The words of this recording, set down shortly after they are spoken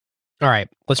All right,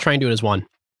 let's try and do it as one.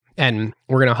 And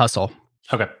we're going to hustle.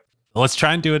 Okay. Let's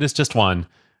try and do it as just one,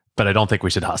 but I don't think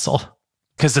we should hustle.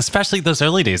 Because especially those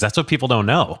early days, that's what people don't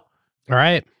know. All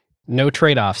right. No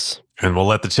trade-offs. And we'll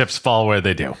let the chips fall where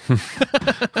they do.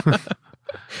 It's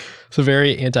a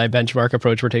very anti-benchmark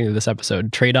approach we're taking to this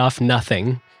episode. Trade-off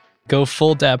nothing. Go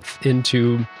full depth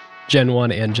into Gen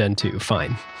 1 and Gen 2.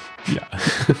 Fine. Yeah.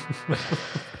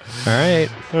 All right.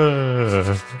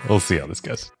 We'll see how this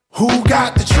goes. Who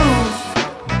got the truth?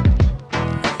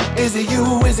 Is it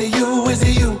you? Is it you? Is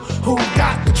it you? Who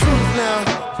got the truth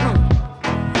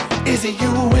now? Is it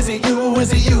you? Is it you?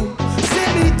 Is it you?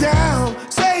 Sit me down,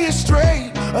 say it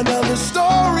straight. Another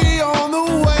story on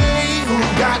the way. Who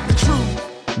got the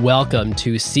truth? Welcome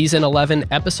to Season 11,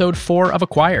 Episode 4 of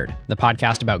Acquired, the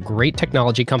podcast about great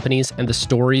technology companies and the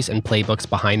stories and playbooks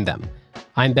behind them.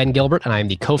 I'm Ben Gilbert, and I'm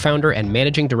the co-founder and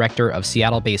managing director of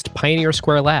Seattle-based Pioneer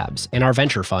Square Labs and our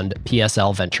venture fund,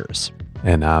 PSL Ventures.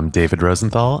 And I'm David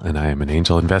Rosenthal, and I am an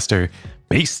angel investor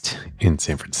based in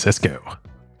San Francisco.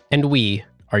 And we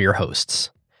are your hosts.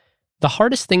 The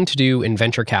hardest thing to do in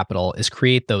venture capital is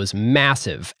create those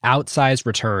massive, outsized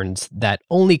returns that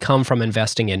only come from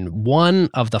investing in one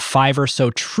of the 5 or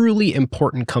so truly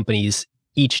important companies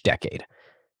each decade.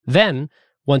 Then,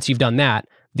 once you've done that,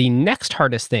 the next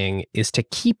hardest thing is to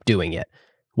keep doing it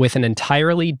with an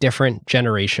entirely different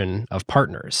generation of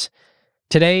partners.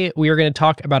 Today, we are going to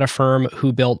talk about a firm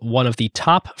who built one of the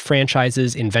top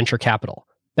franchises in venture capital,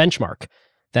 Benchmark,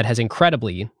 that has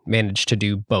incredibly managed to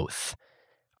do both.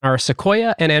 Our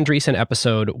Sequoia and Andreessen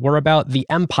episode were about the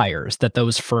empires that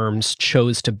those firms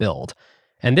chose to build.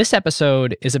 And this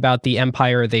episode is about the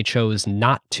empire they chose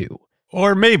not to.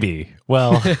 Or maybe.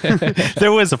 Well,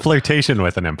 there was a flirtation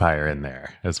with an empire in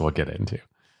there, as we'll get into.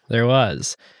 There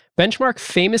was. Benchmark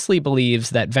famously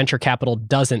believes that venture capital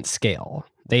doesn't scale.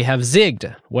 They have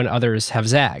zigged when others have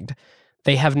zagged.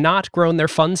 They have not grown their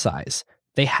fund size.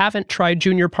 They haven't tried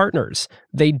junior partners.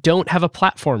 They don't have a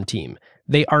platform team.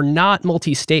 They are not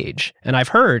multi-stage. And I've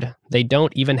heard they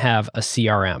don't even have a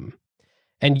CRM.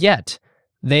 And yet,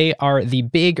 they are the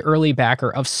big early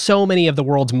backer of so many of the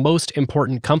world's most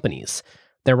important companies.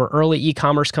 There were early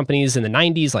e-commerce companies in the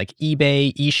 90s like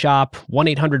eBay, eShop,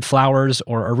 1-800-Flowers,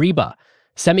 or Ariba.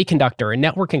 Semiconductor and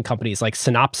networking companies like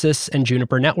Synopsys and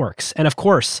Juniper Networks. And of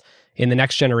course, in the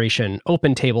next generation,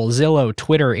 OpenTable, Zillow,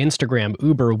 Twitter, Instagram,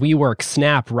 Uber, WeWork,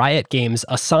 Snap, Riot Games,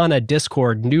 Asana,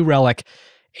 Discord, New Relic,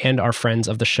 and our friends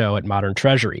of the show at Modern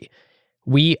Treasury.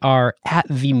 We are at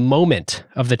the moment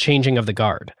of the changing of the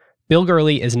guard. Bill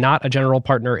Gurley is not a general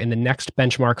partner in the next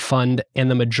Benchmark fund, and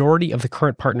the majority of the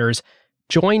current partners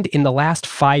joined in the last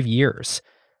 5 years.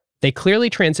 They clearly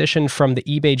transitioned from the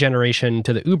eBay generation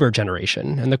to the Uber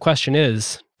generation, and the question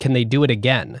is, can they do it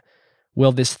again?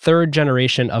 Will this third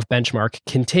generation of Benchmark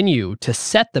continue to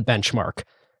set the benchmark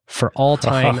for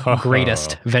all-time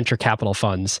greatest venture capital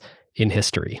funds in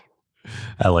history?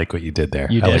 I like what you did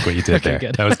there. You did. I like what you did Okay, there.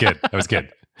 good. That was good. That was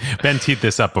good. Ben teed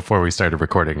this up before we started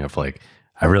recording of like,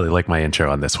 I really like my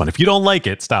intro on this one. If you don't like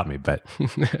it, stop me. But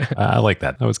I like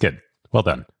that. That was good. Well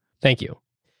done. Thank you.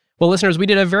 Well, listeners, we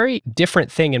did a very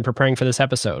different thing in preparing for this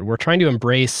episode. We're trying to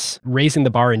embrace raising the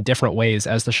bar in different ways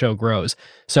as the show grows.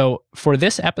 So for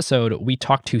this episode, we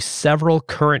talked to several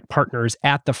current partners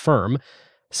at the firm,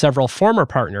 several former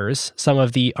partners, some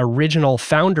of the original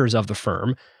founders of the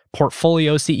firm,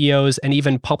 portfolio CEOs, and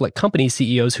even public company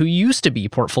CEOs who used to be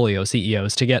portfolio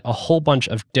CEOs to get a whole bunch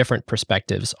of different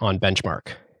perspectives on Benchmark.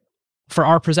 For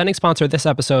our presenting sponsor this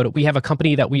episode, we have a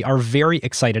company that we are very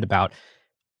excited about.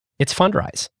 It's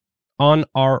Fundrise. On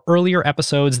our earlier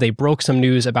episodes, they broke some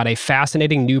news about a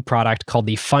fascinating new product called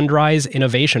the Fundrise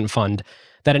Innovation Fund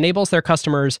that enables their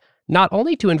customers not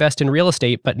only to invest in real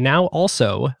estate, but now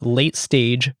also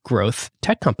late-stage growth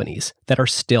tech companies that are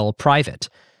still private.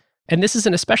 And this is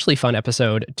an especially fun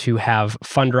episode to have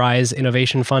Fundrise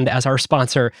Innovation Fund as our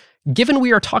sponsor, given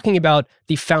we are talking about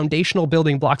the foundational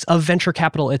building blocks of venture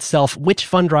capital itself, which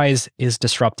Fundrise is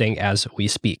disrupting as we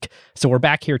speak. So we're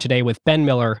back here today with Ben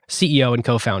Miller, CEO and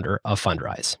co-founder of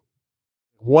Fundrise.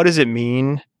 What does it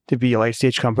mean to be a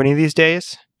late-stage company these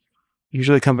days?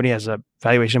 Usually a company has a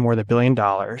valuation of more than $1 billion.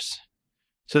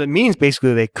 So that means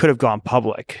basically they could have gone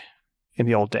public in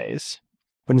the old days,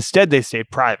 but instead they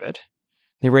stayed private.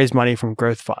 They raised money from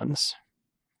growth funds.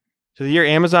 So the year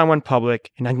Amazon went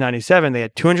public in 1997, they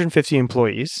had 250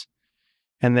 employees,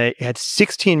 and they had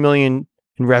 16 million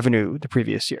in revenue the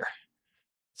previous year.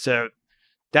 So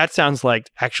that sounds like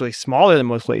actually smaller than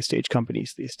most late-stage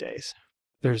companies these days.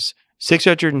 There's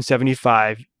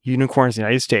 675 unicorns in the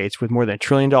United States with more than $1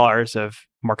 trillion of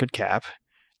market cap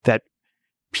that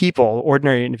people,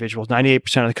 ordinary individuals,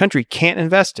 98% of the country can't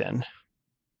invest in.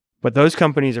 But those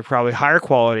companies are probably higher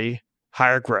quality,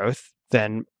 higher growth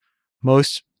than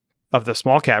most of the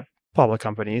small cap public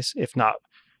companies, if not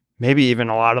maybe even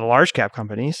a lot of the large cap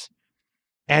companies.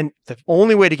 And the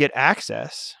only way to get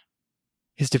access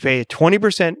is to pay a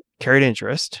 20% carried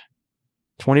interest,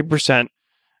 20%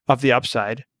 of the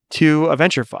upside to a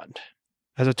venture fund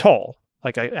as a toll,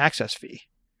 like an access fee.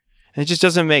 And it just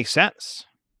doesn't make sense.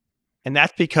 And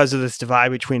that's because of this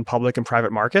divide between public and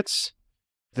private markets,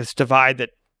 this divide that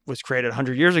was created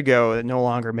 100 years ago that no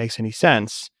longer makes any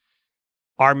sense.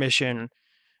 Our mission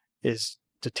is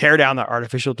to tear down that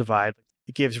artificial divide.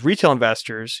 It gives retail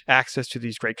investors access to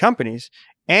these great companies,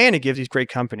 and it gives these great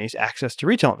companies access to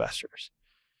retail investors.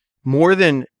 More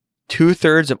than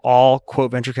 2/3 of all,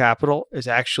 quote, venture capital is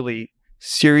actually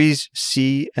Series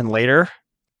C and later.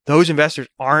 Those investors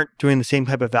aren't doing the same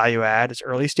type of value add as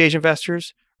early stage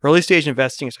investors. Early stage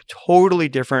investing is a totally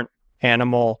different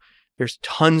animal. There's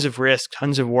tons of risk,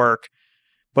 tons of work.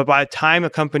 But by the time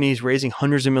a company is raising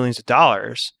hundreds of millions of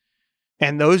dollars,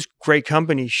 and those great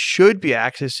companies should be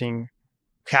accessing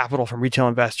capital from retail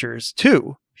investors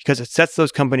too, because it sets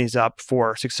those companies up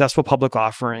for successful public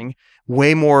offering,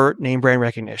 way more name brand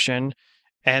recognition,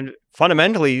 and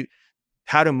fundamentally,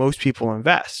 how do most people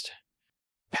invest?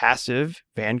 Passive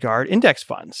Vanguard index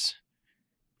funds.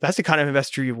 That's the kind of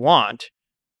investor you want.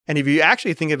 And if you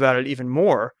actually think about it even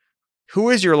more, who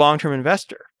is your long-term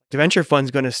investor? The venture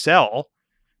fund's going to sell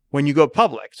when you go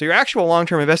public. So your actual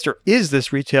long-term investor is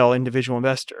this retail individual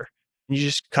investor. And you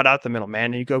just cut out the middleman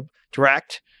and you go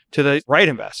direct to the right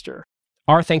investor.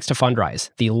 Our thanks to Fundrise,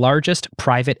 the largest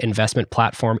private investment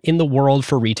platform in the world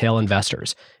for retail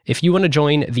investors. If you want to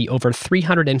join the over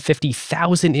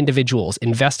 350,000 individuals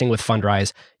investing with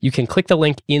Fundrise, you can click the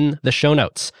link in the show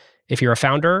notes. If you're a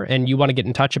founder and you want to get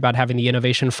in touch about having the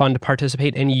Innovation Fund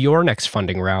participate in your next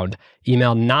funding round,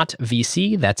 email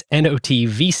NOTVC, that's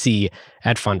NOTVC,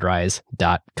 at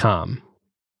fundrise.com.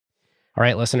 All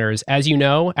right, listeners, as you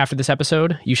know, after this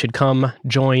episode, you should come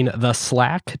join the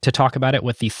Slack to talk about it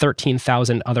with the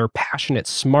 13,000 other passionate,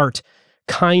 smart,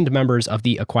 kind members of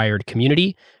the Acquired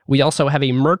community. We also have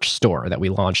a merch store that we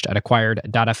launched at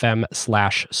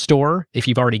acquired.fm/store. If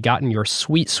you've already gotten your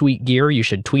sweet, sweet gear, you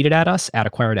should tweet it at us at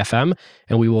AcquiredFM,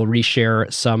 and we will reshare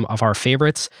some of our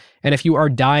favorites. And if you are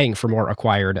dying for more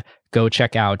Acquired, go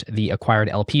check out the Acquired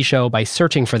LP show by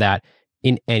searching for that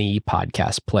in any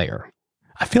podcast player.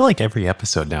 I feel like every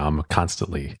episode now I'm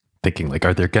constantly thinking, like,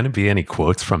 are there going to be any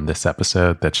quotes from this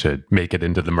episode that should make it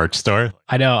into the merch store?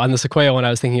 I know. On the Sequoia one,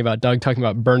 I was thinking about Doug talking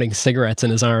about burning cigarettes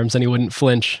in his arms and he wouldn't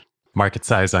flinch. Market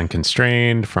size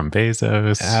unconstrained from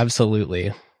Bezos. Absolutely.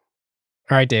 All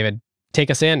right, David, take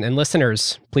us in. And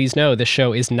listeners, please know this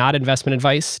show is not investment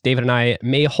advice. David and I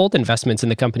may hold investments in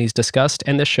the companies discussed,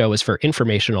 and this show is for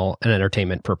informational and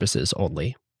entertainment purposes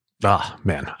only. Oh,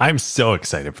 man, I'm so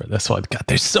excited for this one. God,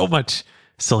 there's so much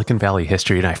Silicon Valley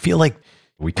history, and I feel like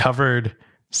we covered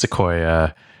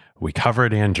Sequoia, we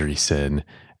covered Andreessen,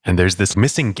 and there's this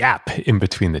missing gap in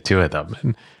between the two of them.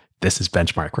 And this is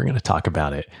Benchmark. We're going to talk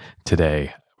about it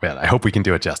today. Man, I hope we can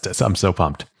do it justice. I'm so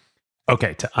pumped.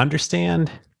 Okay, to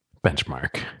understand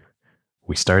Benchmark,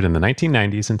 we start in the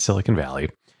 1990s in Silicon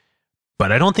Valley,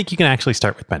 but I don't think you can actually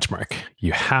start with Benchmark.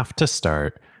 You have to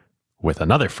start with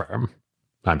another firm.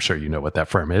 I'm sure you know what that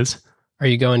firm is. Are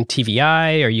you going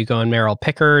TVI? Are you going Merrill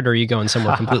Pickard? Or are you going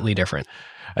somewhere completely different?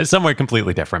 Somewhere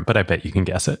completely different, but I bet you can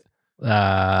guess it.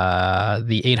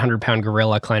 The 800-pound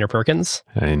gorilla, Kleiner Perkins?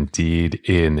 Indeed.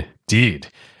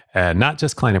 Not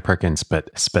just Kleiner Perkins, but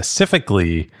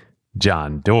specifically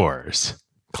John Doerr's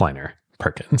Kleiner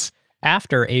Perkins.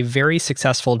 After a very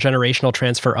successful generational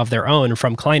transfer of their own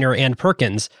from Kleiner and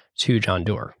Perkins to John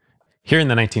Doerr. Here in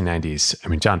the 1990s, I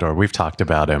mean, John Doerr, we've talked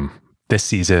about him this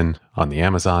season on the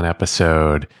Amazon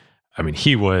episode. I mean,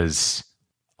 he was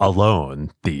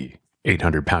alone the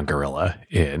 800-pound gorilla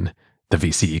in the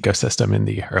VC ecosystem in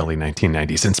the early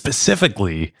 1990s, and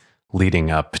specifically leading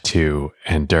up to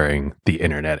and during the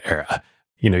internet era.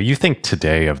 You know, you think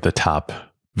today of the top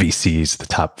VCs, the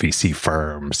top VC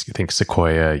firms, you think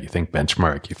Sequoia, you think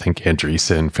Benchmark, you think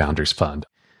Andreessen, Founders Fund.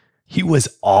 He was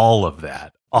all of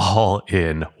that, all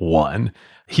in one.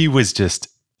 He was just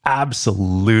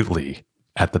absolutely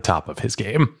at the top of his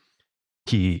game.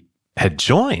 He had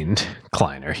joined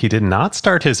Kleiner. He did not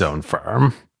start his own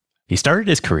firm. He started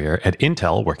his career at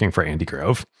Intel working for Andy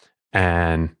Grove.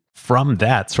 And from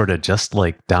that, sort of just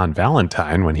like Don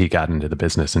Valentine, when he got into the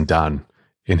business, and Don,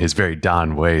 in his very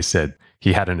Don way, said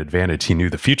he had an advantage. He knew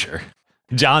the future.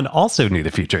 John also knew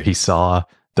the future. He saw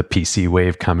the PC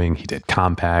wave coming. He did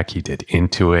Compaq. He did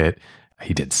Intuit.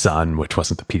 He did Sun, which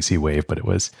wasn't the PC wave, but it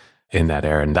was in that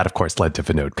era. And that, of course, led to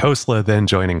Vinod Khosla then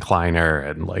joining Kleiner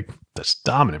and like this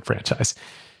dominant franchise.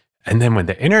 And then when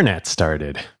the internet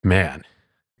started, man,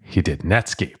 he did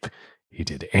Netscape. He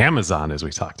did Amazon, as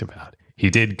we talked about. He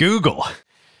did Google.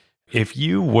 If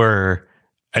you were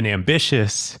an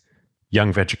ambitious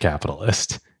young venture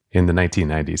capitalist in the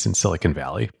 1990s in Silicon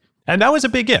Valley, and that was a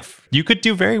big if. You could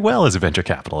do very well as a venture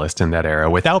capitalist in that era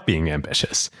without being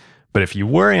ambitious. But if you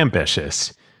were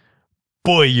ambitious,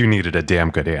 boy, you needed a damn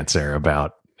good answer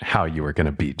about how you were going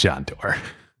to beat John Doerr.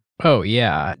 Oh,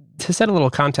 yeah. To set a little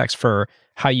context for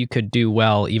how you could do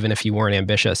well even if you weren't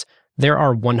ambitious, there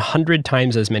are 100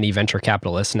 times as many venture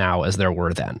capitalists now as there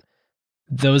were then.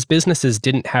 Those businesses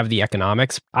didn't have the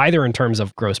economics, either in terms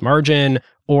of gross margin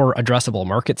or addressable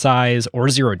market size or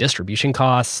zero distribution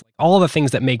costs. All the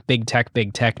things that make big tech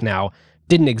now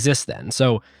didn't exist then.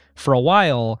 So for a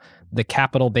while, the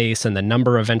capital base and the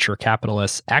number of venture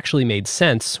capitalists actually made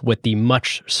sense with the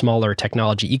much smaller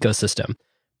technology ecosystem.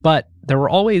 But there were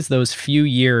always those few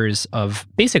years of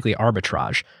basically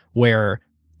arbitrage where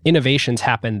innovations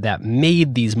happened that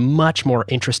made these much more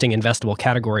interesting investable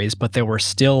categories, but there were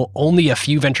still only a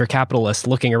few venture capitalists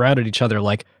looking around at each other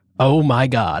like, oh my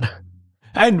God.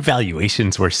 And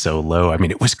valuations were so low. I mean,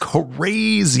 it was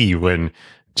crazy when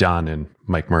John and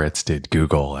Mike Moritz did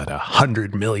Google at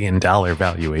 $100 million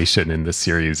valuation in the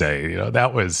Series A. You know,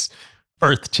 that was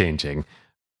earth-changing.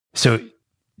 So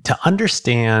to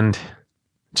understand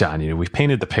John, we've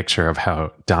painted the picture of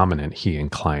how dominant he and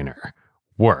Kleiner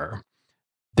were.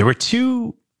 There were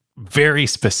two very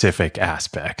specific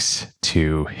aspects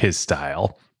to his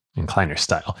style and Kleiner's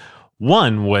style.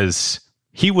 One was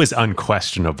he was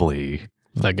unquestionably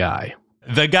the guy.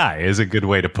 The guy is a good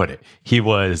way to put it. He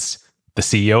was the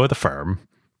CEO of the firm.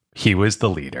 He was the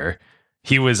leader.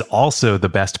 He was also the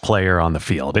best player on the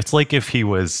field. It's like if he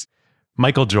was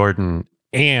Michael Jordan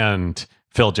and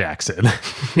Phil Jackson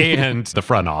and the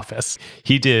front office.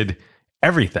 He did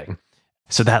everything.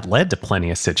 So that led to plenty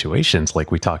of situations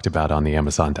like we talked about on the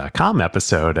Amazon.com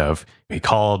episode of he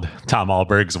called Tom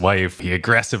Alberg's wife. He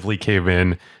aggressively came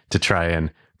in to try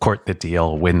and court the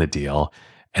deal, win the deal.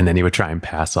 And then he would try and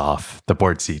pass off the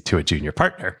board seat to a junior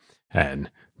partner. And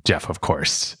Jeff, of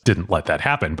course, didn't let that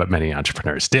happen, but many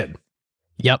entrepreneurs did.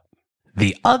 Yep.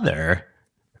 The other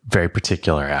very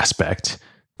particular aspect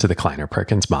to the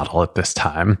Kleiner-Perkins model at this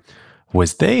time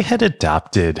was they had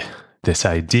adopted this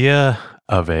idea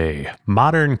of a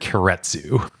modern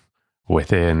keiretsu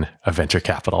within a venture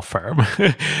capital firm.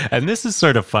 And this is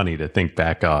sort of funny to think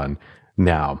back on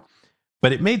now,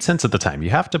 but it made sense at the time. You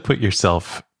have to put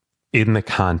yourself in the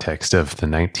context of the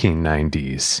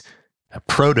 1990s, a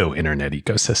proto-internet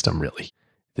ecosystem, really.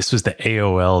 This was the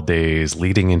AOL days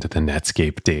leading into the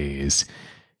Netscape days.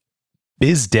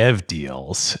 Biz dev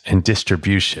deals and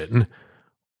distribution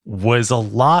was a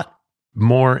lot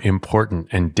more important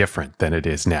and different than it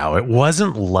is now. It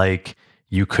wasn't like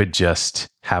you could just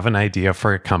have an idea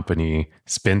for a company,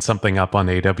 spin something up on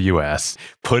AWS,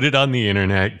 put it on the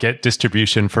internet, get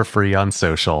distribution for free on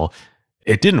social.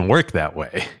 It didn't work that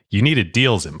way. You needed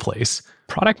deals in place.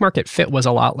 Product market fit was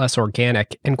a lot less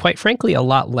organic and quite frankly, a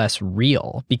lot less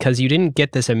real because you didn't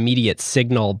get this immediate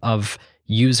signal of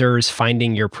users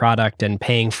finding your product and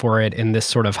paying for it in this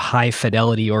sort of high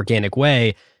fidelity organic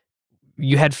way.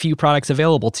 You had few products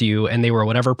available to you and they were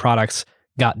whatever products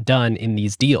got done in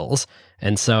these deals.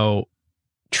 And so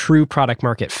true product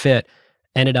market fit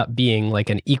ended up being like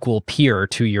an equal peer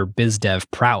to your biz dev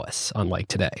prowess, unlike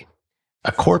today.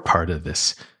 A core part of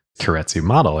this keiretsu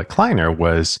model at Kleiner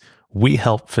was we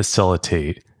help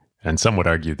facilitate, and some would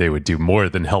argue they would do more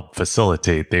than help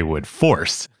facilitate, they would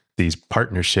force these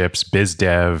partnerships, biz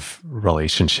dev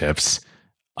relationships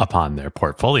upon their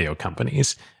portfolio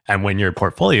companies. And when your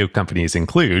portfolio companies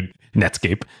include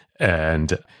Netscape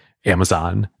and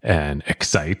Amazon and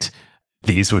Excite,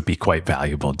 these would be quite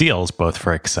valuable deals, both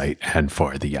for Excite and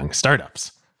for the young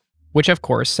startups. Which, of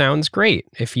course, sounds great.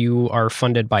 If you are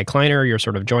funded by Kleiner, you're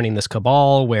sort of joining this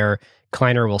cabal where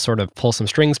Kleiner will sort of pull some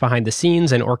strings behind the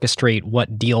scenes and orchestrate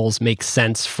what deals make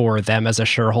sense for them as a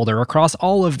shareholder across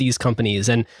all of these companies.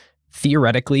 And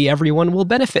theoretically, everyone will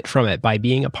benefit from it by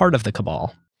being a part of the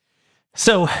cabal.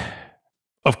 So,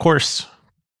 of course,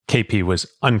 KP was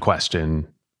unquestioned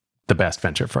the best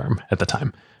venture firm at the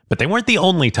time. But they weren't the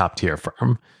only top-tier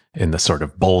firm in the sort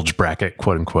of bulge bracket,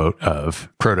 quote unquote, of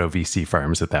proto-VC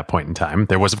firms at that point in time.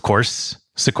 There was, of course,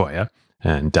 Sequoia,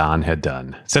 and Don had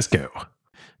done Cisco.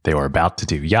 They were about to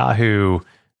do Yahoo.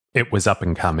 It was up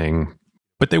and coming,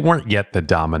 but they weren't yet the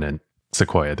dominant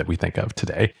Sequoia that we think of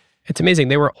today. It's amazing.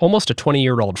 They were almost a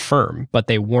 20-year-old firm, but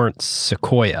they weren't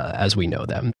Sequoia as we know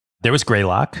them. There was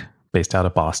Greylock, based out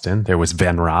of Boston. There was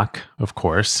Venrock, of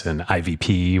course, and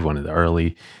IVP, one of the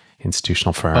early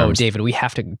institutional firms. Oh, David, we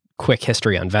have to quick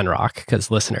history on Venrock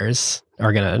because listeners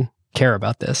are going to care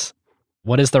about this.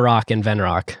 What is the rock in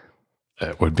Venrock?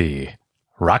 It would be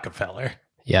Rockefeller.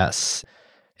 Yes.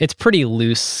 It's pretty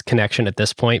loose connection at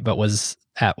this point, but was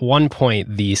at one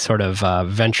point the sort of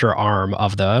venture arm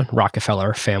of the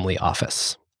Rockefeller family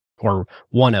office, or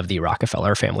one of the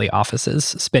Rockefeller family offices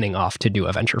spinning off to do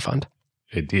a venture fund.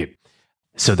 Indeed.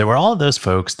 So there were all of those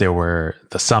folks. There were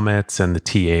the summits and the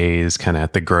TAs kind of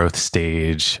at the growth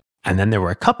stage. And then there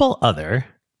were a couple other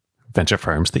venture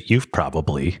firms that you've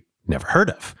probably never heard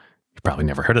of. You've probably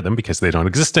never heard of them because they don't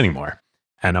exist anymore.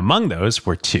 And among those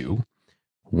were two.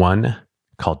 One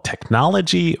called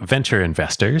Technology Venture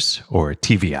Investors, or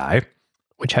TVI.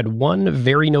 Which had one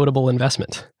very notable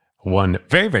investment. One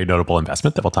very, very notable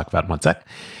investment that we'll talk about in one sec.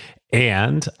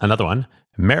 And another one,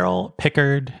 Merrill,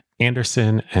 Pickard,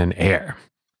 Anderson, and Ayer.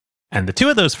 And the two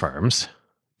of those firms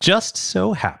just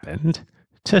so happened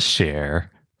to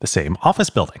share the same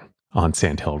office building on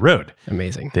Sand Hill Road.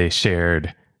 Amazing. They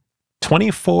shared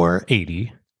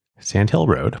 2480 Sand Hill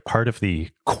Road, part of the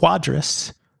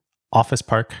Quadris Office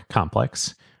Park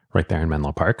complex right there in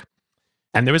Menlo Park.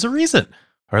 And there was a reason,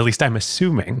 or at least I'm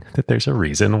assuming that there's a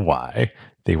reason why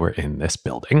they were in this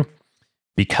building,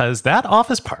 because that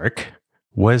office park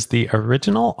was the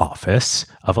original office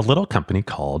of a little company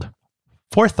called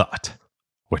Forethought,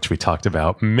 which we talked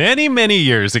about many, many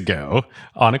years ago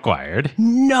on Acquired.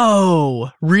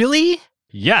 No, really?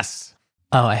 Yes.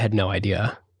 Oh, I had no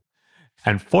idea.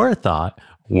 And Forethought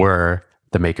were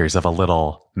the makers of a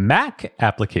little Mac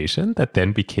application that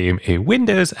then became a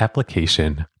Windows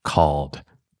application called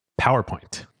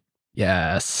PowerPoint.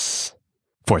 Yes.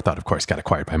 Forethought, of course, got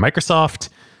acquired by Microsoft,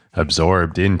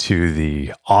 absorbed into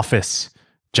the Office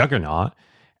juggernaut,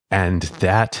 and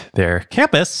that their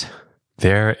campus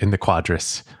there in the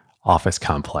Quadris office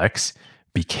complex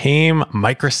became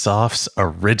Microsoft's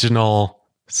original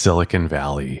Silicon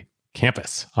Valley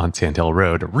campus on Sand Hill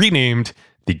Road, renamed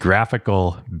the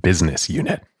Graphical Business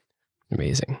Unit.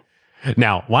 Amazing.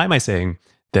 Now, why am I saying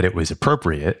that it was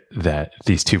appropriate that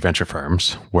these two venture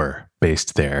firms were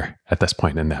based there at this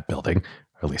point in that building,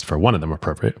 or at least for one of them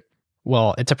appropriate?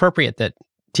 Well, it's appropriate that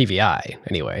TVI,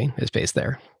 anyway, is based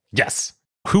there. Yes.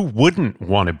 Who wouldn't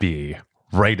want to be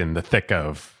right in the thick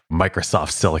of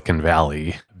Microsoft's Silicon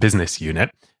Valley business unit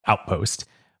outpost?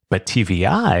 But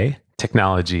TVI,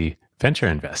 Technology Venture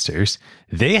Investors,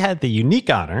 they had the unique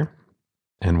honor,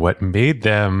 and what made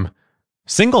them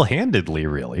single-handedly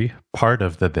really part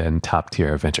of the then top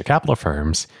tier of venture capital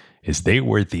firms is they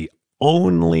were the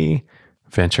only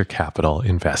venture capital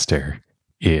investor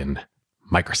in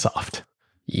Microsoft.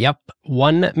 Yep.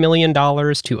 $1 million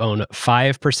to own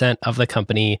 5% of the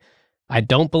company. I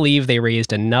don't believe they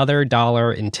raised another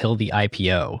dollar until the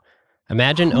IPO.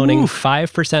 Imagine owning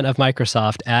 5% of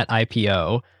Microsoft at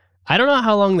IPO. I don't know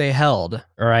how long they held,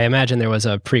 or I imagine there was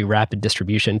a pretty rapid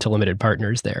distribution to limited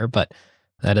partners there, but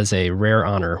that is a rare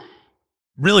honor.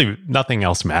 Really, nothing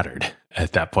else mattered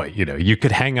at that point. You know, you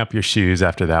could hang up your shoes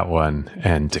after that one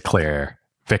and declare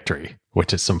victory,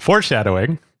 which is some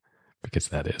foreshadowing, because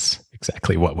that is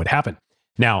exactly what would happen.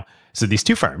 Now, so these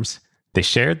two firms, they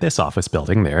shared this office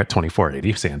building there at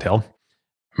 2480 Sand Hill.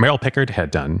 Merrill Pickard had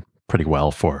done pretty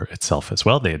well for itself as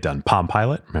well. They had done Palm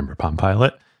Pilot. Remember Palm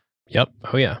Pilot? Yep.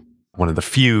 Oh, yeah. One of the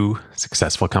few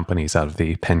successful companies out of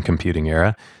the Penn computing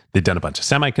era. They'd done a bunch of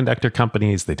semiconductor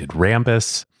companies. They did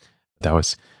Rambus. That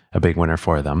was a big winner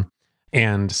for them.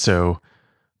 And so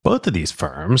both of these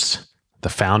firms, the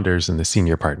founders and the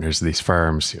senior partners of these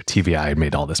firms, TVI had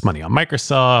made all this money on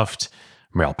Microsoft.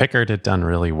 Merrill Pickard had done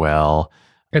really well.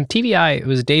 And TVI, it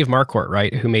was Dave Marquardt,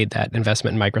 right, who made that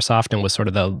investment in Microsoft and was sort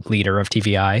of the leader of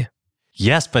TVI?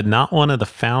 Yes, but not one of the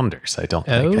founders, I don't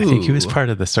think. I think he was part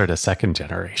of the sort of second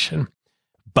generation.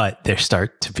 But there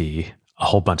start to be a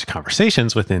whole bunch of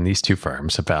conversations within these two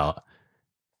firms about,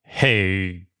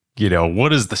 hey, you know, what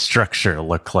does the structure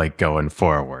look like going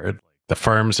forward? The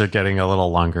firms are getting a little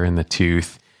longer in the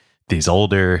tooth. These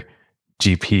older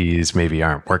GPs maybe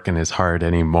aren't working as hard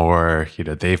anymore. You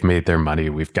know, they've made their money.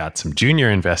 We've got some junior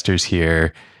investors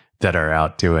here that are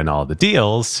out doing all the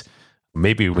deals.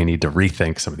 Maybe we need to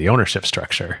rethink some of the ownership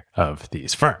structure of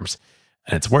these firms.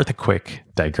 And it's worth a quick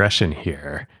digression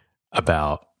here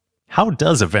about how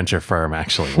does a venture firm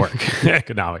actually work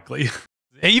economically?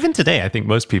 Even today, I think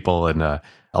most people and a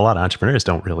lot of entrepreneurs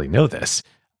don't really know this.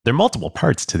 There are multiple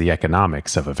parts to the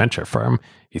economics of a venture firm.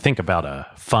 You think about a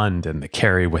fund and the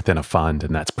carry within a fund,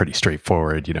 and that's pretty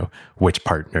straightforward, you know, which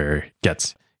partner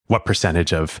gets what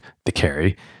percentage of the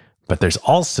carry. But there's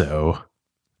also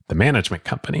the management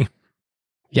company.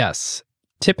 Yes.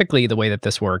 Typically, the way that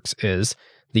this works is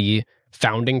the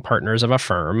founding partners of a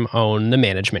firm own the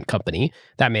management company.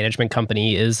 That management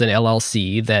company is an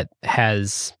LLC that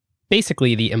has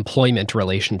basically the employment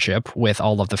relationship with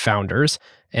all of the founders.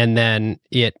 And then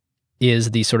it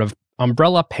is the sort of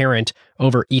umbrella parent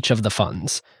over each of the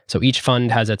funds. So each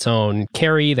fund has its own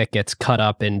carry that gets cut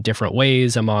up in different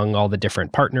ways among all the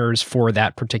different partners for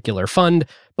that particular fund.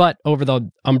 But over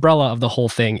the umbrella of the whole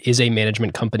thing is a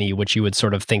management company, which you would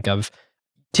sort of think of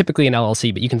typically an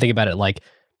LLC, but you can think about it like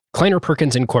Kleiner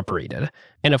Perkins Incorporated.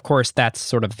 And of course, that's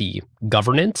sort of the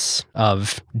governance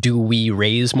of, do we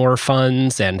raise more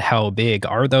funds and how big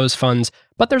are those funds?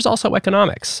 But there's also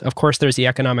economics. Of course, there's the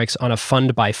economics on a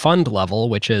fund by fund level,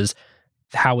 which is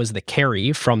how is the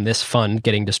carry from this fund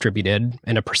getting distributed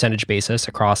in a percentage basis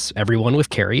across everyone with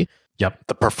carry? Yep,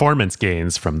 the performance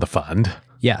gains from the fund.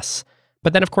 Yes.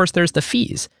 But then, of course, there's the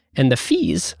fees. And the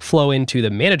fees flow into the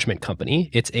management company.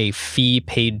 It's a fee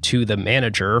paid to the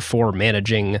manager for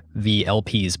managing the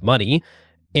LP's money.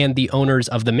 And the owners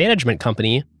of the management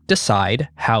company decide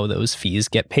how those fees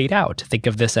get paid out. Think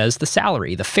of this as the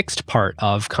salary, the fixed part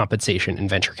of compensation in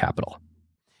venture capital.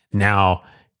 Now,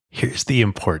 here's the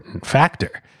important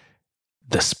factor.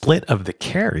 The split of the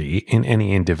carry in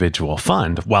any individual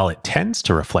fund, while it tends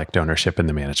to reflect ownership in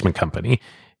the management company,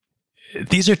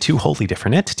 these are two wholly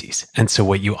different entities. And so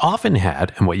what you often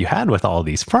had, and what you had with all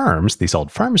these firms, these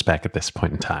old firms back at this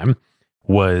point in time,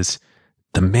 was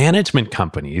the management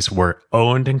companies were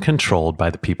owned and controlled by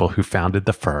the people who founded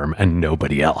the firm and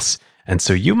nobody else. And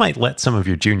so you might let some of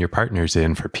your junior partners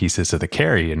in for pieces of the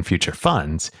carry in future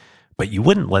funds, but you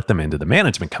wouldn't let them into the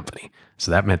management company.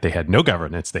 So that meant they had no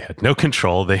governance, they had no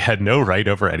control, they had no right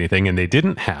over anything, and they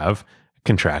didn't have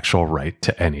contractual right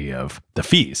to any of the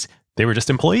fees. They were just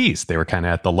employees. They were kind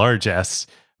of at the largesse,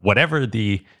 whatever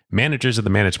the managers of the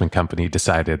management company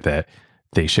decided that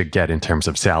they should get in terms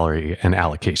of salary and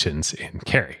allocations in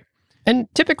carry.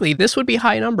 And typically, this would be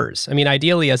high numbers. I mean,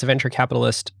 ideally, as a venture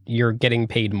capitalist, you're getting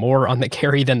paid more on the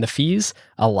carry than the fees,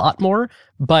 a lot more,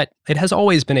 but it has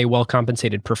always been a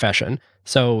well-compensated profession.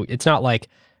 So it's not like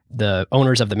the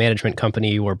owners of the management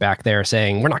company were back there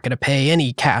saying, we're not going to pay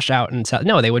any cash out.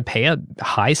 No, they would pay a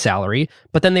high salary,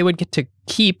 but then they would get to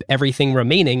keep everything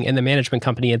remaining in the management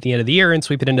company at the end of the year and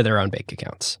sweep it into their own bank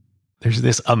accounts. There's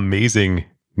this amazing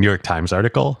New York Times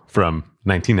article from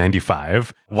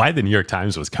 1995. Why the New York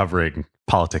Times was covering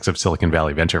politics of Silicon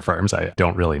Valley venture firms, I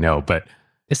don't really know, but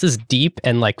this is deep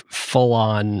and like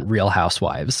full-on Real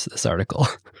Housewives, this article.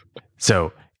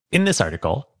 So in this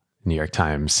article, New York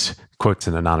Times quotes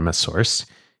an anonymous source.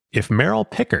 If Merrill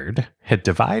Pickard had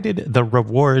divided the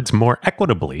rewards more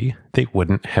equitably, they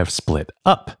wouldn't have split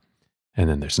up. And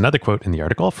then there's another quote in the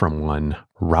article from one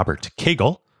Robert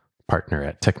Cagle, partner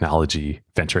at Technology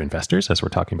Venture Investors, as we're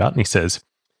talking about. And he says,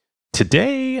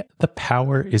 today, the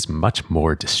power is much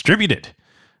more distributed,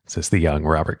 says the young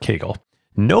Robert Cagle.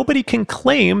 Nobody can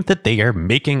claim that they are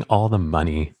making all the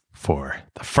money for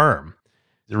the firm.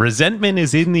 Resentment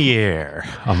is in the air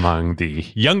among the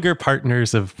younger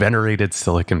partners of venerated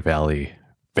Silicon Valley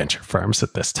venture firms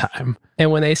at this time.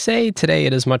 And when they say today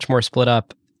it is much more split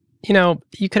up, you know,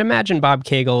 you could imagine Bob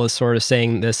Cagle is sort of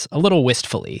saying this a little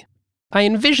wistfully. I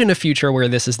envision a future where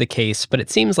this is the case, but it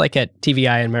seems like at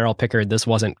TVI and Merrill Pickard, this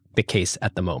wasn't the case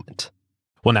at the moment.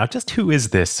 Well, now, just who is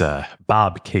this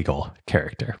Bob Cagle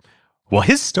character? Well,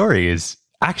 his story is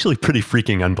actually pretty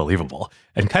freaking unbelievable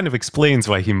and kind of explains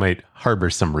why he might harbor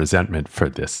some resentment for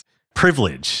this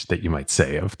privilege that you might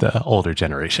say of the older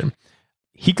generation.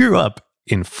 He grew up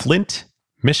in Flint,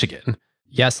 Michigan.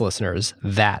 Yes, listeners,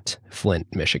 that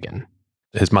Flint, Michigan.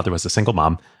 His mother was a single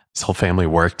mom. His whole family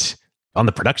worked on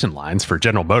the production lines for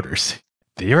General Motors.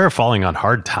 They were falling on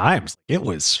hard times. It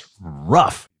was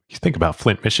rough. You think about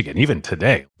Flint, Michigan, even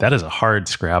today, that is a hard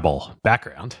scrabble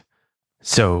background.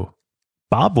 So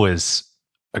Bob was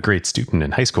a great student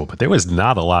in high school, but there was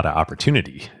not a lot of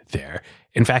opportunity there.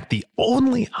 In fact, the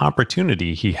only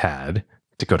opportunity he had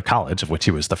to go to college, of which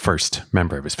he was the first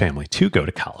member of his family to go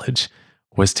to college,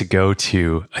 was to go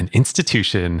to an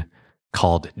institution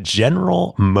called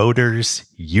General Motors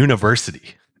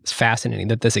University. It's fascinating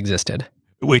that this existed.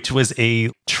 Which was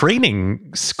a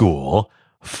training school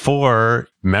for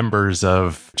members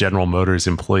of General Motors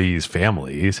employees'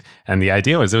 families. And the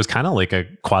idea was it was kind of like a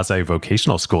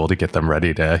quasi-vocational school to get them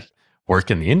ready to work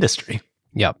in the industry.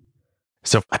 Yep.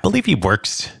 So I believe he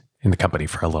works in the company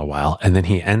for a little while, and then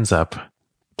he ends up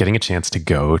getting a chance to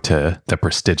go to the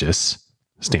prestigious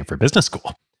Stanford Business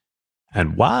School.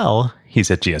 And while he's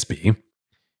at GSB,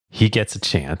 he gets a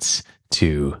chance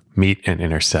to meet and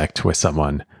intersect with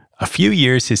someone a few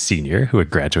years his senior, who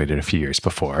had graduated a few years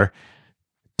before,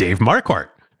 Dave Marquardt,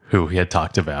 who we had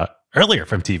talked about earlier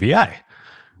from TVI.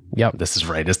 Yep. This is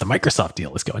right as the Microsoft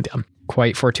deal is going down.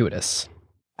 Quite fortuitous.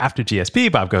 After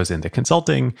GSP, Bob goes into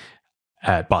consulting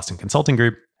at Boston Consulting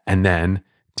Group, and then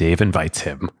Dave invites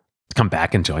him to come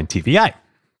back and join TVI.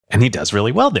 And he does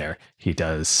really well there. He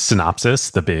does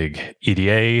Synopsys, the big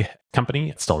EDA company.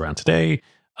 It's still around today.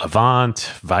 Avant,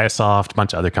 Viasoft, a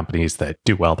bunch of other companies that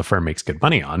do well, the firm makes good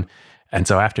money on. And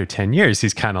so after 10 years,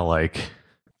 he's kind of like,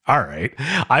 all right,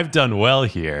 I've done well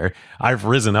here. I've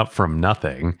risen up from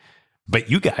nothing, but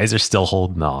you guys are still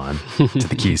holding on to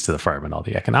the keys to the firm and all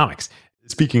the economics.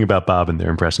 Speaking about Bob and their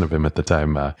impression of him at the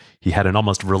time, he had an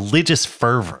almost religious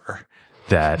fervor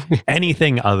that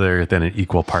anything other than an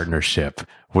equal partnership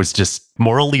was just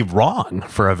morally wrong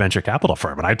for a venture capital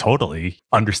firm. And I totally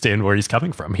understand where he's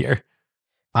coming from here.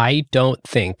 I don't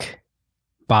think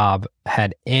Bob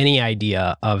had any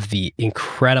idea of the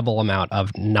incredible amount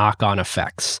of knock-on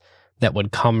effects that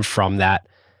would come from that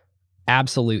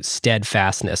absolute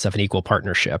steadfastness of an equal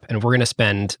partnership. And we're going to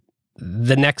spend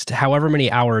the next however many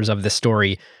hours of this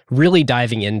story really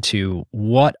diving into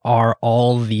what are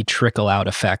all the trickle-out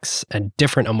effects and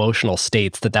different emotional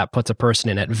states that puts a person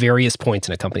in at various points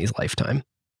in a company's lifetime.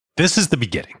 This is the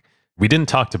beginning. We didn't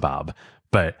talk to Bob,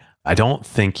 but I don't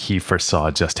think he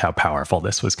foresaw just how powerful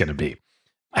this was going to be.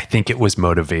 I think it was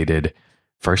motivated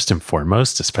first and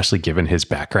foremost, especially given his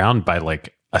background, by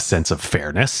like a sense of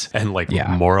fairness and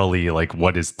morally, like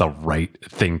what is the right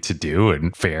thing to do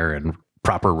and fair and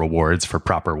proper rewards for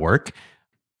proper work.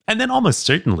 And then almost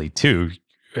certainly too,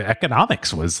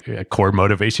 economics was a core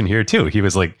motivation here too. He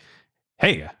was like,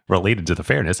 hey, related to the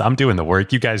fairness, I'm doing the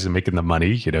work. You guys are making the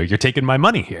money. You're taking my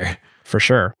money here. For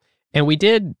sure. And we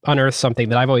did unearth something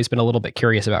that I've always been a little bit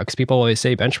curious about, because people always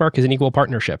say benchmark is an equal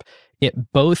partnership.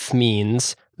 It both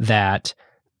means that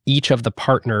each of the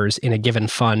partners in a given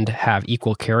fund have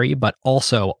equal carry, but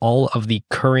also all of the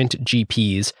current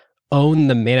GPs own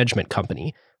the management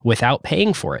company without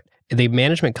paying for it. The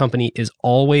management company is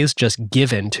always just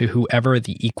given to whoever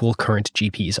the equal current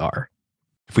GPs are.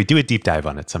 If we do a deep dive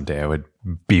on it someday, I would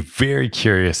be very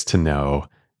curious to know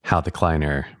how the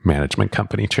Kleiner management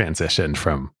company transitioned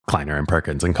from Kleiner and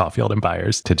Perkins and Caulfield and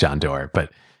Byers to John Doerr,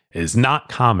 but it is not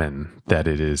common that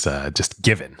it is just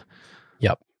given.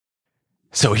 Yep.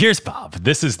 So here's Bob.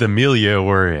 This is the milieu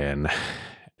we're in.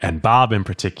 And Bob in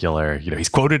particular, he's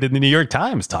quoted in the New York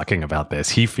Times talking about this.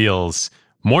 He feels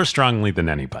more strongly than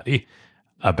anybody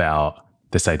about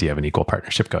this idea of an equal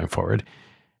partnership going forward.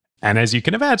 And as you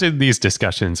can imagine, these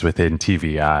discussions within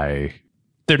TVI,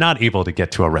 they're not able to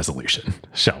get to a resolution,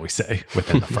 shall we say,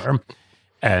 within the firm.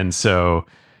 And so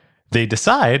they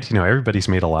decide, everybody's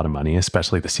made a lot of money,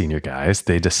 especially the senior guys.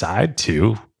 They decide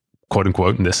to, quote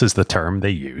unquote, and this is the term they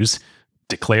use,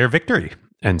 declare victory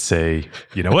and say,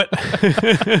 you know what?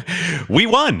 We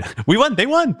won. They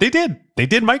won. They did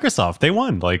Microsoft. They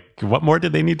won. Like, what more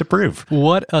did they need to prove?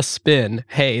 What a spin.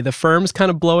 Hey, the firm's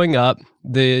kind of blowing up.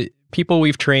 The people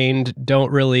we've trained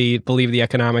don't really believe the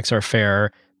economics are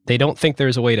fair. They don't think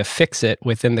there's a way to fix it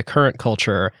within the current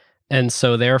culture. And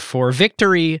so therefore,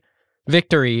 victory.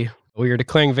 We are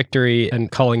declaring victory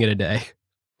and calling it a day.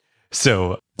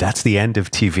 So that's the end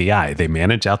of TVI. They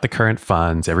manage out the current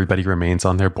funds. Everybody remains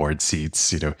on their board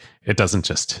seats. It doesn't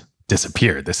just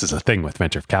disappear. This is a thing with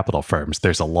venture capital firms.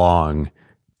 There's a long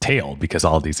tail because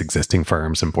all these existing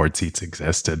firms and board seats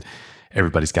exist, and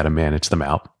everybody's got to manage them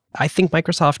out. I think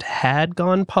Microsoft had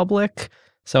gone public,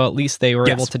 so at least they were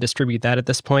able to distribute that at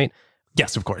this point.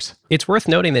 Yes, of course. It's worth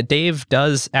noting that Dave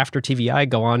does, after TVI,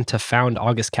 go on to found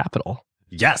August Capital.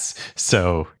 Yes.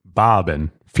 So Bob and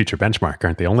Future Benchmark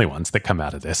aren't the only ones that come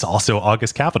out of this. Also,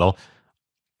 August Capital,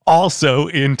 also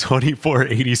in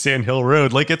 2480 Sand Hill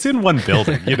Road. Like, it's in one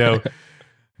building,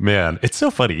 Man, it's so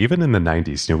funny. Even in the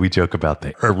 90s, we joke about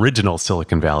the original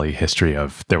Silicon Valley history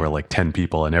of there were like 10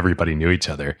 people and everybody knew each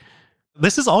other.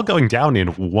 This is all going down in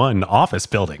one office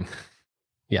building.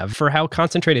 Yeah, for how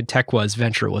concentrated tech was,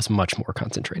 venture was much more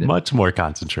concentrated. Much more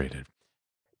concentrated.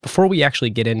 Before we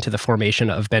actually get into the formation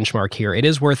of Benchmark here, it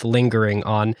is worth lingering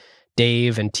on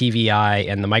Dave and TVI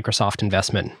and the Microsoft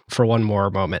investment for one more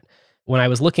moment. When I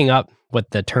was looking up what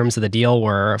the terms of the deal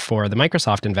were for the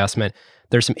Microsoft investment,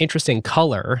 there's some interesting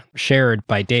color shared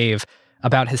by Dave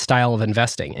about his style of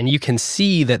investing. And you can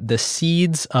see that the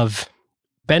seeds of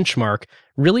Benchmark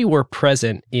really were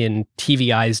present in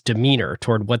TVI's demeanor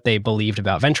toward what they believed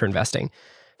about venture investing.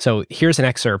 So here's an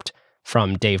excerpt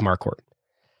from Dave Marquardt.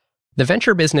 The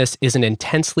venture business is an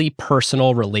intensely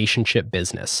personal relationship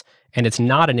business, and it's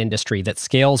not an industry that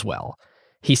scales well.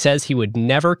 He says he would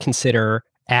never consider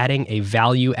adding a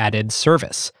value-added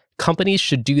service. Companies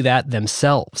should do that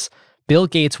themselves. Bill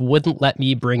Gates wouldn't let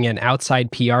me bring in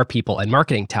outside PR people and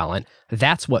marketing talent.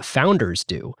 That's what founders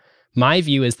do. My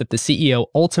view is that the CEO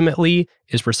ultimately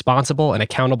is responsible and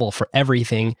accountable for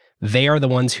everything. They are the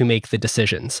ones who make the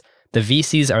decisions. The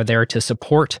VCs are there to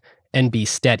support and be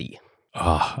steady.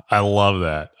 Oh, I love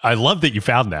that. I love that you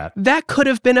found that. That could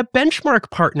have been a Benchmark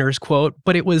Partners quote,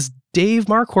 but it was Dave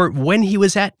Marquardt when he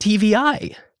was at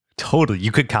TVI. Totally.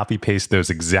 You could copy paste those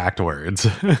exact words.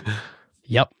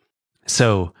 Yep.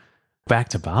 So back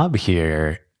to Bob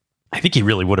here. I think he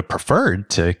really would have preferred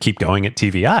to keep going at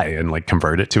TVI and like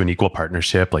convert it to an equal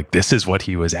partnership. Like this is what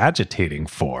he was agitating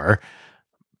for.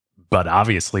 But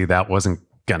obviously that wasn't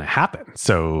going to happen.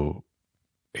 So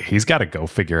he's got to go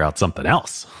figure out something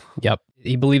else. Yep.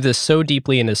 He believed this so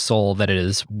deeply in his soul that it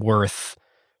is worth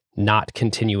not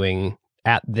continuing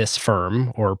at this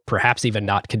firm, or perhaps even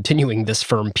not continuing this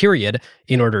firm, period,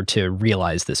 in order to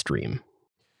realize this dream.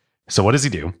 So what does he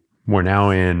do? We're now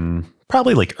in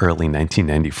probably like early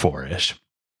 1994-ish.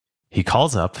 He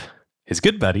calls up his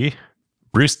good buddy,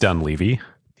 Bruce Dunleavy.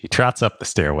 He trots up the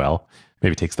stairwell,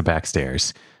 maybe takes the back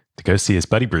stairs to go see his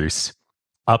buddy Bruce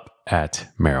up at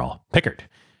Merrill Pickard.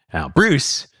 Now,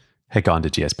 Bruce had gone to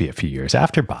GSB a few years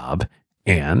after Bob,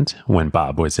 and when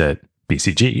Bob was at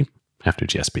BCG after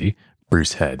GSB,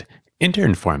 Bruce had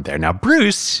interned for him there. Now,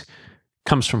 Bruce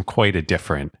comes from quite a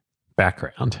different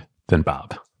background than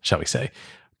Bob, shall we say.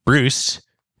 Bruce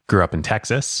grew up in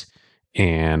Texas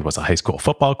and was a high school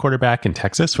football quarterback in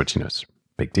Texas, which, is a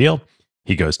big deal.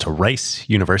 He goes to Rice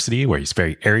University, where he's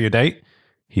very erudite.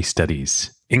 He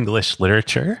studies English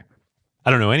literature.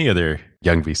 I don't know any other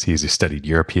young VCs who studied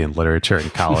European literature in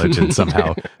college and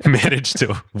somehow managed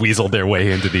to weasel their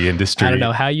way into the industry. I don't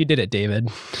know how you did it, David.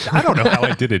 I don't know how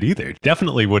I did it either.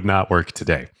 Definitely would not work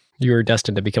today. You were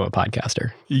destined to become a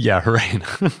podcaster. Yeah, right.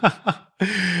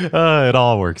 It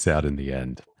all works out in the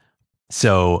end.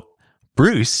 So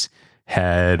Bruce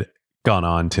had gone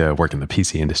on to work in the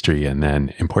PC industry and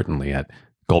then, importantly, at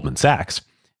Goldman Sachs,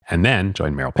 and then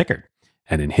joined Merrill Pickard.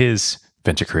 And in his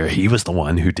venture career, he was the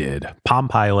one who did Palm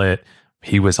Pilot.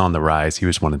 He was on the rise. He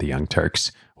was one of the young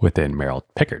Turks within Merrill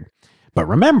Pickard. But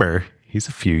remember, he's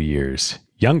a few years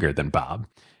younger than Bob.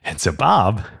 And so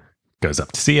Bob goes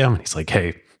up to see him, and he's like,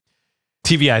 hey,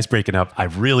 TVI's breaking up. I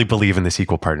really believe in this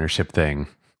equal partnership thing.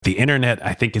 The internet,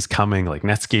 I think, is coming. Like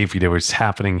Netscape, what's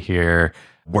happening here.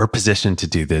 We're positioned to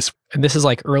do this. And this is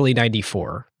like early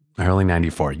 94. Early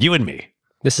 94. You and me.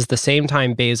 This is the same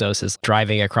time Bezos is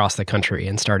driving across the country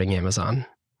and starting Amazon.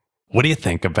 What do you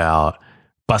think about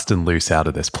busting loose out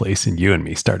of this place and you and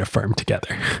me start a firm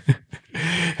together?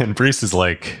 And Bruce is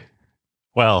like,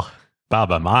 well,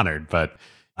 Bob, I'm honored, but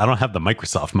I don't have the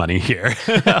Microsoft money here.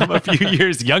 I'm a few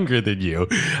years younger than you.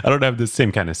 I don't have the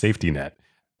same kind of safety net.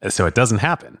 So it doesn't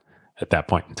happen at that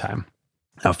point in time.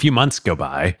 Now, a few months go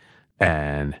by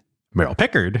and Merrill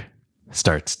Pickard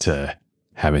starts to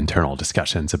have internal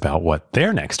discussions about what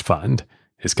their next fund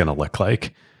is going to look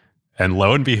like. And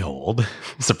lo and behold,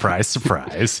 surprise,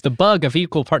 surprise. The bug of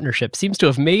equal partnership seems to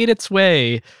have made its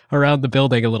way around the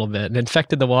building a little bit and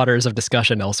infected the waters of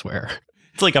discussion elsewhere.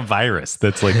 It's like a virus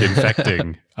that's like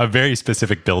infecting a very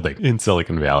specific building in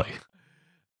Silicon Valley.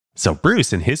 So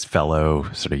Bruce and his fellow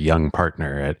sort of young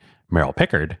partner at Merrill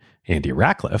Pickard, Andy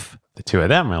Ratcliffe, the two of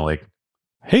them are like,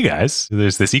 hey guys,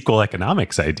 there's this equal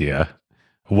economics idea.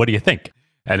 What do you think?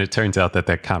 And it turns out that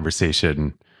that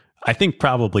conversation, I think,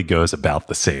 probably goes about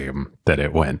the same that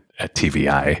it went at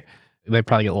TVI. They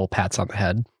probably get little pats on the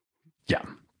head. Yeah.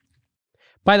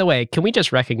 By the way, can we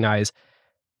just recognize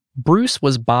Bruce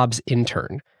was Bob's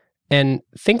intern? And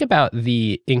think about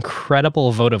the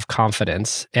incredible vote of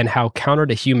confidence and how counter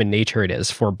to human nature it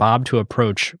is for Bob to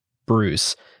approach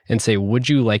Bruce and say, would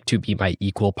you like to be my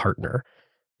equal partner?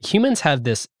 Humans have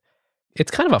this,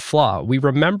 it's kind of a flaw. We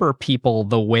remember people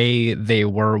the way they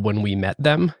were when we met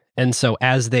them. And so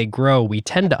as they grow, we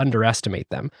tend to underestimate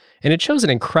them. And it shows an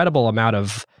incredible amount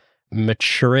of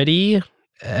maturity.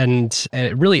 And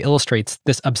it really illustrates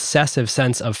this obsessive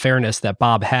sense of fairness that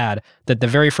Bob had, that the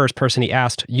very first person he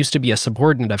asked used to be a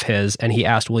subordinate of his, and he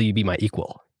asked, will you be my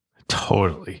equal?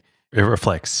 Totally. It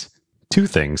reflects two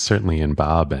things, certainly in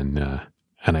Bob and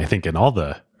I think in all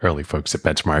the early folks at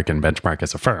Benchmark and Benchmark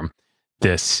as a firm,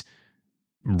 this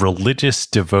religious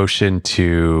devotion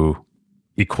to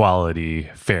equality,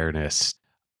 fairness.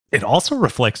 It also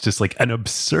reflects just like an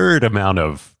absurd amount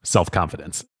of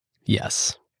self-confidence.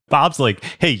 Yes. Bob's like,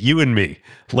 hey, you and me,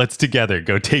 let's together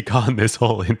go take on this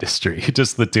whole industry,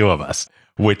 just the two of us,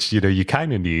 which, you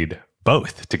kind of need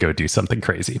both to go do something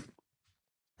crazy.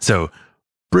 So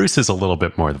Bruce is a little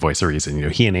bit more the voice of reason.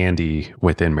 He and Andy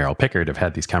within Merrill Pickard have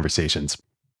had these conversations.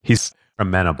 He's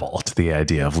amenable to the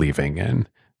idea of leaving and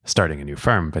starting a new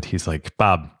firm. But he's like,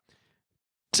 Bob,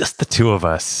 just the two of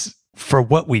us, for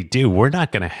what we do, we're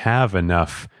not going to have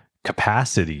enough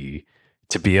capacity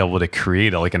to be able to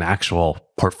create an actual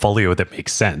portfolio that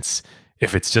makes sense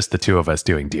if it's just the two of us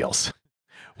doing deals.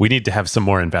 We need to have some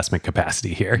more investment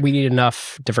capacity here. We need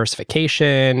enough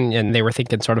diversification. And they were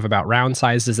thinking sort of about round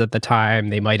sizes at the time.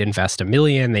 They might invest $1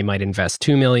 million, they might invest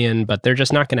 $2 million, but they're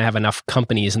just not going to have enough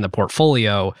companies in the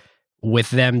portfolio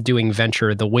with them doing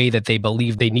venture the way that they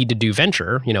believe they need to do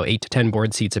venture, 8 to 10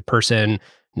 board seats a person,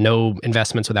 no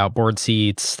investments without board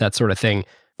seats, that sort of thing.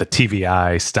 The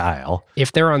TVI style.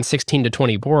 If they're on 16 to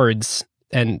 20 boards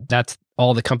and that's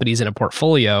all the companies in a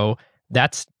portfolio,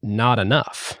 that's not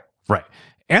enough. Right.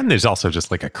 And there's also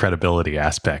just a credibility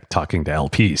aspect talking to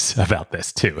LPs about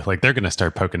this too. They're going to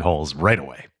start poking holes right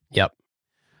away. Yep.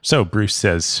 So Bruce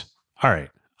says, all right,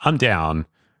 I'm down,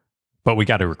 but we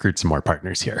got to recruit some more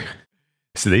partners here.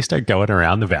 So they start going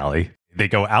around the valley. They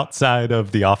go outside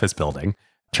of the office building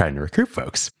trying to recruit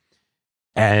folks.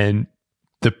 And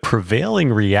the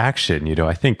prevailing reaction,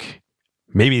 I think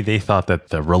maybe they thought that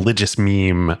the religious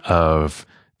meme of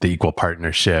the equal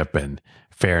partnership and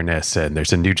fairness, and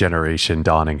there's a new generation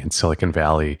dawning in Silicon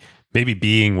Valley, maybe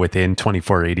being within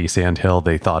 2480 Sand Hill,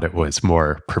 they thought it was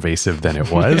more pervasive than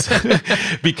it was.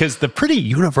 Because the pretty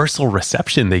universal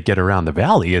reception they get around the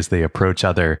valley as they approach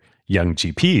other young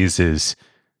GPs is,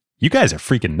 you guys are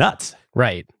freaking nuts.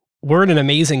 Right. We're in an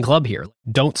amazing club here.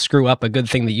 Don't screw up a good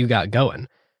thing that you got going.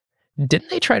 Didn't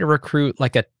they try to recruit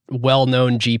a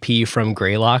well-known GP from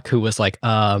Greylock who was like,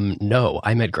 no,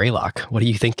 I'm at Greylock. What are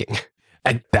you thinking?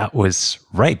 And that was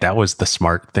right. That was the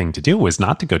smart thing to do, was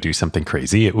not to go do something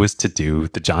crazy. It was to do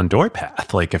the John Doerr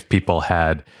path. If people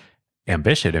had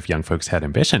ambition, if young folks had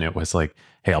ambition, it was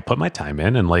hey, I'll put my time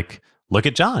in and look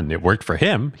at John. It worked for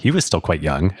him. He was still quite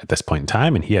young at this point in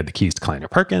time, and he had the keys to Kleiner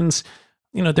Perkins.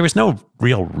 There was no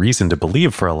real reason to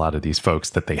believe for a lot of these folks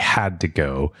that they had to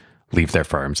go leave their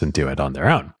firms and do it on their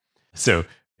own. So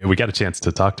we got a chance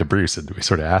to talk to Bruce, and we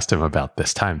sort of asked him about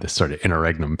this time, this sort of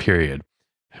interregnum period.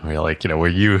 And we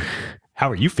were how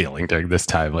are you feeling during this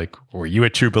time? Were you a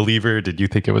true believer? Did you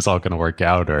think it was all going to work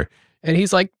out? And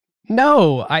he's like,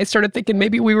 no, I started thinking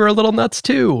maybe we were a little nuts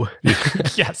too.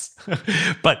 Yes.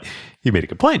 But he made a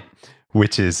good point,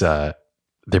 which is their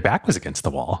back was against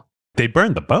the wall. They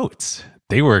burned the boats.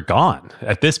 They were gone.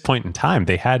 At this point in time,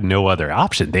 they had no other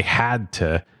option. They had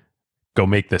to go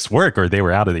make this work or they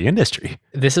were out of the industry.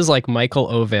 This is like Michael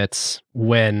Ovitz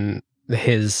when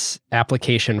his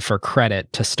application for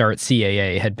credit to start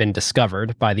CAA had been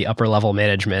discovered by the upper level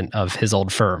management of his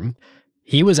old firm.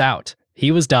 He was out.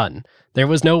 He was done. There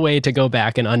was no way to go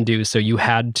back and undo, so you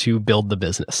had to build the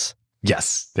business.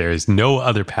 Yes, there is no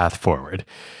other path forward.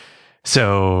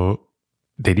 So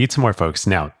they need some more folks.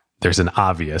 Now, there's an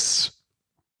obvious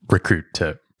recruit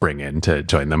to bring in to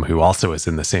join them who also is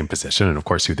in the same position. And of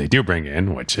course, who they do bring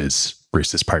in, which is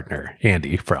Bruce's partner,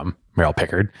 Andy from Merrill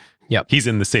Pickard. Yep. He's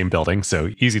in the same building,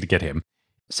 so easy to get him.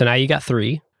 So now you got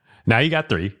three. Now you got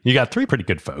three. You got three pretty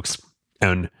good folks.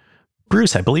 And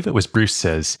Bruce, I believe it was Bruce,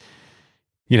 says,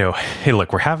 hey,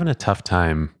 look, we're having a tough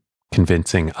time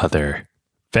convincing other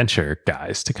venture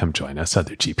guys to come join us,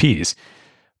 other GPs.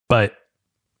 But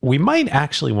we might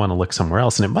actually want to look somewhere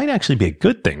else. And it might actually be a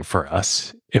good thing for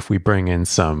us if we bring in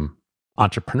some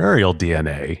entrepreneurial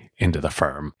DNA into the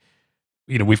firm.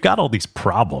 We've got all these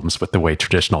problems with the way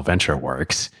traditional venture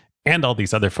works, and all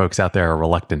these other folks out there are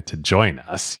reluctant to join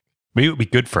us. Maybe it would be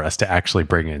good for us to actually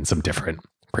bring in some different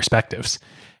perspectives.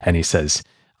 And he says,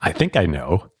 I think I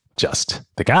know just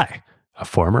the guy, a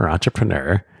former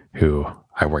entrepreneur who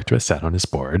I worked with, sat on his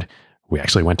board. We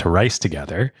actually went to Rice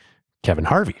together, Kevin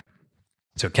Harvey.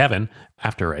 So Kevin,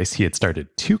 after Rice, he had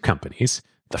started two companies.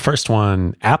 The first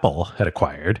one, Apple had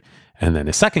acquired, and then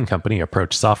his second company,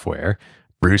 Approach Software,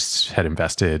 Bruce had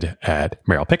invested at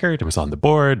Merrill Pickard and was on the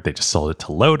board. They just sold it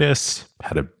to Lotus,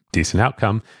 had a decent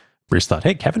outcome. Bruce thought,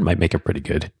 hey, Kevin might make a pretty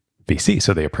good VC.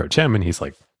 So they approach him and he's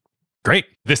like, great,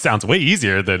 this sounds way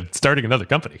easier than starting another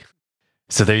company.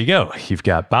 So there you go. You've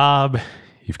got Bob,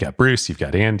 you've got Bruce, you've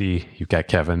got Andy, you've got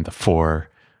Kevin, the four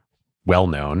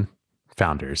well-known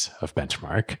founders of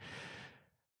Benchmark.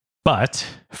 But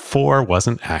 4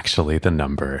 wasn't actually the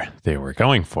number they were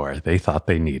going for. They thought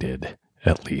they needed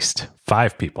at least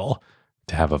 5 people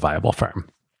to have a viable firm.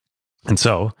 And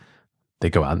so they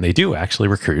go out and they do actually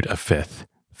recruit a 5th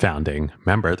founding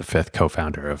member, the 5th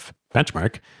co-founder of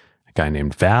Benchmark, a guy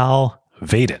named Val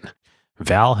Vaden.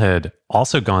 Val had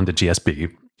also gone to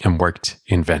GSB and worked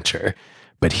in venture,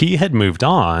 but he had moved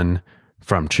on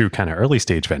from true kind of early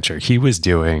stage venture. He was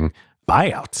doing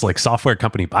buyouts, like software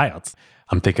company buyouts.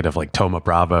 I'm thinking of like Thoma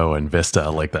Bravo and Vista,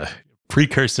 like the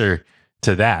precursor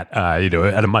to that,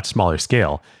 at a much smaller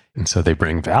scale. And so they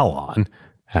bring Val on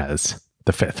as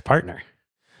the fifth partner.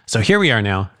 So here we are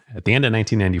now at the end of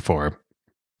 1994.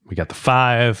 We got the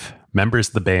 5 members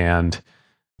of the band,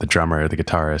 the drummer, the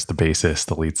guitarist, the bassist,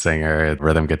 the lead singer, the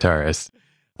rhythm guitarist,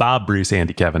 Bob, Bruce,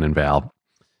 Andy, Kevin, and Val.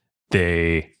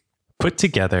 They put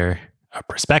together a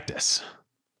prospectus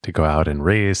to go out and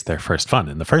raise their first fund.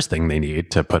 And the first thing they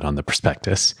need to put on the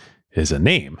prospectus is a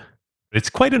name. It's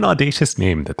quite an audacious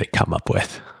name that they come up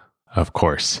with, of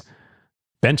course.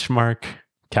 Benchmark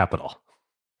Capital.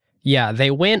 Yeah,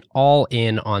 they went all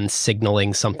in on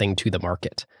signaling something to the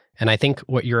market. And I think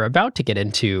what you're about to get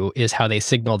into is how they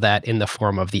signaled that in the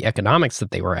form of the economics that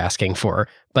they were asking for,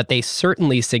 but they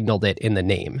certainly signaled it in the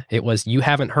name. It was, you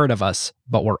haven't heard of us,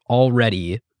 but we're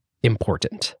already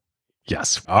important.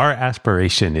 Yes, our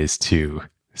aspiration is to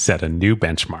set a new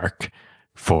benchmark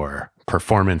for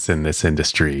performance in this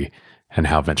industry and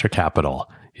how venture capital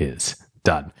is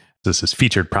done. This is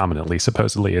featured prominently,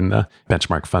 supposedly, in the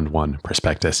Benchmark Fund 1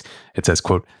 prospectus. It says,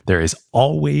 quote, "There is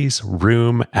always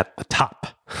room at the top."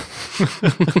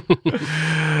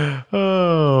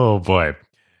 Oh, boy.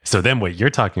 So then what you're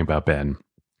talking about, Ben,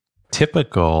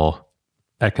 typical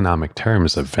economic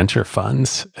terms of venture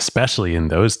funds, especially in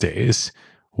those days,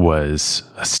 was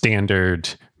a standard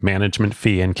management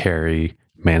fee and carry,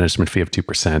 management fee of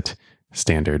 2%,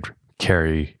 standard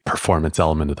carry performance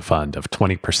element of the fund of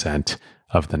 20%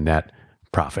 of the net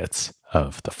profits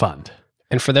of the fund.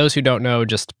 And for those who don't know,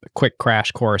 just a quick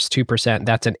crash course, 2%,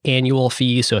 that's an annual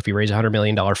fee. So if you raise a $100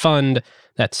 million fund,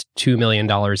 that's $2 million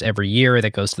every year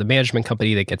that goes to the management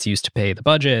company that gets used to pay the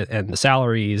budget and the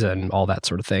salaries and all that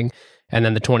sort of thing. And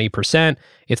then the 20%,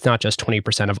 it's not just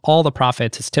 20% of all the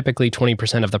profits, it's typically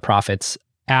 20% of the profits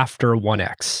after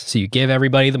 1x. So you give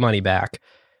everybody the money back,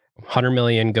 100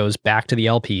 million goes back to the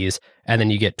LPs, and then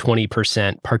you get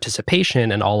 20%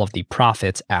 participation in all of the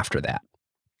profits after that.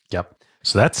 Yep.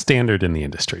 So that's standard in the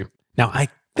industry. Now, I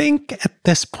think at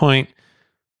this point,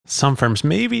 some firms,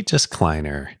 maybe just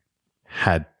Kleiner,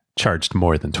 had charged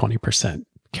more than 20%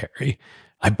 carry.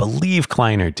 I believe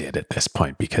Kleiner did at this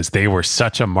point because they were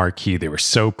such a marquee. They were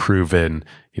so proven.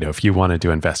 If you wanted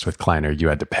to invest with Kleiner, you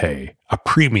had to pay a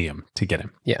premium to get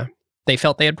him. Yeah. They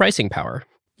felt they had pricing power.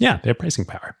 Yeah, they had pricing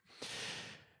power.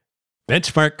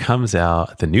 Benchmark comes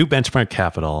out, the new Benchmark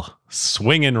Capital,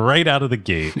 swinging right out of the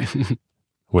gate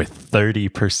with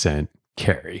 30%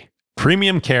 carry.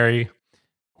 Premium carry.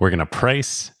 We're going to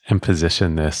price and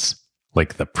position this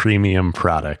like the premium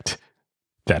product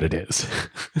that it is.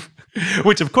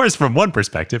 Which, of course, from one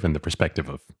perspective, and the perspective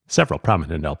of several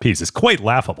prominent LPs, is quite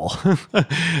laughable.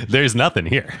 There's nothing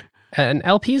here. And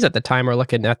LPs at the time are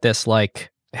looking at this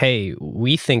like, hey,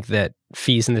 we think that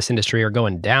fees in this industry are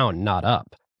going down, not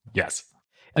up. Yes.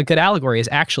 A good allegory is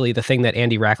actually the thing that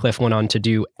Andy Ratcliffe went on to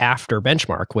do after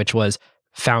Benchmark, which was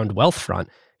found Wealthfront.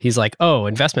 He's like, oh,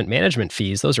 investment management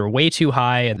fees, those are way too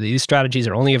high, and these strategies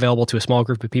are only available to a small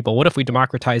group of people. What if we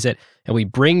democratize it and we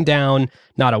bring down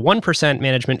not a 1%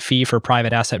 management fee for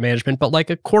private asset management, but like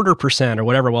a 0.25% or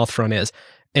whatever Wealthfront is?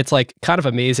 It's like kind of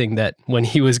amazing that when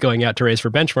he was going out to raise for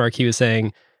Benchmark, he was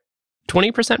saying,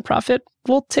 20% profit,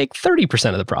 we'll take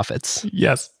 30% of the profits.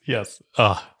 Yes.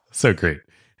 Oh, so great.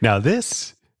 Now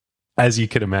this, as you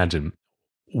could imagine,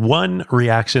 one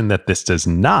reaction that this does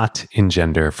not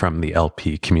engender from the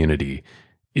LP community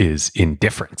is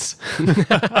indifference.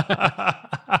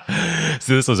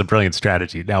 So this was a brilliant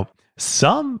strategy. Now,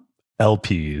 some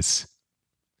LPs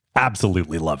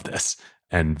absolutely love this.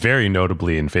 And very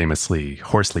notably and famously,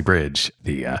 Horsley Bridge,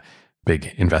 the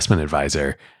big investment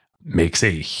advisor, makes a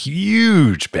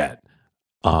huge bet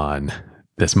on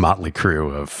this motley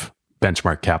crew of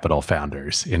Benchmark Capital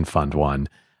founders in Fund 1.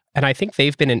 And I think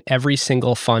they've been in every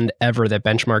single fund ever that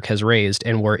Benchmark has raised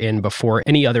and were in before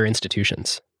any other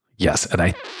institutions. Yes, and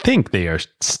I think they are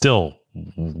still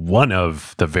one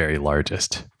of the very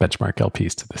largest Benchmark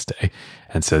LPs to this day.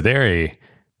 And so they're a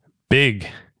big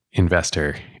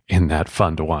investor in that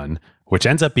Fund 1, which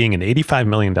ends up being an $85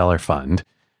 million fund,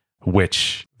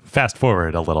 which, fast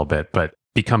forward a little bit, but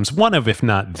becomes one of, if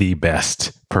not the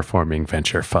best performing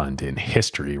venture fund in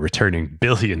history, returning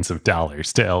billions of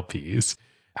dollars to LPs.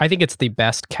 I think it's the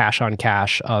best cash on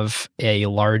cash of a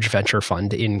large venture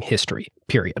fund in history,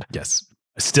 period. Yes.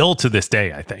 Still to this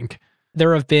day, I think.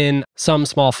 There have been some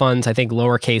small funds, I think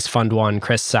lowercase Fund 1,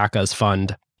 Chris Sacca's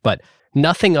fund, but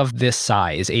nothing of this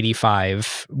size,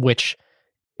 85, which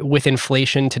with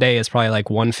inflation today is probably like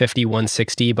 150,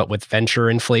 160, but with venture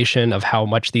inflation of how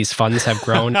much these funds have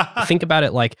grown, think about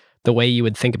it like the way you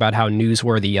would think about how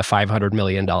newsworthy a $500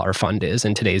 million fund is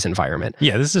in today's environment.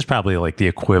 Yeah, this is probably like the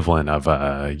equivalent of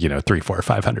a, $300,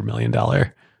 $400, $500 million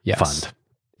fund.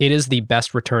 It is the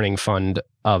best returning fund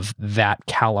of that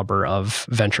caliber of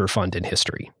venture fund in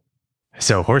history.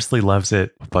 So Horsley loves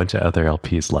it. A bunch of other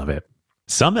LPs love it.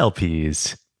 Some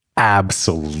LPs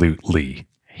absolutely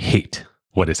hate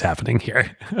what is happening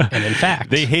here. And in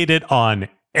fact, they hate it on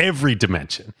every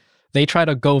dimension. They try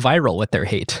to go viral with their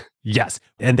hate. Yes.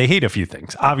 And they hate a few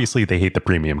things. Obviously, they hate the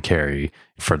premium carry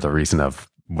for the reason of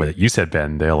what you said,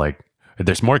 Ben. They're like,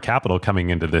 there's more capital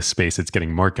coming into this space. It's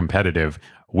getting more competitive.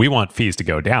 We want fees to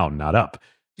go down, not up.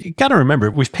 You got to remember,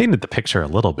 we've painted the picture a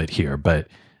little bit here, but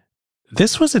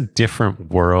this was a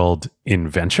different world in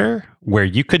venture where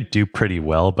you could do pretty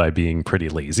well by being pretty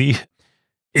lazy.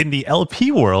 In the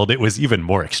LP world, it was even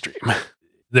more extreme.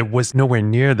 There was nowhere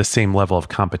near the same level of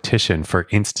competition for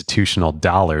institutional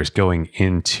dollars going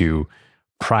into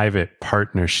private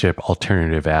partnership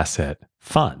alternative asset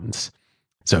funds.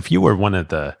 So if you were one of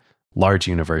the large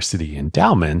university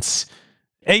endowments,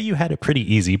 you had it pretty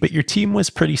easy, but your team was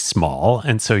pretty small.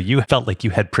 And so you felt like you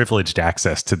had privileged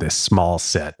access to this small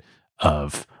set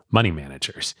of money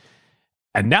managers.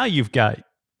 And now you've got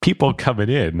people coming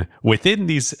in within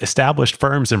these established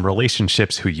firms and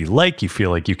relationships who you like. You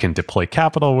feel like you can deploy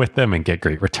capital with them and get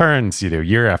great returns,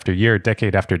 year after year,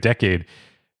 decade after decade.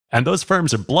 And those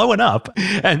firms are blowing up.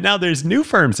 And now there's new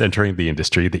firms entering the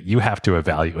industry that you have to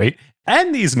evaluate.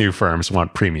 And these new firms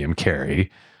want premium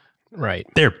carry. Right.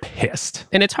 They're pissed.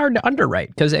 And it's hard to underwrite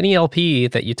because any LP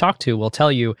that you talk to will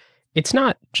tell you it's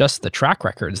not just the track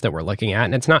records that we're looking at,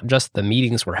 and it's not just the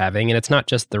meetings we're having, and it's not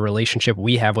just the relationship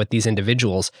we have with these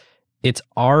individuals. It's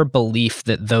our belief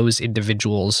that those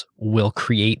individuals will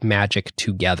create magic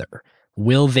together.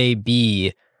 Will they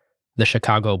be the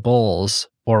Chicago Bulls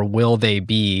or will they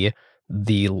be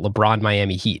the LeBron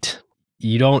Miami Heat?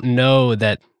 You don't know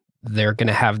that they're going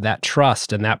to have that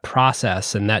trust and that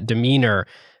process and that demeanor.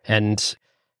 And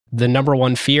the number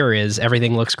one fear is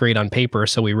everything looks great on paper,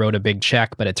 so we wrote a big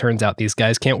check, but it turns out these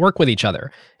guys can't work with each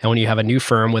other. And when you have a new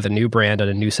firm with a new brand and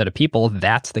a new set of people,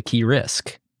 that's the key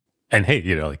risk. And hey,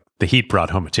 like the Heat brought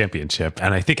home a championship.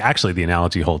 And I think actually the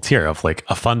analogy holds here of like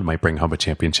a fund might bring home a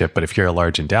championship, but if you're a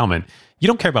large endowment, you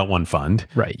don't care about one fund.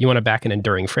 Right. You want to back an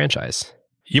enduring franchise.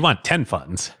 You want 10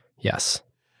 funds. Yes.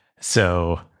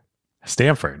 So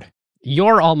Stanford.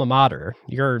 Your alma mater,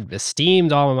 your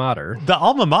esteemed alma mater. The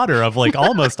alma mater of like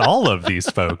almost all of these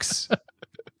folks.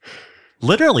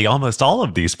 Literally almost all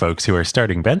of these folks who are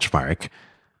starting Benchmark,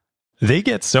 they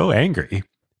get so angry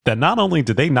that not only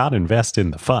do they not invest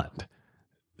in the fund,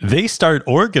 they start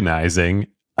organizing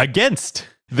against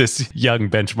this young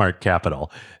Benchmark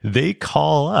capital. They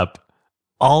call up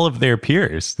all of their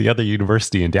peers, the other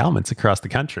university endowments across the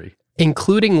country.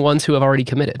 Including ones who have already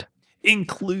committed.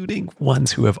 Including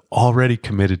ones who have already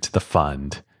committed to the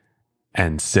fund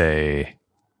and say,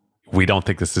 we don't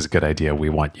think this is a good idea. We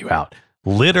want you out.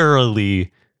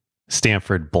 Literally,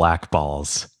 Stanford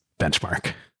blackballs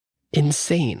Benchmark.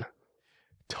 Insane.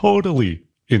 Totally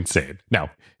insane.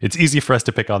 Now, it's easy for us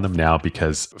to pick on them now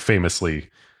because famously,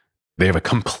 they have a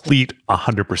complete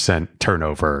 100%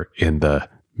 turnover in the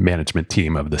management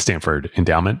team of the Stanford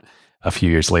endowment a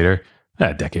few years later.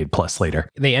 A decade plus later.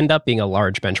 They end up being a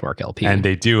large Benchmark LP. And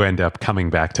they do end up coming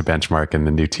back to Benchmark and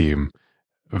the new team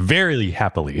very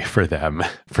happily for them,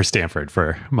 for Stanford,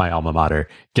 for my alma mater,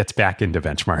 gets back into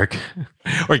Benchmark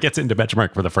or gets into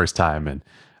Benchmark for the first time and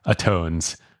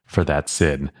atones for that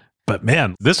sin. But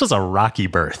man, this was a rocky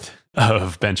birth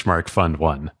of Benchmark Fund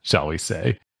 1, shall we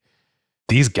say.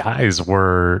 These guys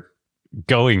were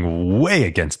going way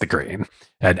against the grain.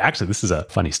 And actually, this is a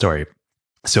funny story.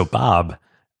 So Bob,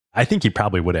 I think he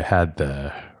probably would have had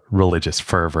the religious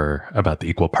fervor about the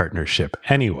equal partnership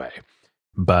anyway.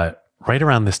 But right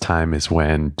around this time is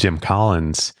when Jim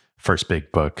Collins' first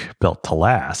big book, Built to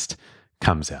Last,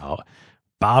 comes out.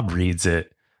 Bob reads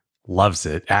it, loves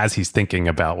it, as he's thinking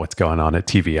about what's going on at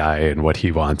TVI and what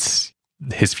he wants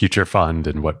his future fund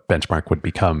and what Benchmark would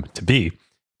become to be.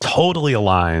 Totally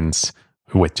aligns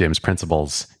with Jim's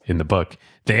principles in the book.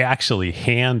 They actually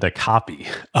hand a copy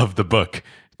of the book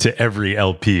to every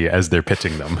LP as they're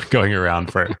pitching them, going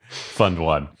around for Fund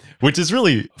 1, which is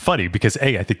really funny because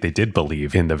I think they did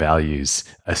believe in the values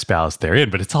espoused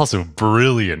therein, but it's also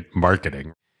brilliant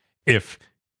marketing. If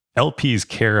LPs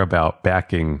care about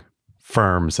backing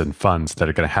firms and funds that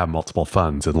are going to have multiple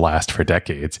funds and last for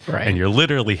decades, right, and you're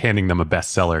literally handing them a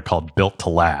bestseller called Built to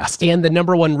Last. And the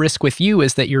number one risk with you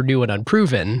is that you're new and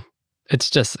unproven.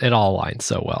 It's just, it all aligns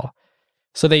so well.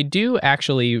 So they do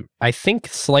actually, I think,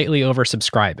 slightly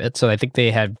oversubscribe it. So I think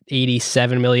they had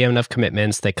 87 million of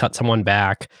commitments. They cut someone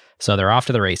back. So they're off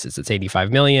to the races. It's 85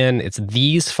 million. It's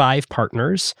these 5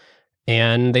 partners,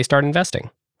 and they start investing.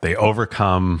 They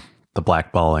overcome the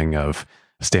blackballing of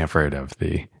Stanford of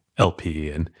the LP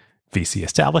and VC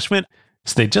establishment.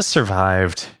 So they just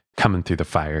survived coming through the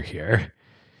fire here.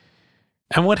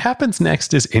 And what happens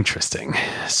next is interesting.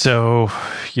 So,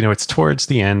 it's towards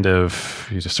the end of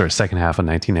just sort of second half of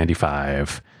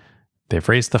 1995. They've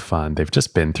raised the fund. They've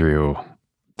just been through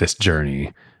this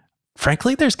journey.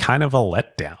 Frankly, there's kind of a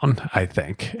letdown, I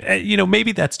think.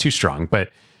 Maybe that's too strong, but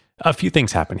a few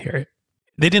things happen here.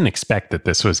 They didn't expect that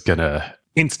this was going to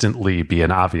instantly be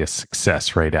an obvious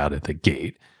success right out of the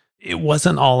gate. It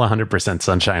wasn't all 100%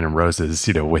 sunshine and roses,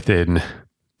 within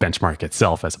Benchmark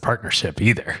itself as a partnership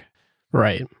either.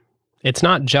 Right. It's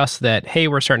not just that, hey,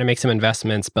 we're starting to make some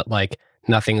investments, but like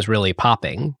nothing's really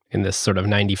popping in this sort of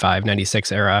 95,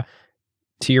 96 era.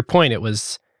 To your point, it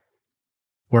was,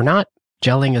 we're not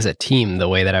gelling as a team the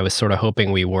way that I was sort of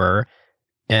hoping we were.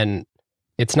 And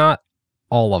it's not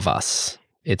all of us.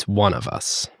 It's one of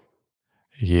us.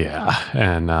 Yeah.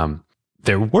 And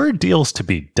there were deals to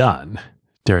be done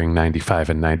during 95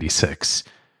 and 96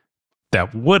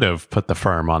 that would have put the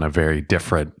firm on a very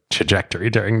different trajectory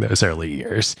during those early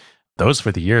years. Those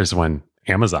were the years when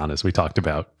Amazon, as we talked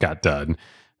about, got done.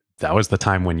 That was the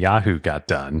time when Yahoo got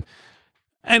done.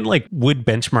 And would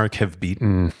Benchmark have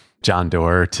beaten John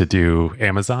Doerr to do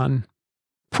Amazon?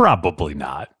 Probably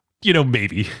not.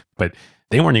 Maybe. But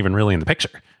they weren't even really in the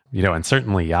picture. And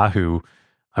certainly Yahoo,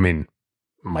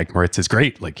 Mike Moritz is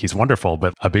great. He's wonderful.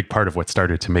 But a big part of what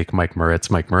started to make Mike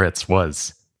Moritz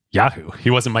was Yahoo. He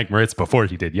wasn't Mike Moritz before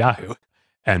he did Yahoo.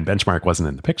 And Benchmark wasn't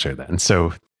in the picture then.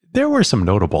 So there were some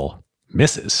notable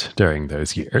misses during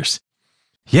those years.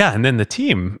 Yeah. And then the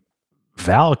team,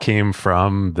 Val came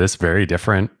from this very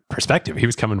different perspective. He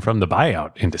was coming from the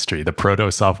buyout industry, the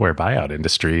proto software buyout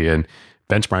industry. And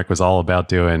Benchmark was all about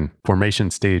doing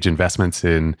formation stage investments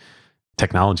in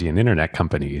technology and internet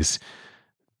companies.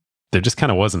 There just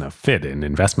kind of wasn't a fit in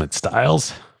investment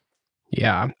styles.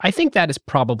 Yeah, I think that is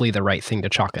probably the right thing to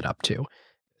chalk it up to.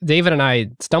 David and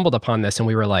I stumbled upon this and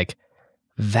we were like,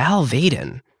 Val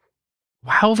Vaden.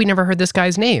 How have we never heard this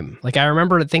guy's name? I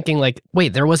remember thinking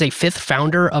wait, there was a fifth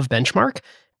founder of Benchmark?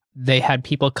 They had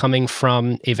people coming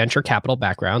from a venture capital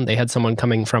background. They had someone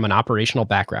coming from an operational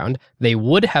background. They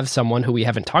would have someone who we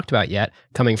haven't talked about yet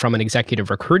coming from an executive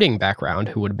recruiting background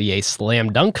who would be a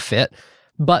slam dunk fit.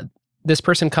 But this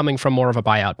person coming from more of a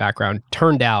buyout background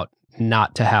turned out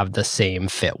not to have the same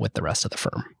fit with the rest of the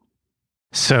firm.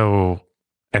 So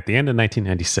at the end of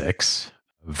 1996,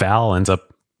 Val ends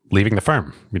up leaving the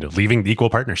firm, leaving the equal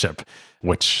partnership,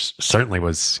 which certainly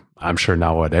was, I'm sure,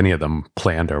 not what any of them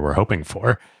planned or were hoping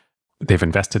for. They've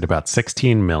invested about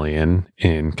 $16 million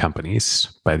in companies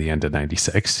by the end of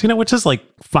 96, which is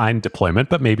fine deployment,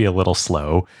 but maybe a little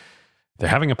slow. They're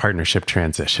having a partnership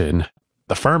transition.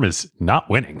 The firm is not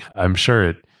winning. I'm sure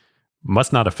it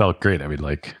must not have felt great.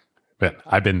 Man,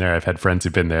 I've been there. I've had friends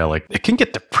who've been there. It can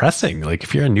get depressing.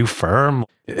 If you're a new firm,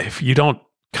 if you don't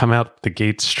come out the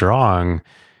gate strong,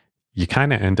 you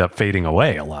kind of end up fading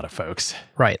away, a lot of folks.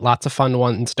 Right. Lots of fund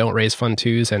ones don't raise fund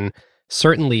twos and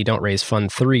certainly don't raise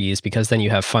fund threes because then you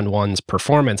have fund one's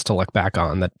performance to look back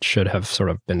on that should have sort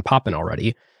of been popping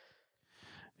already.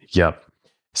 Yep.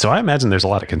 So I imagine there's a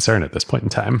lot of concern at this point in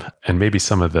time, and maybe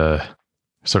some of the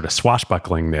sort of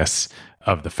swashbucklingness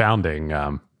of the founding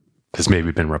has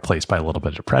maybe been replaced by a little bit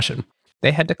of depression.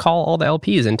 They had to call all the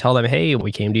LPs and tell them, hey,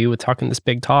 we came to you with talking this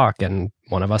big talk and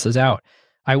one of us is out.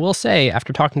 I will say,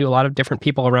 after talking to a lot of different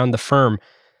people around the firm,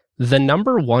 the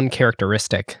number one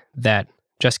characteristic that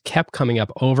just kept coming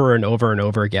up over and over and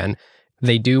over again,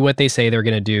 they do what they say they're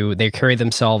going to do. They carry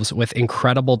themselves with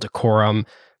incredible decorum.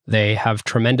 They have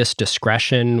tremendous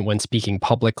discretion when speaking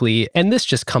publicly. And this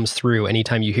just comes through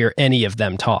anytime you hear any of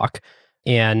them talk.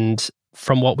 And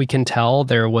from what we can tell,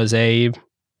 there was a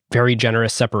very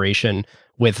generous separation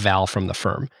with Val from the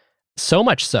firm. So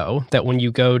much so that when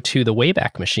you go to the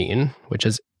Wayback Machine, which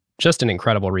is just an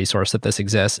incredible resource that this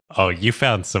exists. Oh, you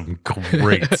found some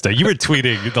great stuff. You were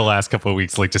tweeting the last couple of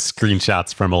weeks, just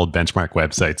screenshots from old Benchmark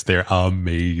websites. They're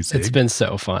amazing. It's been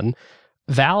so fun.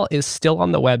 Val is still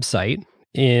on the website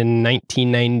in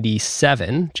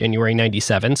 1997, January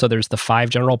 97. So there's the 5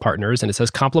 general partners, and it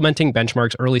says, complementing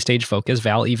Benchmark's early stage focus,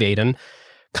 Val E. Vaden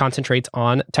concentrates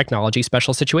on technology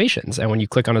special situations. And when you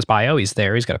click on his bio, he's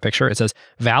there, he's got a picture. It says,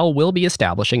 Val will be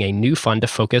establishing a new fund to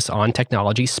focus on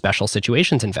technology special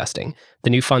situations investing. The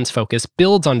new fund's focus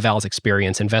builds on Val's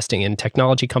experience investing in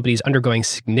technology companies undergoing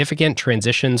significant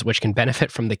transitions which can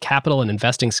benefit from the capital and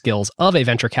investing skills of a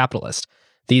venture capitalist.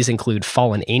 These include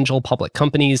fallen angel public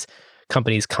companies,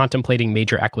 companies contemplating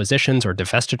major acquisitions or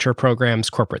divestiture programs,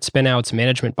 corporate spinouts,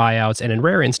 management buyouts, and in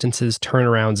rare instances,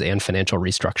 turnarounds and financial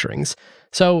restructurings.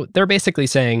 So they're basically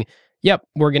saying, Yep,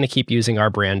 we're going to keep using our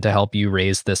brand to help you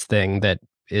raise this thing that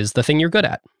is the thing you're good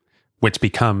at. Which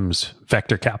becomes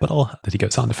Vector Capital that he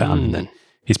goes on to found. And then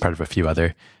he's part of a few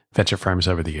other venture firms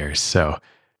over the years. So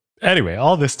anyway,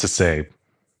 all this to say,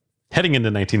 heading into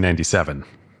 1997,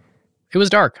 it was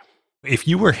dark. If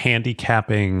you were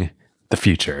handicapping the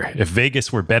future, if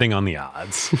Vegas were betting on the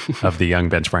odds of the young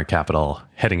Benchmark Capital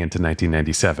heading into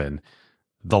 1997,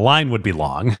 the line would be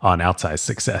long on outsized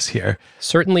success here.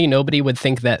 Certainly nobody would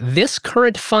think that this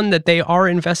current fund that they are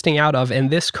investing out of and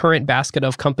this current basket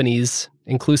of companies,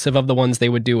 inclusive of the ones they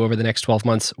would do over the next 12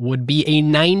 months, would be a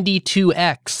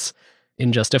 92x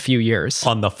in just a few years.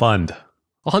 On the fund.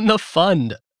 On the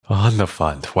fund. On the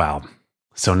fund. Wow.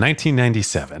 So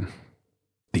 1997,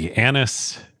 the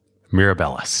Annus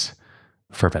Mirabilis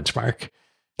for Benchmark.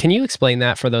 Can you explain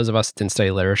that for those of us that didn't study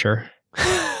literature?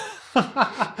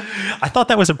 I thought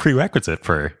that was a prerequisite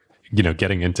for,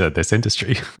 getting into this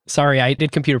industry. Sorry, I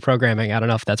did computer programming. I don't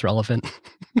know if that's relevant.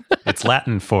 It's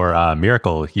Latin for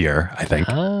miracle year, I think.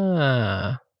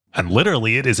 Ah. And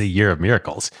literally, it is a year of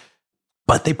miracles.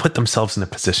 But they put themselves in a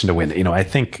position to win. I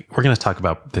think we're going to talk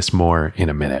about this more in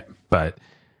a minute. But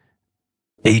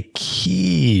a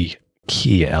key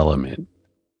element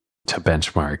to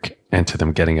Benchmark and to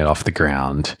them getting it off the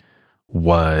ground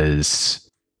was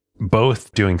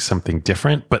both doing something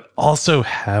different, but also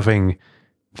having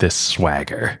this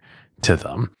swagger to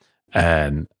them.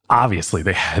 And obviously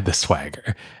they had the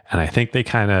swagger. And I think they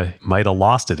kind of might have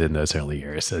lost it in those early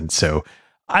years. And so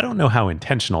I don't know how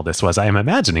intentional this was. I am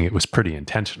imagining it was pretty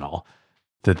intentional.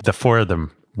 The four of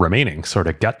them remaining sort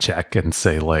of gut check and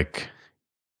say like,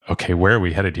 okay, where are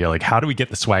we headed here? Like, how do we get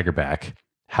the swagger back?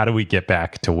 How do we get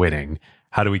back to winning?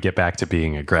 How do we get back to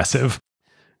being aggressive?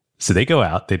 So they go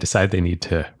out, they decide they need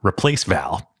to replace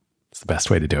Val. It's the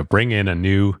best way to do it. Bring in a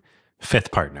new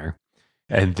fifth partner.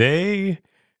 And they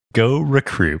go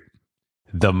recruit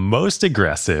the most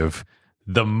aggressive,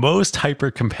 the most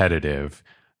hyper-competitive,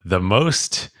 the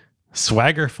most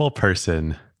swaggerful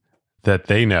person that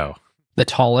they know. The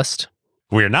tallest.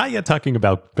 We're not yet talking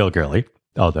about Bill Gurley,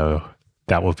 although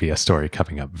that will be a story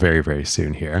coming up very, very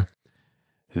soon here.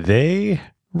 They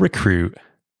recruit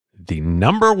the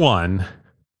number one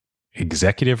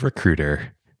executive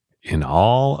recruiter in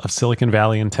all of Silicon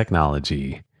Valley and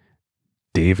technology,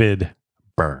 David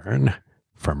Byrne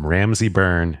from Ramsey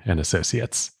Byrne and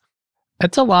Associates.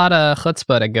 It's a lot of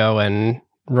chutzpah to go and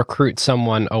recruit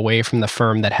someone away from the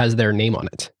firm that has their name on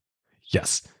it.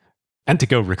 Yes. And to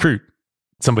go recruit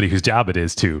somebody whose job it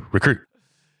is to recruit.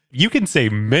 You can say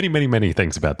many, many, many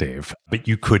things about Dave, but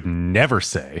you could never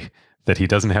say that he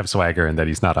doesn't have swagger and that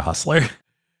he's not a hustler.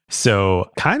 So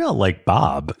kind of like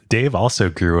Bob, Dave also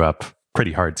grew up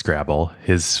pretty hard scrabble.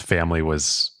 His family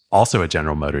was also a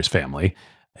General Motors family.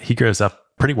 He grows up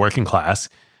pretty working class,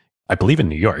 I believe in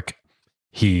New York.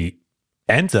 He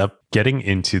ends up getting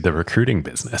into the recruiting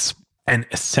business and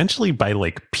essentially by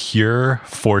like pure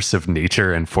force of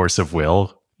nature and force of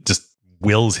will, just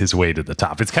wills his way to the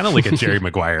top. It's kind of like a Jerry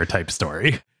Maguire type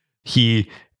story. He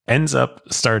ends up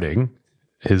starting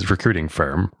his recruiting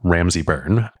firm, Ramsey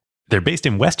Byrne. They're based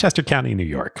in Westchester County, New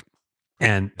York,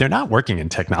 and they're not working in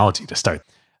technology to start.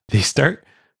 They start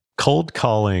cold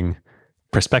calling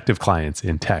prospective clients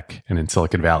in tech and in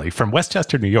Silicon Valley. From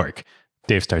Westchester, New York,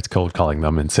 Dave starts cold calling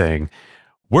them and saying,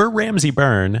 "We're Ramsey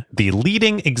Byrne, the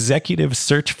leading executive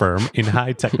search firm in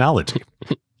high technology."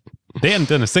 They hadn't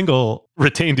done a single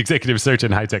retained executive search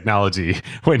in high technology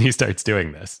when he starts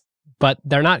doing this. But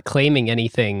they're not claiming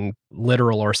anything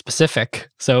literal or specific.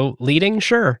 So leading,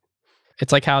 sure.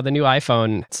 It's like how the new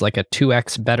iPhone, it's like a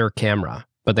 2x better camera,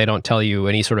 but they don't tell you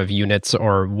any sort of units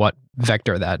or what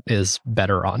vector that is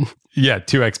better on. Yeah,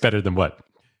 2x better than what?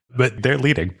 But they're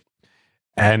leading.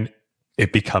 And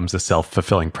it becomes a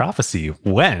self-fulfilling prophecy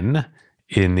when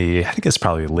in the, I think it's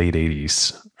probably late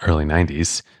 80s, early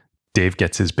 90s, Dave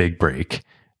gets his big break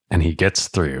and he gets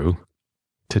through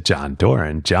to John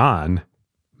Doran. John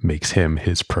makes him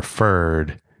his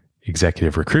preferred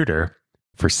executive recruiter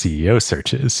for CEO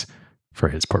searches for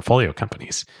his portfolio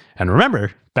companies. And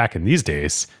remember, back in these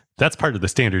days, that's part of the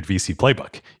standard VC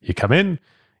playbook. You come in,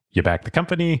 you back the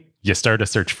company, you start a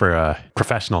search for a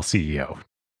professional CEO.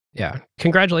 Yeah.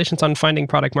 Congratulations on finding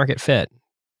product market fit.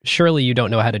 Surely you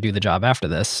don't know how to do the job after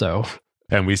this, so...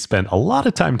 And we spent a lot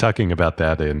of time talking about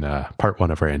that in part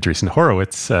one of our Andreessen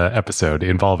Horowitz episode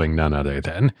involving none other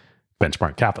than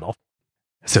Benchmark Capital.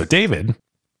 So David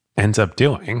ends up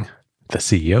doing the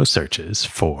CEO searches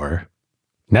for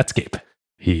Netscape.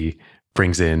 He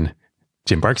brings in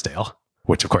Jim Barksdale,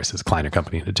 which of course is a Kleiner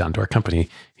company and a John Doerr company.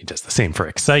 He does the same for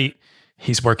Excite.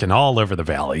 He's working all over the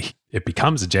valley. It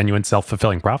becomes a genuine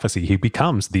self-fulfilling prophecy. He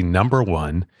becomes the number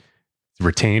one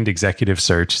retained executive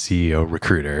search CEO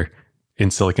recruiter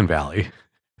in Silicon Valley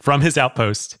from his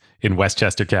outpost in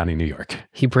Westchester County, New York.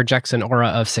 He projects an aura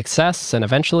of success, and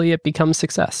eventually it becomes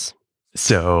success.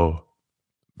 So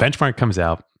Benchmark comes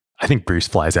out. I think Bruce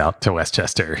flies out to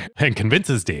Westchester and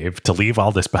convinces Dave to leave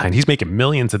all this behind. He's making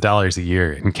millions of dollars a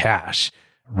year in cash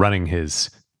running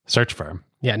his search firm.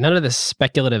 Yeah, none of this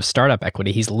speculative startup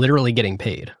equity. He's literally getting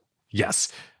paid.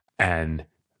 Yes. And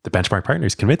the Benchmark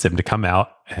partners convince him to come out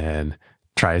and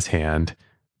try his hand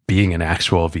being an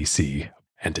actual VC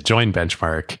and to join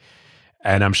Benchmark.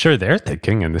 And I'm sure they're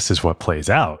thinking, and this is what plays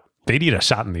out, they need a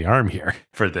shot in the arm here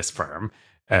for this firm.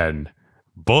 And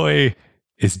boy,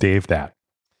 is Dave that.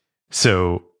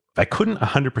 So I couldn't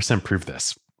 100% prove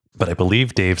this, but I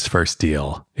believe Dave's first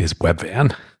deal is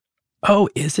Webvan. Oh,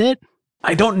 is it?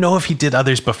 I don't know if he did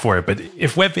others before, but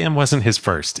if Webvan wasn't his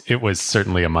first, it was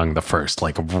certainly among the first,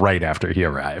 like right after he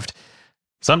arrived.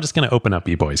 So I'm just going to open up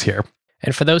eBoys here.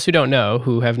 And for those who don't know,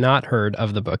 who have not heard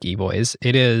of the book eBoys,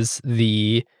 it is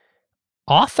the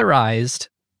authorized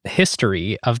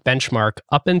history of Benchmark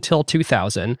up until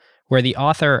 2000, where the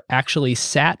author actually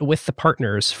sat with the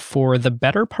partners for the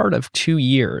better part of 2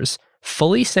 years,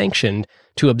 fully sanctioned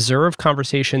to observe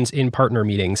conversations in partner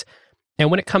meetings. And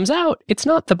when it comes out, it's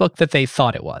not the book that they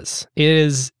thought it was. It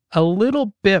is a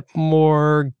little bit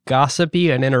more gossipy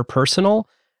and interpersonal,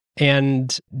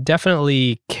 and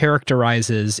definitely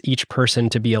characterizes each person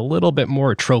to be a little bit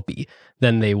more tropey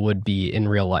than they would be in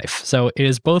real life. So it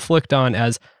is both looked on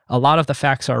as a lot of the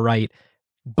facts are right,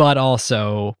 but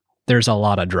also there's a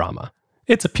lot of drama.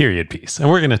 It's a period piece, and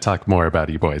we're going to talk more about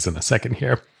eBoys in a second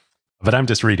here. But I'm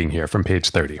just reading here from page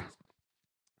 30.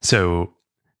 So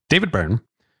David Byrne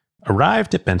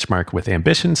arrived at Benchmark with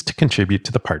ambitions to contribute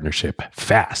to the partnership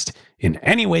fast in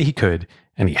any way he could,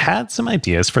 and he had some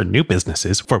ideas for new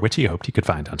businesses for which he hoped he could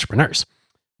find entrepreneurs.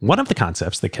 One of the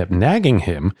concepts that kept nagging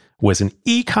him was an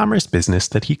e-commerce business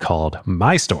that he called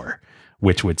My Store,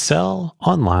 which would sell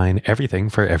online everything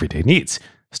for everyday needs.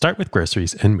 Start with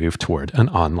groceries and move toward an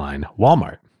online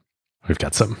Walmart. We've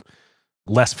got some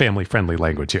less family-friendly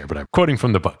language here, but I'm quoting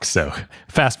from the book, so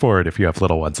fast forward if you have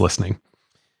little ones listening.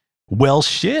 Well,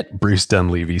 shit, Bruce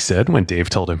Dunleavy said when Dave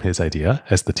told him his idea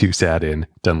as the two sat in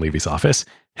Dunleavy's office.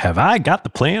 Have I got the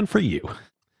plan for you?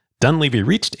 Dunleavy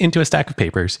reached into a stack of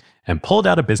papers and pulled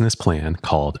out a business plan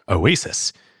called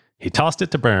Oasis. He tossed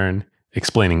it to Byrne,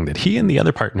 explaining that he and the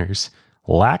other partners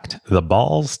lacked the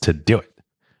balls to do it.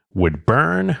 Would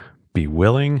Byrne be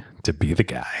willing to be the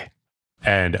guy?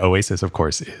 And Oasis, of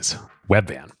course, is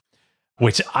Webvan,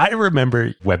 which I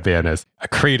remember Webvan as a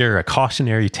crater, a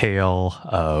cautionary tale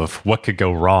of what could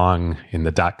go wrong in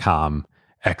the .com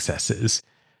excesses.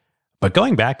 But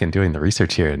going back and doing the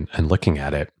research here and looking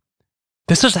at it,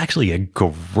 this was actually a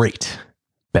great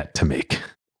bet to make.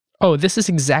 Oh, this is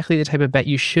exactly the type of bet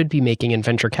you should be making in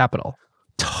venture capital.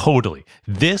 Totally.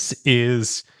 This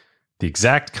is the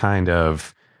exact kind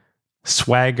of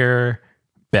swagger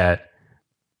bet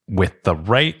with the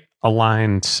right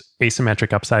aligned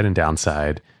asymmetric upside and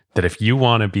downside that if you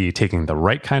want to be taking the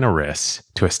right kind of risks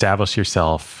to establish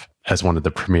yourself as one of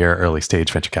the premier early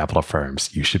stage venture capital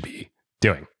firms, you should be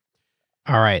doing.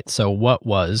 All right. So what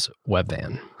was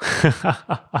Webvan?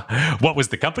 What was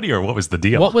the company or what was the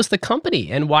deal? What was the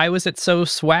company and why was it so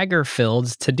swagger filled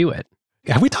to do it?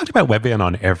 Have we talked about Webvan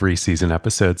on every season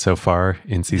episode so far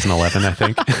in season 11, I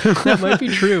think? That might be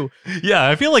true. Yeah,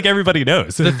 I feel like everybody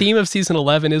knows. The theme of season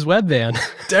 11 is Webvan.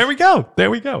 There we go. There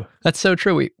we go. That's so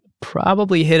true. We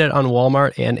probably hit it on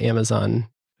Walmart and Amazon.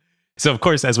 So, of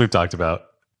course, as we've talked about,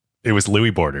 it was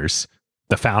Louis Borders,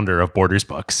 the founder of Borders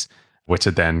Books, which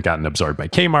had then gotten absorbed by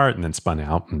Kmart and then spun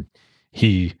out. And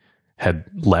he had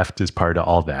left as part of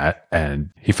all that.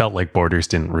 And he felt like Borders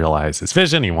didn't realize his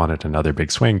vision. He wanted another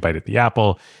big swing, bite at the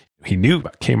apple. He knew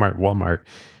about Kmart, Walmart.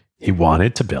 He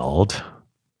wanted to build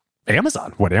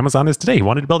Amazon, what Amazon is today. He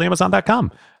wanted to build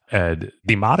Amazon.com. And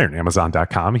the modern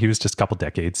Amazon.com, he was just a couple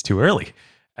decades too early.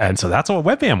 And so that's what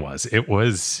Webvan was. It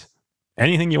was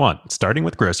anything you want, starting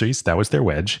with groceries. That was their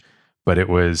wedge. But it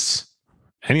was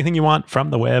anything you want from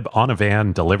the web on a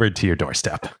van delivered to your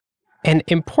doorstep. And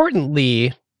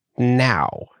importantly,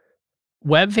 now,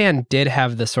 Webvan did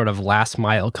have the sort of last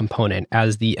mile component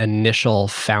as the initial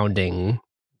founding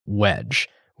wedge.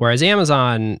 Whereas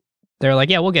Amazon, they're like,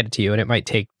 yeah, we'll get it to you. And it might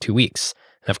take 2 weeks.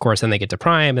 And of course, then they get to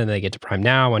Prime and they get to Prime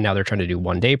Now. And now they're trying to do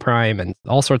 1 day Prime and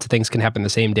all sorts of things can happen the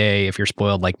same day if you're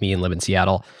spoiled like me and live in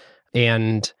Seattle.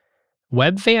 And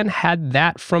Webvan had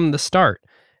that from the start.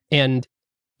 And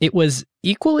it was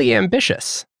equally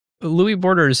ambitious. Louis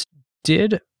Borders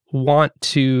did want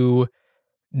to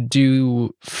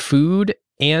do food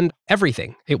and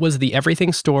everything. It was the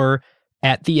everything store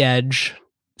at the edge,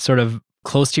 sort of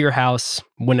close to your house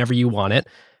whenever you want it.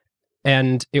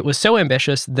 And it was so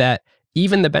ambitious that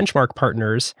even the Benchmark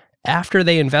partners, after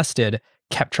they invested,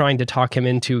 kept trying to talk him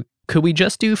into, could we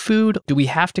just do food? Do we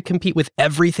have to compete with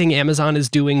everything Amazon is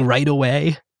doing right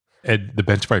away? And the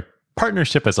Benchmark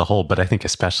partnership as a whole, but I think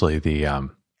especially the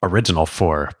original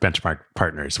 4 Benchmark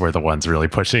partners were the ones really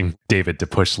pushing David to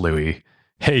push Louis.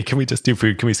 Hey, can we just do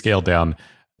food? Can we scale down?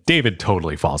 David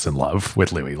totally falls in love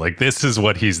with Louis. Like, this is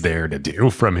what he's there to do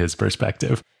from his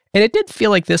perspective. And it did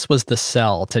feel like this was the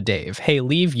sell to Dave. Hey,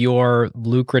 leave your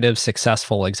lucrative,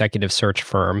 successful executive search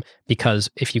firm, because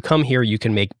if you come here, you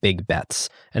can make big bets.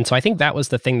 And so I think that was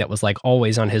the thing that was like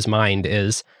always on his mind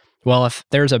is, well, if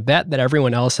there's a bet that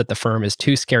everyone else at the firm is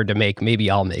too scared to make, maybe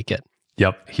I'll make it.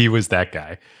 Yep, he was that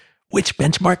guy, which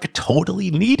Benchmark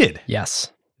totally needed.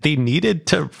 Yes. They needed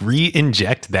to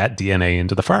re-inject that DNA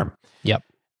into the firm. Yep.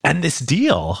 And this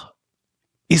deal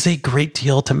is a great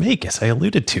deal to make, as I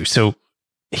alluded to. So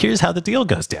here's how the deal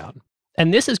goes down.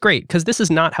 And this is great because this is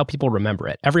not how people remember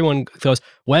it. Everyone goes,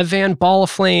 Webvan, ball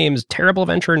of flames, terrible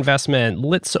venture investment,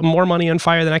 lit some more money on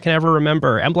fire than I can ever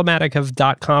remember, emblematic of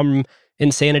 .com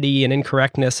insanity and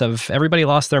incorrectness of everybody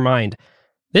lost their mind.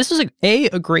 This is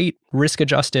a great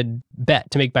risk-adjusted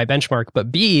bet to make by Benchmark,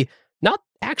 but B, not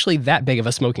actually that big of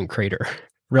a smoking crater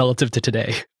relative to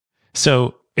today.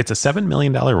 So it's a $7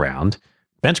 million round.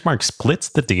 Benchmark splits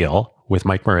the deal with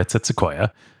Mike Moritz at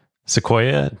Sequoia.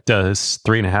 Sequoia does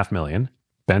 $3.5 million.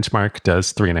 Benchmark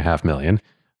does $3.5 million.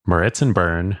 Moritz and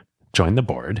Byrne join the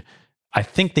board. I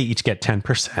think they each get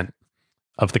 10%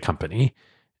 of the company.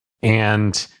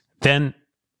 And then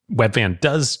Webvan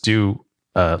does do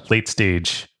a late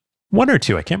stage 1 or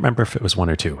 2. I can't remember if it was 1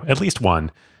 or 2. At least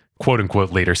 1, quote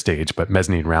unquote, later stage, but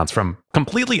mezzanine rounds from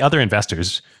completely other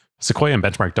investors. Sequoia and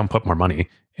Benchmark don't put more money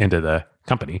into the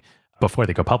company before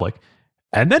they go public.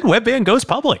 And then Webvan goes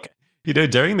public. You know,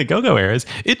 during the go-go eras,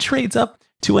 it trades up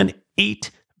to an $8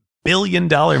 billion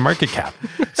market cap.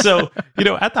 So, you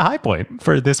know, at the high point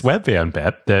for this Webvan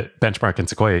bet that Benchmark and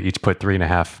Sequoia each put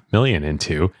 $3.5 million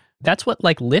into. That's what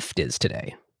like Lyft is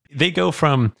today. They go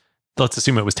from, let's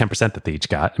assume it was 10% that they each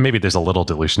got. Maybe there's a little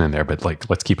dilution in there, but like,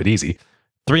 let's keep it easy.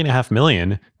 $3.5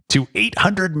 million to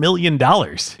 $800 million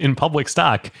in public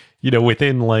stock, you know,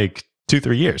 within like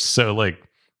 2-3 years. So like,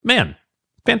 man,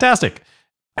 fantastic.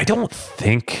 I don't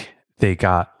think they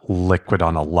got liquid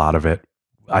on a lot of it.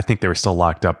 I think they were still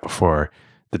locked up before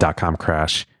the .com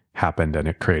crash happened and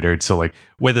it cratered. So like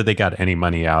whether they got any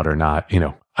money out or not, you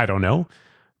know, I don't know.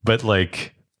 But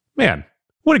like, man,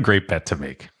 what a great bet to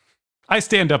make. I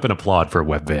stand up and applaud for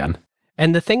Webvan.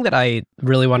 And the thing that I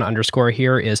really want to underscore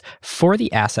here is for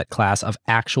the asset class of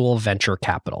actual venture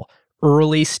capital,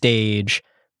 early stage,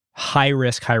 high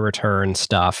risk, high return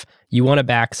stuff, you want to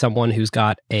back someone who's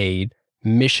got a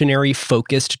missionary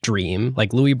focused dream.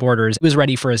 Like Louis Borders was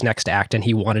ready for his next act and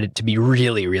he wanted it to be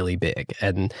really, really big.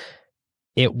 And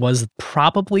it was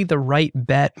probably the right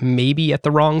bet, maybe at the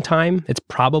wrong time. It's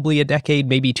probably a decade,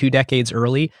 maybe 2 decades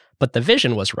early, but the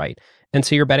vision was right. And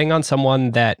so you're betting on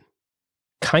someone that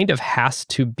kind of has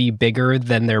to be bigger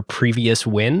than their previous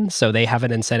win. So they have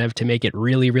an incentive to make it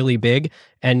really, really big.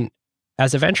 And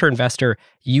as a venture investor,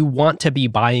 you want to be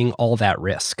buying all that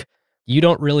risk. You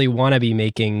don't really want to be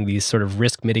making these sort of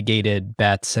risk mitigated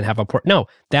bets and have a no,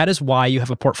 that is why you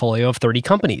have a portfolio of 30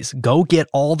 companies. Go get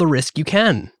all the risk you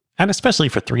can. And especially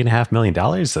for $3.5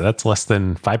 million, so that's less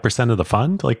than 5% of the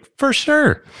fund. Like, for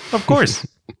sure. Of course.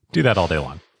 Do that all day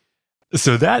long.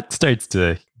 So that starts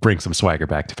to bring some swagger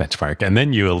back to Benchmark. And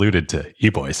then you alluded to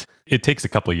eBoys. It takes a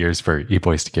couple of years for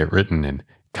eBoys to get written and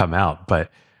come out,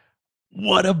 but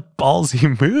what a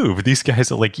ballsy move. These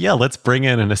guys are like, yeah, let's bring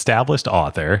in an established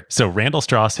author. So Randall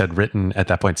Strauss had written at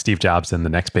that point Steve Jobs and the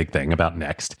Next Big Thing about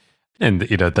Next. And,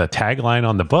 you know, the tagline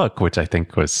on the book, which I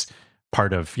think was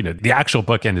part of, you know, the actual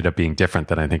book ended up being different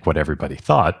than I think what everybody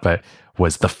thought, but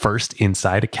was the first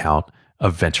inside account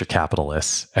of venture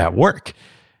capitalists at work.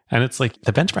 And it's like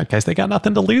the Benchmark guys, they got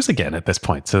nothing to lose again at this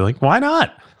point. So like, why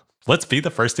not? Let's be the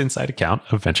first inside account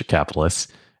of venture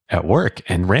capitalists at work.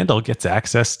 And Randall gets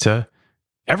access to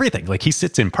everything. Like he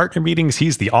sits in partner meetings.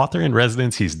 He's the author in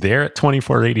residence. He's there at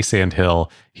 2480 Sand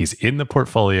Hill. He's in the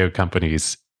portfolio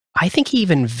companies. I think he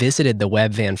even visited the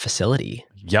Webvan facility.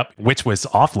 Yep. Which was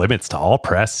off limits to all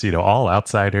press, you know, all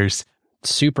outsiders.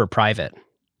 Super private.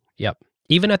 Yep.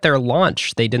 Even at their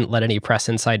launch, they didn't let any press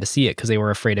inside to see it because they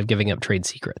were afraid of giving up trade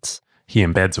secrets. He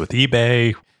embeds with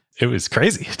eBay. It was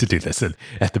crazy to do this. And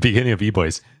at the beginning of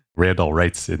eBoys, Randall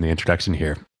writes in the introduction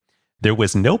here, there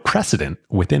was no precedent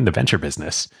within the venture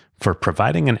business for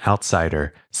providing an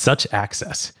outsider such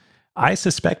access. I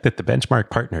suspect that the Benchmark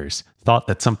partners thought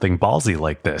that something ballsy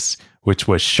like this, which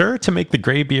was sure to make the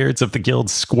graybeards of the guild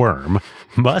squirm,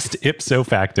 must ipso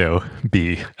facto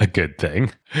be a good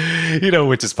thing.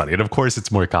 Which is funny. And of course,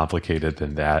 it's more complicated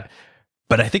than that.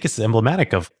 But I think it's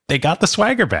emblematic of they got the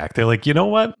swagger back. They're like, you know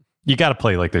what? You got to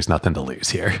play like there's nothing to lose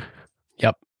here.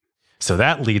 Yep. So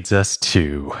that leads us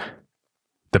to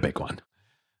the big one.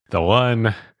 The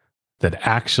one that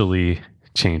actually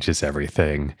changes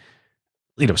everything.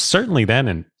 Certainly then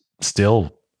and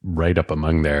still right up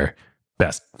among their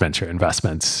best venture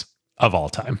investments of all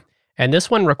time. And this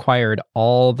one required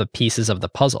all the pieces of the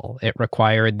puzzle. It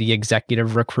required the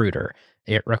executive recruiter.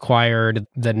 It required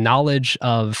the knowledge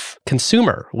of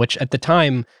consumer, which at the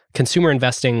time, consumer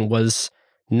investing was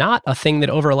not a thing that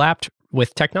overlapped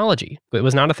with technology. It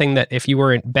was not a thing that if you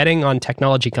were betting on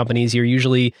technology companies, you're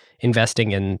usually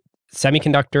investing in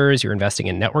semiconductors, you're investing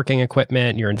in networking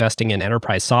equipment, you're investing in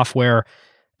enterprise software.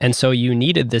 And so you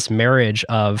needed this marriage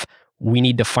of, we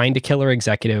need to find a killer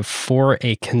executive for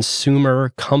a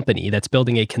consumer company that's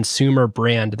building a consumer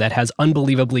brand that has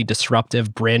unbelievably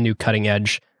disruptive, brand new cutting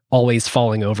edge, always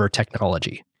falling over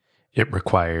technology. It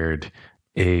required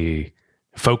a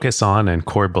focus on and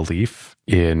core belief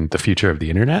in the future of the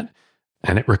internet.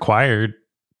 And it required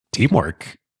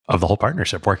teamwork of the whole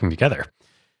partnership working together.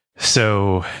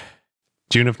 So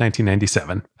June of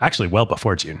 1997, actually well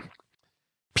before June,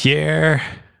 Pierre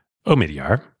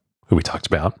Omidyar, who we talked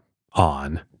about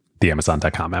on the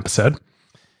Amazon.com episode,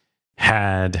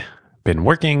 had been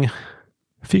working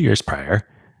a few years prior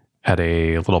at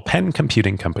a little pen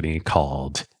computing company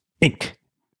called Inc.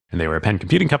 And they were a pen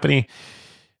computing company.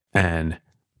 And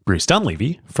Bruce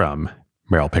Dunleavy from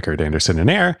Merrill, Pickard, Anderson &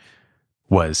 Ayer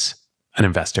was an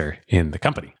investor in the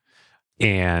company.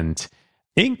 And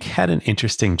Inc. had an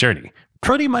interesting journey.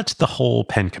 Pretty much the whole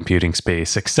pen computing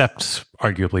space, except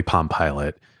arguably Palm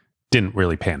Pilot, didn't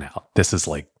really pan out. This is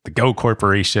like the Go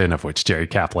Corporation, of which Jerry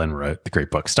Kaplan wrote the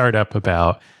great book Startup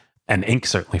about. And Inc.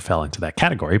 certainly fell into that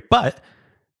category. But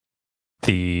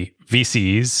the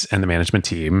VCs and the management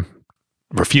team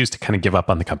refused to kind of give up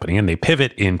on the company, and they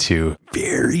pivot into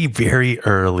very, very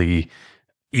early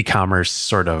e-commerce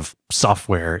sort of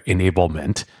software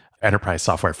enablement, enterprise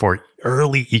software for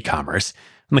early e-commerce.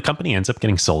 And the company ends up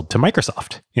getting sold to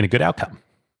Microsoft in a good outcome.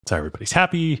 So everybody's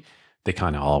happy. They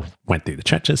kind of all went through the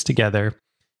trenches together.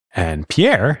 And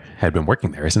Pierre had been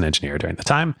working there as an engineer during the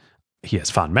time. He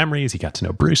has fond memories. He got to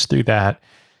know Bruce through that.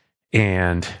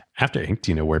 And after Inc.,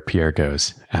 do you know where Pierre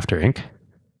goes after Inc?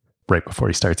 Right before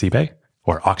he starts eBay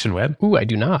or Auction Web? Ooh, I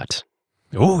do not.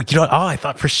 Oh, I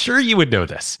thought for sure you would know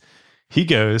this. He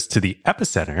goes to the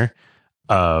epicenter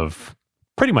of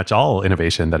pretty much all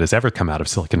innovation that has ever come out of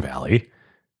Silicon Valley,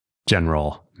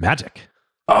 General Magic.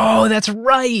 Oh, that's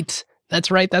right. That's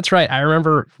right. I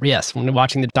remember, yes, when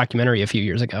watching the documentary a few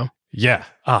years ago. Yeah.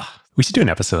 We should do an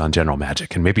episode on General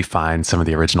Magic and maybe find some of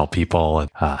the original people.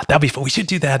 That'd be fun. We should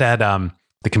do that at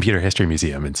the Computer History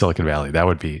Museum in Silicon Valley. That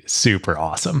would be super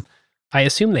awesome. I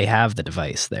assume they have the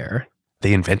device there.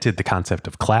 They invented the concept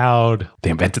of cloud. They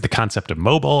invented the concept of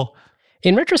mobile.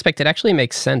 In retrospect, it actually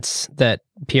makes sense that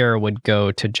Pierre would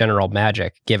go to General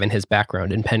Magic, given his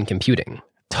background in pen computing.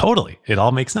 Totally. It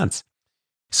all makes sense.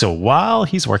 So while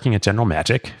he's working at General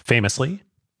Magic, famously,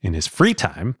 in his free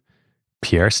time,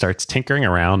 Pierre starts tinkering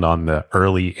around on the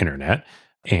early internet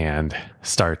and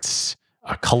starts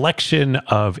a collection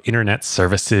of internet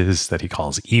services that he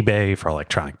calls eBay for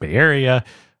Electronic Bay Area,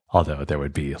 although there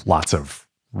would be lots of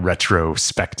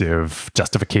retrospective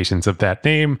justifications of that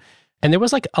name. And there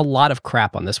was like a lot of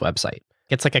crap on this website.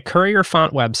 It's like a courier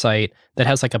font website that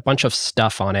has like a bunch of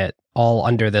stuff on it, all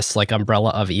under this like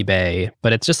umbrella of eBay.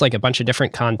 But it's just like a bunch of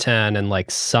different content and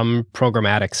like some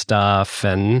programmatic stuff.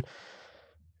 And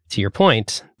to your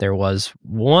point, there was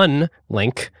one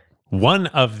link. One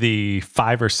of the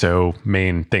 5 or so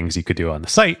main things you could do on the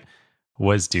site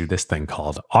was do this thing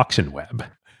called Auction Web,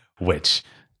 which,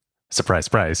 surprise,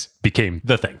 surprise, became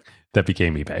the thing that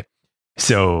became eBay.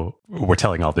 So we're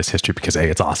telling all this history because A,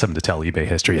 it's awesome to tell eBay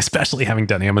history, especially having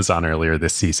done Amazon earlier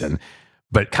this season,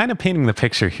 but kind of painting the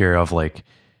picture here of like,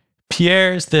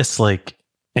 Pierre's this like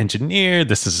engineer,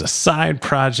 this is a side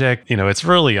project. It's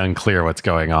really unclear what's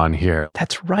going on here.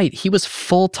 That's right. He was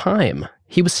full-time.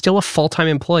 He was still a full-time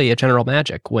employee at General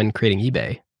Magic when creating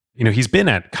eBay. He's been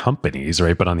at companies,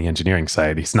 right? But on the engineering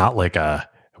side, he's not like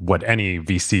what any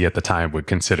VC at the time would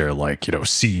consider like,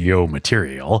 CEO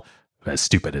material, as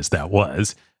stupid as that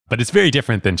was. But it's very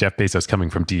different than Jeff Bezos coming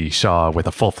from D. Shaw with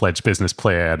a full-fledged business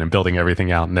plan and building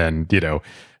everything out. And then,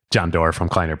 John Doerr from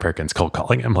Kleiner Perkins cold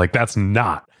calling him. Like, that's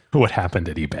not what happened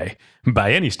at eBay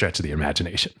by any stretch of the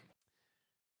imagination.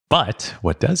 But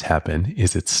what does happen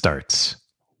is it starts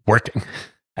working.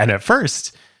 And at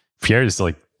first, Pierre is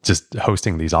like just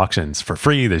hosting these auctions for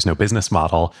free. There's no business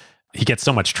model. He gets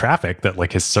so much traffic that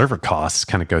like his server costs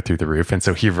kind of go through the roof. And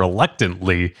so he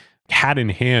reluctantly, hat in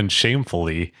hand,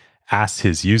 shamefully asks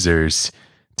his users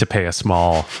to pay a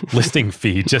small listing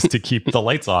fee just to keep the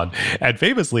lights on. And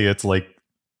famously, it's like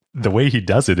the way he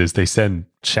does it is they send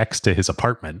checks to his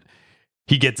apartment.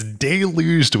 He gets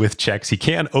deluged with checks. He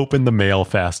can't open the mail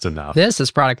fast enough. This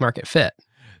is product market fit.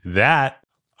 That,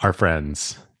 our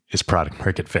friends, is product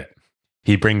market fit.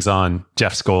 He brings on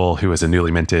Jeff Skoll, who is a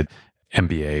newly minted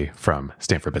MBA from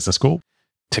Stanford Business School,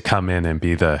 to come in and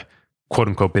be the quote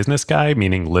unquote business guy,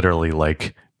 meaning literally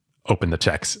like open the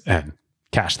checks and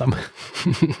cash them.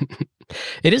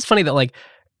 It is funny that like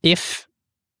if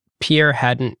Pierre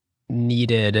hadn't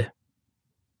needed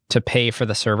to pay for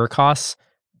the server costs,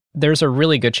 there's a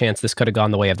really good chance this could have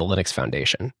gone the way of the Linux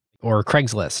Foundation or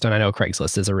Craigslist. And I know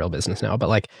Craigslist is a real business now, but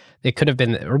like it could have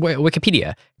been, or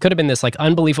Wikipedia could have been this like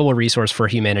unbelievable resource for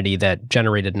humanity that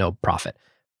generated no profit.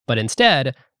 But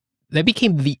instead, they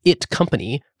became the it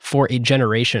company for a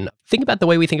generation. Think about the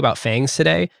way we think about FANGs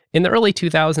today. In the early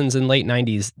 2000s and late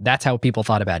 90s, that's how people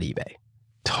thought about eBay.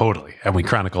 Totally. And we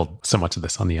chronicled so much of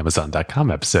this on the Amazon.com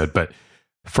episode. But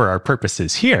for our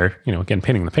purposes here, again,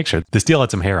 painting the picture, this deal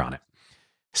had some hair on it.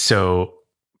 So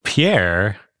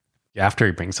Pierre, after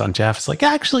he brings on Jeff, is like,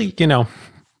 actually,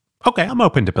 okay, I'm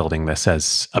open to building this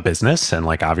as a business. And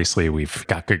like, obviously we've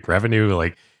got good revenue.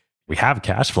 Like we have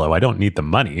cash flow. I don't need the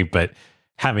money, but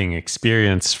having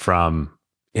experience from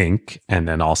Inc. and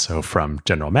then also from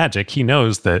General Magic, he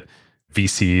knows that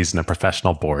VCs and a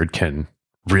professional board can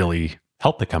really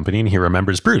help the company. And he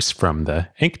remembers Bruce from the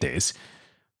Inc. days.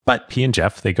 But he and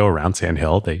Jeff, they go around Sand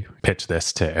Hill, they pitch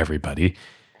this to everybody.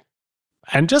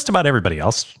 And just about everybody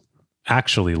else,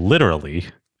 actually, literally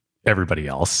everybody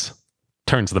else,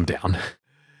 turns them down.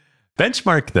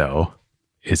 Benchmark, though,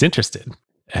 is interested.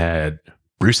 And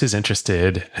Bruce is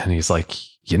interested. And he's like,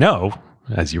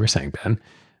 as you were saying, Ben,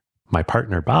 my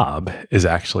partner Bob is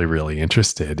actually really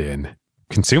interested in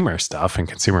consumer stuff and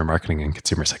consumer marketing and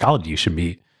consumer psychology. You should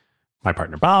meet my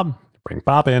partner Bob, bring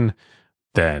Bob in.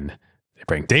 Then they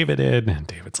bring David in, and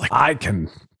David's like, I can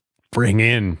bring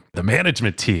in the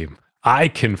management team. I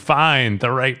can find the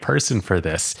right person for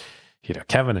this.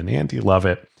 Kevin and Andy love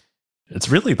it. It's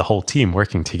really the whole team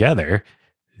working together.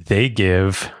 They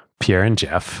give Pierre and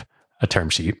Jeff a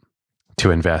term sheet to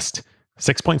invest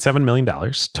 $6.7 million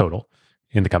total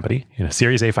in the company in a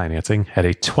Series A financing at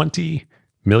a $20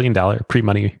 million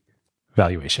pre-money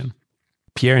valuation.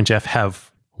 Pierre and Jeff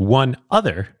have one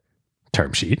other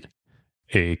term sheet,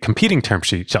 a competing term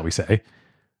sheet, shall we say,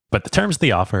 but the terms they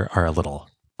offer are a little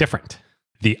different.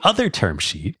 The other term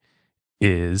sheet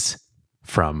is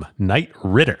from Knight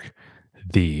Ridder,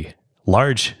 the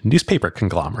large newspaper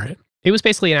conglomerate. It was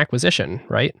basically an acquisition,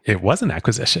 right? It was an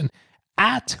acquisition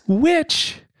at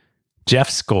which Jeff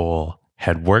Skoll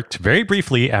had worked very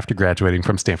briefly after graduating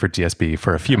from Stanford GSB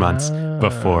for a few months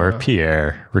before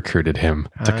Pierre recruited him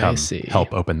to come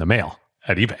help open the mail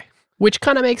at eBay. Which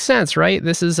kind of makes sense, right?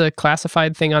 This is a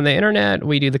classified thing on the internet.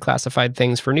 We do the classified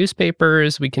things for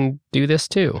newspapers. We can do this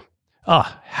too.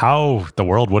 How the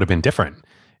world would have been different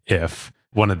if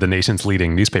one of the nation's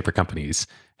leading newspaper companies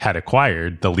had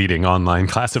acquired the leading online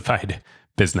classified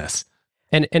business.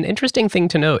 And an interesting thing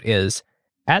to note is,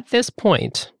 at this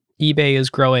point, eBay is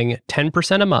growing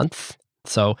 10% a month.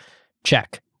 So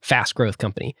check, fast growth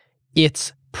company.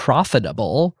 It's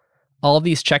profitable. All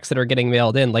these checks that are getting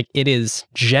mailed in, like it is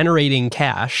generating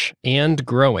cash and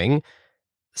growing.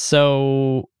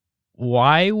 So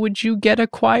why would you get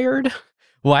acquired?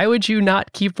 Why would you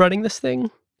not keep running this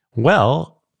thing?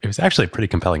 Well, it was actually a pretty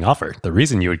compelling offer. The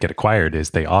reason you would get acquired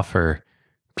is they offer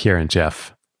Pierre and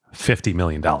Jeff $50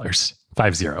 million,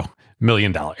 $50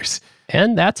 million.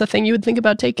 And that's a thing you would think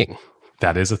about taking.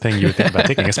 That is a thing you would think about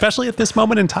taking, especially at this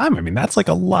moment in time. I mean, that's like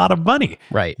a lot of money.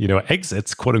 Right.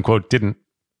 Exits, quote unquote, didn't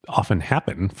often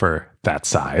happen for that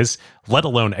size, let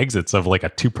alone exits of like a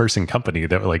 2-person company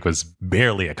that like was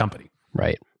barely a company.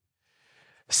 Right.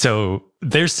 So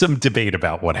there's some debate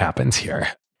about what happens here.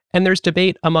 And there's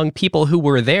debate among people who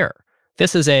were there.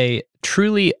 This is a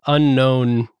truly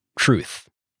unknown truth,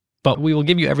 but we will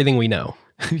give you everything we know.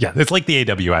 Yeah, it's like the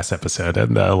AWS episode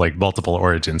and the like multiple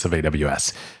origins of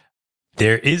AWS.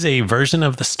 There is a version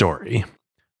of the story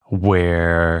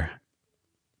where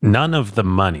none of the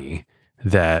money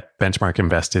that Benchmark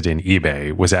invested in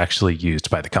eBay was actually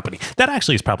used by the company. That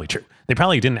actually is probably true. They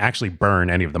probably didn't actually burn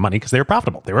any of the money because they were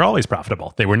profitable. They were always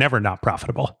profitable. They were never not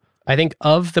profitable. I think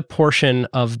of the portion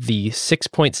of the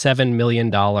 $6.7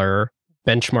 million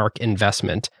Benchmark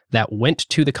investment that went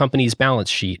to the company's balance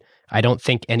sheet. I don't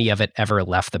think any of it ever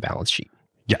left the balance sheet.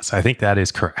 Yes, I think that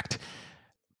is correct.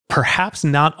 Perhaps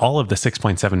not all of the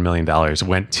 $6.7 million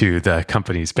went to the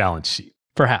company's balance sheet.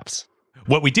 Perhaps.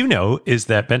 What we do know is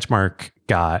that Benchmark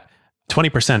got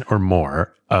 20% or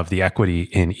more of the equity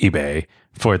in eBay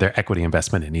for their equity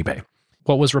investment in eBay.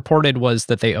 What was reported was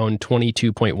that they owned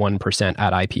 22.1%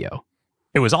 at IPO.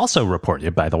 It was also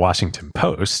reported by the Washington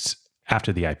Post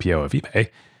after the IPO of eBay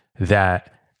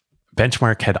that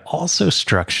Benchmark had also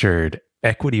structured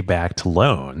equity-backed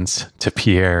loans to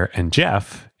Pierre and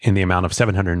Jeff in the amount of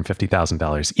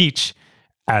 $750,000 each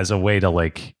as a way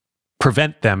to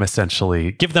prevent them,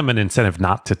 essentially, give them an incentive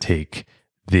not to take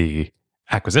the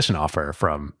acquisition offer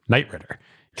from Knight Ridder.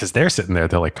 Because they're sitting there,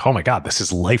 they're like, oh my God, this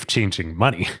is life-changing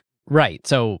money. Right.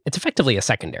 So it's effectively a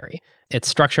secondary. It's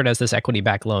structured as this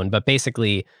equity-backed loan, but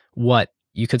basically what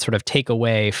you could sort of take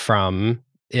away from,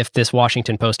 if this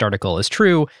Washington Post article is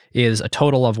true, is a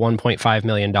total of $1.5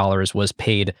 million was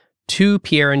paid to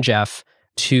Pierre and Jeff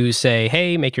to say,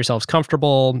 hey, make yourselves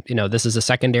comfortable. This is a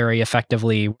secondary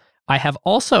effectively. I have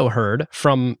also heard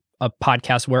from a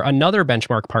podcast where another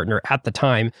Benchmark partner at the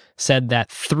time said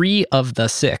that 3 of the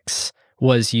 6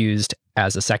 was used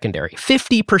as a secondary,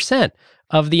 50%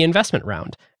 of the investment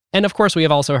round. And of course, we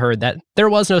have also heard that there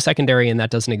was no secondary and that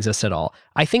doesn't exist at all.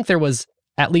 I think there was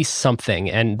at least something,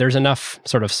 and there's enough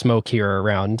sort of smoke here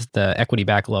around the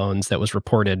equity-backed loans that was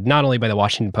reported not only by the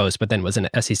Washington Post, but then was in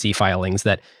SEC filings,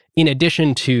 that in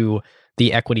addition to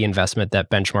the equity investment that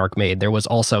Benchmark made, there was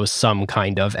also some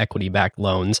kind of equity-backed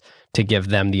loans to give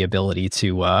them the ability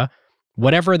to,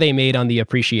 whatever they made on the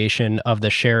appreciation of the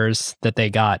shares that they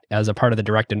got as a part of the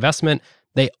direct investment,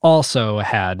 they also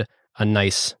had a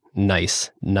nice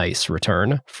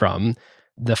return from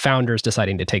the founders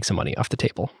deciding to take some money off the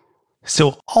table.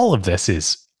 So all of this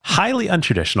is highly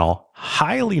untraditional,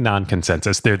 highly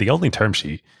non-consensus. They're the only term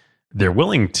sheet. They're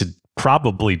willing to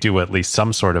probably do at least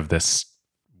some sort of this,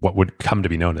 what would come to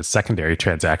be known as secondary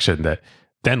transaction, that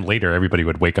then later everybody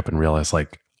would wake up and realize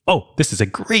oh, this is a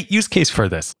great use case for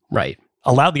this. Right.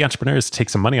 Allow the entrepreneurs to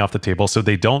take some money off the table so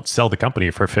they don't sell the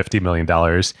company for $50 million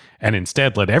and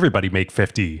instead let everybody make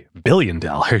 $50 billion.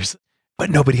 But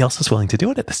nobody else was willing to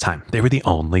do it at this time. They were the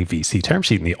only VC term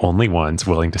sheet and the only ones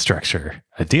willing to structure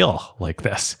a deal like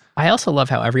this. I also love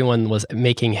how everyone was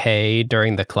making hay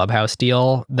during the Clubhouse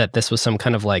deal, that this was some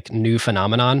kind of new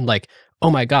phenomenon.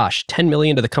 Oh my gosh, 10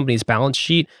 million to the company's balance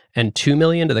sheet and 2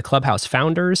 million to the Clubhouse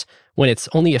founders when it's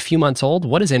only a few months old.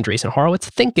 What is Andreessen Horowitz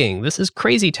thinking? This is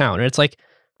crazy town. And it's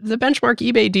the Benchmark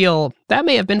eBay deal, that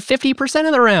may have been 50%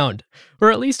 of the round,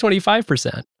 or at least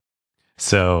 25%.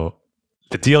 So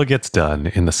the deal gets done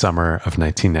in the summer of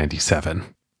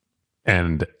 1997,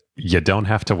 and you don't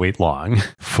have to wait long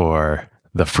for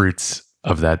the fruits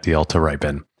of that deal to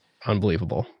ripen.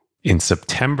 Unbelievable. In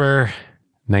September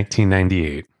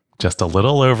 1998, just a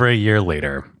little over a year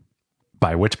later,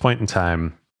 by which point in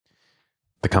time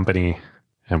the company,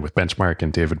 and with Benchmark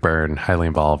and David Byrne highly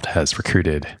involved, has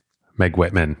recruited Meg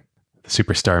Whitman, the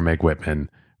superstar Meg Whitman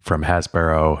from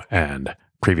Hasbro and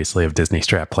previously of Disney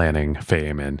Strat Planning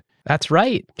fame. And that's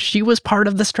right. She was part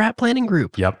of the Strat Planning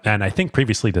group. Yep. And I think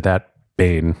previously to that,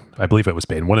 Bain, I believe it was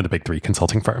Bain, one of the big 3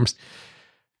 consulting firms,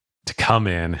 to come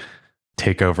in,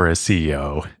 take over as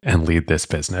CEO and lead this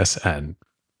business. And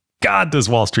God, does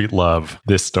Wall Street love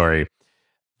this story.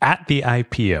 At the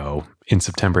IPO in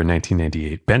September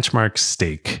 1998, Benchmark's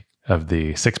stake of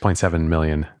the 6.7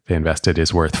 million they invested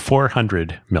is worth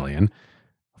 400 million.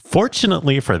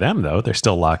 Fortunately for them, though, they're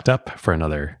still locked up for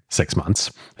another 6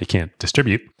 months. They can't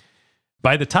distribute.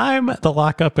 By the time the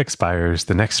lockup expires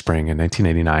the next spring in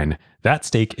 1989, that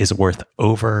stake is worth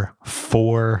over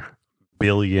 $4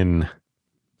 billion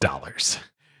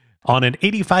on an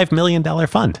 $85 million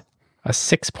fund. A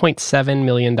 $6.7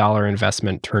 million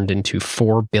investment turned into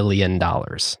 $4 billion.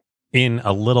 In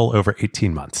a little over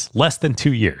 18 months, less than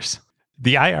 2 years.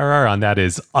 The IRR on that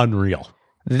is unreal.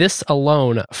 This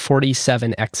alone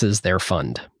 47x's their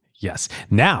fund. Yes.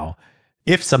 Now,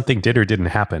 if something did or didn't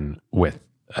happen with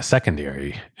a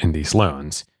secondary in these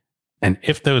loans, and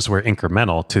if those were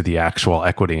incremental to the actual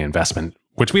equity investment,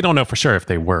 which we don't know for sure if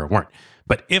they were or weren't,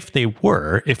 but if they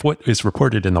were, if what is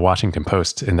reported in the Washington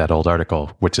Post in that old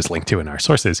article, which is linked to in our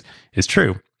sources, is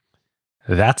true,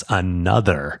 that's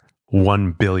another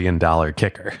 $1 billion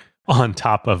kicker on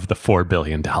top of the $4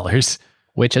 billion.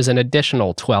 Which is an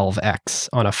additional 12x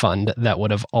on a fund that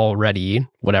would have already,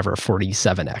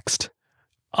 47x'd.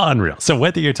 Unreal. So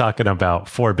whether you're talking about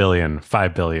 4 billion,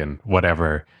 5 billion,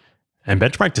 whatever, and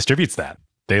Benchmark distributes that,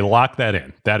 they lock that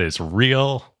in. That is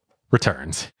real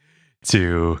returns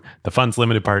to the fund's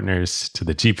limited partners, to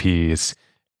the GPs.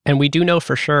 And we do know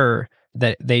for sure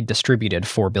that they distributed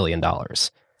 $4 billion.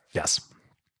 Yes.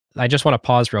 I just want to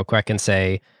pause real quick and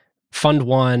say Fund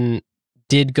 1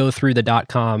 did go through the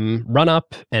dot-com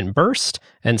run-up and burst.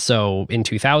 And so in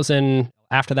 2000,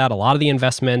 after that, a lot of the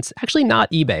investments, actually not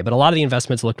eBay, but a lot of the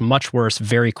investments looked much worse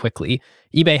very quickly.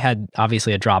 eBay had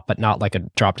obviously a drop, but not like a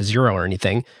drop to zero or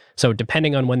anything. So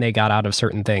depending on when they got out of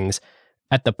certain things,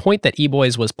 at the point that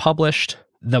eBoys was published,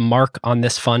 the mark on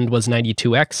this fund was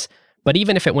 92x. But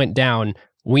even if it went down,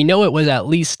 we know it was at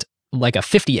least like a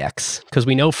 50x, because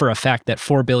we know for a fact that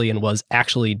 $4 billion was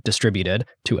actually distributed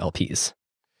to LPs.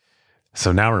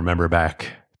 So now remember back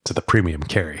to the premium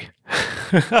carry.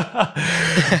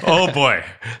 Oh boy,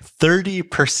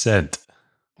 30%.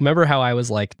 Remember how I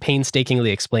was like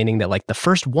painstakingly explaining that like the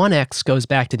first 1x goes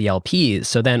back to the LPs,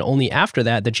 so then only after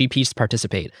that the GPs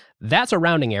participate. That's a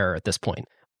rounding error at this point.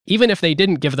 Even if they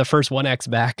didn't give the first 1x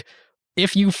back,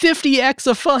 if you 50x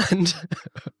a fund.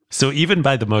 So even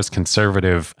by the most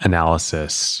conservative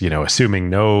analysis, assuming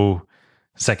no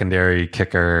secondary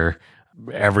kicker,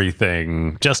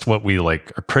 everything, just what we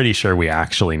like are pretty sure we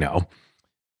actually know,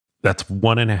 that's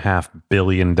 $1.5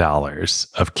 billion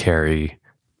of carry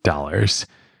dollars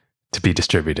to be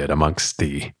distributed amongst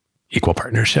the equal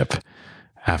partnership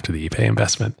after the eBay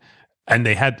investment. And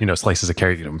they had, slices of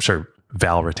carry. I'm sure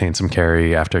Val retained some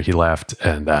carry after he left.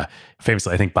 And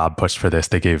famously, I think Bob pushed for this.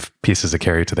 They gave pieces of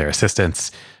carry to their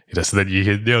assistants, so that you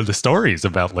could, the stories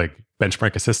about like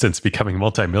benchmark assistants becoming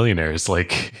multimillionaires.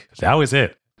 Like that was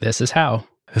it. This was how.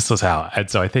 And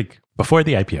so I think before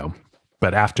the IPO,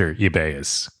 but after eBay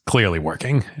is clearly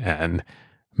working and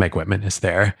Meg Whitman is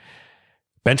there,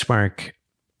 Benchmark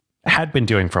had been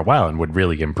doing for a while and would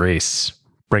really embrace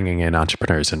bringing in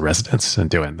entrepreneurs in residence and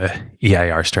doing the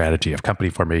EIR strategy of company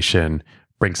formation,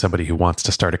 bring somebody who wants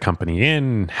to start a company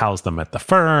in, house them at the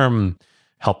firm,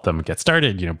 help them get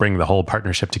started, bring the whole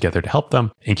partnership together to help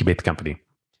them incubate the company.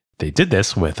 They did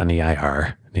this with an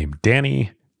EIR named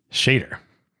Danny Shader.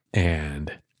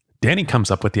 And Danny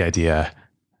comes up with the idea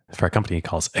for a company he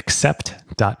calls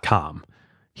Accept.com.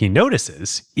 He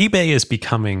notices eBay is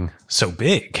becoming so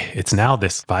big. It's now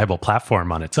this viable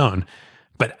platform on its own,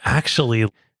 but actually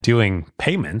doing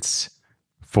payments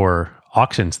for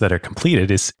auctions that are completed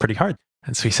is pretty hard.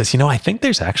 And so he says, I think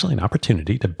there's actually an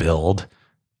opportunity to build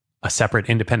a separate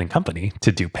independent company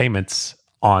to do payments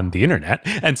on the internet,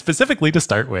 and specifically to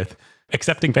start with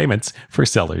accepting payments for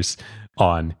sellers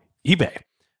on eBay.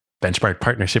 Benchmark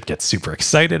Partnership gets super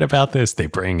excited about this. They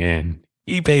bring in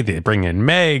eBay, they bring in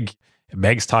Meg.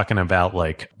 Meg's talking about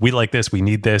like, we like this, we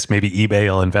need this. Maybe eBay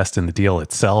will invest in the deal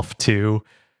itself too.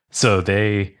 So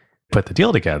they put the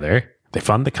deal together. They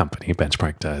fund the company,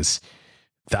 Benchmark does.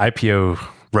 The IPO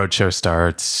roadshow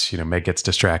starts, Meg gets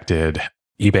distracted.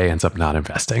 eBay ends up not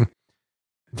investing.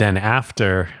 Then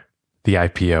after the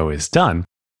IPO is done,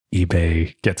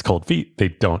 eBay gets cold feet. They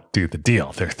don't do the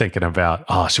deal. They're thinking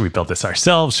about, should we build this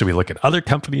ourselves? Should we look at other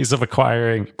companies of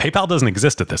acquiring? PayPal doesn't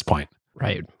exist at this point.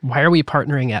 Right. Why are we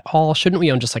partnering at all? Shouldn't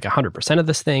we own just like 100% of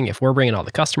this thing if we're bringing all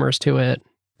the customers to it?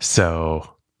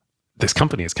 So this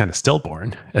company is kind of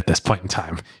stillborn at this point in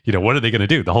time. What are they going to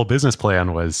do? The whole business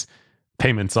plan was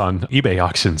payments on eBay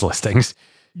auctions listings.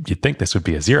 You'd think this would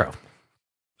be a zero.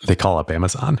 They call up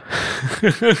Amazon.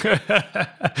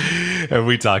 And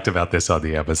we talked about this on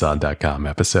the Amazon.com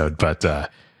episode, but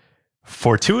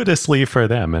fortuitously for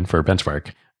them and for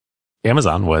Benchmark,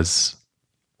 Amazon was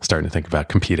starting to think about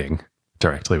competing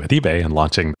directly with eBay and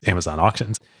launching Amazon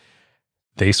auctions.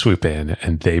 They swoop in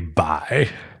and they buy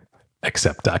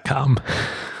Accept.com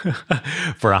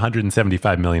for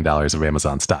 $175 million of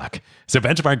Amazon stock. So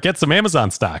Benchmark gets some Amazon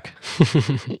stock.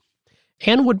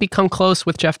 And would become close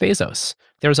with Jeff Bezos.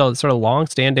 There's a sort of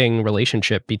long-standing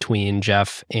relationship between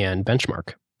Jeff and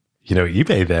Benchmark.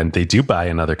 eBay then, they do buy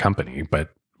another company, but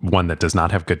one that does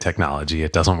not have good technology.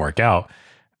 It doesn't work out.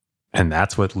 And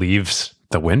that's what leaves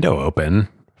the window open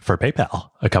for PayPal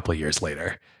a couple of years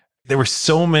later. There were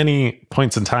so many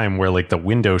points in time where like the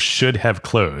window should have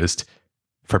closed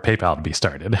for PayPal to be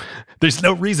started. There's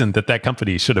no reason that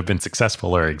company should have been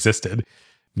successful or existed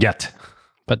yet.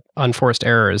 But unforced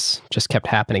errors just kept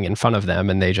happening in front of them,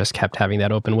 and they just kept having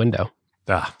that open window.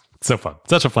 So fun.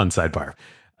 Such a fun sidebar.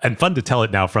 And fun to tell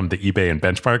it now from the eBay and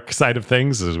Benchmark side of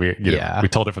things, as we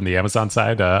told it from the Amazon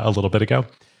side a little bit ago.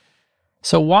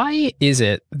 So why is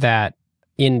it that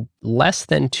in less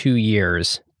than 2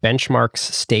 years, Benchmark's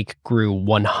stake grew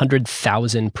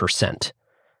 100,000%?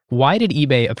 Why did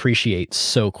eBay appreciate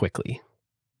so quickly?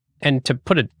 And to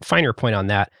put a finer point on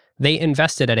that, they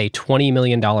invested at a $20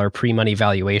 million pre-money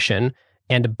valuation,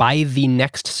 and by the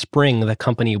next spring, the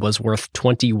company was worth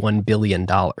 $21 billion.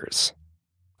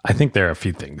 I think there are a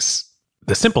few things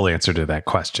the simple answer to that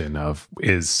question of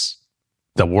is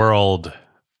the world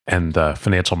and the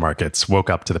financial markets woke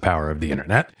up to the power of the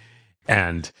internet,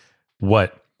 and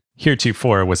what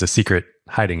heretofore was a secret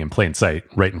hiding in plain sight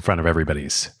right in front of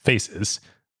everybody's faces,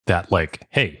 that like,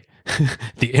 hey,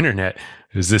 the internet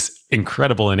is this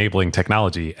incredible enabling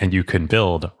technology and you can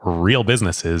build real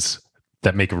businesses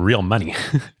that make real money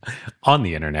on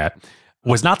the internet,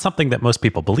 was not something that most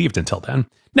people believed until then.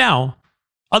 Now,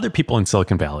 other people in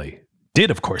Silicon Valley did,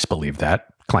 of course, believe that,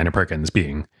 Kleiner Perkins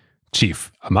being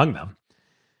chief among them.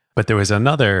 But there was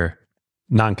another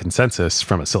non-consensus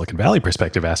from a Silicon Valley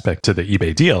perspective aspect to the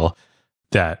eBay deal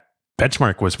that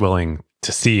Benchmark was willing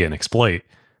to see and exploit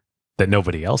that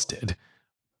nobody else did,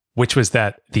 which was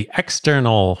that the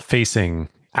external facing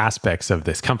aspects of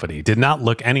this company did not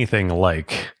look anything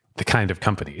like the kind of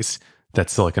companies that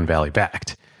Silicon Valley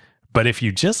backed. But if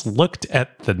you just looked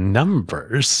at the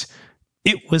numbers,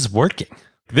 it was working.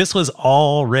 This was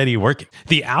already working.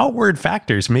 The outward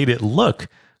factors made it look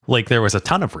like there was a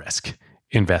ton of risk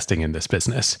investing in this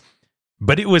business,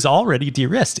 but it was already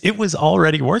de-risked. It was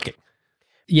already working.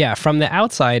 Yeah, from the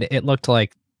outside, it looked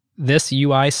like this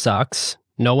UI sucks.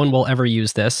 No one will ever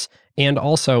use this. And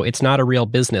also, it's not a real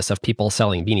business of people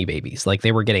selling Beanie Babies. Like,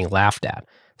 they were getting laughed at.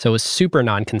 So it was super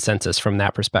non-consensus from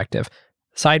that perspective.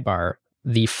 Sidebar,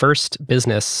 the first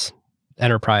business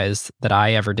enterprise that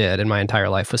I ever did in my entire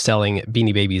life was selling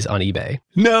Beanie Babies on eBay.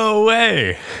 No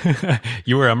way.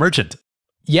 You were a merchant.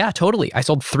 Yeah, totally. I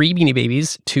sold 3 Beanie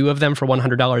Babies, 2 of them for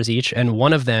 $100 each, and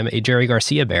one of them, a Jerry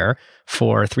Garcia bear,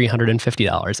 for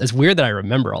 $350. It's weird that I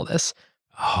remember all this.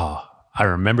 Oh, I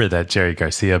remember that Jerry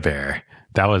Garcia bear.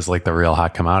 That was like the real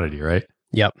hot commodity, right?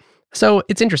 Yep. So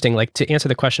it's interesting, like, to answer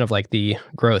the question of like the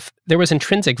growth, there was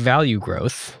intrinsic value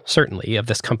growth, certainly, of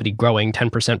this company growing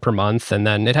 10% per month. And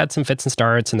then it had some fits and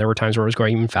starts, and there were times where it was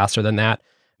growing even faster than that.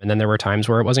 And then there were times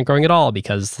where it wasn't growing at all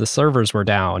because the servers were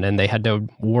down and they had to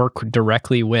work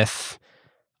directly with,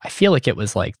 I feel like it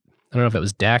was like, I don't know if it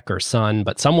was DEC or Sun,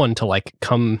 but someone to like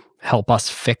come help us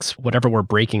fix whatever we're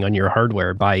breaking on your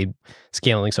hardware by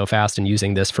scaling so fast and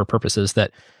using this for purposes that,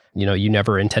 you know, you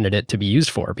never intended it to be used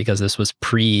for, because this was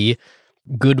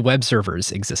pre-good web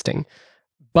servers existing.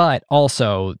 But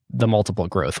also the multiple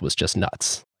growth was just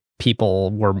nuts. People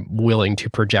were willing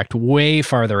to project way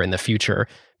farther in the future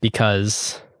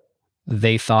because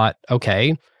they thought,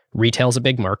 okay, retail's a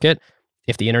big market.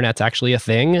 If the internet's actually a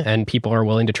thing and people are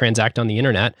willing to transact on the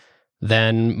internet,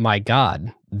 then my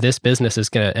God, this business is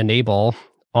going to enable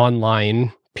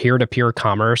online peer-to-peer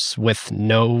commerce with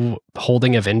no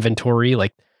holding of inventory.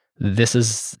 Like, this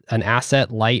is an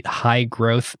asset-light,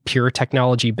 high-growth, pure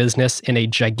technology business in a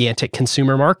gigantic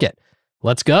consumer market.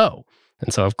 Let's go.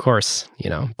 And so, of course, you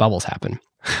know, bubbles happen.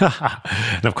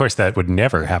 And of course, that would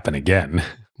never happen again.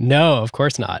 No, of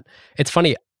course not. It's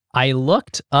funny. I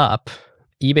looked up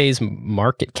eBay's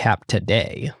market cap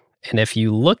today. And if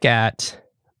you look at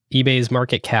eBay's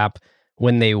market cap,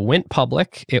 when they went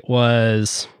public, it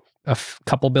was a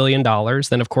couple $1 billion.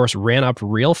 Then, of course, ran up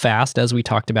real fast, as we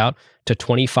talked about, to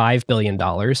 $25 billion.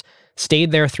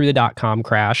 Stayed there through the dot-com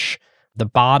crash. The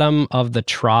bottom of the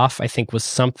trough, I think, was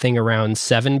something around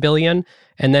 $7 billion.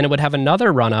 And then it would have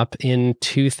another run up in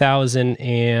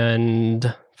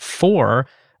 2004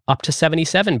 up to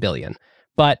 $77 billion.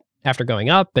 But after going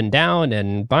up and down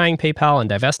and buying PayPal and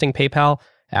divesting PayPal,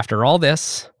 after all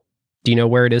this, do you know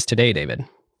where it is today, David?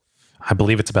 I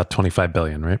believe it's about $25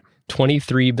 billion, right?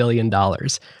 $23 billion,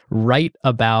 right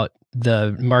about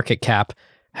the market cap.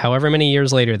 However many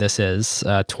years later this is,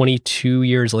 22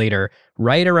 years later,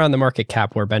 right around the market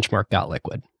cap where Benchmark got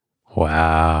liquid.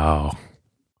 Wow.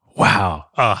 Wow.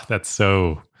 Oh, that's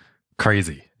so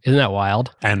crazy. Isn't that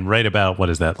wild? And right about, what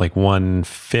is that, like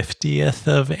 1/50th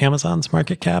of Amazon's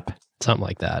market cap? Something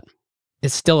like that.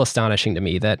 It's still astonishing to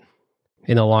me that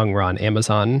in the long run,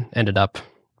 Amazon ended up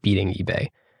beating eBay.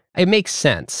 It makes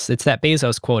sense. It's that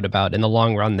Bezos quote about, in the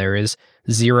long run, there is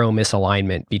zero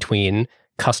misalignment between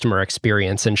customer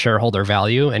experience and shareholder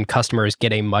value, and customers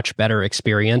get a much better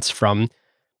experience from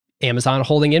Amazon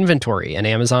holding inventory and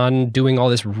Amazon doing all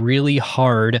this really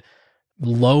hard,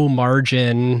 low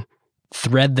margin,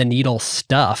 thread the needle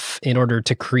stuff in order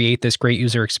to create this great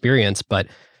user experience. But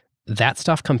that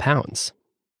stuff compounds.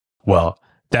 Well,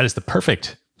 that is the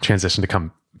perfect transition to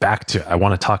come back to. I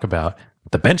want to talk about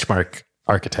the benchmark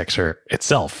architecture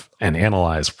itself and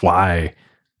analyze why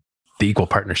the equal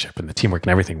partnership and the teamwork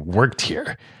and everything worked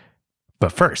here.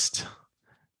 But first,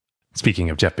 speaking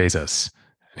of Jeff Bezos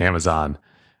and Amazon,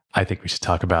 I think we should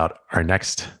talk about our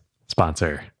next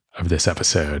sponsor of this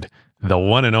episode, the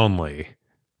one and only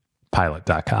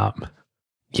Pilot.com.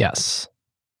 Yes.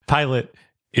 Pilot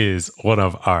is one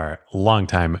of our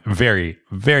longtime, very,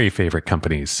 very favorite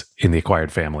companies in the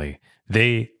acquired family.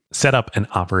 They set up and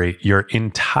operate your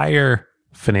entire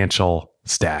financial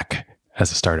stack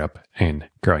as a startup and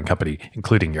growing company,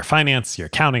 including your finance, your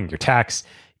accounting, your tax,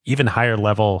 even higher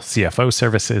level CFO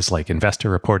services like investor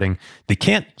reporting. They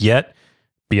can't yet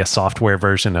be a software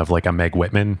version of like a Meg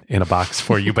Whitman in a box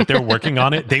for you, but they're working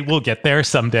on it. They will get there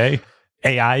someday.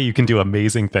 AI, you can do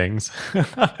amazing things.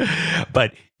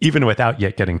 But even without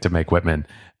yet getting to Meg Whitman,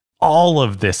 all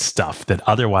of this stuff that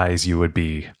otherwise you would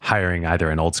be hiring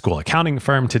either an old school accounting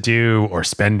firm to do or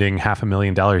spending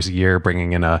 $500,000 a year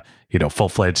bringing in a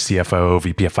full-fledged CFO,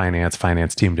 VP of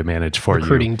finance team to manage for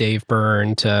Recruiting Dave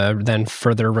Byrne to then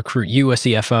further recruit you a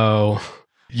CFO.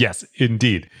 Yes,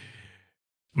 indeed.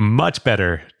 Much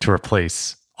better to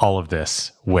replace all of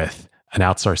this with an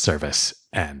outsourced service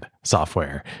and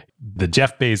software. The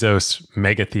Jeff Bezos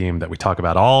mega theme that we talk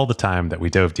about all the time, that we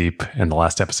dove deep in the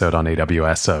last episode on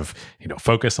AWS of,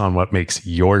 focus on what makes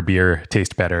your beer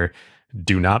taste better.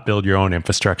 Do not build your own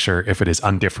infrastructure if it is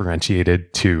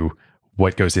undifferentiated to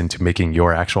what goes into making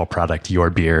your actual product, your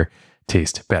beer,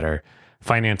 taste better.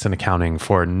 Finance and accounting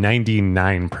for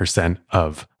 99%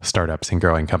 of startups and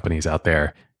growing companies out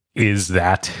there is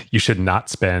that you should not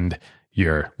spend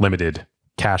your limited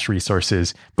cash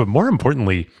resources, but more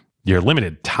importantly, your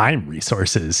limited time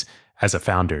resources as a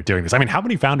founder doing this. I mean, how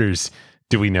many founders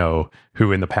do we know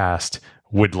who in the past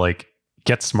would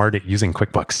get smart at using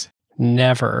QuickBooks?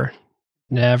 Never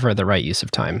the right use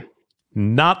of time.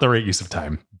 Not the right use of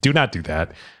time. Do not do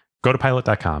that. Go to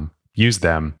pilot.com, use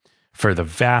them. For the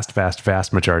vast, vast,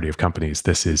 vast majority of companies,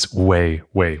 this is way,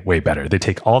 way, way better. They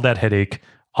take all that headache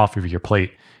off of your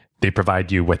plate. They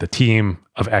provide you with a team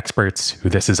of experts who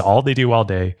this is all they do all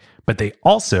day. But they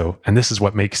also, and this is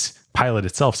what makes Pilot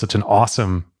itself such an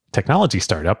awesome technology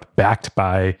startup, backed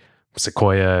by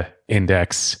Sequoia,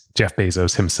 Index, Jeff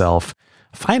Bezos himself.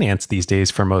 Finance these days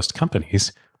for most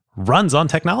companies runs on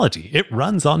technology. It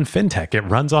runs on fintech. It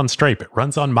runs on Stripe. It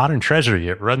runs on Modern Treasury.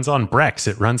 It runs on Brex.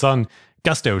 It runs on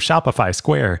Gusto, Shopify,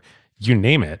 Square, you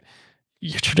name it.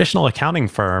 Your traditional accounting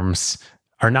firms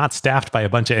are not staffed by a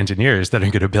bunch of engineers that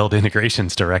are going to build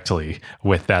integrations directly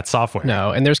with that software. No,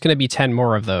 and there's going to be 10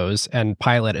 more of those, and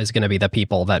Pilot is going to be the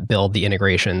people that build the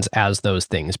integrations as those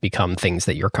things become things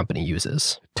that your company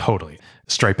uses. Totally.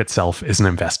 Stripe itself is an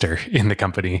investor in the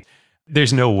company.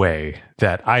 There's no way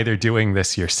that either doing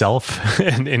this yourself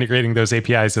and integrating those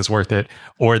APIs is worth it,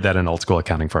 or that an old school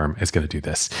accounting firm is going to do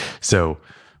this. So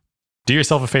do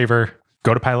yourself a favor,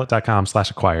 go to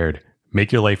pilot.com/acquired,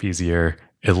 make your life easier,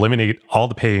 eliminate all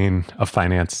the pain of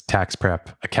finance, tax prep,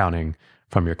 accounting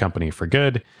from your company for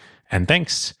good. And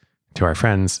thanks to our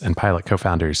friends and Pilot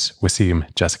co-founders,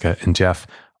 Wasim, Jessica, and Jeff,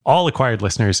 all acquired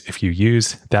listeners, if you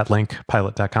use that link,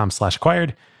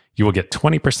 pilot.com/acquired, you will get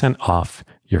 20% off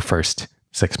your first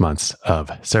 6 months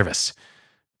of service.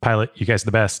 Pilot, you guys are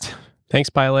the best. Thanks,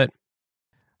 Pilot.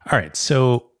 All right.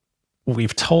 So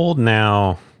we've told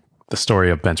now the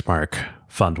story of Benchmark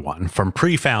Fund 1 from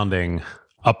pre-founding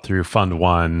up through Fund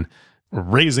 1,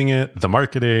 raising it, the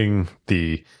marketing,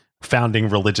 the founding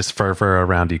religious fervor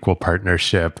around equal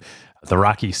partnership, the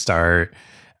rocky start,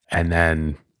 and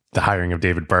then the hiring of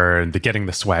David Byrne, the getting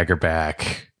the swagger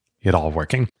back, it all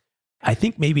working. I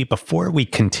think maybe before we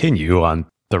continue on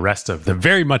the rest of the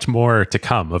very much more to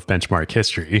come of Benchmark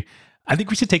history, I think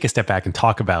we should take a step back and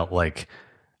talk about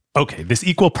this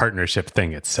equal partnership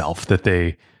thing itself that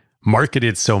they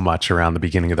marketed so much around the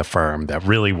beginning of the firm that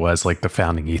really was the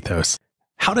founding ethos.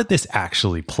 How did this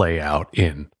actually play out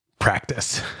in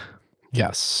practice?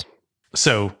 Yes.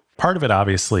 So part of it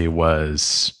obviously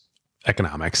was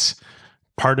economics.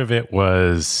 Part of it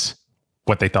was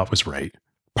what they thought was right.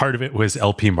 Part of it was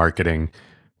LP marketing.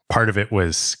 Part of it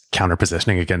was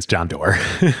counterpositioning against John Doerr,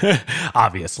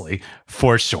 obviously,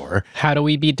 for sure. How do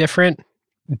we be different?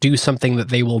 Do something that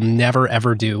they will never,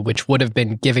 ever do, which would have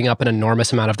been giving up an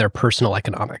enormous amount of their personal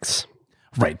economics.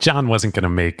 Right. John wasn't going to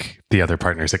make the other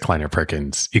partners at Kleiner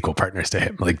Perkins equal partners to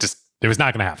him. It was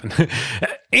not going to happen.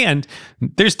 And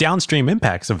there's downstream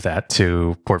impacts of that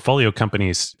to portfolio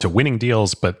companies, to winning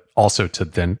deals, but also to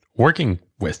then working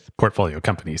with portfolio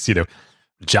companies.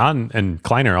 John and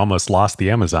Kleiner almost lost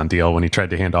the Amazon deal when he tried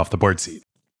to hand off the board seat.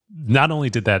 Not only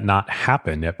did that not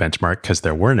happen at Benchmark because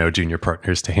there were no junior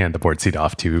partners to hand the board seat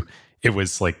off to, it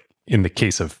was in the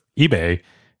case of eBay,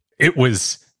 it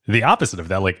was the opposite of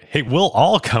that. Hey, we'll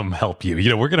all come help you.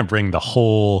 We're going to bring the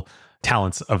whole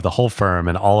talents of the whole firm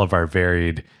and all of our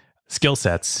varied skill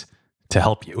sets to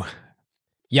help you.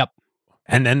 Yep.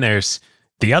 And then there's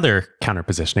the other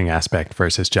counterpositioning aspect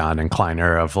versus John and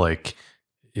Kleiner of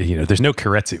there's no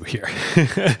keiretsu here.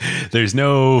 There's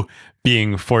no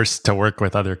being forced to work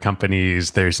with other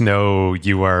companies. There's no,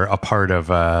 you are a part of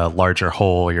a larger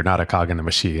whole. You're not a cog in the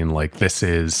machine. Like, this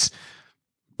is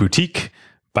boutique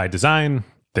by design.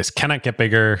 This cannot get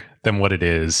bigger than what it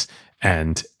is.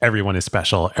 And everyone is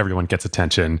special. Everyone gets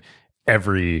attention.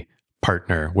 Every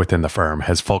partner within the firm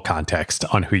has full context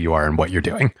on who you are and what you're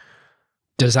doing.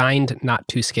 Designed not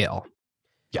to scale.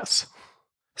 Yes.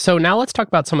 So now let's talk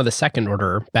about some of the second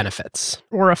order benefits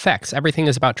or effects. Everything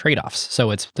is about trade-offs.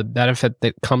 So it's the benefit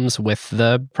that comes with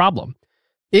the problem.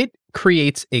 It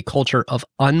creates a culture of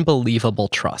unbelievable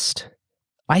trust.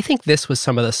 I think this was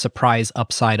some of the surprise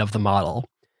upside of the model.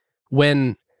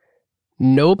 When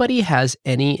nobody has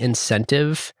any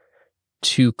incentive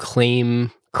to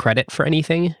claim credit for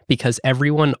anything because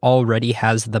everyone already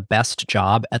has the best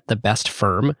job at the best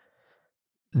firm,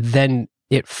 then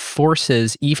it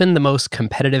forces even the most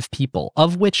competitive people,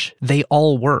 of which they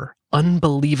all were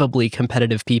unbelievably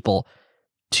competitive people,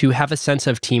 to have a sense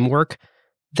of teamwork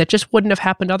that just wouldn't have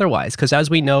happened otherwise. Because as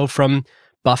we know from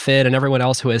Buffett and everyone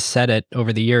else who has said it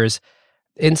over the years,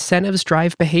 incentives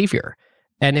drive behavior.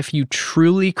 And if you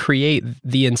truly create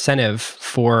the incentive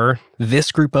for this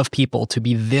group of people to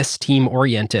be this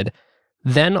team-oriented,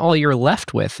 then all you're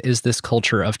left with is this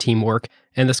culture of teamwork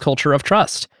and this culture of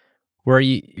trust, where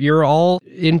you're all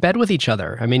in bed with each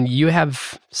other. I mean, you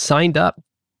have signed up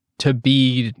to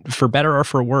be, for better or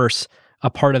for worse, a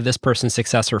part of this person's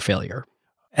success or failure.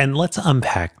 And let's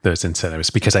unpack those incentives,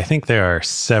 because I think there are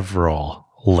several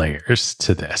layers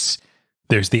to this.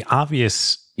 There's the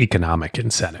obvious economic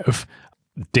incentive.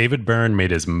 David Byrne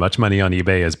made as much money on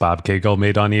eBay as Bob Cagle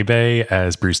made on eBay,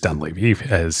 as Bruce Dunleavy,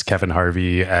 as Kevin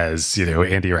Harvey, as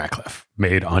Andy Ratcliffe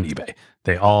made on eBay.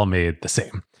 They all made the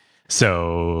same.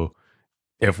 So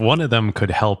if one of them could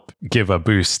help give a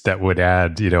boost that would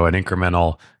add, an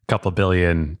incremental couple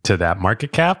billion to that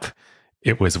market cap,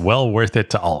 it was well worth it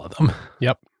to all of them.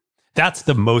 Yep. That's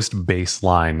the most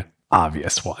baseline,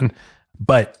 obvious one.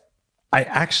 But I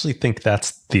actually think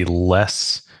that's the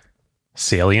less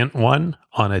salient one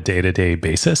on a day-to-day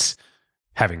basis.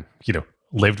 Having,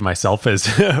 lived myself as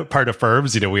part of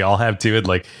firms, we all have to.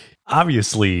 And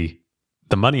obviously,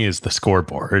 the money is the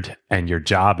scoreboard, and your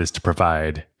job is to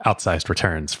provide outsized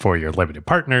returns for your limited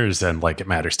partners, and it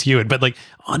matters to you. But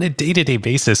on a day-to-day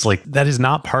basis, that is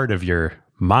not part of your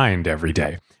mind every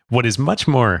day. What is much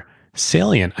more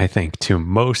salient, I think, to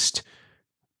most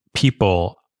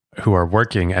people who are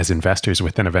working as investors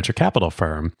within a venture capital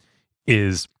firm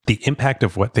is the impact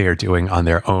of what they are doing on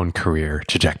their own career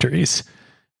trajectories.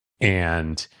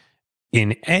 And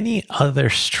in any other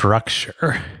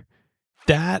structure,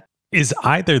 that is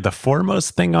either the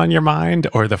foremost thing on your mind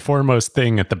or the foremost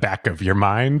thing at the back of your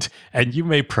mind. And you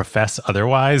may profess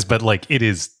otherwise, but it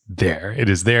is there. It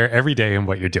is there every day in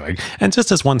what you're doing. And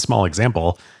just as one small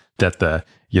example that the,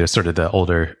 sort of the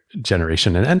older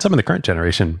generation and some of the current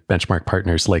generation benchmark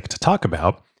partners like to talk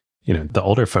about, the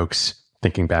older folks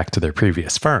thinking back to their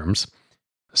previous firms,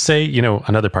 say,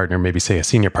 another partner, maybe say a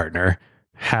senior partner,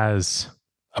 has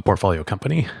a portfolio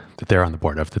company that they're on the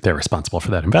board of, that they're responsible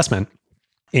for that investment.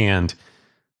 And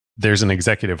there's an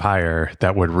executive hire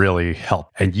that would really help.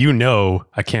 And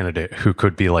a candidate who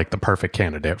could be the perfect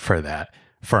candidate for that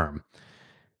firm.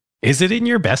 Is it in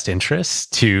your best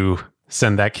interest to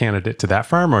send that candidate to that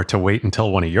firm, or to wait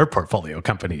until one of your portfolio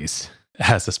companies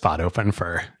has a spot open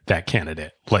for that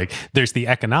candidate? There's the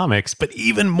economics, but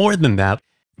even more than that,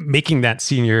 making that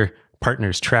senior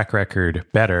partner's track record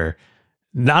better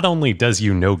not only does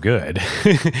you no good,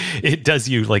 it does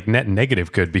you net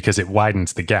negative good, because it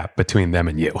widens the gap between them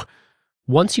and you.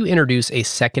 Once you introduce a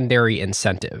secondary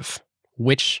incentive,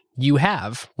 which you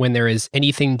have when there is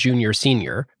anything junior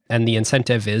senior, and the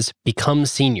incentive is become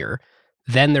senior,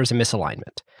 then there's a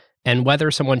misalignment. And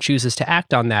whether someone chooses to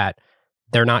act on that,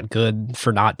 they're not good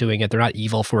for not doing it. They're not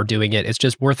evil for doing it. It's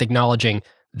just worth acknowledging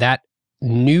that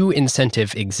new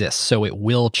incentive exists, so it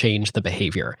will change the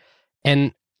behavior.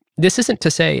 And this isn't to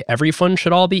say every fund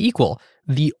should all be equal.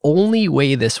 The only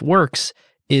way this works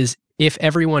is if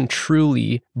everyone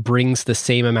truly brings the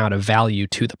same amount of value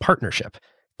to the partnership.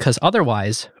 Because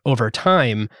otherwise, over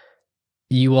time,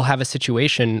 you will have a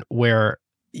situation where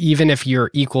even if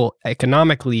you're equal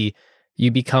economically,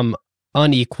 you become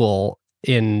unequal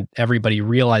in everybody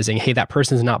realizing, hey, that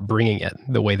person's not bringing it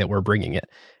the way that we're bringing it.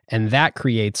 And that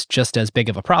creates just as big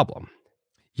of a problem.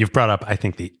 You've brought up, I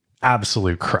think, the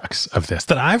absolute crux of this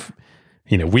that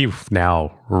we've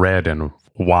now read and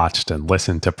watched and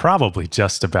listened to probably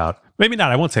just about, maybe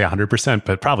not, I won't say 100%,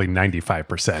 but probably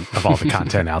 95% of all the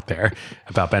content out there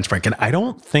about benchmark. And I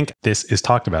don't think this is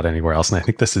talked about anywhere else. And I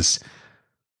think this is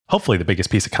hopefully the biggest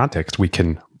piece of context we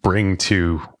can bring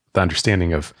to the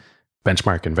understanding of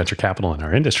benchmark and venture capital in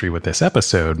our industry with this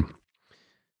episode.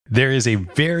 There is a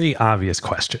very obvious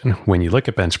question when you look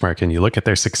at benchmark and you look at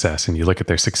their success and you look at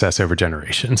their success over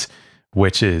generations,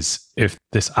 which is, if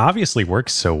this obviously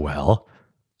works so well,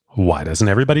 why doesn't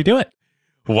everybody do it?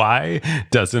 Why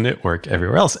doesn't it work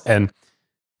everywhere else? And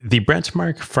the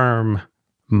benchmark firm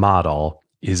model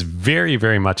is very,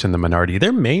 very much in the minority.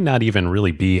 There may not even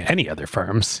really be any other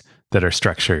firms that are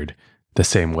structured the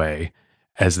same way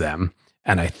as them.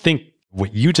 And I think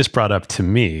what you just brought up to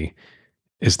me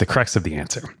is the crux of the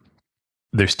answer.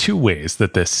 There's two ways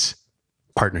that this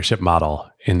partnership model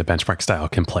in the benchmark style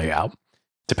can play out,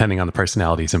 depending on the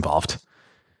personalities involved.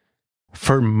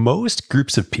 For most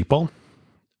groups of people,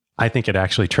 I think it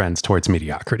actually trends towards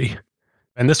mediocrity.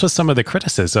 And this was some of the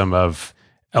criticism of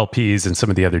LPs and some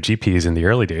of the other GPs in the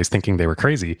early days, thinking they were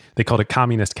crazy. They called it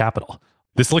communist capital.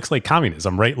 This looks like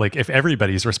communism, right? Like if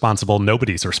everybody's responsible,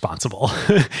 nobody's responsible.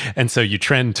 And so you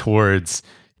trend towards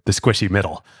the squishy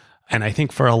middle. And I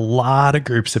think for a lot of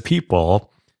groups of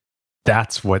people,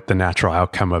 that's what the natural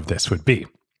outcome of this would be.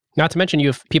 Not to mention you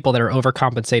have people that are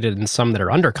overcompensated and some that are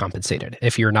undercompensated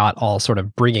if you're not all sort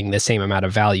of bringing the same amount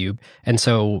of value. And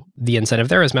so the incentive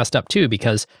there is messed up too,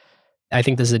 because I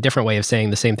think this is a different way of saying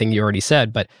the same thing you already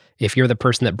said. But if you're the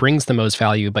person that brings the most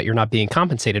value, but you're not being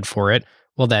compensated for it,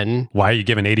 well then... Why are you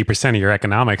giving 80% of your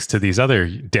economics to these other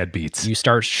deadbeats? You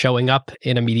start showing up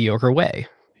in a mediocre way.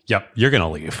 Yep, you're going to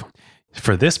leave.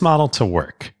 For this model to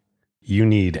work, you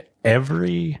need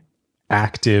every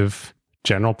active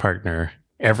general partner,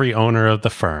 every owner of the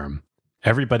firm,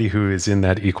 everybody who is in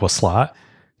that equal slot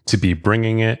to be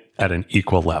bringing it at an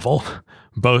equal level,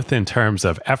 both in terms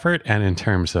of effort and in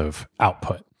terms of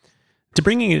output. To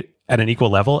bringing it at an equal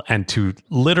level and to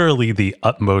literally the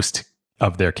utmost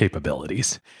of their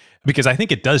capabilities. Because I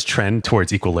think it does trend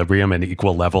towards equilibrium and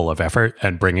equal level of effort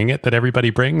and bringing it that everybody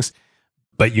brings.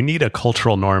 But you need a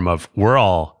cultural norm of we're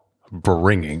all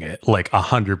bringing it like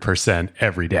 100%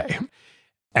 every day.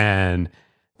 And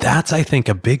that's, I think,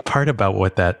 a big part about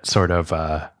what that sort of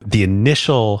the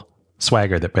initial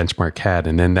swagger that Benchmark had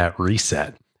and then that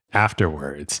reset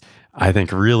afterwards, I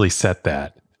think really set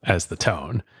that as the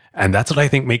tone. And that's what I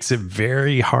think makes it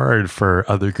very hard for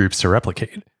other groups to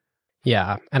replicate.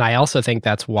 Yeah. And I also think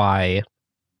that's why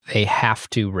they have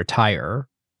to retire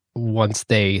once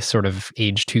they sort of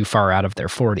age too far out of their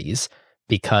 40s,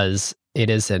 because it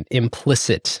is an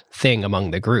implicit thing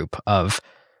among the group of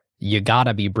you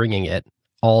gotta be bringing it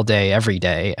all day, every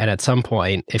day. And at some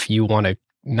point, if you want to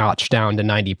notch down to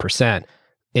 90%,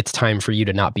 it's time for you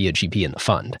to not be a GP in the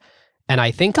fund. And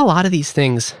I think a lot of these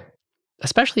things,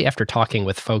 especially after talking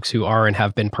with folks who are and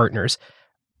have been partners,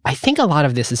 I think a lot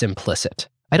of this is implicit.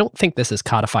 I don't think this is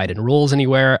codified in rules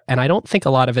anywhere, and I don't think a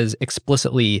lot of it is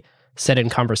explicitly said in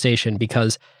conversation,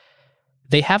 because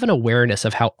they have an awareness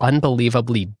of how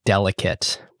unbelievably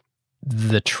delicate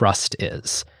the trust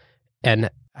is and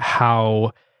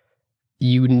how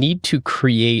you need to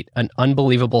create an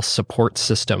unbelievable support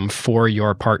system for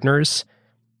your partners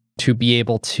to be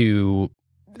able to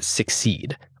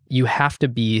succeed. You have to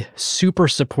be super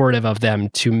supportive of them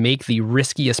to make the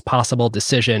riskiest possible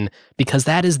decision, because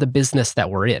that is the business that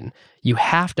we're in. You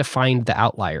have to find the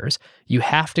outliers. You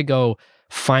have to go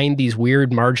find these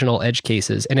weird marginal edge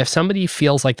cases. And if somebody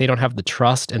feels like they don't have the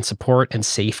trust and support and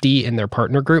safety in their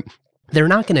partner group, they're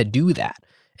not going to do that.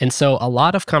 And so a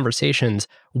lot of conversations,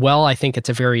 well, I think it's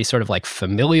a very sort of like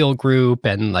familial group,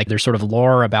 and like there's sort of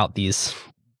lore about these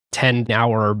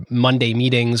 10-hour Monday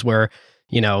meetings where,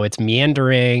 you know, it's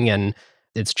meandering and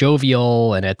it's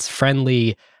jovial and it's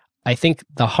friendly. I think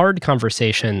the hard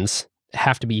conversations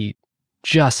have to be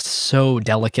just so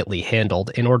delicately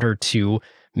handled in order to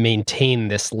maintain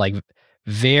this like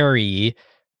very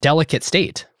delicate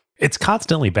state. It's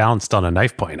constantly balanced on a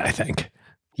knife point, I think.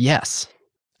 Yes.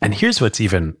 And here's what's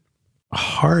even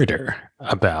harder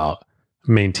about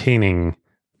maintaining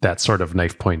that sort of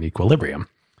knife point equilibrium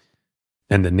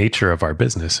and the nature of our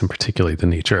business, and particularly the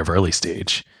nature of early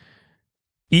stage.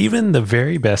 Even the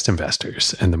very best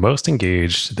investors and the most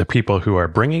engaged, the people who are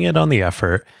bringing it on the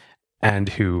effort and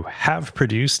who have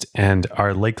produced and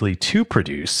are likely to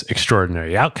produce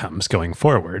extraordinary outcomes going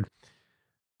forward,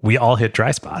 we all hit dry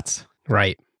spots.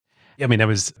 Right. I mean, I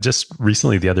was just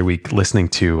recently the other week listening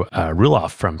to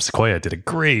Roelof from Sequoia did a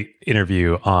great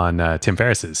interview on Tim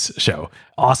Ferriss's show.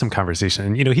 Awesome conversation.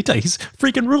 And, you know, he's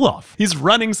freaking Roelof. He's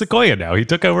running Sequoia now. He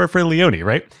took over for Leone,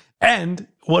 right? And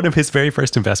one of his very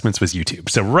first investments was YouTube.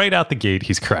 So right out the gate,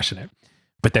 he's crushing it.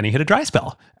 But then he hit a dry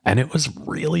spell, and it was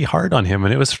really hard on him,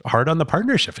 and it was hard on the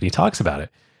partnership, and he talks about it.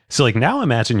 So like now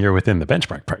imagine you're within the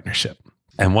Benchmark partnership.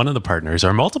 and one of the partners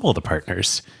or multiple of the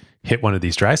partners hit one of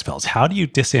these dry spells, how do you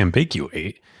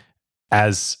disambiguate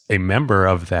as a member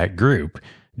of that group?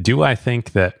 Do I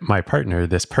think that my partner,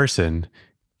 this person,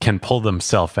 can pull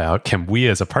themselves out? Can we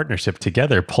as a partnership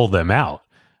together pull them out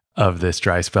of this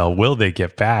dry spell? Will they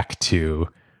get back to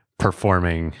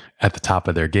performing at the top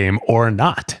of their game or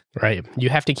not? Right. You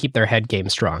have to keep their head game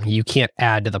strong. You can't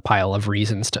add to the pile of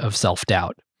reasons of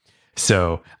self-doubt.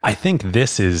 So I think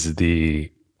this is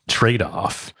the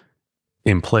trade-off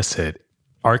implicit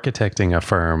architecting a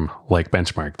firm like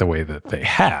Benchmark the way that they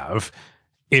have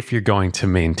if you're going to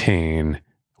maintain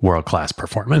world-class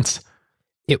performance.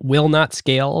 It will not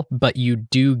scale, but you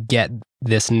do get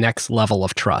this next level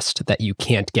of trust that you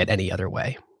can't get any other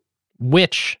way,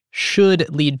 which should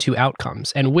lead to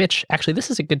outcomes. And which, actually, this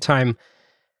is a good time.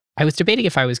 I was debating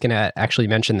if I was going to actually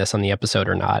mention this on the episode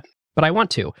or not, but I want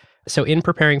to. So in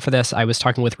preparing for this, I was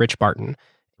talking with Rich Barton.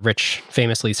 Rich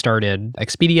famously started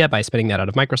Expedia by spinning that out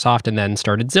of Microsoft and then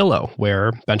started Zillow,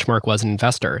 where Benchmark was an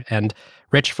investor. And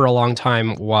Rich, for a long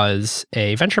time, was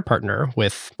a venture partner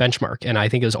with Benchmark. And I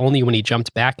think it was only when he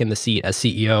jumped back in the seat as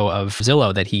CEO of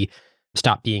Zillow that he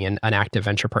stopped being an active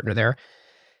venture partner there.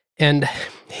 And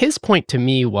his point to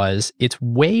me was, it's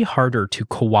way harder to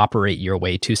cooperate your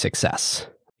way to success.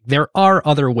 There are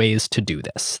other ways to do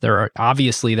this. There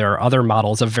are other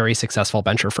models of very successful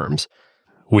venture firms.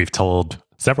 We've told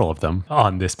several of them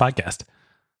on this podcast.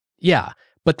 Yeah,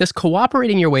 but this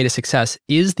cooperating your way to success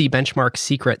is the Benchmark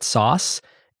secret sauce.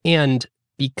 And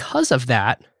because of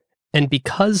that, and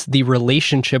because the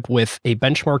relationship with a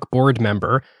Benchmark board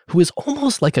member who is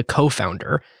almost like a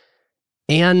co-founder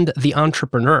and the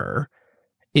entrepreneur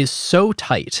is so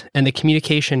tight and the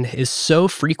communication is so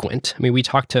frequent. I mean, we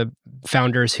talked to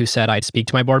founders who said, I speak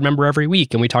to my board member every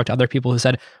week. And we talked to other people who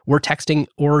said, we're texting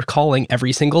or calling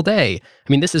every single day. I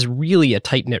mean, this is really a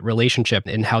tight-knit relationship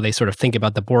in how they sort of think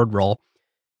about the board role.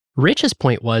 Rich's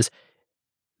point was,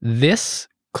 this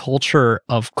culture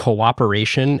of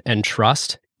cooperation and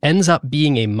trust ends up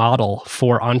being a model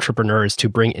for entrepreneurs to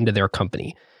bring into their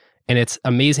company. And it's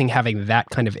amazing having that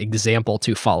kind of example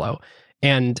to follow.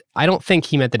 And I don't think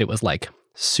he meant that it was like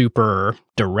super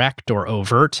direct or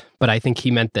overt, but I think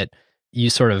he meant that you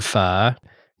sort of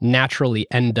naturally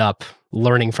end up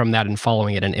learning from that and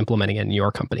following it and implementing it in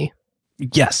your company.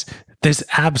 Yes, there's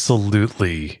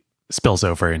absolutely spills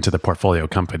over into the portfolio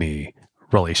company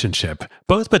relationship,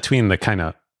 both between the kind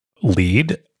of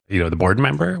lead, the board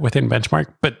member within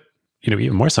Benchmark, but,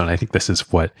 even more so. And I think this is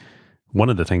one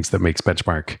of the things that makes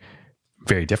Benchmark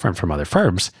very different from other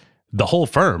firms. The whole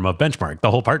firm of Benchmark,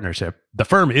 the whole partnership, the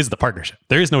firm is the partnership.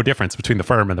 There is no difference between the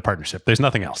firm and the partnership. There's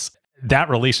nothing else. That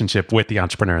relationship with the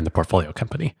entrepreneur and the portfolio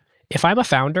company. If I'm a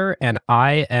founder and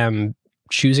I am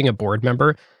choosing a board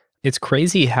member, it's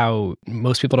crazy how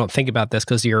most people don't think about this,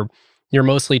 because you're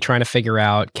mostly trying to figure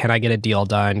out, can I get a deal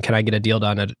done? Can I get a deal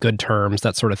done at good terms?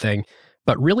 That sort of thing.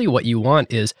 But really what you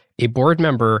want is a board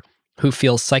member who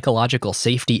feels psychological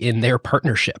safety in their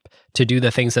partnership to do the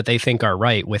things that they think are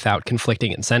right without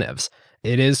conflicting incentives.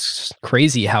 It is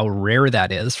crazy how rare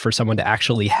that is for someone to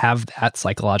actually have that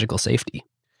psychological safety.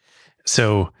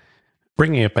 So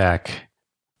bringing it back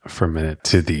for a minute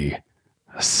to the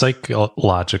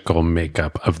psychological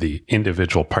makeup of the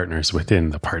individual partners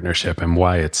within the partnership and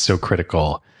why it's so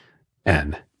critical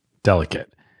and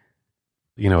delicate.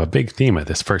 A big theme of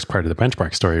this first part of the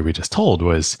Benchmark story we just told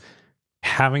was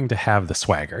having to have the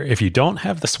swagger. If you don't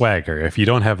have the swagger, if you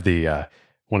don't have the,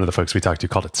 one of the folks we talked to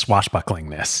called it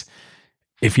swashbucklingness.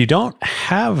 If you don't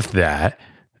have that,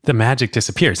 the magic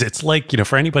disappears. It's like,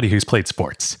 for anybody who's played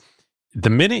sports,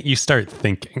 the minute you start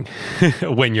thinking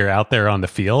when you're out there on the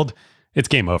field, it's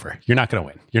game over. You're not going to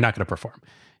win. You're not going to perform.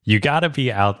 You got to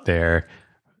be out there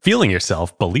feeling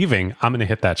yourself, believing I'm going to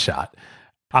hit that shot.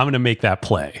 I'm going to make that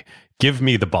play. Give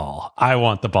me the ball. I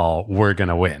want the ball. We're going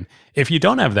to win. If you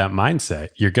don't have that mindset,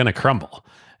 you're going to crumble.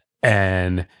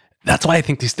 And that's why I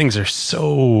think these things are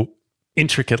so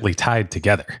intricately tied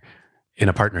together in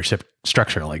a partnership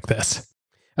structure like this.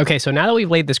 Okay, so now that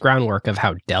we've laid this groundwork of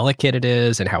how delicate it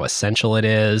is and how essential it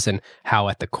is and how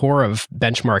at the core of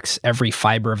Benchmark's every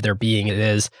fiber of their being it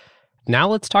is, now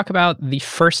let's talk about the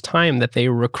first time that they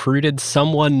recruited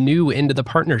someone new into the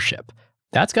partnership.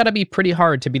 That's got to be pretty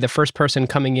hard to be the first person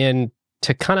coming in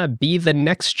to kind of be the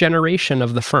next generation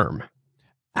of the firm.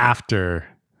 After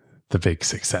the big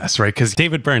success, right? Because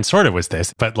David Byrne sort of was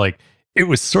this, but it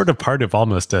was sort of part of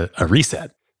almost a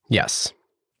reset. Yes.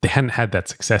 They hadn't had that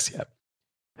success yet.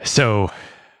 So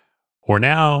we're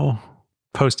now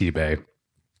post-eBay,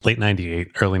 late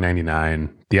 98, early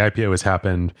 99. The IPO has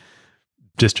happened.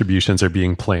 Distributions are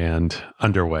being planned,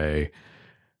 underway.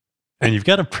 And you've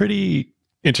got a pretty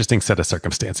interesting set of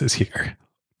circumstances here.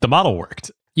 The model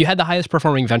worked. You had the highest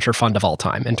performing venture fund of all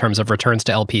time in terms of returns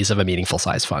to LPs of a meaningful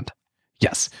size fund.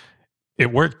 Yes.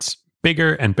 It worked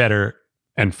bigger and better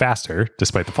and faster,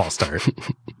 despite the false start,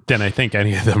 than I think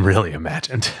any of them really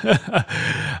imagined.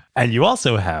 And you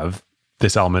also have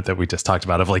this element that we just talked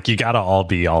about of like, you got to all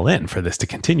be all in for this to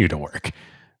continue to work.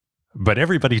 But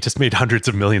everybody just made hundreds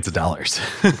of millions of dollars.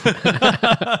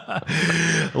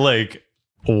 Like,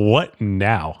 what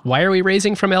now? Why are we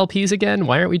raising from LPs again?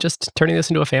 Why aren't we just turning this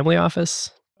into a family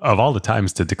office? Of all the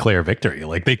times to declare victory,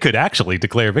 like they could actually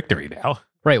declare victory now.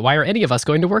 Right. Why are any of us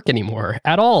going to work anymore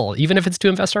at all, even if it's to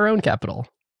invest our own capital?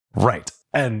 Right.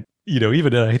 And,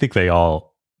 even I think they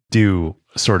all do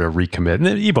sort of recommit. And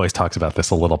eBoys talks about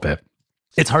this a little bit.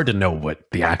 It's hard to know what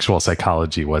the actual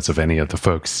psychology was of any of the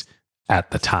folks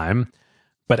at the time.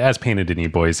 But as painted in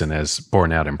eBoys and as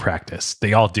borne out in practice,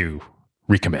 they all do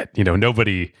recommit.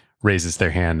 Nobody raises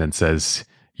their hand and says,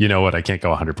 you know what, I can't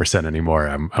go 100% anymore.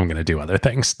 I'm going to do other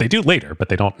things. They do later, but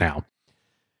they don't now.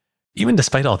 Even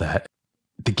despite all that,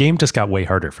 the game just got way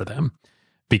harder for them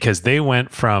because they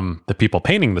went from the people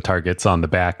painting the targets on the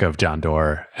back of John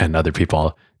Doerr and other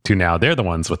people to now they're the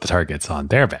ones with the targets on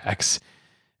their backs.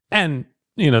 And,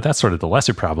 that's sort of the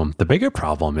lesser problem. The bigger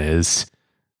problem is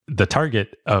the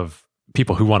target of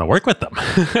people who want to work with them.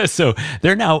 So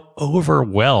they're now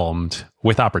overwhelmed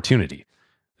with opportunity.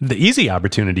 The easy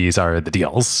opportunities are the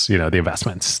deals, the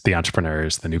investments, the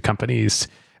entrepreneurs, the new companies.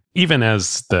 Even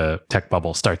as the tech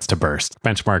bubble starts to burst,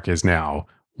 Benchmark is now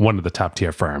one of the top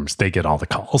tier firms. They get all the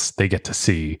calls. They get to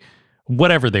see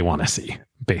whatever they want to see,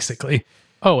 basically.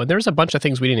 Oh, and there's a bunch of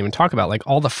things we didn't even talk about, like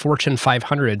all the Fortune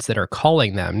 500s that are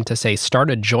calling them to say, start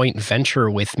a joint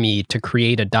venture with me to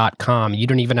create a .com. You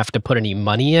don't even have to put any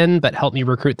money in, but help me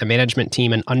recruit the management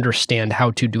team and understand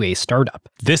how to do a startup.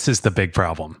 This is the big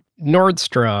problem.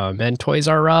 Nordstrom and Toys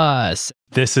R Us.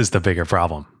 This is the bigger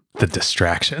problem, the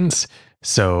distractions.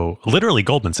 So literally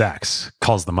Goldman Sachs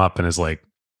calls them up and is like,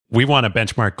 we want a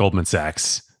Benchmark Goldman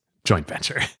Sachs joint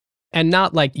venture. And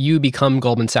not like you become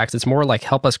Goldman Sachs. It's more like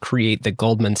help us create the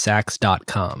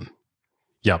GoldmanSachs.com.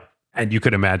 Yep. And you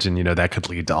could imagine, that could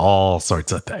lead to all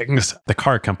sorts of things. The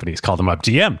car companies call them up.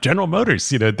 GM, General Motors,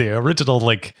 the original,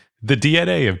 the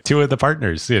DNA of two of the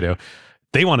partners,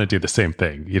 they want to do the same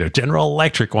thing. General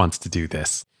Electric wants to do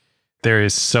this. There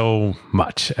is so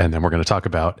much. And then we're going to talk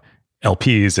about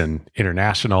LPs and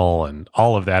international and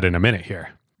all of that in a minute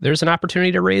here. There's an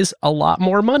opportunity to raise a lot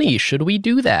more money. Should we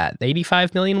do that? The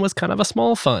 $85 million was kind of a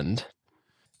small fund.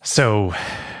 So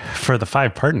for the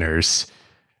 5 partners,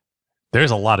 there's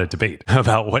a lot of debate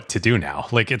about what to do now.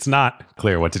 It's not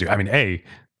clear what to do. I mean, they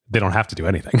don't have to do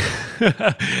anything,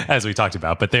 as we talked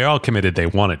about, but they're all committed. They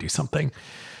want to do something.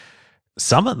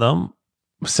 Some of them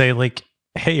say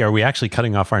hey, are we actually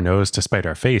cutting off our nose to spite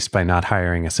our face by not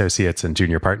hiring associates and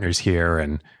junior partners here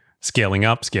and scaling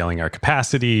up, scaling our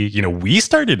capacity? We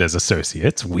started as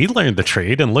associates. We learned the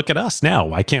trade and look at us now.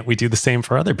 Why can't we do the same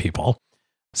for other people?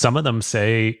 Some of them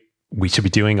say we should be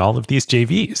doing all of these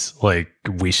JVs.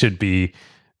 We should be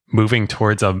moving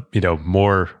towards a,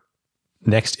 more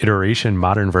next iteration,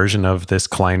 modern version of this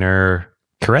Kleiner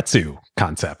Keiretsu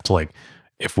concept.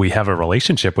 If we have a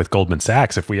relationship with Goldman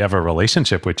Sachs, if we have a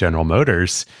relationship with General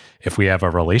Motors, if we have a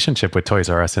relationship with Toys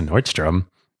R Us and Nordstrom,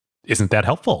 isn't that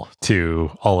helpful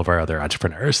to all of our other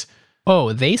entrepreneurs?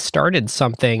 Oh, they started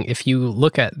something. If you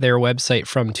look at their website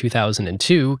from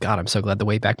 2002, God, I'm so glad the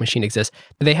Wayback Machine exists.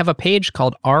 They have a page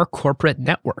called Our Corporate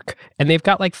Network, and they've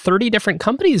got 30 different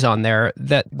companies on there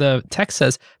that the text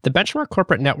says, the Benchmark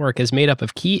Corporate Network is made up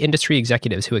of key industry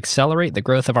executives who accelerate the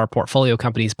growth of our portfolio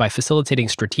companies by facilitating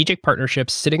strategic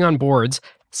partnerships, sitting on boards,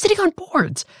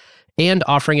 and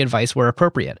offering advice where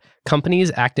appropriate.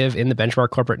 Companies active in the Benchmark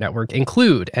Corporate Network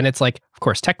include, and it's of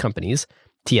course, tech companies,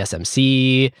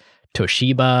 TSMC,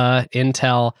 Toshiba,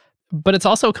 Intel, but it's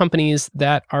also companies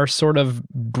that are sort of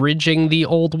bridging the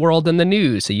old world and the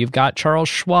new. So you've got Charles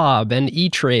Schwab and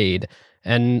E-Trade.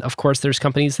 And of course, there's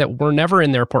companies that were never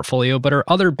in their portfolio, but are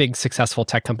other big successful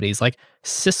tech companies like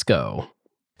Cisco.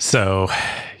 So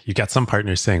you got some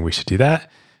partners saying we should do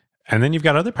that. And then you've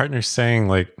got other partners saying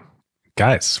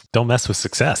guys, don't mess with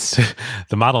success.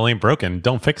 The model ain't broken.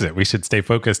 Don't fix it. We should stay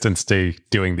focused and stay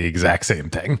doing the exact same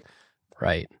thing.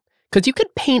 Right. Because you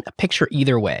could paint a picture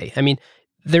either way. I mean,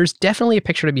 there's definitely a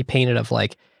picture to be painted of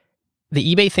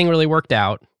the eBay thing really worked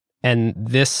out, and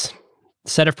this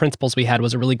set of principles we had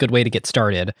was a really good way to get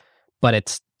started,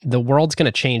 but the world's going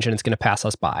to change and it's going to pass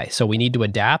us by. So we need to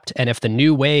adapt. And if the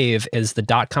new wave is the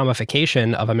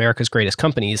 .comification of America's greatest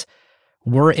companies,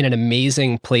 we're in an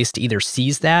amazing place to either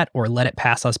seize that or let it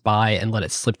pass us by and let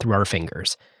it slip through our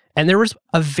fingers. And there was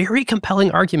a very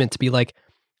compelling argument to be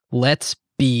let's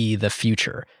be the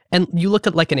future. And you look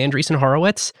at like an Andreessen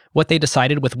Horowitz, what they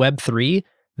decided with Web3,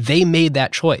 they made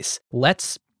that choice.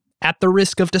 Let's, at the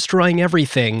risk of destroying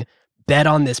everything, bet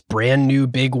on this brand new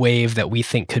big wave that we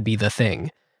think could be the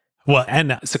thing. Well,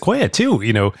 and Sequoia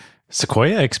too,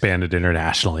 Sequoia expanded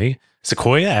internationally.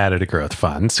 Sequoia added a growth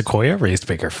fund. Sequoia raised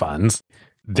bigger funds.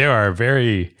 There are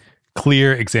very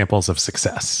clear examples of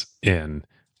success in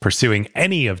pursuing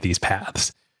any of these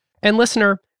paths. And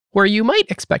listener, where you might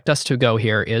expect us to go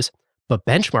here is, but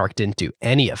Benchmark didn't do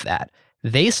any of that.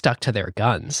 They stuck to their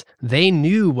guns. They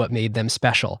knew what made them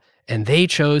special, and they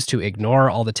chose to ignore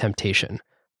all the temptation.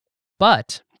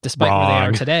 But despite where they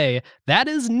are today, that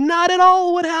is not at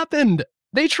all what happened.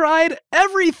 They tried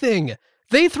everything.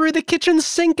 They threw the kitchen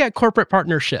sink at corporate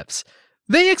partnerships.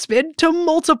 They expanded to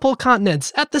multiple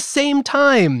continents at the same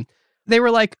time. They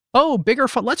were like, oh, bigger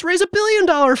fund. Let's raise $1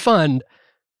 billion fund.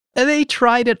 And they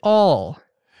tried it all.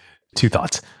 Two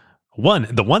thoughts. One,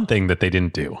 the one thing that they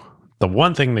didn't do, the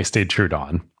one thing they stayed true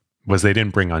on was they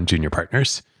didn't bring on junior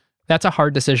partners. That's a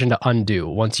hard decision to undo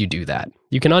once you do that.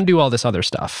 You can undo all this other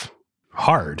stuff.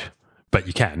 Hard, but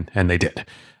you can, and they did.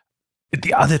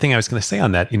 The other thing I was going to say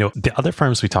on that, the other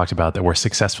firms we talked about that were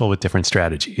successful with different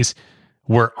strategies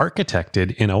were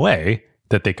architected in a way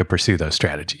that they could pursue those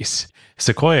strategies.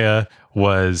 Sequoia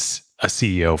was a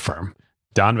CEO firm.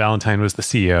 Don Valentine was the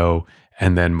CEO,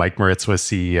 and then Mike Moritz was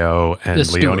CEO, and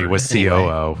Leone was COO.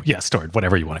 Anyway. Yeah, steward,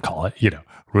 whatever you want to call it.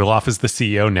 Ruloff is the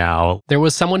CEO now. There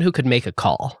was someone who could make a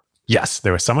call. Yes,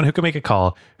 there was someone who could make a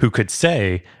call, who could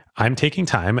say, I'm taking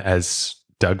time, as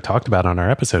Doug talked about on our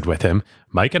episode with him.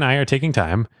 Mike and I are taking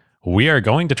time. We are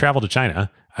going to travel to China,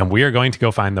 and we are going to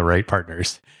go find the right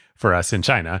partners for us in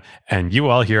China. And you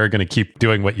all here are going to keep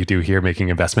doing what you do here, making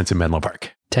investments in Menlo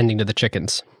Park. Tending to the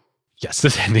chickens. Yes,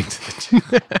 tending to the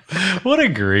chickens. What a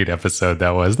great episode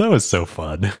that was. That was so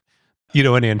fun. In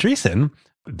Andreessen,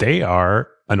 they are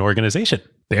an organization.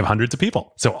 They have hundreds of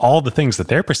people. So all the things that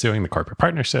they're pursuing, the corporate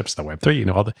partnerships, the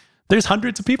Web3, there's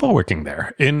hundreds of people working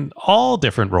there in all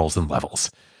different roles and levels.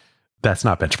 That's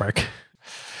not Benchmark.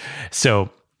 So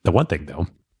the one thing, though,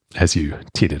 as you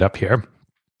teed it up here,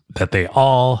 that they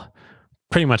all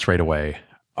pretty much right away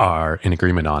are in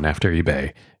agreement on after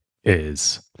eBay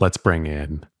is let's bring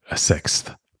in a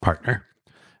sixth partner,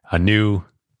 a new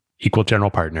equal general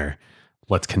partner.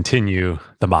 Let's continue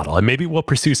the model. And maybe we'll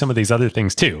pursue some of these other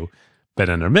things too. But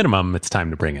at a minimum, it's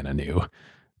time to bring in a new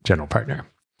general partner.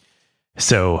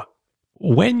 So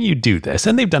when you do this,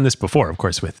 and they've done this before, of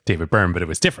course, with David Byrne, but it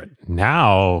was different.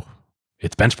 Now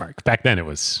it's Benchmark. Back then it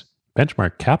was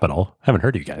Benchmark Capital. I haven't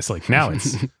heard of you guys. Now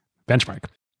it's Benchmark.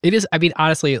 It is,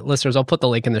 honestly, listeners, I'll put the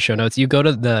link in the show notes. You go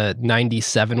to the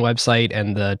 97 website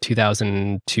and the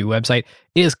 2002 website.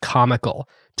 It is comical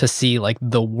to see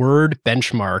the word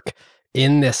benchmark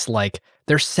in this,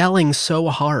 they're selling so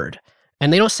hard.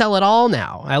 And they don't sell at all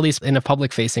now, at least in a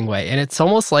public-facing way. And it's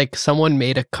almost like someone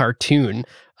made a cartoon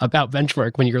about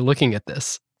Benchmark when you're looking at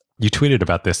this. You tweeted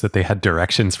about this, that they had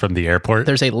directions from the airport.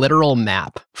 There's a literal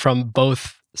map from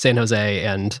both San Jose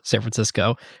and San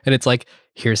Francisco. And it's like,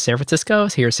 here's San Francisco,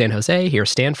 here's San Jose,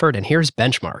 here's Stanford, and here's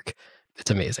Benchmark.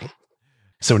 It's amazing.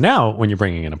 So now when you're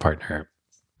bringing in a partner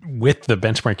with the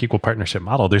Benchmark equal partnership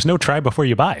model, there's no try before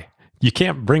you buy. You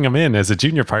can't bring them in as a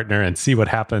junior partner and see what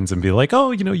happens and be like, oh,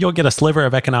 you'll get a sliver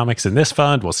of economics in this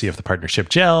fund. We'll see if the partnership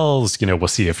gels. We'll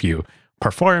see if you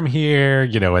perform here,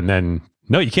 and then,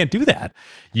 no, you can't do that.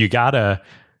 You got to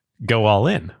go all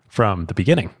in from the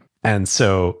beginning. And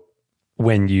so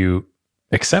when you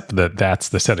accept that that's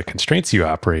the set of constraints you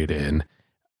operate in,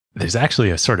 there's actually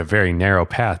a sort of very narrow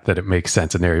path that it makes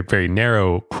sense, and a very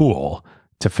narrow pool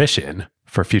to fish in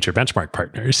for future Benchmark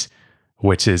partners,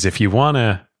 which is if you want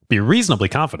to be reasonably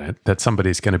confident that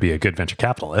somebody's going to be a good venture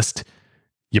capitalist,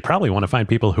 you probably want to find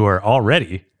people who are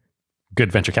already good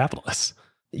venture capitalists.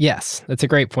 Yes, that's a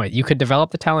great point. You could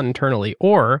develop the talent internally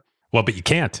or... Well, but you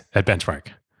can't at Benchmark.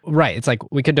 Right. It's like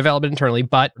we could develop it internally,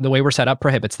 but the way we're set up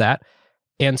prohibits that.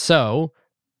 And so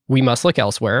we must look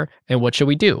elsewhere. And what should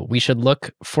we do? We should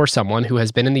look for someone who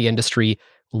has been in the industry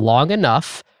long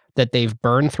enough that they've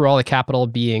burned through all the capital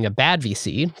being a bad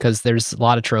VC, because there's a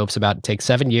lot of tropes about it takes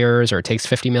 7 years or it takes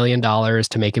 $50 million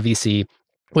to make a VC,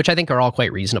 which I think are all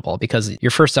quite reasonable because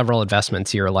your first several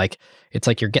investments, it's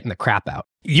like you're getting the crap out.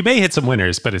 You may hit some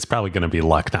winners, but it's probably going to be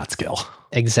luck, not skill.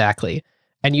 Exactly.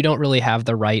 And you don't really have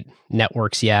the right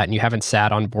networks yet, and you haven't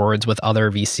sat on boards with other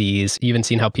VCs. You haven't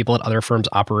seen how people at other firms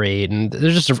operate, and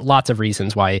there's just lots of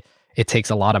reasons why it takes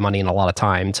a lot of money and a lot of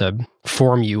time to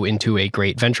form you into a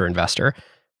great venture investor.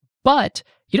 But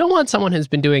you don't want someone who's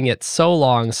been doing it so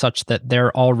long such that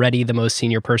they're already the most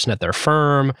senior person at their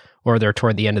firm or they're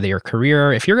toward the end of their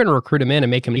career. If you're going to recruit them in and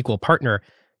make them an equal partner,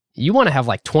 you want to have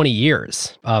like 20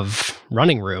 years of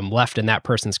running room left in that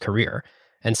person's career.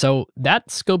 And so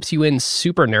that scopes you in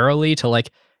super narrowly to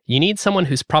like, you need someone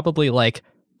who's probably like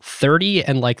 30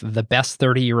 and like the best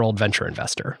 30-year-old venture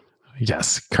investor.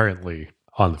 Yes, currently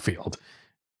on the field.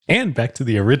 And back to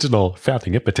the original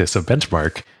founding impetus of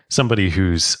Benchmark, somebody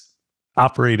who's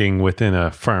operating within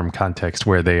a firm context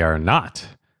where they are not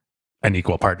an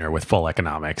equal partner with full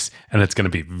economics. And it's going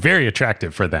to be very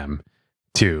attractive for them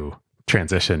to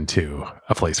transition to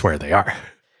a place where they are.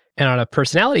 And on a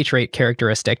personality trait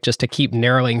characteristic, just to keep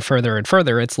narrowing further and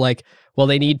further, it's like, well,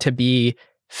 they need to be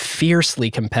fiercely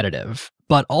competitive,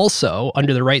 but also,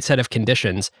 under the right set of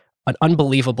conditions, an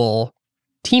unbelievable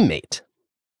teammate.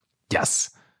 Yes.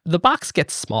 The box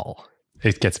gets small.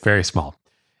 It gets very small.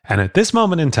 And at this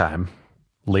moment in time,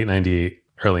 late 98,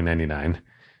 early 99,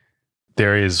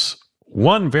 there is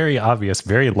one very obvious,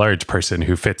 very large person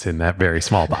who fits in that very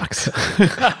small box.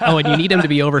 Oh, and you need him to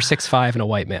be over 6'5" and a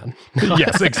white man.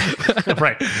 Yes, exactly.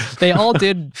 Right. They all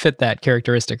did fit that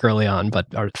characteristic early on,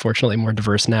 but are fortunately more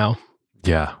diverse now.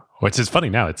 Yeah, which is funny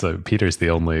now. It's Peter's the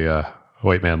only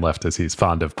white man left, as he's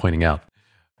fond of pointing out,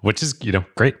 which is,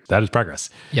 great. That is progress.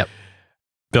 Yep.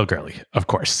 Bill Gurley, of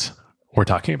course, we're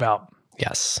talking about.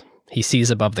 Yes. He sees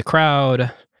above the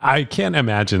crowd. I can't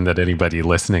imagine that anybody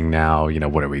listening now,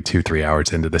 what are we, 2-3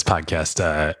 hours into this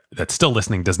podcast, that's still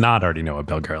listening does not already know a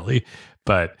Bill Gurley.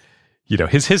 But,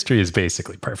 his history is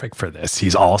basically perfect for this.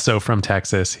 He's also from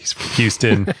Texas. He's from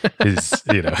Houston. His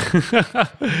dad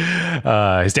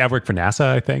worked for NASA,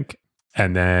 I think.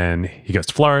 And then he goes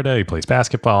to Florida. He plays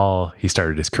basketball. He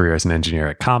started his career as an engineer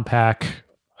at Compaq,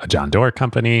 a John Doerr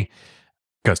company.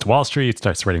 Goes to Wall Street,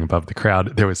 starts writing above the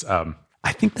crowd. There was,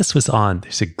 I think this was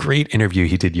there's a great interview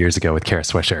he did years ago with Kara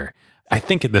Swisher. I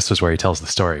think this was where he tells the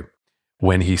story.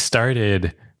 When he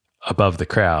started above the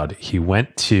crowd, he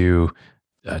went to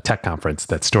a tech conference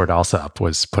that Stuart Alsop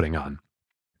was putting on.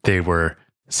 They were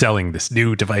selling this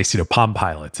new device, Palm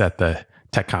Pilots at the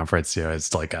tech conference.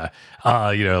 It's like a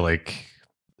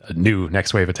new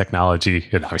next wave of technology.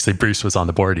 And obviously Bruce was on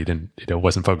the board. He didn't,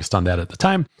 wasn't focused on that at the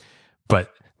time.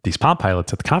 But these Palm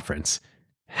Pilots at the conference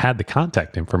had the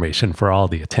contact information for all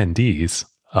the attendees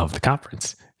of the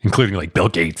conference, including like Bill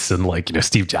Gates and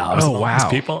Steve Jobs and all these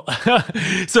people.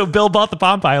 So Bill bought the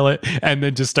Palm Pilot and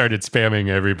then just started spamming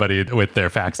everybody with their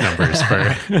fax numbers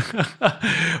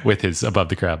with his above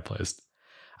the crowd post.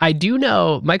 I do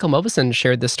know Michael Mobison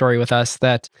shared this story with us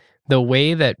that the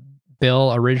way that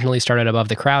Bill originally started above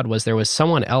the crowd was there was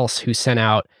someone else who sent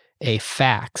out a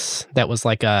fax that was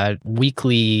like a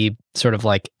weekly sort of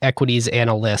like equities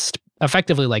analyst,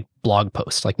 effectively like blog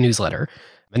post, like newsletter.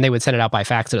 And they would send it out by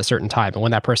fax at a certain time. And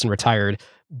when that person retired,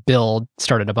 Bill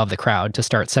started above the crowd to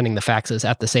start sending the faxes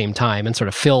at the same time and sort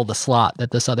of fill the slot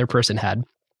that this other person had,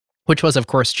 which was, of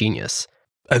course, genius.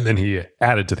 And then he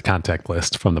added to the contact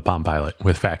list from the Palm Pilot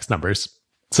with fax numbers.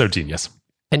 So genius.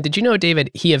 And did you know, David,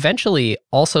 he eventually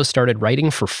also started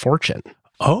writing for Fortune.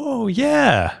 Oh,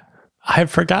 yeah. I had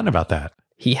forgotten about that.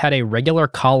 He had a regular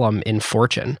column in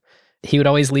Fortune. He would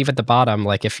always leave at the bottom,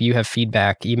 like, if you have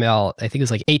feedback, email, I think it was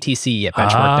like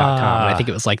atc@benchmark.com. And I think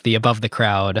it was like the above the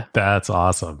crowd. That's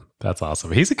awesome. That's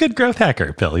awesome. He's a good growth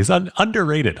hacker, Bill. He's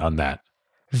underrated on that.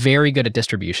 Very good at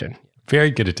distribution. Very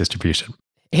good at distribution.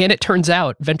 And it turns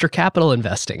out venture capital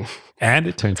investing. And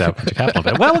it turns out venture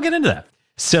capital. Well, we'll get into that.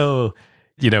 So,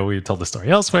 we told the story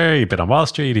elsewhere. He'd been on Wall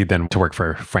Street. He then to work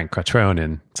for Frank Quattrone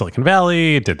in Silicon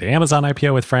Valley, did the Amazon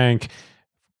IPO with Frank.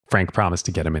 Frank promised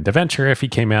to get him into venture if he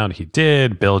came out. He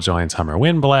did. Bill joins Hummer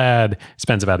Winblad,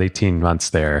 spends about 18 months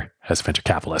there as a venture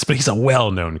capitalist, but he's a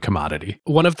well-known commodity.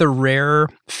 One of the rare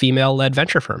female-led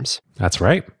venture firms. That's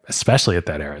right, especially at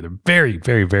that era. There are very,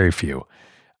 very, very few.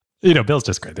 Bill's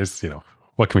just great. There's,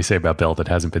 what can we say about Bill that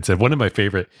hasn't been said? One of my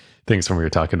favorite things when we were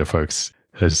talking to folks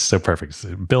is so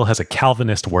perfect. Bill has a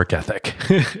Calvinist work ethic.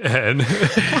 And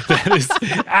that is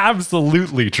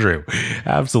absolutely true.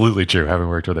 Absolutely true, having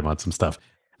worked with him on some stuff.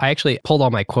 I actually pulled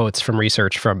all my quotes from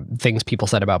research from things people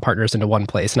said about partners into one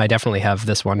place, and I definitely have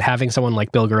this one. Having someone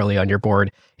like Bill Gurley on your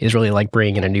board is really like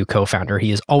bringing in a new co-founder.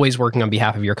 He is always working on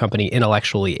behalf of your company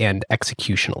intellectually and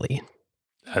executionally.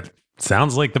 That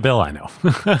sounds like the Bill I know.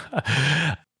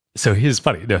 So here's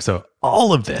funny. So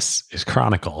all of this is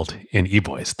chronicled in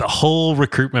eBoys, the whole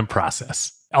recruitment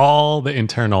process, all the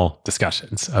internal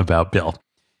discussions about Bill.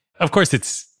 Of course,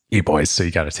 it's eBoys, so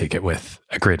you got to take it with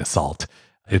a grain of salt.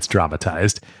 It's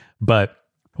dramatized. But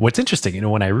what's interesting,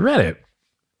 when I read it,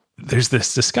 there's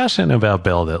this discussion about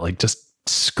Bill that just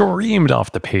screamed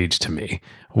off the page to me,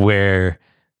 where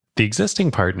the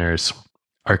existing partners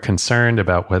are concerned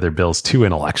about whether Bill's too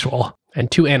intellectual. And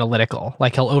too analytical,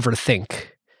 like he'll overthink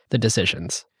the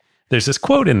decisions. There's this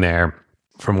quote in there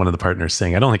from one of the partners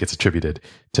saying, I don't think it's attributed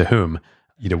to whom,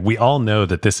 we all know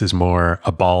that this is more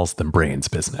a balls than brains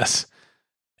business.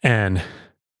 And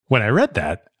when I read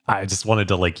that, I just wanted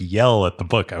to yell at the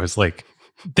book. I was like,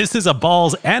 this is a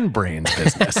balls and brains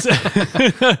business.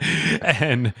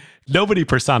 And nobody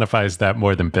personifies that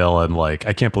more than Bill. And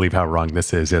I can't believe how wrong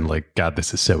this is. And God,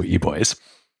 this is so e-boys.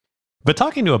 But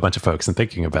talking to a bunch of folks and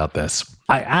thinking about this,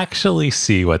 I actually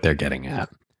see what they're getting at.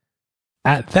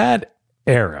 At that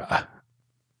era,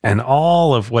 and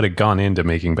all of what had gone into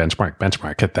making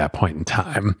Benchmark at that point in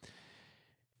time,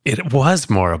 it was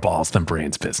more a balls than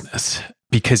brains business,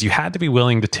 because you had to be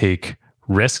willing to take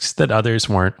risks that others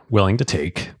weren't willing to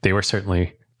take. They were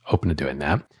certainly open to doing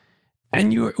that.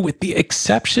 And you were, with the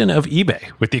exception of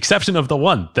eBay, with the exception of the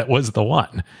one that was the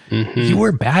one, you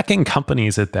were backing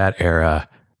companies at that era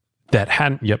that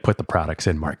hadn't yet put the products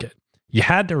in market. You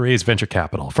had to raise venture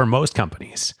capital for most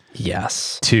companies.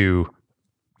 Yes. To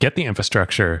get the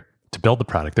infrastructure to build the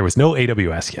product. There was no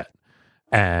AWS yet.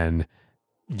 And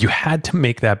you had to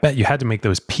make that bet. You had to make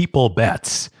those people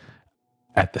bets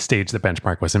at the stage that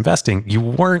Benchmark was investing. You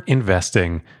weren't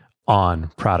investing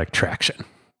on product traction.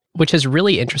 Which is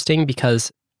really interesting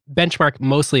because Benchmark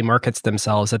mostly markets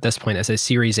themselves at this point as a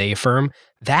Series A firm.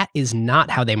 That is not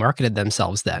how they marketed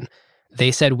themselves then.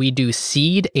 They said we do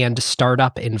seed and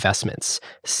startup investments.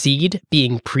 Seed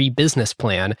being pre-business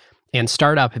plan and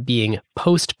startup being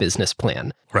post-business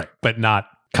plan. Right, but not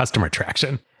customer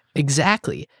traction.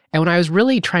 Exactly. And when I was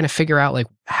really trying to figure out,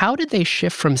 how did they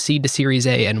shift from seed to Series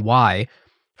A and why?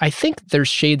 I think there's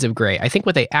shades of gray. I think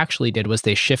what they actually did was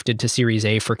they shifted to Series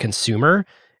A for consumer,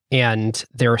 and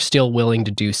they're still willing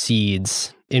to do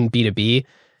seeds in B2B.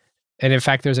 And in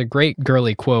fact, there's a great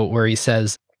Gurley quote where he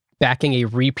says, backing a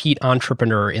repeat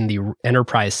entrepreneur in the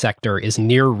enterprise sector is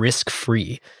near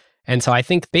risk-free. And so I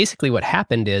think basically what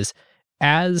happened is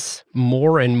as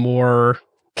more and more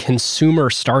consumer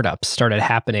startups started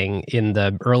happening in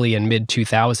the early and mid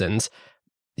 2000s,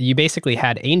 you basically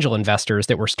had angel investors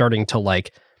that were starting to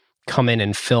come in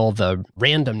and fill the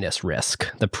randomness risk,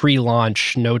 the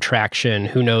pre-launch, no traction,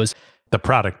 who knows. The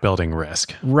product building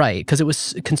risk. Right, because it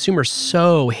was consumer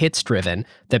so hits driven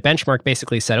that Benchmark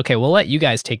basically said, okay, we'll let you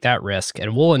guys take that risk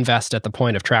and we'll invest at the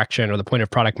point of traction or the point of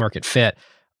product market fit,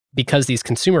 because these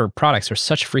consumer products are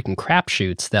such freaking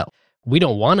crapshoots that we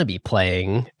don't want to be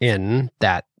playing in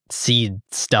that seed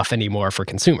stuff anymore for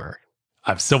consumer.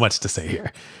 I have so much to say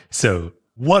here. So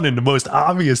one and the most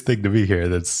obvious thing to me here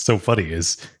that's so funny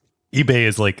is eBay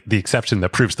is the exception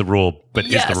that proves the rule, but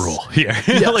is the rule here.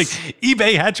 Yes.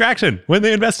 eBay had traction when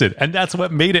they invested, and that's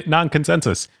what made it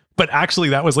non-consensus. But actually,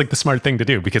 that was the smart thing to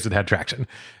do because it had traction.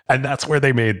 And that's where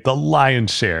they made the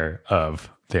lion's share of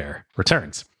their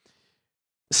returns.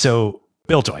 So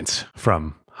Bill joins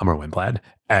from Hummer Windblad.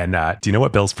 And do you know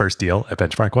what Bill's first deal at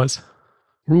Benchmark was?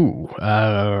 Ooh,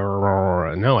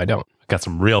 no, I don't. Got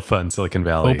some real fun Silicon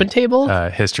Valley Open table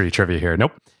history trivia here.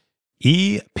 Nope.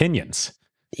 ePinions.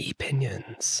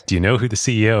 ePinions. Do you know who the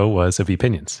CEO was of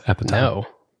ePinions at the time? No.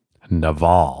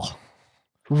 Naval.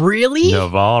 Really?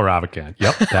 Naval Ravikant.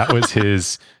 Yep. That was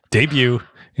his debut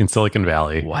in Silicon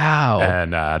Valley. Wow.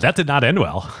 And that did not end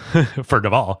well for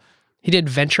Naval. He did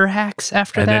venture hacks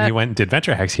after that? And then he went and did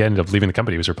venture hacks. He ended up leaving the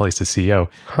company. He was replaced as CEO.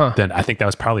 Huh. Then I think that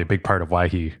was probably a big part of why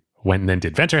he went and then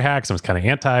did venture hacks and was kind of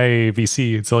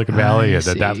anti-VC in Silicon Valley. And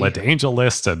then that led to Angel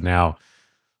List. And now,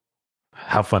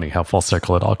 how funny, how full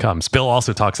circle it all comes. Bill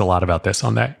also talks a lot about this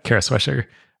on that Kara Swisher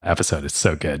episode. It's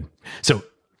so good. So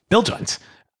Bill joins.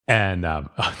 And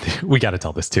we got to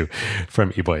tell this too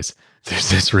from eBoys.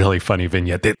 There's this really funny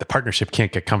vignette. The partnership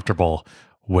can't get comfortable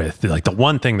with the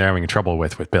one thing they're having trouble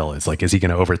with Bill is is he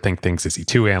going to overthink things? Is he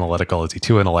too analytical? Is he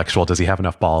too intellectual? Does he have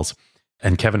enough balls?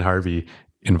 And Kevin Harvey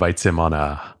invites him on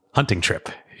a hunting trip.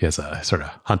 He has a sort of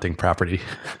hunting property.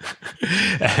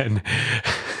 And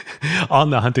on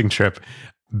the hunting trip,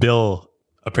 Bill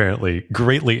apparently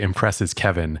greatly impresses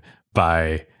Kevin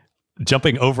by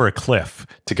jumping over a cliff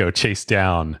to go chase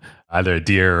down either a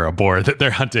deer or a boar that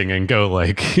they're hunting and go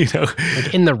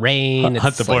in the rain,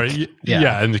 hunt the boar.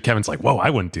 Yeah. And Kevin's like, whoa, I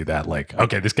wouldn't do that.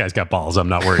 Okay, this guy's got balls. I'm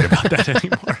not worried about that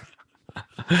anymore.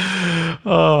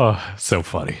 Oh, so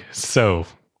funny. So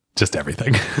just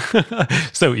everything.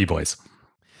 So eBoys.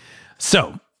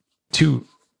 So 2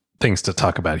 things to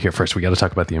talk about here. First, we got to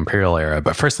talk about the Imperial era,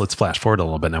 but first let's flash forward a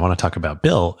little bit. And I want to talk about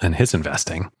Bill and his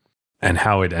investing and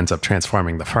how it ends up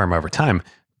transforming the firm over time.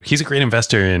 He's a great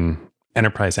investor in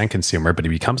enterprise and consumer, but he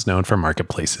becomes known for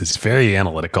marketplaces. He's very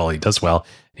analytical. He does well.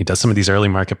 He does some of these early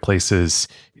marketplaces.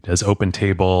 He does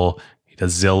OpenTable. He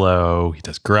does Zillow. He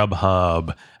does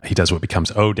Grubhub. He does what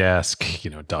becomes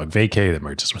Odesk, Dog Vacay that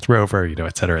merges with Rover,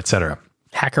 et cetera, et cetera.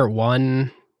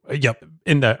 HackerOne. Yep.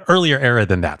 In the earlier era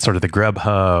than that, sort of the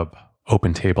Grubhub,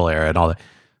 OpenTable era and all that,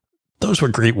 those were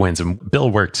great wins. And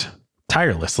Bill worked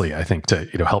tirelessly, I think, to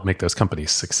help make those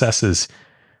companies successes.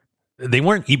 They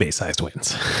weren't eBay-sized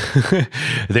wins.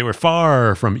 They were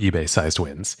far from eBay-sized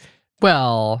wins.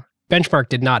 Well, Benchmark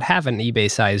did not have an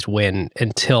eBay-sized win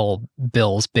until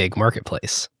Bill's big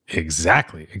marketplace.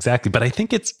 Exactly. But I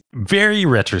think it's very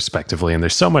retrospectively, and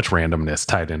there's so much randomness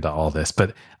tied into all this,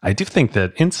 but I do think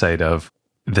that insight of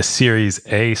the Series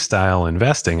A style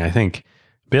investing, I think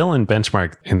Bill and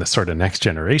Benchmark in the sort of next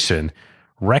generation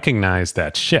recognize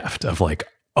that shift of like,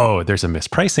 oh, there's a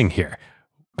mispricing here.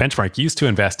 Benchmark used to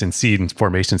invest in seed and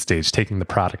formation stage, taking the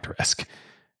product risk.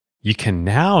 You can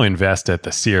now invest at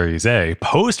the Series A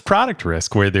post-product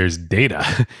risk where there's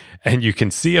data and you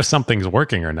can see if something's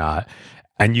working or not.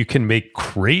 And you can make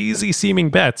crazy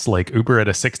seeming bets like Uber at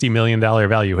a $60 million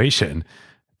valuation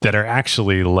that are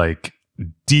actually like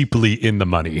deeply in the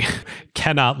money,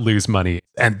 cannot lose money.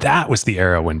 And that was the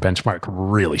era when Benchmark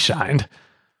really shined.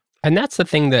 And that's the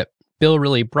thing that Bill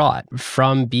really brought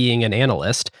from being an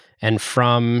analyst and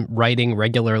from writing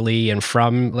regularly and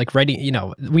from like writing,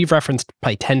 we've referenced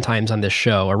probably 10 times on this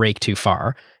show, A Rake Too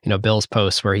Far, Bill's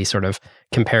posts where he sort of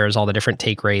compares all the different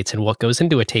take rates and what goes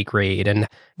into a take rate. And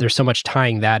there's so much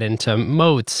tying that into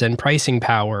moats and pricing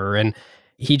power. And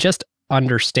he just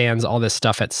understands all this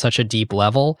stuff at such a deep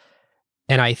level.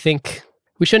 And I think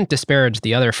we shouldn't disparage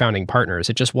the other founding partners.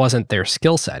 It just wasn't their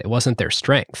skill set. It wasn't their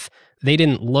strength. They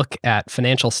didn't look at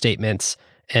financial statements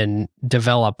and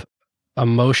develop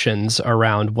emotions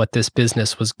around what this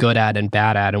business was good at and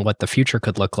bad at and what the future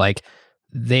could look like.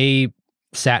 They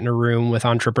sat in a room with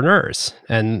entrepreneurs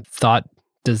and thought,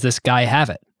 does this guy have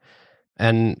it?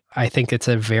 And I think it's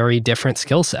a very different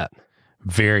skill set.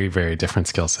 Very, very different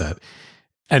skill set.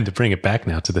 And to bring it back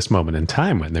now to this moment in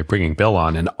time when they're bringing Bill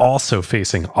on and also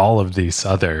facing all of these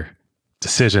other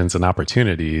decisions and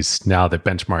opportunities now that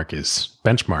Benchmark is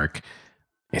Benchmark,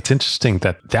 it's interesting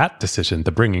that decision,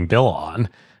 the bringing Bill on,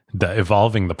 the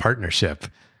evolving the partnership,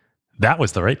 that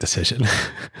was the right decision.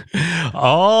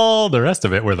 All the rest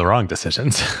of it were the wrong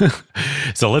decisions.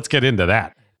 So let's get into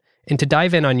that. And to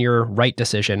dive in on your right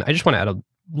decision, I just want to add a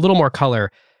little more color.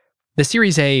 The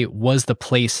Series A was the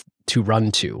place to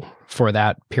run to for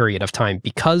that period of time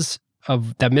because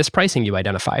of that mispricing you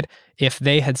identified. If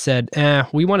they had said,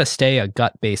 we want to stay a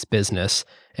gut-based business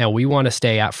and we want to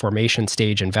stay at formation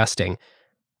stage investing,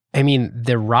 I mean,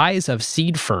 the rise of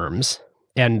seed firms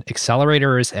and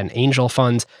accelerators and angel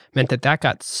funds meant that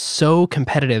got so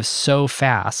competitive so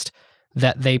fast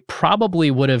that they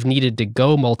probably would have needed to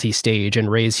go multi-stage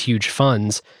and raise huge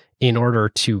funds in order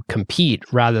to compete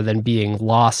rather than being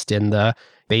lost in the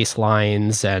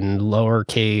baselines and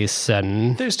lowercase.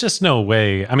 And there's just no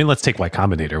way. I mean, let's take Y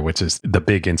Combinator, which is the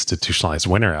big institutionalized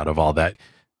winner out of all that.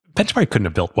 Benchmark couldn't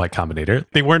have built Y Combinator.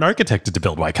 They weren't architected to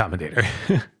build Y Combinator.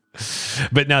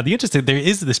 But now there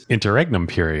is this interregnum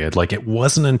period. Like it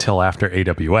wasn't until after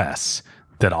AWS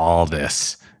that all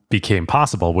this became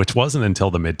possible, which wasn't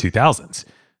until the mid 2000s.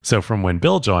 So from when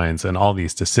Bill joins and all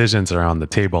these decisions are on the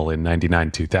table in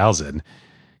 99, 2000,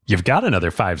 you've got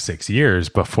another 5-6 years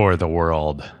before the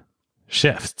world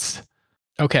shifts.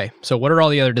 Okay. So what are all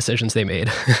the other decisions they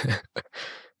made?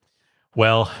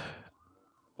 Well,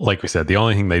 like we said, the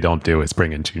only thing they don't do is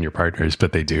bring in junior partners,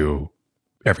 but they do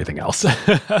everything else. They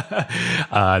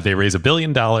raise $1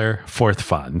 billion fourth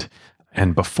fund.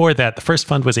 And before that, the first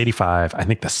fund was 85. I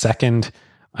think the second,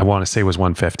 I want to say was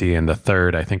 150. And the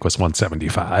third, I think was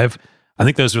 175. I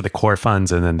think those were the core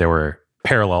funds. And then there were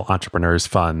parallel entrepreneurs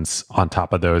funds on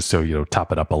top of those. So,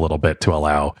 top it up a little bit to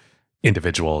allow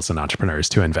individuals and entrepreneurs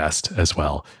to invest as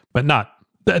well. But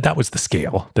that was the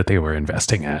scale that they were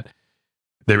investing at.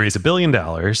 They raised $1 billion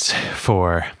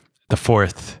for the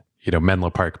fourth Menlo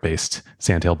Park-based,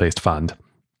 Sandhill-based fund.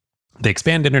 They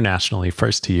expand internationally,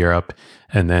 first to Europe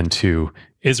and then to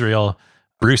Israel.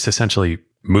 Bruce essentially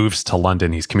moves to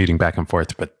London. He's commuting back and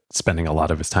forth, but spending a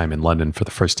lot of his time in London for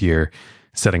the first year,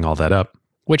 setting all that up.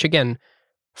 Which again,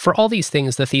 for all these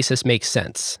things, the thesis makes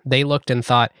sense. They looked and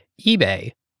thought,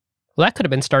 eBay, well, that could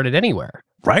have been started anywhere.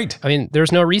 Right. I mean,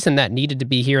 there's no reason that needed to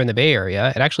be here in the Bay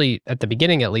Area. It actually, at the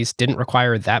beginning at least, didn't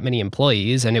require that many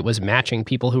employees, and it was matching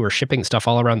people who were shipping stuff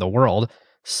all around the world.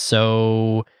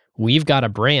 So we've got a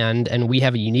brand, and we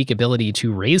have a unique ability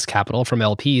to raise capital from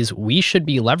LPs. We should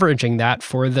be leveraging that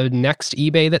for the next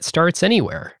eBay that starts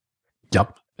anywhere.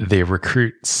 Yep. They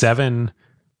recruit 7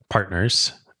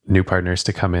 partners, new partners,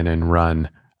 to come in and run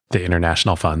the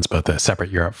international funds, both a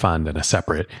separate Europe fund and a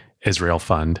separate Israel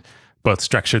fund, both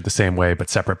structured the same way, but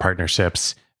separate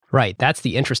partnerships. Right. That's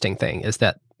the interesting thing, is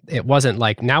that it wasn't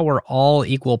like now we're all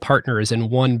equal partners in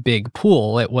one big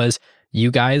pool. It was,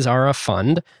 you guys are a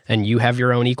fund and you have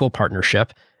your own equal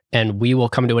partnership, and we will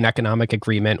come to an economic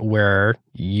agreement where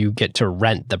you get to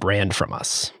rent the brand from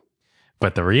us.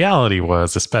 But the reality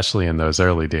was, especially in those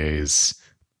early days,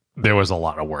 there was a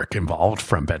lot of work involved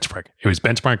from Benchmark. It was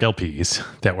Benchmark LPs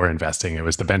that were investing. It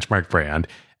was the Benchmark brand.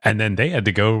 And then they had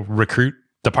to go recruit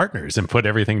the partners and put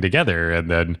everything together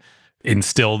and then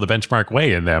instill the Benchmark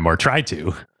way in them, or try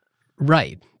to.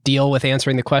 Right. Deal with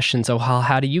answering the questions of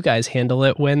how do you guys handle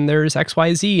it when there's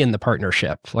XYZ in the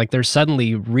partnership? Like, there's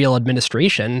suddenly real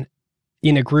administration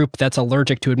in a group that's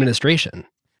allergic to administration.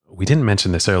 We didn't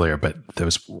mention this earlier, but there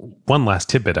was one last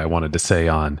tidbit I wanted to say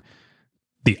on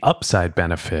the upside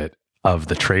benefit of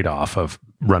the trade-off of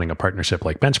running a partnership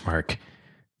like Benchmark.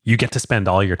 You get to spend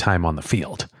all your time on the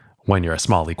field when you're a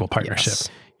small equal partnership. Yes.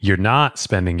 You're not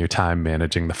spending your time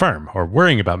managing the firm, or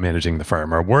worrying about managing the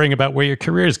firm, or worrying about where your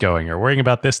career is going, or worrying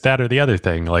about this, that, or the other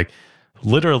thing. Like,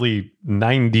 literally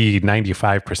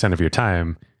 95% of your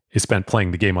time is spent playing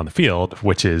the game on the field,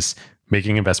 which is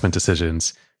making investment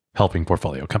decisions, helping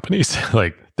portfolio companies.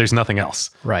 Like, there's nothing else.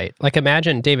 Right. Like,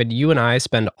 imagine, David, you and I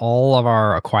spend all of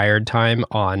our acquired time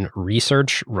on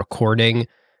research, recording,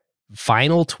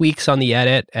 final tweaks on the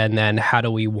edit, and then how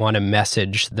do we want to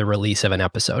message the release of an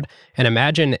episode. And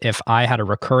imagine if I had a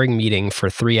recurring meeting for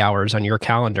 3 hours on your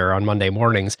calendar on Monday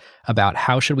mornings about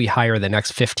how should we hire the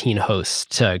next 15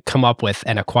 hosts to come up with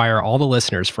and acquire all the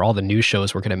listeners for all the new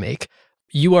shows we're going to make.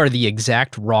 You are the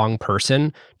exact wrong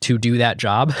person to do that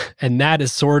job. And that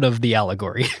is sort of the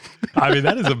allegory. I mean,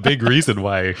 that is a big reason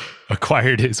why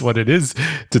Acquired is what it is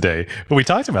today. But we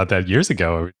talked about that years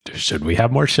ago. Should we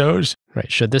have more shows? Right.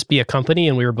 Should this be a company?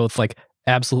 And we were both like,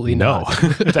 absolutely no. not.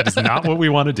 That is not what we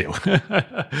want to do.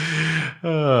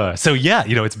 So yeah,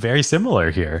 it's very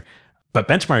similar here. But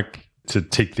Benchmark, to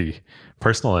take the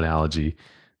personal analogy,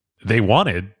 they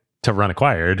wanted to run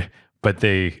Acquired, but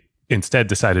they instead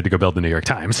decided to go build the New York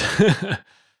Times.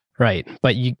 Right.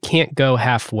 But you can't go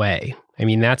halfway. I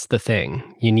mean, that's the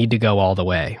thing. You need to go all the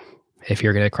way if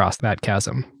you're going to cross that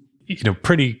chasm.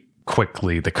 Pretty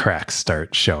quickly, the cracks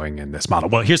start showing in this model.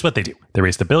 Well, here's what they do. They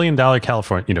raised $1 billion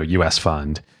California, US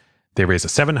fund. They raise a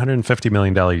 $750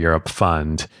 million Europe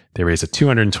fund. They raise a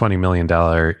 $220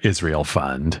 million Israel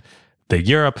fund. The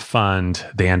Europe fund,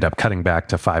 they end up cutting back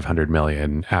to $500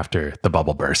 million after the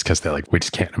bubble burst, because they're like, we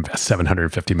just can't invest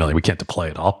 $750 million. We can't deploy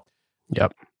it all.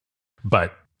 Yep.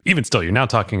 But even still, you're now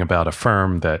talking about a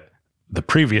firm that the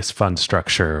previous fund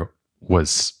structure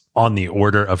was on the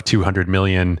order of $200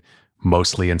 million,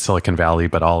 mostly in Silicon Valley,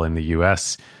 but all in the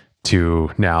US, to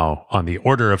now on the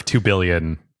order of $2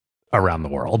 billion around the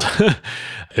world.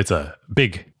 It's a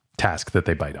big task that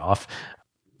they bite off.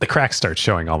 The cracks start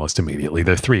showing almost immediately.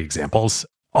 There are 3 examples,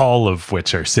 all of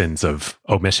which are sins of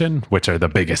omission, which are the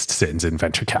biggest sins in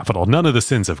venture capital. None of the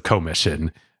sins of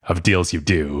commission, of deals you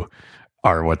do,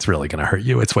 are what's really going to hurt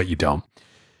you. It's what you don't.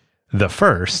 The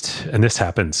first, and this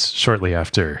happens shortly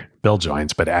after Bill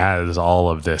joins, but as all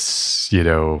of this,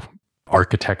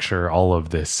 architecture, all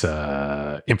of this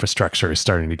infrastructure is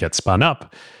starting to get spun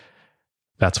up,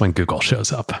 that's when Google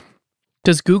shows up.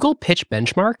 Does Google pitch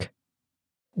Benchmark?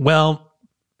 Well,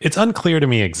 it's unclear to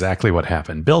me exactly what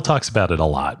happened. Bill talks about it a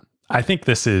lot. I think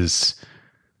this is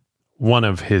one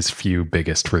of his few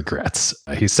biggest regrets.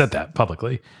 He said that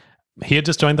publicly. He had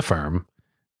just joined the firm,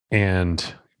 and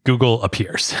Google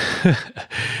appears.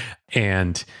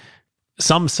 And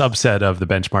some subset of the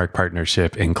Benchmark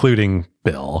partnership, including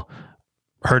Bill,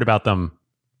 heard about them,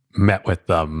 met with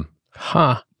them,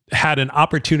 had an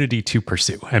opportunity to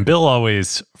pursue. And Bill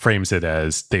always frames it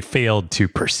as they failed to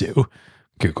pursue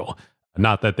Google.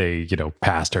 Not that they,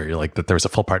 passed or like that there was a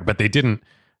full part, but they didn't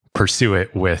pursue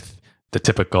it with the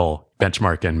typical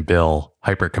Benchmark and Bill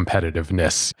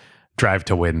hyper-competitiveness, drive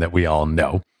to win that we all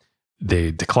know.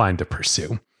 They declined to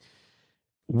pursue.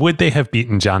 Would they have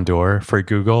beaten John Doerr for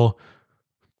Google?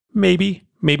 Maybe,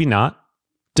 maybe not.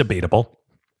 Debatable.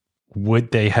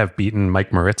 Would they have beaten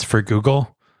Mike Moritz for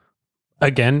Google?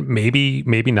 Again, maybe,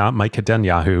 maybe not. Mike had done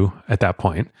Yahoo at that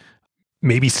point.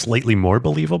 Maybe slightly more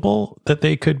believable that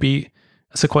they could beat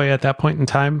Sequoia at that point in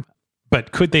time.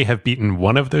 But could they have beaten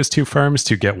one of those 2 firms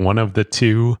to get one of the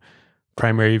 2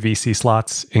 primary VC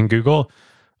slots in Google?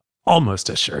 Almost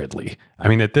assuredly. I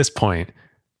mean, at this point,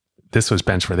 this was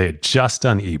Bench where they had just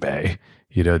done eBay.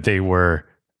 They were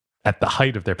at the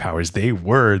height of their powers, they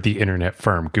were the internet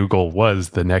firm. Google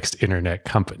was the next internet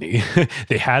company.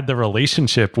 They had the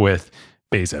relationship with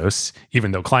Bezos,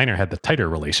 even though Kleiner had the tighter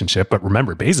relationship. But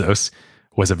remember, Bezos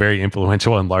was a very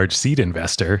influential and large seed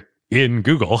investor in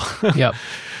Google. Yep.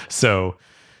 So,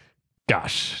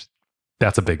 gosh,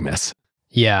 that's a big miss.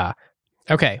 Yeah.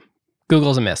 Okay.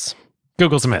 Google's a miss.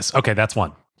 Google's a miss. Okay, that's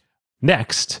one.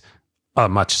 Next, a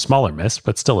much smaller miss,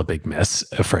 but still a big miss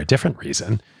for a different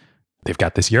reason. They've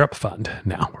got this Europe fund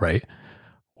now, right?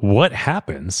 What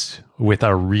happens with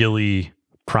a really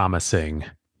promising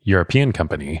European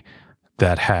company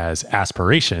that has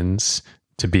aspirations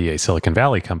to be a Silicon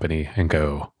Valley company and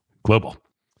go global?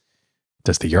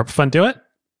 Does the Europe fund do it?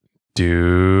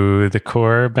 Do the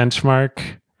core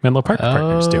benchmark Menlo Park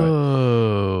partners do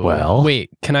it? Well, wait,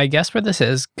 can I guess where this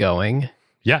is going?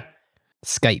 Yeah.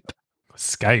 Skype.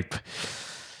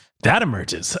 That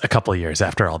emerges a couple of years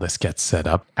after all this gets set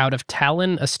up. Out of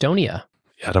Tallinn, Estonia.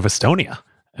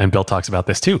 And Bill talks about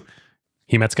this too.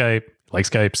 He met Skype, likes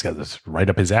Skype, got this right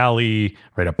up his alley,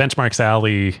 right up Benchmark's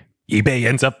alley. eBay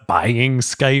ends up buying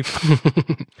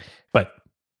Skype. But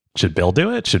should Bill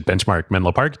do it? Should Benchmark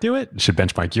Menlo Park do it? Should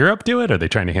Benchmark Europe do it? Are they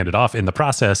trying to hand it off? In the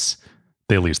process,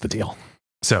 they lose the deal.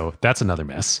 So that's another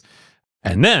miss.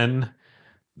 And then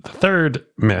the third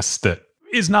miss that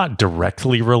is not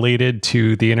directly related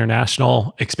to the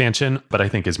international expansion, but I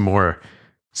think is more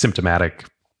symptomatic,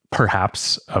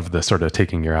 perhaps, of the sort of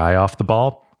taking your eye off the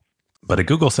ball. But a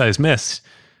Google-sized miss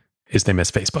is they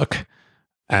miss Facebook.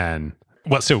 And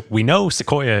well, so we know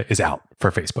Sequoia is out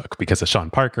for Facebook because of Sean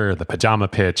Parker, the pajama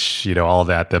pitch, all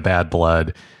that, the bad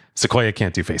blood. Sequoia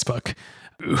can't do Facebook.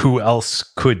 Who else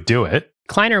could do it?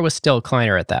 Kleiner was still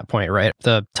Kleiner at that point, right?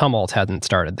 The tumult hadn't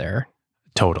started there.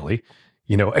 Totally.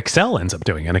 Excel ends up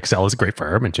doing it. And Excel is a great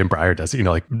firm, and Jim Breyer does it.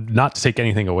 Not to take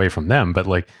anything away from them, but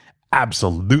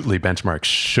absolutely Benchmark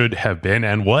should have been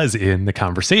and was in the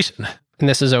conversation. And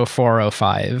this is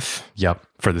 0405. Yep,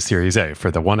 for the Series A, for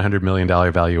the $100 million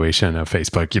valuation of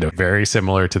Facebook, very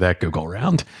similar to that Google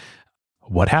round.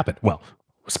 What happened? Well,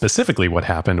 specifically what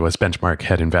happened was Benchmark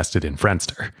had invested in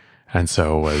Friendster, and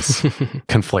so was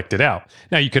conflicted out.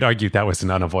 Now, you could argue that was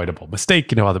an unavoidable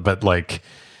mistake, but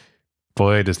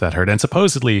boy, does that hurt. And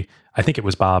supposedly, I think it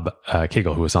was Bob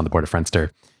Cagle who was on the board of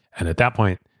Friendster. And at that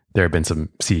point, there had been some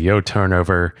CEO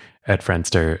turnover at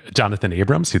Friendster. Jonathan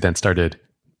Abrams, who then started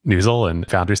Newsel and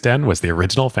Founders Den, was the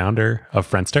original founder of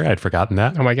Friendster. I'd forgotten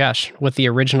that. Oh my gosh, with the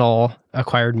original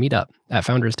acquired meetup at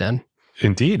Founders Den.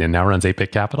 Indeed, and now runs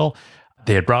 8-Bit Capital.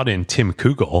 They had brought in Tim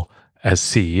Kugel as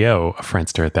CEO of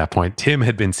Friendster at that point. Tim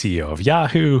had been CEO of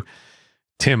Yahoo.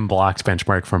 Tim blocked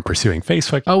Benchmark from pursuing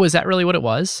Facebook. Oh, is that really what it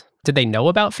was? Did they know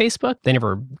about Facebook? They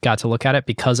never got to look at it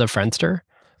because of Friendster?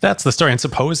 That's the story. And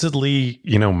supposedly,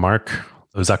 Mark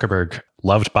Zuckerberg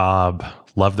loved Bob,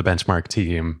 loved the Benchmark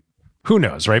team. Who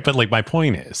knows, right? But my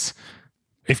point is,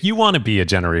 if you want to be a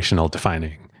generational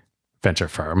defining venture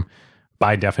firm,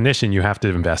 by definition, you have to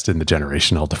invest in the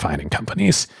generational defining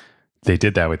companies. They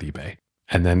did that with eBay.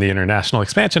 And then the international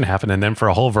expansion happened. And then for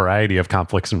a whole variety of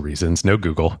conflicts and reasons, no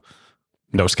Google,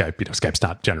 no Skype. Skype's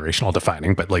not generational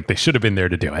defining, but they should have been there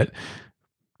to do it.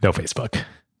 No Facebook.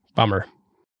 Bummer.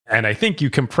 And I think you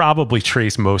can probably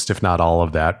trace most, if not all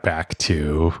of that, back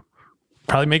to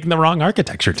probably making the wrong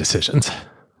architecture decisions.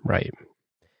 Right.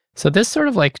 So this sort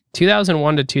of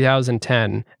 2001 to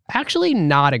 2010, actually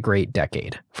not a great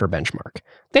decade for Benchmark.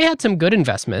 They had some good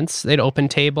investments. They'd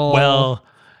OpenTable. Well,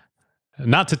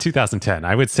 not to 2010.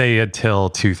 I would say until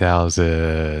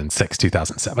 2006,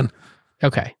 2007.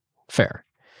 Okay. Fair.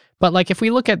 But if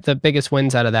we look at the biggest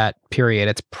wins out of that period,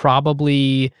 it's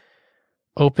probably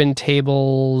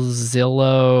OpenTable,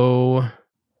 Zillow,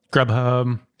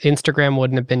 Grubhub. Instagram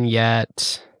wouldn't have been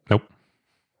yet. Nope.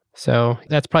 So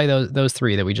that's probably those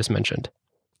three that we just mentioned.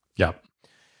 Yeah.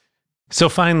 So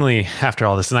finally, after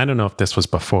all this, and I don't know if this was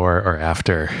before or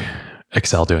after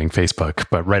Excel doing Facebook,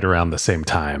 but right around the same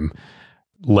time,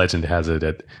 legend has it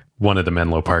at one of the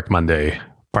Menlo Park Monday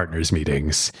partners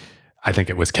meetings, I think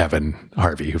it was Kevin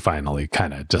Harvey who finally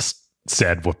kind of just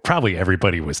said what probably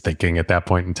everybody was thinking at that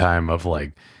point in time of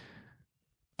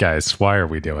guys, why are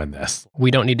we doing this? We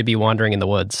don't need to be wandering in the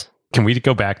woods. Can we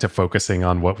go back to focusing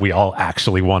on what we all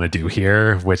actually want to do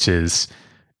here, which is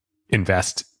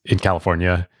invest in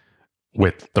California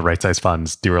with the right size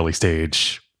funds, do early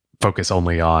stage, focus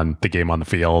only on the game on the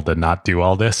field and not do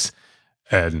all this?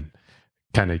 And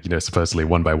kind of, supposedly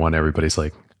one by one, everybody's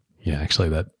like, yeah, actually,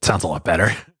 that sounds a lot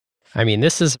better. I mean,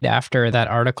 this is after that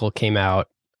article came out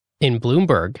in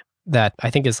Bloomberg that I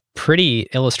think is pretty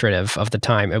illustrative of the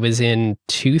time. It was in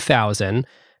 2000,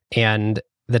 and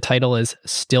The title is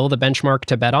Still the Benchmark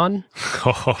to Bet On?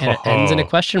 And it ends in a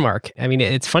question mark. I mean,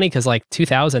 it's funny because like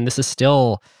 2000, this is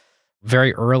still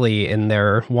very early in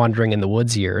their wandering in the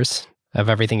woods years of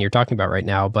everything you're talking about right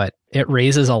now, but it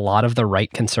raises a lot of the right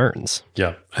concerns.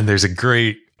 Yeah. And there's a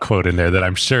great quote in there that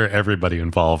I'm sure everybody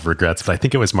involved regrets, but I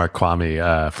think it was Mark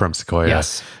Kwame from Sequoia.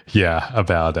 Yes. Yeah.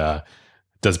 About,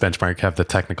 does Benchmark have the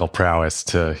technical prowess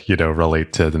to,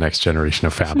 relate to the next generation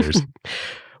of founders?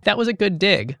 That was a good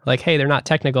dig. Like, hey, they're not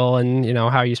technical, and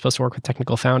how are you supposed to work with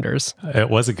technical founders?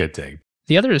 It was a good dig.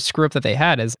 The other screw up that they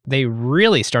had is they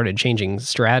really started changing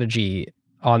strategy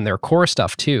on their core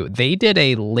stuff too. They did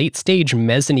a late stage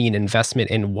mezzanine investment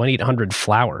in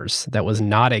 1-800-Flowers that was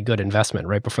not a good investment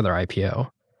right before their IPO.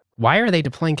 Why are they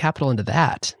deploying capital into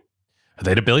that?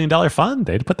 They had $1 billion fund.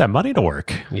 They had to put that money to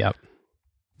work. Yep.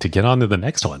 To get on to the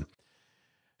next one.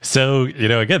 So,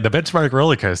 again, the benchmark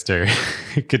roller coaster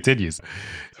continues.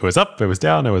 It was up, it was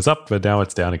down, it was up, but now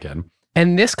it's down again.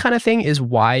 And this kind of thing is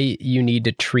why you need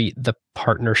to treat the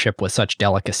partnership with such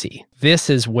delicacy. This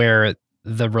is where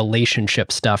the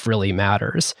relationship stuff really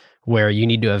matters, where you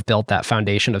need to have built that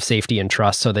foundation of safety and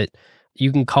trust so that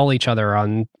you can call each other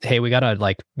on, hey, we got to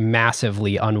like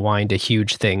massively unwind a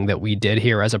huge thing that we did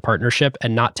here as a partnership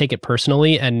and not take it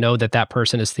personally and know that that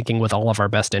person is thinking with all of our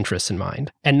best interests in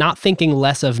mind and not thinking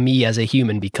less of me as a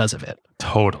human because of it.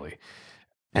 Totally.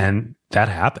 And that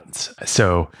happens.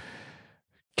 So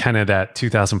kind of that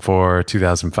 2004,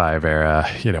 2005 era,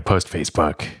 post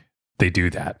Facebook, they do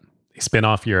that. They spin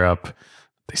off Europe.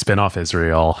 They spin off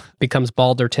Israel. Becomes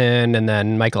Balderton, and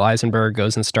then Michael Eisenberg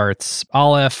goes and starts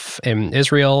Aleph in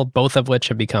Israel, both of which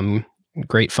have become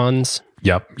great funds.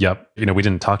 Yep. We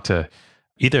didn't talk to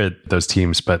either of those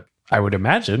teams, but I would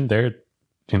imagine they're,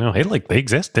 hey, like they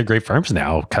exist. They're great firms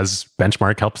now because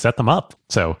Benchmark helped set them up.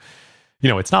 So,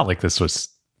 it's not like this was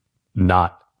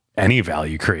not any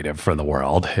value creative for the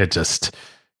world. It just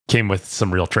came with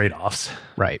some real trade-offs.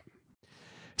 Right.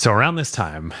 So around this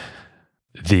time,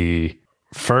 the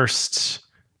first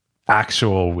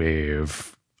actual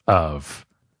wave of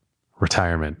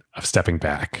retirement, of stepping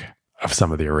back of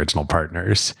some of the original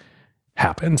partners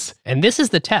happens. And this is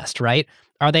the test, right?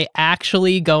 Are they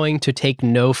actually going to take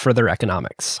no further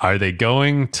economics? Are they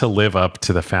going to live up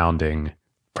to the founding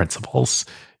principles?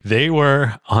 They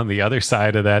were on the other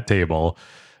side of that table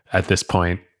at this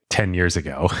point 10 years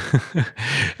ago.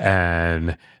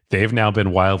 And they've now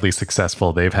been wildly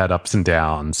successful. They've had ups and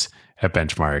downs at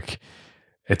Benchmark.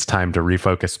 It's time to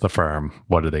refocus the firm.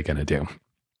 What are they going to do?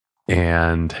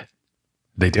 And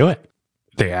they do it.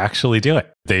 They actually do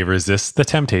it. They resist the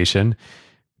temptation.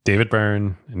 David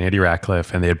Byrne and Andy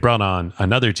Ratcliffe, and they had brought on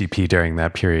another GP during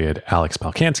that period, Alex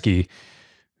Palkansky.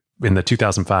 In the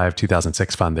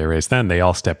 2005-2006 fund they raised then, they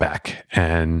all step back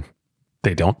and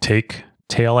they don't take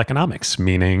tail economics,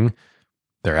 meaning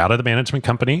they're out of the management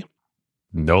company,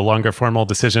 no longer formal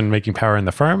decision-making power in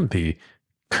the firm. The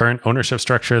current ownership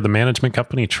structure of the management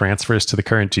company transfers to the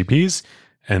current GPs,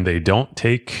 and they don't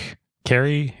take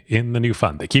carry in the new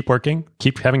fund. They keep working,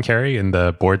 keep having carry in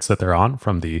the boards that they're on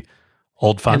from the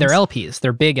old funds. And they're LPs.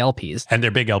 They're big LPs. And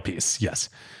they're big LPs, yes,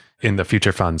 in the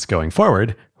future funds going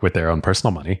forward with their own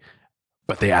personal money.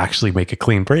 But they actually make a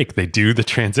clean break. They do the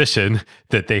transition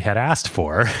that they had asked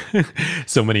for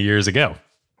so many years ago.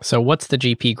 So what's the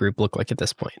GP group look like at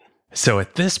this point? So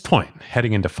at this point,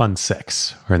 heading into Fund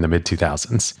 6, or in the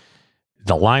mid-2000s,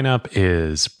 the lineup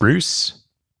is Bruce,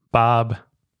 Bob,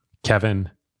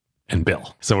 Kevin, and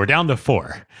Bill. So we're down to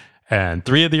 4. And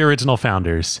 3 of the original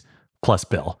founders plus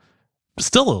Bill.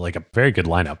 Still like a very good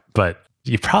lineup, but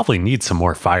you probably need some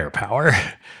more firepower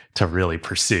to really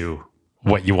pursue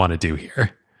what you want to do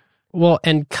here. Well,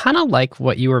 and kind of like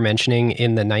what you were mentioning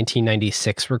in the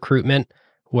 1996 recruitment,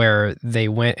 where they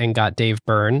went and got Dave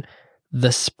Byrne,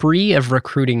 the spree of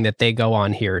recruiting that they go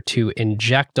on here to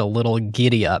inject a little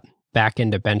giddy up back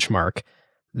into Benchmark,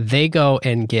 they go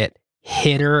and get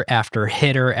hitter after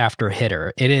hitter after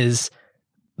hitter. It is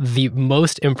the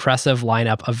most impressive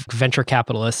lineup of venture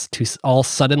capitalists to all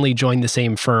suddenly join the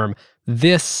same firm.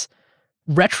 This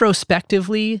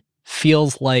retrospectively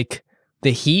feels like the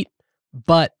heat,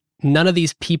 but none of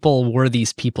these people were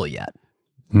these people yet.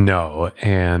 No,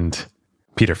 and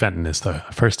Peter Fenton is the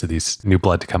first of these new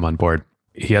blood to come on board.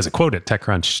 He has a quote at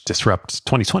TechCrunch Disrupt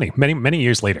 2020, many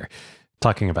years later,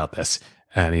 talking about this.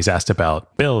 And he's asked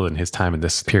about Bill and his time in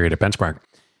this period at Benchmark.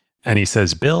 And he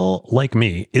says, Bill, like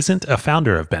me, isn't a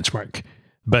founder of Benchmark,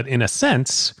 but in a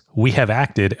sense, we have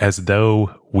acted as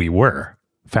though we were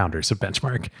founders of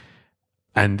Benchmark.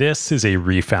 And this is a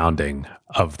refounding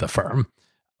of the firm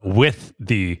with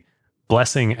the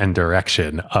blessing and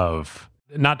direction of,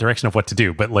 not direction of what to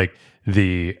do, but like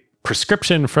the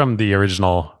prescription from the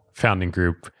original founding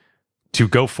group to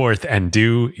go forth and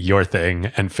do your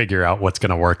thing and figure out what's going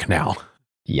to work now.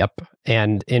 Yep.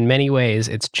 And in many ways,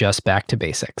 it's just back to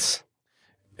basics.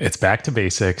 It's back to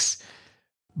basics,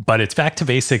 but it's back to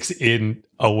basics in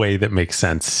a way that makes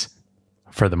sense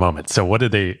for the moment. So what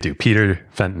did they do? Peter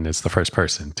Fenton is the first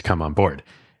person to come on board.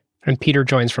 And Peter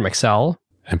joins from Excel.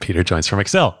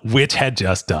 Which had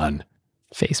just done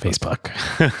Facebook.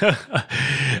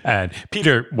 And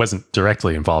Peter wasn't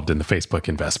directly involved in the Facebook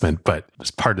investment, but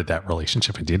was part of that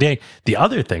relationship in D-Day. The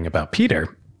other thing about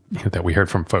Peter that we heard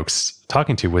from folks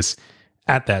talking to was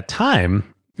at that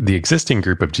time, the existing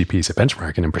group of GPs at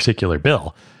Benchmark, and in particular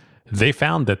Bill, they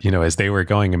found that, as they were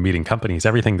going and meeting companies,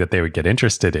 everything that they would get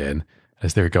interested in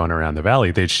as they were going around the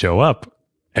valley, they'd show up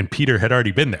and Peter had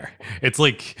already been there. It's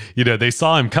like, they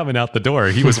saw him coming out the door.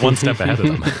 He was one step ahead of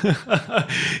them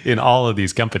in all of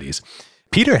these companies.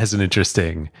 Peter has an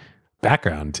interesting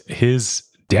background. His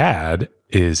dad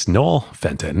is Noel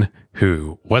Fenton,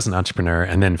 who was an entrepreneur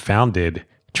and then founded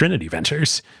Trinity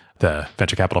Ventures, the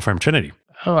venture capital firm Trinity.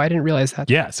 Oh, I didn't realize that.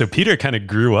 Yeah. So Peter kind of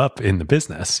grew up in the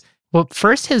business. Well,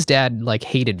 first his dad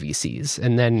hated VCs,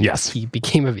 and then he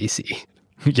became a VC.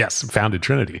 Yes, founded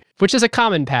Trinity. Which is a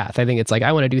common path. I think it's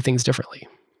I want to do things differently.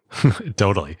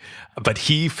 Totally. But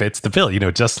he fits the bill.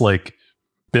 Just like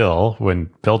Bill, when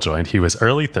Bill joined, he was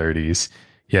early 30s.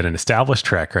 He had an established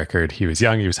track record. He was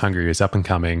young, he was hungry, he was up and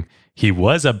coming. He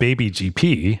was a baby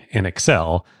GP in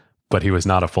Excel, but he was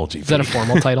not a full GP. Is that a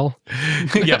formal title?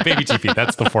 Yeah, baby GP.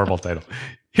 That's the formal title.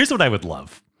 Here's what I would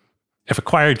love. If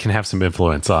Acquired can have some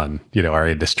influence on, our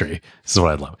industry, this is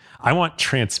what I'd love. I want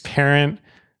transparent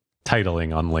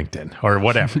titling on LinkedIn or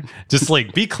whatever. Just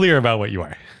be clear about what you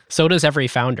are. So does every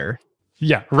founder.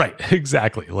 Yeah, right.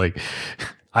 Exactly.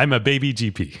 I'm a baby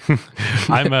GP.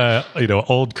 I'm a,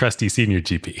 old crusty senior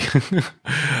GP.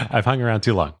 I've hung around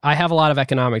too long. I have a lot of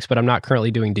economics, but I'm not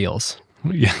currently doing deals.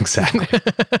 Yeah, exactly.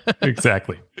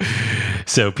 Exactly.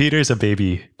 So Peter's a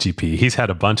baby GP. He's had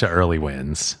a bunch of early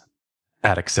wins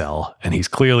at Excel, and he's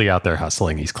clearly out there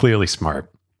hustling. He's clearly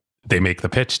smart. They make the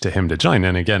pitch to him to join.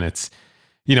 And again, it's,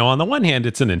 on the one hand,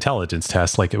 it's an intelligence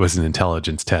test, like it was an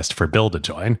intelligence test for Bill to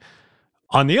join.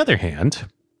 On the other hand,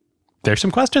 there's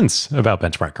some questions about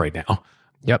Benchmark right now.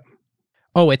 Yep.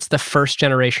 Oh, it's the first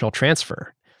generational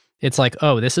transfer. It's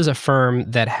this is a firm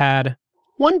that had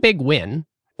one big win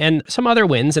and some other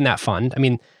wins in that fund. I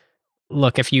mean,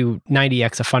 look, if you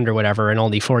 90x a fund or whatever, and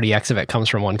only 40x of it comes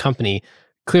from one company,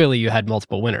 clearly you had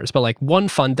multiple winners. But one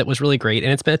fund that was really great,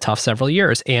 and it's been a tough several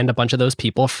years, and a bunch of those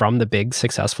people from the big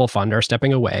successful fund are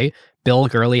stepping away. Bill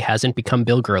Gurley hasn't become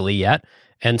Bill Gurley yet.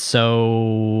 And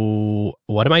so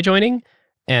what am I joining?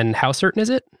 And how certain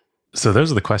is it? So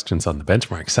those are the questions on the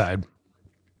Benchmark side.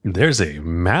 There's a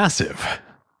massive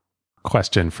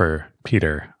question for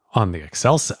Peter on the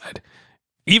Excel side.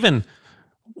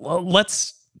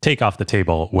 Let's take off the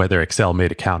table whether Excel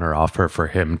made a counter offer for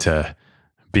him to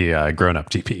be a grown-up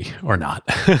GP or not.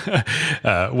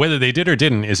 Whether they did or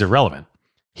didn't is irrelevant.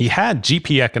 He had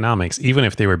GP economics, even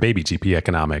if they were baby GP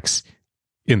economics,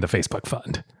 in the Facebook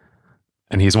fund.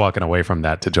 And he's walking away from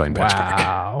that to join Benchmark.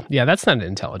 Wow. Yeah, that's not an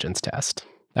intelligence test.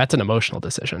 That's an emotional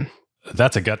decision.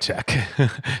 That's a gut check.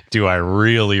 Do I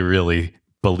really, really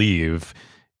believe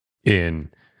in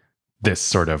this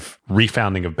sort of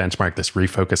refounding of Benchmark, this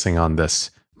refocusing on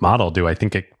this model? Do I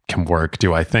think it can work?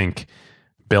 Do I think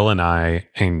Bill and I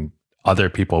and other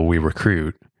people we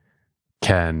recruit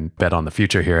can bet on the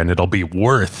future here, and it'll be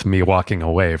worth me walking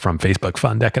away from Facebook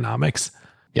fund economics?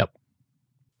 Yep.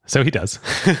 So he does.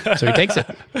 So he takes it.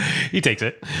 He takes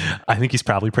it. I think he's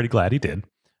probably pretty glad he did.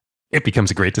 It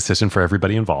becomes a great decision for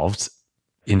everybody involved.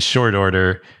 In short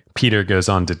order, Peter goes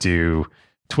on to do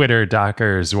Twitter,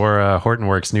 Docker, Zuora,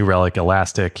 Hortonworks, New Relic,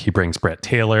 Elastic. He brings Brett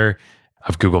Taylor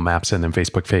of Google Maps and then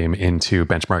Facebook fame into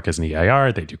Benchmark as an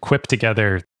EIR. They do Quip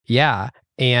together. Yeah.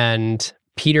 And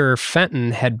Peter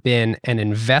Fenton had been an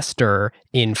investor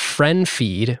in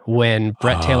FriendFeed when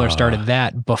Brett Taylor started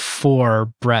that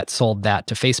before Brett sold that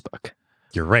to Facebook.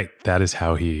 You're right. That is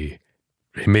how he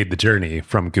made the journey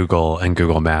from Google and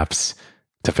Google Maps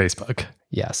to Facebook.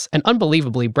 Yes. And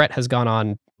unbelievably, Brett has gone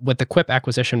on with the Quip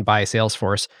acquisition by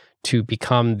Salesforce to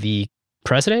become the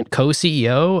president,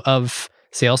 co-CEO of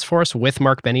Salesforce with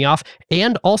Mark Benioff,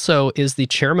 and also is the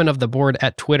chairman of the board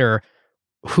at Twitter,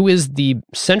 who is the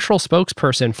central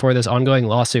spokesperson for this ongoing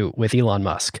lawsuit with Elon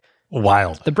Musk.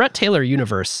 Wild. The Brett Taylor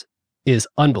universe is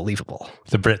unbelievable.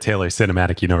 The Brett Taylor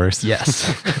cinematic universe. Yes.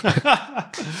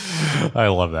 I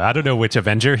love that. I don't know which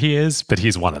Avenger he is, but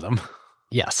he's one of them.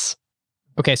 Yes.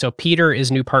 Okay, so Peter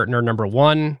is new partner number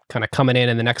 1, kind of coming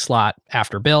in the next slot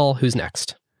after Bill. Who's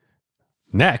next?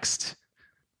 Next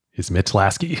is Mitch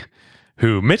Lasky,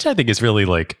 who Mitch, I think, is really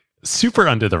like super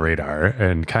under the radar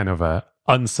and kind of a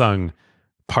unsung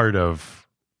part of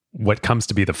what comes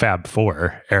to be the Fab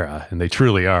Four era. And they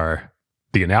truly are.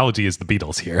 The analogy is the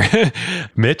Beatles here.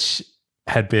 Mitch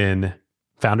had been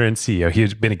founder and CEO. He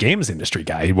had been a games industry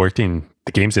guy. He worked in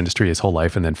the games industry his whole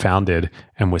life and then founded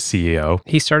and was CEO.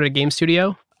 He started a game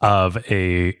studio? Of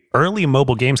a early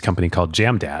mobile games company called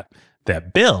Jamdat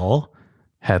that Bill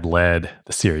had led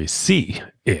the Series C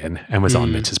in and was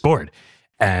on Mitch's board.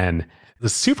 And it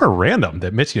was super random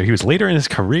that Mitch, he was later in his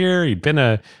career. He'd been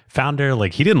a founder.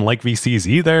 Like, he didn't like VCs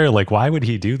either. Like, why would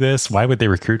he do this? Why would they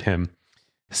recruit him?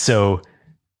 So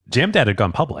Jamdat had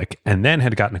gone public and then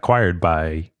had gotten acquired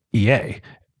by EA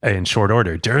in short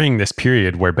order during this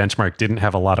period where Benchmark didn't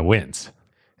have a lot of wins.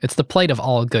 It's the plight of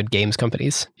all good games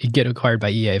companies. You get acquired by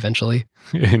EA eventually.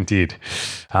 Indeed.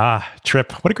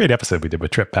 Trip. What a great episode we did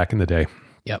with Trip back in the day.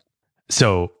 Yep.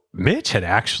 So Mitch had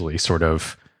actually sort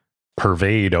of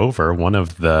purveyed over one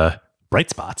of the bright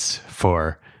spots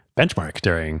for Benchmark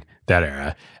during that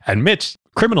era. And Mitch,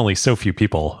 criminally, so few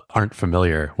people aren't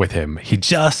familiar with him. He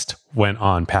just went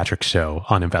on Patrick's show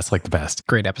on Invest Like the Best.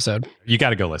 Great episode. You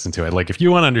got to go listen to it. Like, if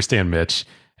you want to understand Mitch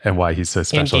and why he's so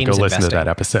special, go listen to that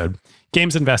episode.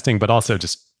 Games investing, but also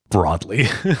just broadly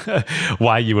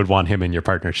why you would want him in your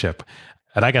partnership.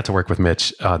 And I got to work with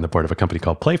Mitch on the board of a company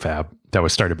called PlayFab that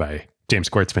was started by James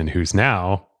Gortzman, who's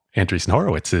now Andreessen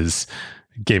Horowitz's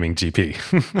gaming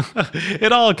GP.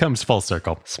 It all comes full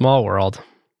circle. Small world.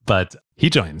 But he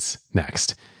joins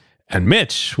next. And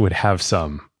Mitch would have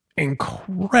some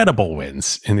incredible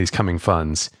wins in these coming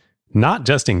funds, not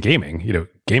just in gaming.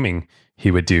 Gaming,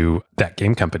 he would do that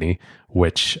game company,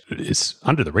 which is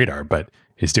under the radar, but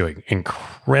is doing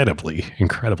incredibly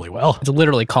well. It's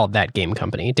literally called That Game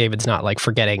Company. David's not like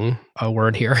forgetting a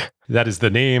word here. That is the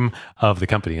name of the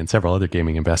company and several other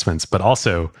gaming investments, but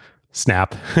also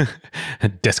Snap,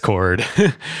 Discord,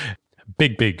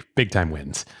 big time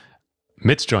wins.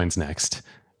 Mitch joins next.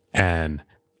 And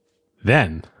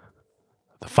then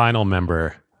the final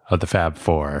member of the Fab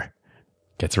Four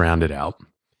gets rounded out.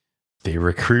 They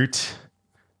recruit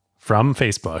from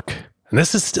Facebook. And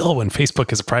this is still when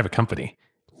Facebook is a private company.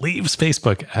 Leaves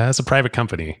Facebook as a private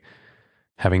company,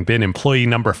 having been employee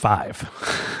number 5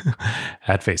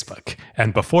 at Facebook.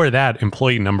 And before that,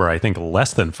 employee number, I think,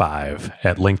 less than 5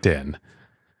 at LinkedIn,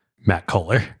 Matt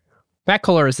Kohler. Matt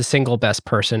Kohler is the single best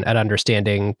person at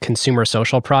understanding consumer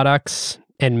social products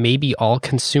and maybe all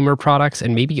consumer products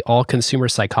and maybe all consumer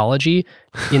psychology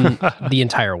in the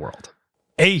entire world.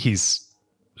 He's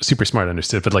super smart,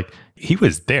 understood, but like, he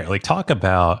was there. Like, talk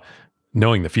about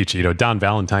knowing the future. Don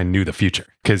Valentine knew the future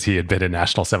because he had been at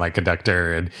National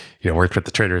Semiconductor and, worked with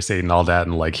the trader estate and all that.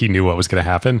 And like, he knew what was going to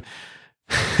happen.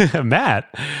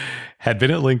 Matt had been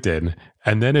at LinkedIn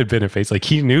and then had been at Facebook. Like,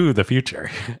 he knew the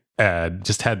future and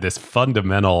just had this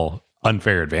fundamental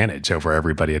unfair advantage over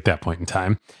everybody at that point in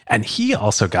time. And he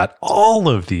also got all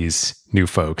of these new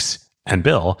folks, and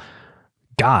Bill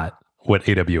got what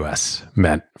AWS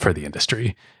meant for the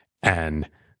industry and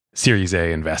Series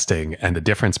A investing and the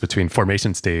difference between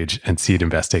formation stage and seed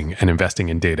investing and investing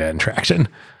in data and traction.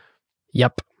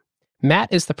 Yep.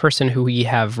 Matt is the person who we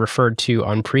have referred to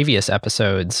on previous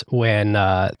episodes when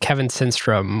Kevin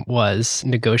Synstrom was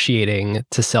negotiating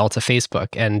to sell to Facebook.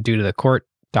 And due to the court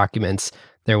documents,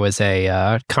 there was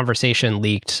a conversation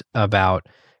leaked about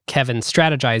Kevin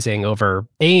strategizing over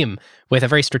AIM with a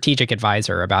very strategic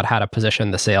advisor about how to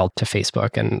position the sale to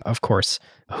Facebook. And of course,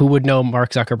 who would know Mark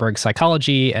Zuckerberg's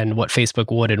psychology and what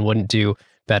Facebook would and wouldn't do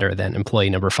better than employee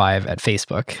number 5 at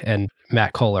Facebook? And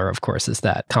Matt Kohler, of course, is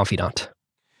that confidant.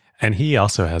 And he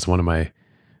also has one of my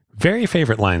very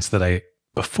favorite lines that I,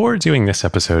 before doing this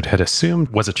episode, had assumed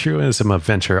was a truism of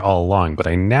venture all along, but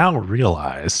I now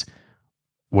realize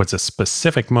was a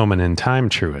specific moment in time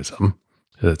truism,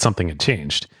 that something had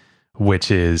changed,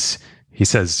 which is, he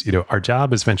says, our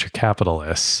job as venture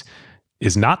capitalists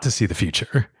is not to see the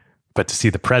future, but to see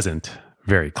the present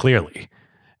very clearly.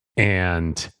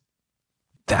 And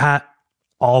that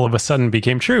all of a sudden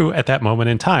became true at that moment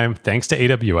in time, thanks to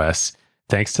AWS,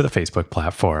 thanks to the Facebook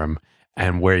platform,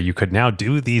 and where you could now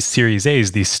do these Series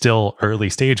A's, these still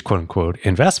early stage, quote unquote,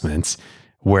 investments,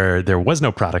 where there was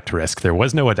no product risk, there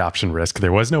was no adoption risk,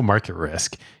 there was no market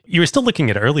risk. You were still looking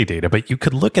at early data, but you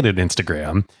could look at an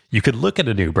Instagram, you could look at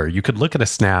an Uber, you could look at a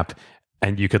Snap,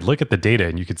 and you could look at the data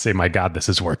and you could say, my God, this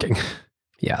is working.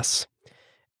 Yes.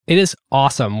 It is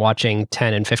awesome watching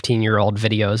 10 and 15-year-old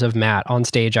videos of Matt on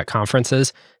stage at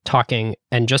conferences talking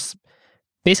and just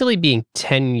basically being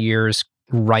 10 years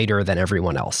righter than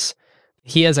everyone else.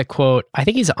 He has a quote, I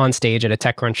think he's on stage at a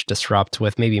TechCrunch Disrupt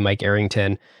with maybe Mike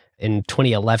Arrington, in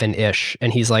 2011-ish.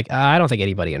 And he's like, I don't think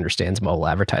anybody understands mobile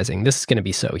advertising. This is going to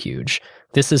be so huge.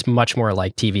 This is much more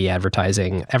like TV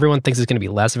advertising. Everyone thinks it's going to be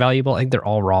less valuable. I think they're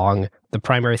all wrong. The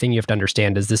primary thing you have to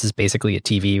understand is this is basically a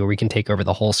TV where we can take over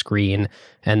the whole screen.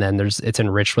 And then it's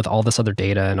enriched with all this other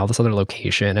data and all this other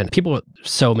location. And people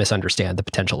so misunderstand the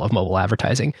potential of mobile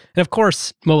advertising. And of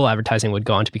course, mobile advertising would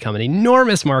go on to become an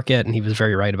enormous market. And he was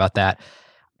very right about that.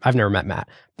 I've never met Matt,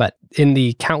 but in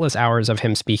the countless hours of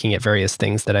him speaking at various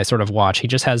things that I sort of watch, he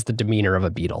just has the demeanor of a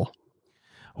beetle.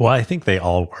 Well, I think they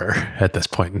all were at this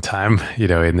point in time,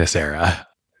 in this era.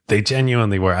 They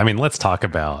genuinely were. I mean, let's talk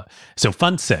about, so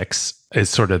Fund 6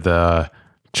 is sort of the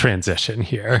transition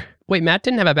here. Wait, Matt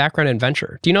didn't have a background in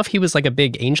venture. Do you know if he was like a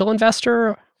big angel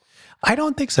investor? I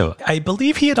don't think so. I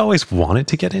believe he had always wanted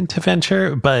to get into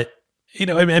venture, but,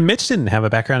 and Mitch didn't have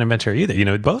a background in venture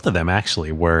either. Both of them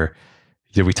actually were.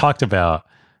 We talked about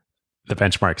the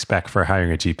benchmark spec for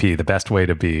hiring a GP. The best way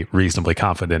to be reasonably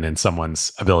confident in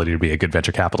someone's ability to be a good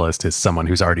venture capitalist is someone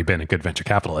who's already been a good venture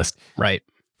capitalist. Right.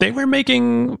 They were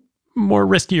making more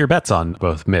riskier bets on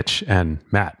both Mitch and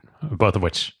Matt, both of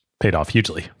which paid off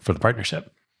hugely for the partnership.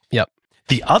 Yep.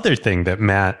 The other thing that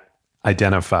Matt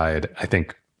identified, I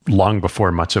think, long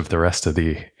before much of the rest of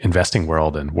the investing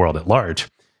world and world at large,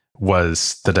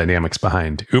 was the dynamics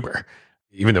behind Uber.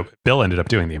 Even though Bill ended up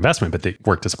doing the investment, but they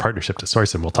worked as a partnership to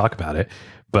source, and we'll talk about it.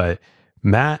 But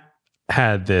Matt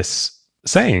had this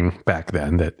saying back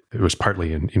then that it was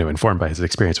partly informed by his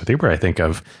experience with Uber, I think,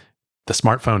 of the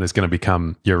smartphone is going to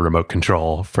become your remote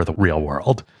control for the real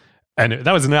world. And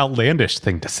that was an outlandish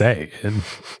thing to say in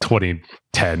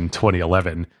 2010,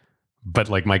 2011.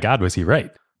 But my God, was he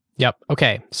right? Yep.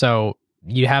 Okay. So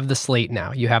you have the slate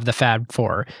now. You have the Fab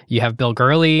Four. You have Bill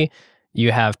Gurley.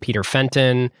 You have Peter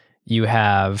Fenton. You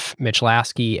have Mitch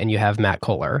Lasky, and you have Matt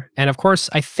Kohler. And of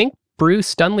course, I think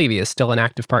Bruce Dunleavy is still an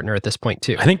active partner at this point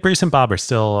too. I think Bruce and Bob are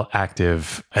still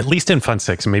active, at least in Fund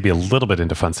 6, and maybe a little bit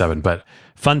into Fund 7. But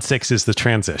Fund 6 is the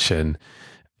transition,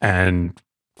 and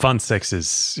Fund 6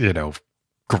 is,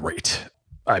 great.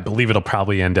 I believe it'll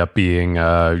probably end up being,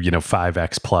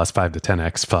 5x plus, 5 to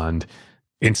 10x fund.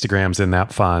 Instagram's in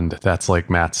that fund. That's like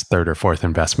Matt's third or fourth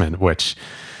investment, which...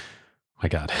 my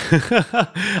God.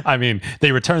 I mean,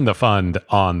 they returned the fund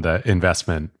on the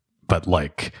investment, but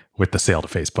with the sale to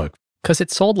Facebook. Because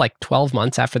it sold 12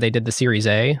 months after they did the Series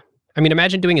A. I mean,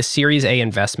 imagine doing a Series A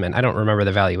investment. I don't remember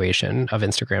the valuation of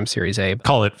Instagram Series A.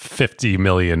 Call it 50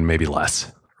 million, maybe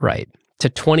less. Right. To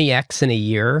 20x in a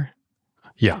year.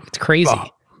 Yeah. It's crazy. Oh,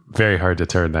 very hard to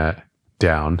turn that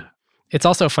down. It's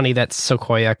also funny that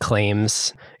Sequoia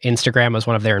claims Instagram was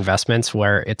one of their investments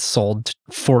where it sold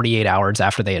 48 hours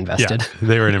after they invested. Yeah,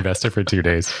 they were an investor for 2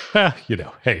 days.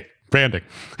 Hey, branding.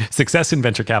 Success in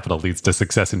venture capital leads to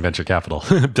success in venture capital.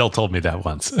 Bill told me that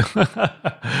once.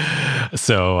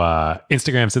 So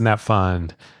Instagram's in that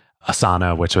fund.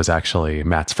 Asana, which was actually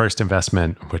Matt's first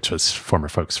investment, which was former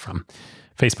folks from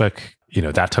Facebook.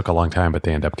 That took a long time, but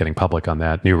they end up getting public on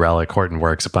that. New Relic,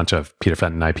 Hortonworks, a bunch of Peter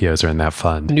Fenton IPOs are in that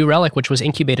fund. New Relic, which was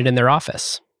incubated in their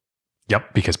office.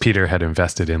 Yep, because Peter had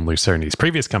invested in Lucerni's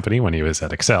previous company when he was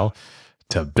at Excel.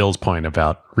 To Bill's point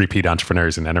about repeat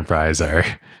entrepreneurs and enterprise are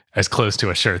as close to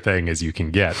a sure thing as you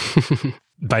can get.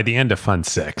 By the end of Fund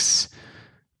 6,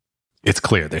 it's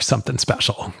clear there's something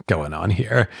special going on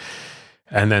here.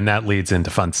 And then that leads into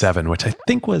Fund 7, which I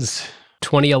think was...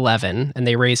 2011, and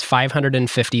they raised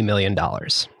 $550 million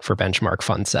for Benchmark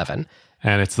Fund 7.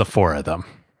 And it's the four of them.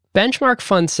 Benchmark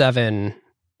Fund 7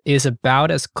 is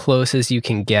about as close as you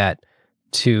can get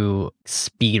to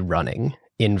speed running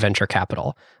in venture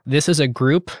capital. This is a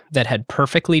group that had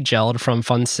perfectly gelled from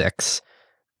Fund 6.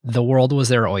 The world was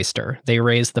their oyster. They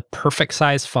raised the perfect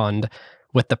size fund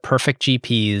with the perfect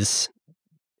GPs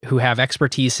who have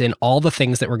expertise in all the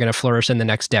things that were going to flourish in the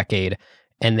next decade.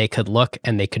 And they could look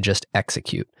and they could just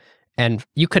execute. And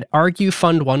you could argue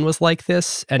Fund 1 was like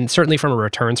this. And certainly from a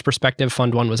returns perspective,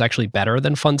 Fund 1 was actually better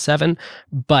than Fund 7.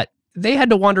 But they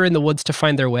had to wander in the woods to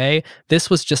find their way. This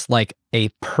was just like a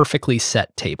perfectly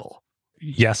set table.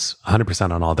 Yes,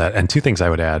 100% on all that. And two things I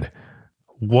would add.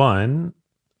 One,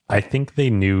 I think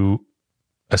they knew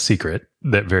a secret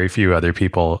that very few other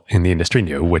people in the industry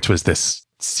knew, which was this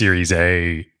Series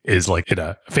A is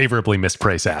a favorably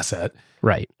mispriced asset.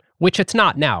 Right. Which it's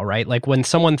not now, right? When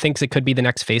someone thinks it could be the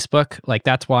next Facebook,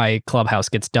 that's why Clubhouse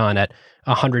gets done at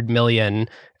 100 million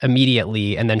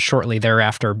immediately, and then shortly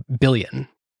thereafter, billion.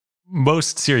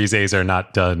 Most Series A's are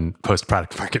not done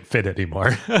post-product market fit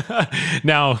anymore.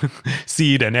 Now,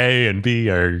 seed and A and B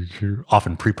are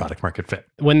often pre-product market fit.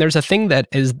 When there's a thing that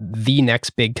is the next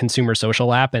big consumer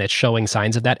social app and it's showing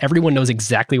signs of that, everyone knows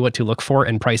exactly what to look for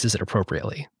and prices it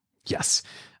appropriately. Yes.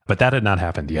 But that had not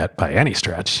happened yet by any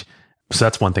stretch. So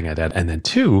that's one thing I'd add. And then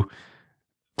two,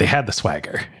 they had the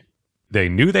swagger. They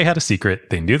knew they had a secret.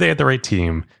 They knew they had the right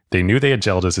team. They knew they had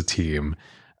gelled as a team.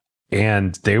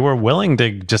 And they were willing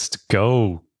to just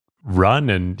go run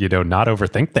and, not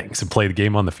overthink things and play the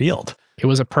game on the field. It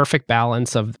was a perfect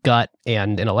balance of gut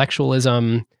and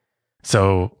intellectualism.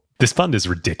 So this fund is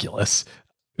ridiculous.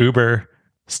 Uber,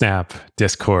 Snap,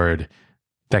 Discord,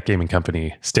 That Gaming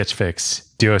Company, Stitch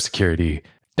Fix, Duo Security,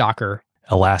 Docker,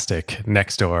 Elastic,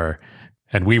 Nextdoor,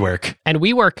 and WeWork. And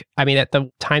WeWork, at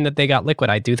the time that they got liquid,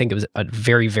 I do think it was a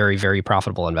very, very, very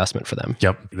profitable investment for them.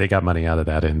 Yep. They got money out of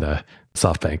that in the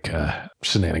SoftBank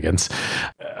shenanigans.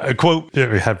 A quote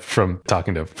we had from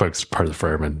talking to folks part of the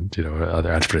firm and,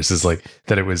 other entrepreneurs is like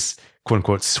that it was, quote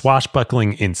unquote,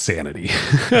 swashbuckling insanity,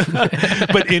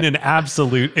 but in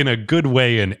a good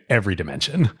way in every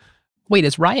dimension. Wait,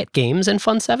 is Riot Games in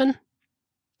Fund 7?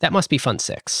 That must be Fund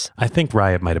 6. I think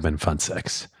Riot might have been Fund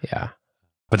 6. Yeah.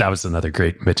 But that was another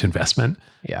great Mitch investment.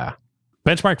 Yeah.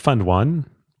 Benchmark Fund 1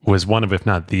 was one of, if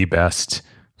not the best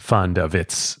fund of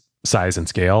its size and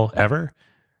scale ever.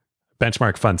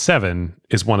 Benchmark Fund 7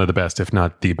 is one of the best, if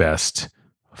not the best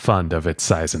fund of its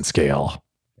size and scale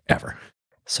ever.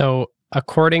 So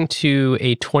according to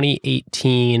a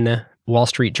 2018 Wall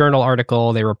Street Journal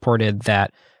article, they reported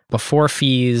that before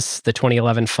fees, the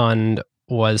 2011 fund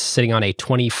was sitting on a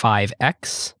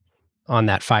 25x on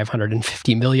that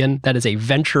 $550 million. That is a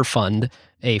venture fund,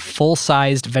 a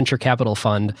full-sized venture capital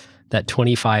fund that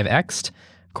 25x'd.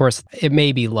 Of course, it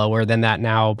may be lower than that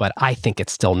now, but I think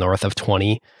it's still north of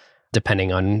 20,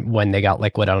 depending on when they got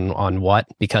liquid on what,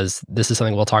 because this is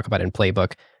something we'll talk about in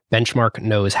Playbook. Benchmark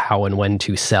knows how and when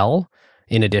to sell,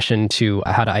 in addition to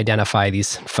how to identify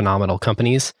these phenomenal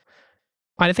companies.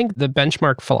 I think the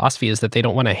Benchmark philosophy is that they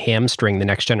don't want to hamstring the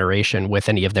next generation with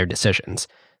any of their decisions.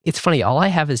 It's funny, all I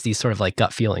have is these sort of like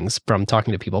gut feelings from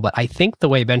talking to people, but I think the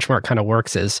way Benchmark kind of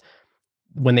works is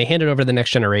when they hand it over to the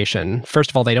next generation, first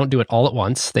of all, they don't do it all at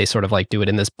once. They sort of like do it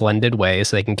in this blended way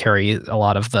so they can carry a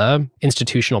lot of the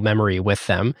institutional memory with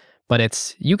them. But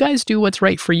it's, you guys do what's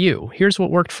right for you. Here's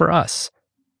what worked for us.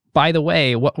 By the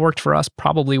way, what worked for us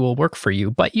probably will work for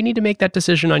you, but you need to make that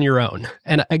decision on your own.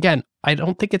 And again, I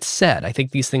don't think it's said. I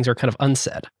think these things are kind of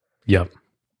unsaid. Yep.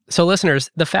 So listeners,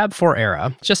 the Fab 4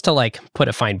 era, just to like put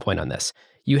a fine point on this,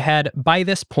 you had, by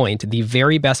this point, the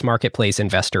very best marketplace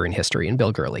investor in history in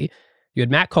Bill Gurley. You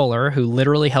had Matt Kohler, who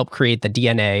literally helped create the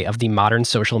DNA of the modern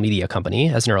social media company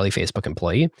as an early Facebook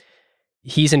employee.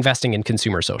 He's investing in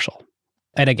consumer social.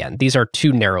 And again, these are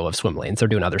too narrow of swim lanes. They're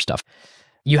doing other stuff.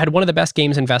 You had one of the best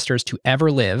games investors to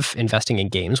ever live investing in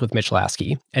games with Mitch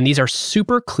Lasky. And these are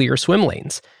super clear swim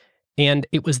lanes. And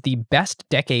it was the best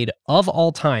decade of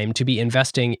all time to be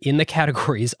investing in the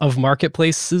categories of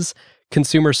marketplaces,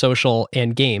 consumer social,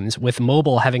 and games, with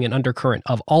mobile having an undercurrent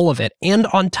of all of it. And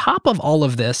on top of all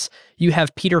of this, you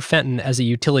have Peter Fenton as a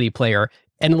utility player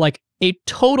and like a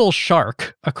total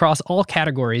shark across all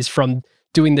categories, from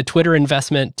doing the Twitter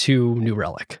investment to New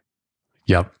Relic.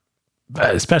 Yep.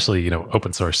 Especially,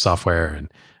 open source software and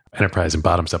enterprise and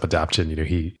bottoms up adoption,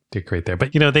 he did great there.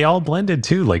 But, they all blended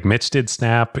too. Like Mitch did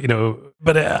Snap,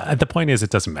 but the point is, it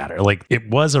doesn't matter. Like, it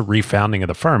was a refounding of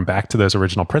the firm back to those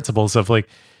original principles of like,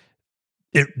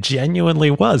 it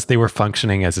genuinely was. They were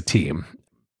functioning as a team.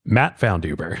 Matt found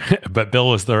Uber, but Bill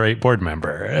was the right board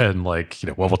member. And like,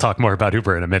 we'll talk more about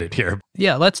Uber in a minute here.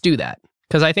 Yeah, let's do that.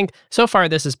 Because I think so far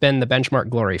this has been the Benchmark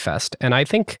Glory Fest. And I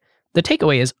think the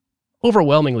takeaway is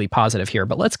overwhelmingly positive here,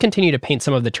 but let's continue to paint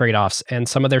some of the trade-offs and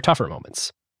some of their tougher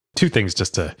moments. Two things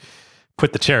just to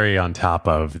put the cherry on top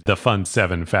of the Fund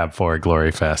 7 Fab 4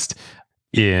 Glory Fest.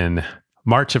 In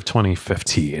March of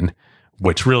 2015,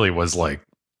 which really was like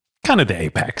kind of the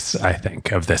apex, I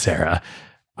think, of this era.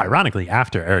 Ironically,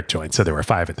 after Eric joined, so there were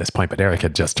 5 at this point, but Eric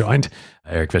had just joined,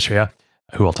 Eric Vishria,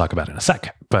 who we'll talk about in a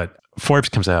sec. But Forbes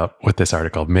comes out with this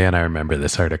article. Man, I remember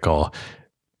this article.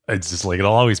 It's just like,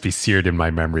 it'll always be seared in my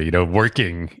memory,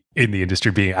 working in the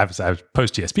industry, I was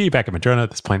post GSB back at Madrona at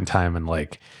this point in time. And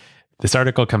like, this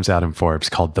article comes out in Forbes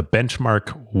called The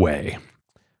Benchmark Way.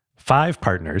 5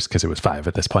 partners, because it was 5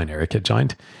 at this point, Eric had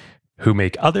joined, who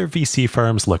make other VC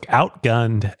firms look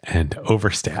outgunned and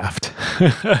overstaffed.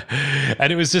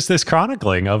 And it was just this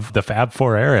chronicling of the Fab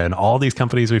 4 era and all these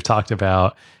companies we've talked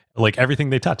about. Like,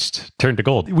 everything they touched turned to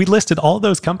gold. We listed all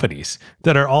those companies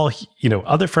that are all,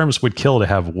 other firms would kill to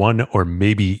have 1, or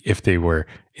maybe if they were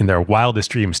in their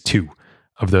wildest dreams, 2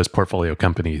 of those portfolio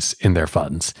companies in their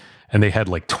funds. And they had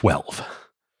like 12.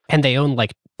 And they own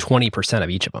like 20% of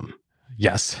each of them.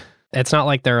 Yes. It's not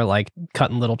like they're like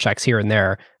cutting little checks here and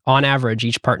there. On average,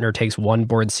 each partner takes 1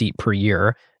 board seat per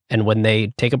year. And when they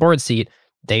take a board seat,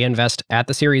 They invest at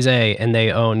the Series A and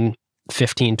they own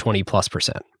 15,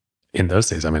 20+%. In those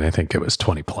days, I mean, I think it was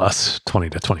 20 plus, 20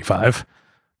 to 25.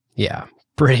 Yeah,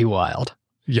 pretty wild.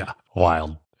 Yeah,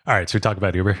 wild. All right, so we talk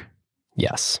about Uber?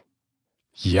 Yes.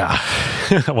 Yeah.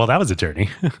 Well, that was a journey.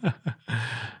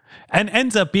 And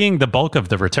ends up being the bulk of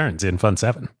the returns in Fund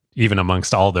 7, even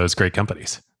amongst all those great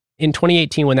companies. In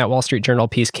 2018, when that Wall Street Journal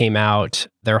piece came out,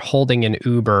 their holding in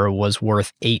Uber was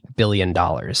worth $8 billion.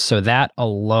 So that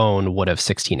alone would have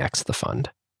 16x the fund.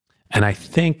 And I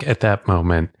think at that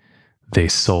moment, they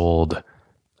sold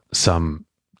some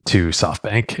to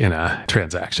SoftBank in a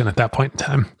transaction at that point in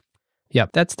time.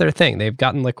 Yep, that's their thing. They've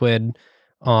gotten liquid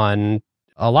on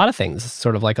a lot of things,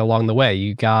 sort of like along the way.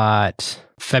 You got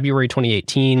February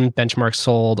 2018, Benchmark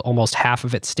sold almost half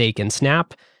of its stake in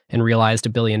Snap and realized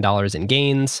 $1 billion in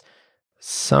gains.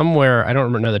 Somewhere, I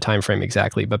don't know the time frame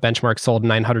exactly, but Benchmark sold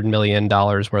 $900 million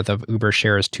worth of Uber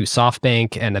shares to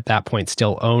SoftBank, and at that point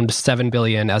still owned $7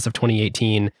 billion as of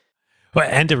 2018. Well,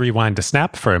 and to rewind to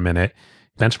Snap for a minute,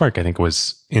 Benchmark, I think,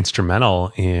 was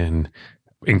instrumental in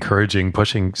encouraging,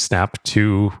 pushing Snap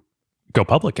to go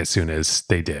public as soon as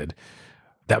they did.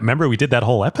 Remember, we did that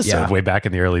whole episode way back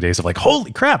in the early days of like,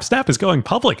 holy crap, Snap is going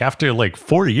public after like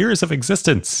 4 years of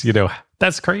existence.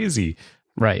 That's crazy.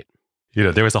 Right.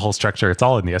 There was a whole structure. It's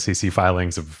all in the SEC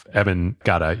filings of Evan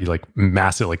got a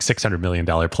massive $600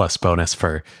 million plus bonus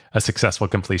for a successful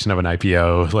completion of an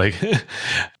IPO.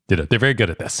 They're very good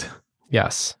at this.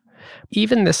 Yes.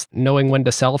 Even this knowing when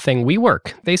to sell thing,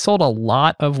 WeWork, they sold a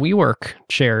lot of WeWork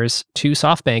shares to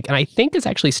SoftBank, and I think it's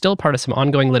actually still part of some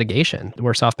ongoing litigation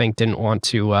where SoftBank didn't want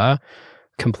to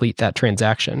complete that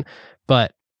transaction.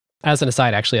 But as an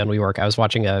aside, actually on WeWork, I was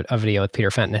watching a video with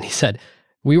Peter Fenton, and he said,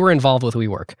 we were involved with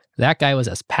WeWork. That guy was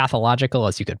as pathological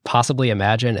as you could possibly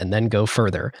imagine, and then go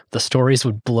further. The stories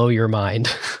would blow your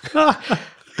mind.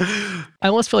 I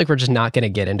almost feel like we're just not going to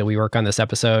get into WeWork on this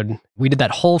episode. We did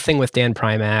that whole thing with Dan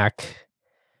Primack.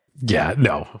 Yeah,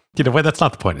 no. That's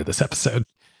not the point of this episode.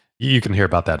 You can hear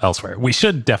about that elsewhere. We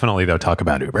should definitely, though, talk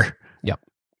about Uber. Yep.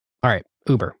 All right,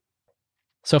 Uber.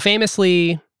 So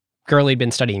famously, Gurley had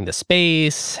been studying the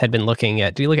space, had been looking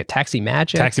at, did you look at Taxi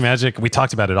Magic? Taxi Magic, we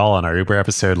talked about it all on our Uber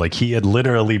episode. He had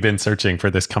literally been searching for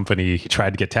this company. He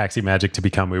tried to get Taxi Magic to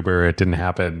become Uber. It didn't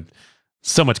happen.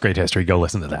 So much great history. Go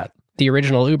listen to that. The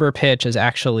original Uber pitch is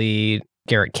actually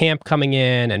Garrett Camp coming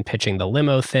in and pitching the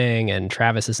limo thing, and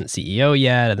Travis isn't CEO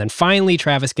yet. And then finally,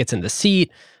 Travis gets in the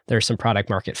seat. There's some product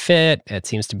market fit. It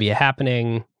seems to be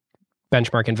happening.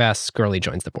 Benchmark invests. Gurley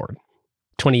joins the board.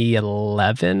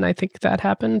 2011, I think that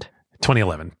happened.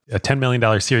 2011, a $10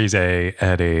 million Series A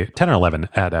at a 10 or 11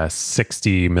 at a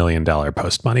 $60 million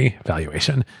post-money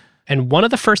valuation. And one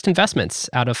of the first investments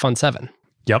out of Fund 7.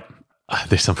 Yep.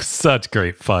 There's some such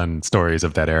great fun stories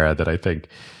of that era that I think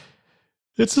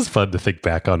it's just fun to think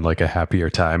back on a happier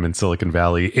time in Silicon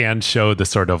Valley and show the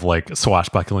sort of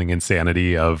swashbuckling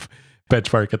insanity of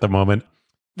Benchmark at the moment.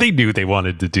 They knew they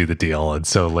wanted to do the deal. And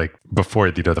so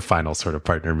before, the final sort of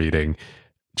partner meeting,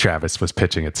 Travis was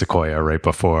pitching at Sequoia right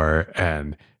before,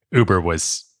 and Uber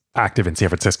was active in San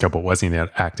Francisco, but wasn't yet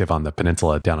active on the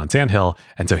peninsula down on Sand Hill.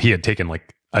 And so he had taken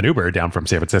an Uber down from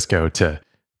San Francisco to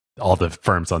all the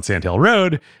firms on Sand Hill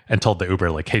Road and told the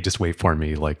Uber, hey, just wait for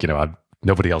me.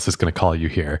 Nobody else is going to call you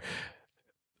here.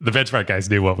 The Benchmark guys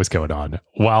knew what was going on.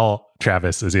 While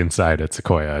Travis is inside at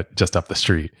Sequoia, just up the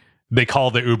street, they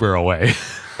call the Uber away.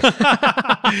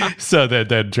 So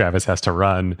then Travis has to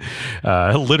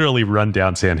literally run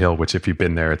down Sand Hill, which if you've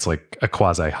been there, it's like a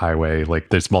quasi highway.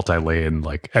 There's multi-lane,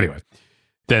 anyway.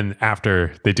 Then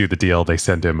after they do the deal, they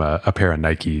send him a pair of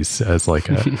Nikes as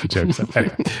a joke. So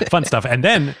anyway, fun stuff. And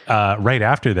then right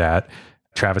after that,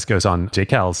 Travis goes on J.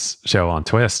 Cal's show on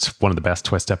Twist, one of the best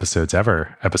Twist episodes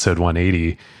ever, episode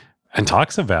 180, and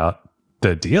talks about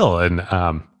the deal. And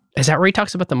is that where he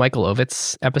talks about the Michael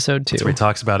Ovitz episode too? That's where he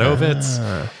talks about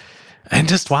Ovitz. And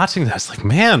just watching this,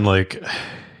 man,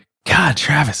 God,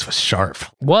 Travis was sharp.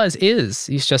 Is.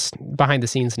 He's just behind the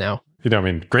scenes now.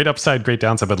 Great upside, great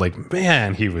downside, but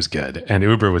man, he was good. And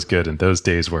Uber was good. And those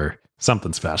days were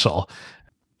something special.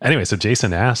 Anyway, so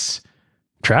Jason asks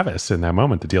Travis in that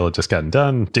moment, the deal had just gotten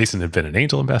done. Jason had been an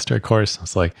angel investor, of course. I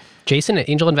was like, Jason, an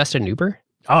angel investor in Uber?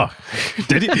 Oh,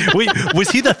 did he? Wait,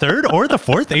 was he the third or the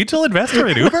fourth angel investor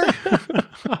at Uber?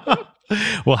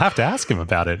 We'll have to ask him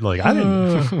about it. I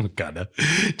didn't. God,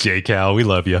 J. Cal, we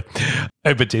love you.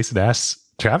 But Jason asks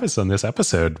Travis on this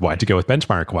episode, why'd you go with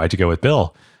Benchmark? Why'd you go with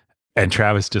Bill? And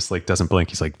Travis just doesn't blink.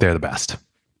 He's like, they're the best.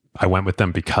 I went with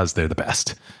them because they're the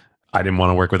best. I didn't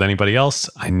want to work with anybody else.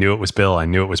 I knew it was Bill. I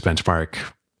knew it was Benchmark.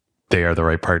 They are the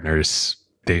right partners.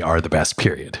 They are the best,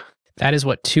 period. That is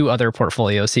what two other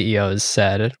portfolio CEOs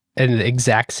said in the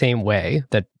exact same way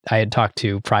that I had talked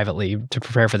to privately to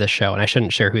prepare for this show, and I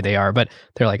shouldn't share who they are, but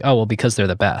they're like, oh, well, because they're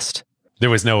the best. There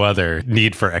was no other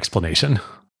need for explanation.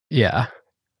 Yeah.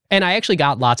 And I actually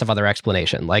got lots of other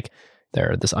explanation. Like,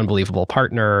 they're this unbelievable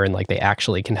partner, and like they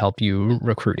actually can help you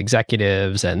recruit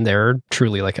executives, and they're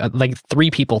truly like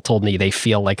 3 people told me they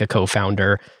feel like a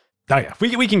co-founder. Oh yeah,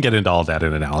 we can get into all that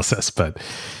in analysis, but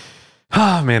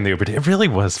oh man, the Uber day, it really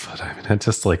was fun. I mean, I'm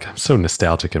so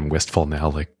nostalgic and wistful now.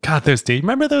 Like, God, those days,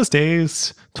 remember those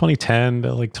days, 2010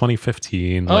 to like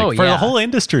 2015, like for the whole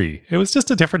industry, it was just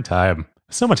a different time.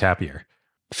 So much happier.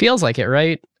 Feels like it,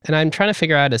 right? And I'm trying to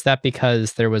figure out, is that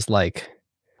because there was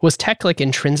was tech like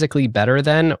intrinsically better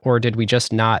then, or did we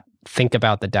just not think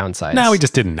about the downsides? No, we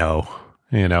just didn't know.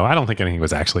 I don't think anything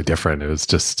was actually different. It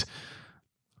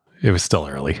was still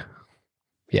early.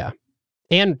 Yeah.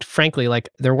 And frankly, like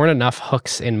there weren't enough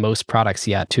hooks in most products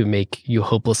yet to make you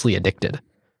hopelessly addicted.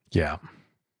 Yeah.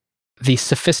 The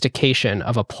sophistication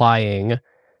of applying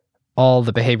all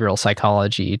the behavioral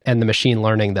psychology and the machine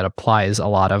learning that applies a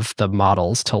lot of the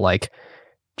models to like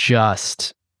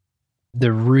just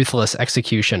the ruthless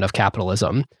execution of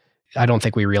capitalism, I don't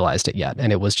think we realized it yet.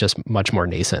 And it was just much more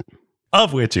nascent.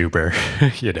 Of which Uber,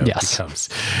 yes. becomes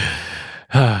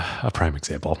a prime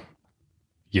example.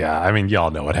 Yeah, I mean, y'all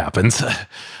know what happens.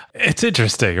 It's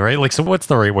interesting, right? Like, so what's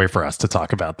the right way for us to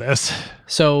talk about this?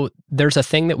 So there's a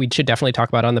thing that we should definitely talk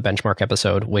about on the Benchmark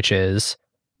episode, which is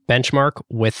Benchmark,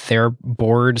 with their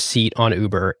board seat on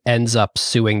Uber, ends up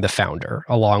suing the founder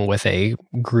along with a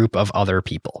group of other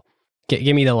people.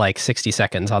 Give me the 60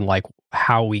 seconds on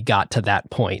how we got to that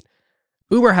point.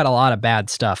 Uber had a lot of bad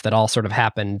stuff that all sort of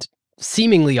happened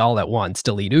seemingly all at once.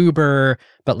 Delete Uber,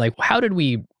 but how did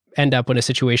we end up in a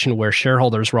situation where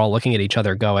shareholders were all looking at each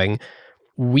other going,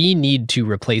 we need to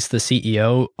replace the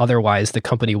CEO, otherwise the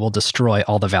company will destroy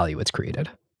all the value it's created?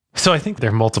 So I think there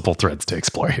are multiple threads to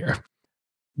explore here.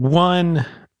 One,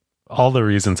 all the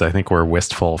reasons I think I'm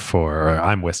wistful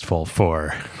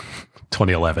for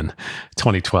 2011,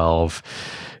 2012,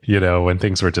 when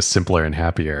things were just simpler and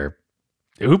happier.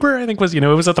 Uber, I think, was, it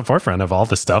was at the forefront of all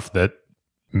the stuff that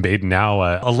made now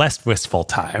a less wistful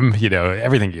time,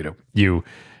 everything you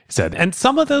said. And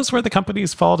some of those were the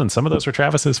company's fault, and some of those were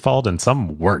Travis's fault, and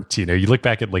some weren't. You look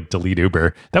back at delete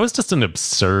Uber, that was just an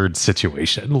absurd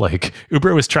situation.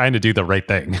 Uber was trying to do the right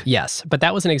thing. Yes, but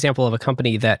that was an example of a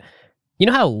company that,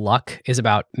 how luck is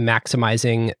about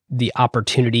maximizing the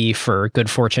opportunity for good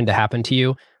fortune to happen to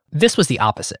you? This was the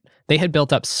opposite. They had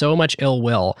built up so much ill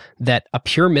will that a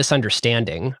pure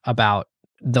misunderstanding about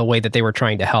the way that they were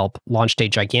trying to help launched a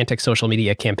gigantic social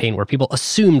media campaign where people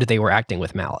assumed they were acting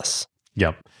with malice.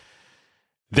 Yep.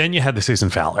 Then you had the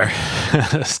Susan Fowler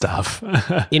stuff.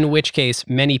 In which case,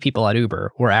 many people at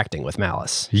Uber were acting with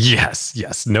malice.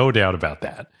 Yes, no doubt about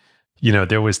that.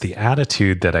 There was the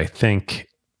attitude that I think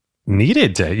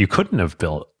you couldn't have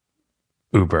built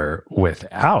Uber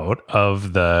without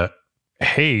of the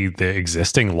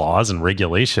existing laws and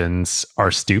regulations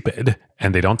are stupid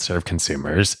and they don't serve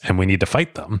consumers and we need to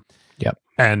fight them. Yep.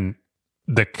 And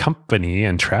the company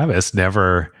and Travis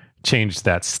never changed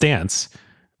that stance.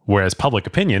 Whereas public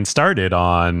opinion started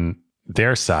on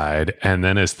their side, and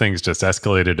then as things just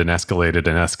escalated,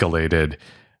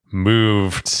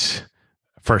 moved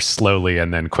first slowly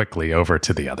and then quickly over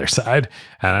to the other side.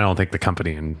 And I don't think the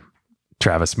company and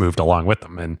Travis moved along with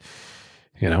them. And,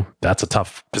 that's a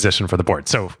tough position for the board.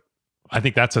 So I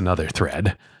think that's another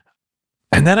thread.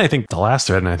 And then I think the last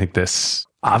thread, and I think this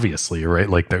obviously,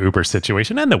 right, the Uber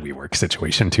situation and the WeWork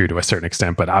situation too, to a certain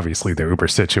extent, but obviously the Uber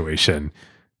situation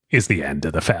is the end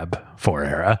of the Fab 4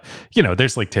 era.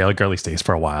 There's Taylor Gurley stays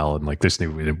for a while and there's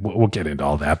we'll get into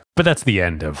all that. But that's the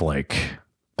end of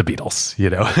the Beatles,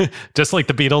 just like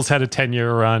the Beatles had a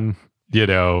 10-year run,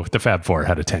 the Fab 4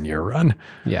 had a 10-year run.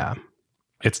 Yeah.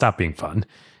 It stopped being fun.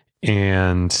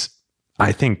 And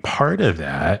I think part of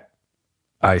that,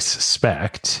 I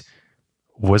suspect,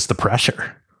 was the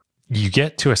pressure. You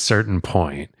get to a certain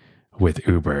point with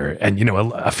Uber and,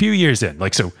 a few years in,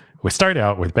 so we start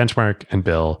out with Benchmark and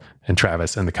Bill and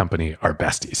Travis and the company are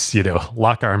besties,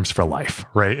 lock arms for life,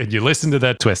 right? And you listen to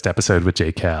that Twist episode with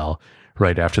J. Cal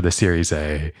right after the Series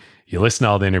A. You listen to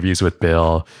all the interviews with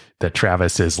Bill that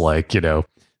Travis is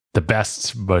the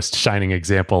best, most shining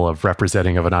example of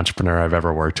representing of an entrepreneur I've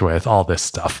ever worked with, all this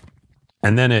stuff.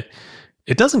 And then it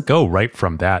doesn't go right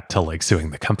from that to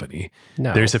suing the company.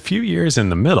 No. There's a few years in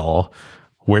the middle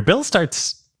where Bill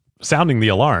starts sounding the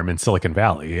alarm in Silicon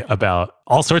Valley about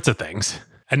all sorts of things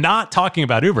and not talking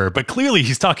about Uber, but clearly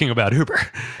he's talking about Uber.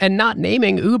 And not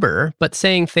naming Uber, but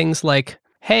saying things like,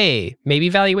 hey, maybe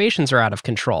valuations are out of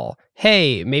control.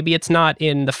 Hey, maybe it's not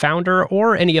in the founder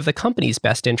or any of the company's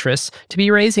best interests to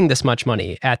be raising this much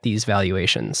money at these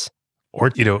valuations.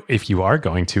 Or, if you are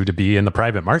going to be in the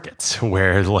private markets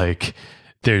where like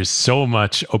there's so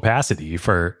much opacity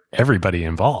for everybody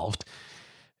involved.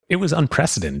 It was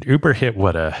unprecedented. Uber hit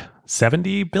a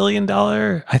 $70 billion,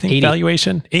 I think, 80.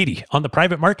 valuation? 80 on the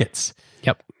private markets.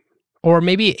 Yep. Or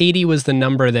maybe 80 was the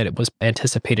number that it was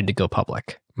anticipated to go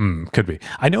public. Could be.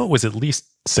 I know it was at least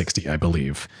 60, I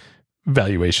believe,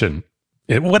 valuation,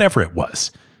 whatever it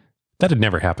was. That had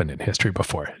never happened in history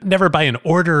before. Never by an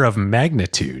order of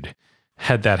magnitude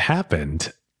had that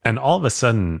happened. And all of a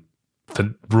sudden,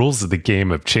 the rules of the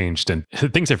game have changed and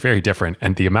things are very different.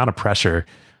 And the amount of pressure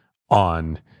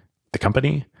on the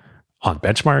company, on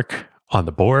Benchmark, on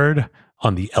the board,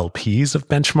 on the LPs of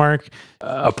Benchmark,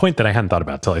 a point that I hadn't thought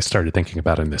about till I started thinking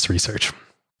about in this research.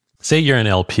 Say you're an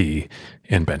LP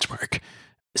in Benchmark.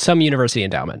 Some university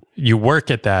endowment. You work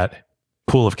at that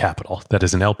pool of capital that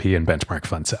is an LP in Benchmark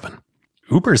Fund 7.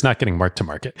 Uber is not getting mark to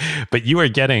market, but you are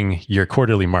getting your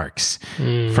quarterly marks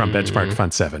from Benchmark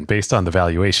Fund 7 based on the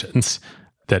valuations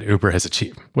that Uber has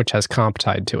achieved. Which has comp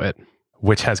tied to it.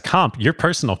 Which has comp, your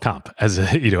personal comp as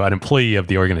an employee of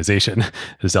the organization,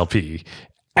 as LP.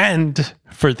 And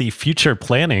for the future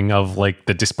planning of like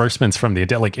the disbursements from the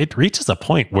like it reaches a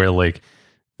point where like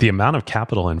the amount of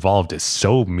capital involved is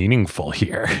so meaningful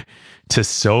here to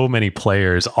so many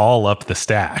players all up the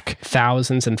stack.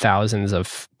 Thousands and thousands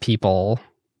of people,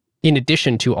 in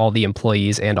addition to all the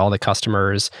employees and all the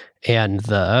customers and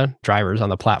the drivers on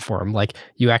the platform. Like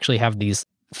you actually have these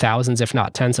thousands, if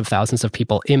not tens of thousands of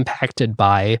people impacted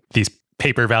by these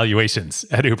paper valuations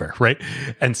at Uber, right?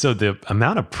 And so the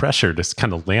amount of pressure to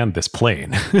kind of land this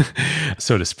plane,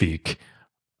 so to speak,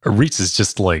 reaches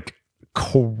just like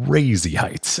crazy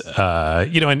heights.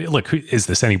 And look, is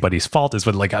this anybody's fault? Is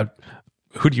what like,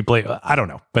 who do you blame? I don't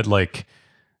know. But like,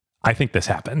 I think this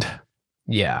happened.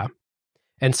 Yeah.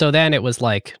 And so then it was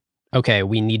like, okay,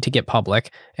 we need to get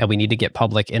public, and we need to get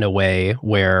public in a way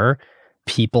where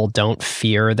people don't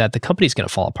fear that the company's going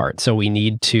to fall apart. So we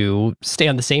need to stay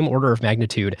on the same order of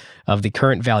magnitude of the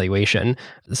current valuation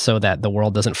so that the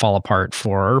world doesn't fall apart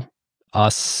for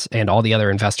us and all the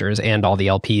other investors and all the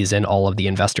LPs and all of the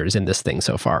investors in this thing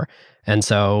so far. And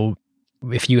so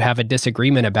if you have a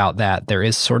disagreement about that, there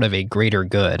is sort of a greater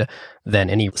good than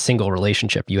any single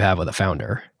relationship you have with a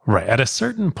founder. Right. At a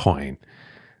certain point,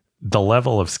 the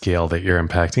level of scale that you're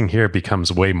impacting here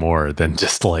becomes way more than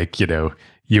just like,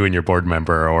 you and your board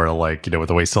member, or like, with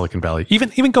the way Silicon Valley,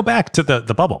 even go back to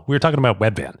the bubble. We were talking about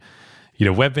Webvan.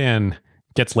 Webvan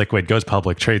gets liquid, goes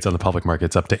public, trades on the public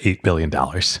markets up to $8 billion.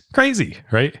 Crazy,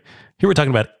 right? Here we're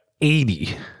talking about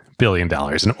 $80 billion,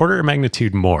 an order of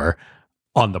magnitude more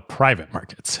on the private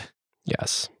markets.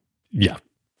 Yes. Yeah,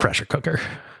 pressure cooker.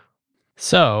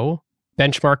 So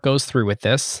Benchmark goes through with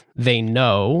this. They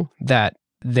know that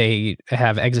they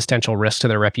have existential risk to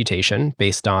their reputation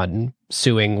based on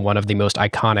suing one of the most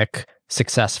iconic,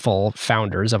 successful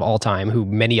founders of all time, who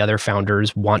many other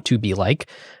founders want to be like,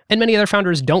 and many other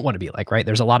founders don't want to be like, right?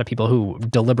 There's a lot of people who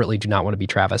deliberately do not want to be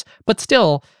Travis, but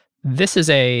still, this is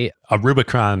a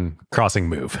Rubicon crossing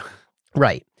move.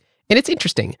 Right. And it's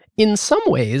interesting. In some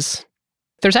ways,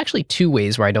 there's actually two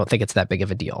ways where I don't think it's that big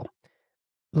of a deal.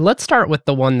 Let's start with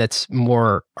the one that's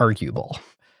more arguable.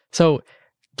 So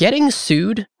getting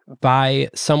sued by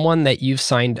someone that you've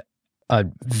signed a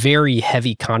very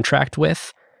heavy contract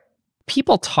with,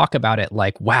 people talk about it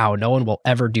like, wow, no one will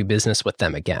ever do business with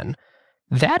them again.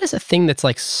 That is a thing that's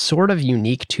like sort of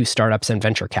unique to startups and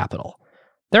venture capital.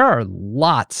 There are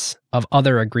lots of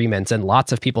other agreements and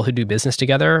lots of people who do business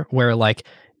together where like,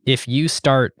 if you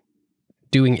start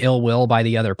doing ill will by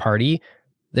the other party,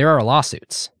 there are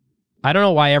lawsuits. I don't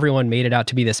know why everyone made it out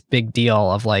to be this big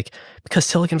deal of like, because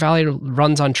Silicon Valley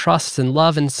runs on trust and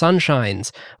love and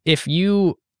sunshines. If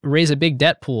you raise a big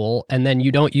debt pool and then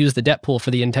you don't use the debt pool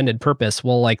for the intended purpose,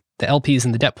 well, like the LPs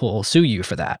in the debt pool will sue you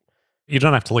for that. You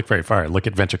don't have to look very far. Look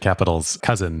at venture capital's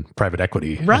cousin, private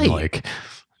equity. Right. And like,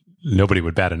 nobody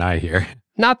would bat an eye here.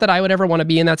 Not that I would ever want to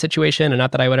be in that situation, and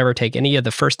not that I would ever take any of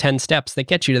the first 10 steps that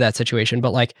get you to that situation,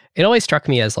 but like, it always struck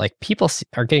me as like, people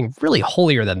are getting really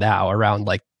holier than thou around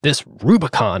like this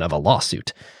Rubicon of a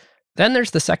lawsuit. Then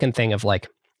there's the second thing of like,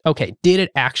 okay, did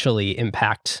it actually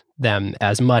impact them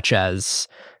as much as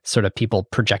sort of people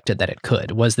projected that it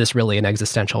could? Was this really an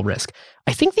existential risk?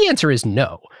 I think the answer is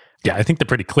no. Yeah, I think the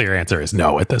pretty clear answer is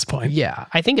no at this point. Yeah,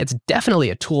 I think it's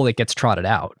definitely a tool that gets trotted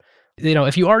out.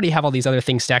 If you already have all these other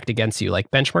things stacked against you,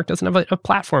 like Benchmark doesn't have a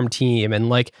platform team, and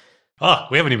like, Oh,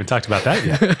 we haven't even talked about that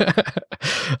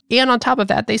yet. And on top of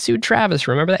that, they sued Travis.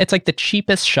 Remember that? It's like the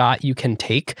cheapest shot you can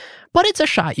take, but it's a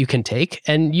shot you can take.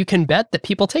 And you can bet that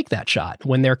people take that shot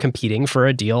when they're competing for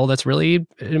a deal that's really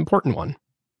an important one.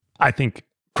 I think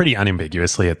pretty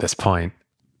unambiguously at this point,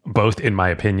 both in my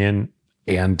opinion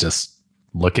and just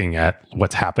looking at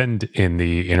what's happened in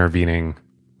the intervening,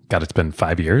 God, it's been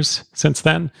 5 years since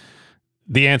then.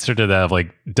 The answer to that,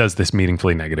 like, does this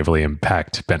meaningfully negatively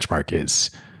impact Benchmark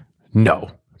is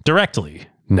no. Directly,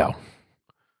 no.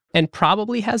 And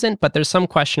probably hasn't, but there's some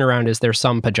question around, is there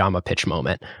some pajama pitch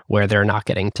moment where they're not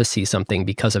getting to see something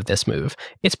because of this move?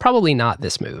 It's probably not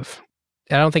this move.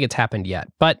 I don't think it's happened yet.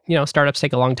 But, startups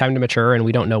take a long time to mature, and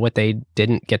we don't know what they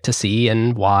didn't get to see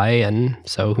and why, and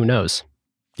so who knows?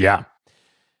 Yeah.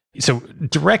 So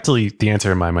directly, the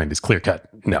answer in my mind is clear-cut,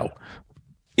 no.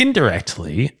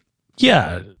 Indirectly,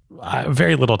 yeah,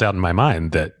 very little doubt in my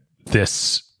mind that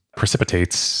this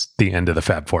precipitates the end of the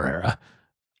Fab 4 era.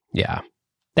 Yeah.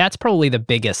 That's probably the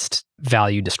biggest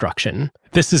value destruction.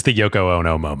 This is the Yoko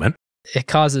Ono moment. It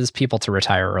causes people to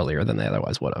retire earlier than they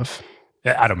otherwise would have.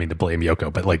 I don't mean to blame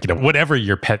Yoko, but whatever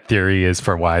your pet theory is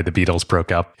for why the Beatles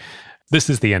broke up, this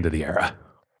is the end of the era.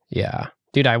 Yeah.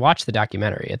 Dude, I watched the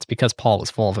documentary. It's because Paul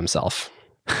was full of himself.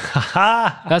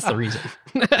 That's the reason.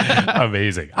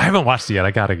 Amazing. I haven't watched it yet.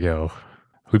 I gotta go.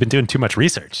 We've been doing too much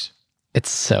research. It's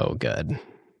so good.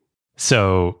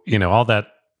 So, all that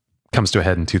comes to a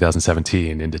head in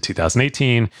 2017 into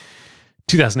 2018.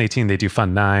 2018, they do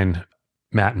Fund 9.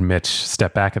 Matt and Mitch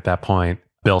step back at that point.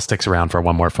 Bill sticks around for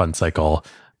one more fund cycle.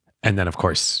 And then, of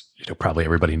course, probably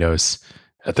everybody knows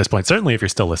at this point, certainly if you're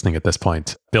still listening at this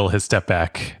point, Bill has stepped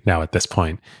back now at this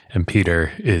point, and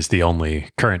Peter is the only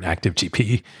current active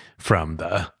GP from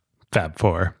the Fab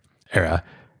 4 era.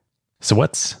 So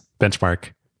what's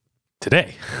Benchmark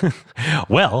today?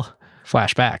 Well,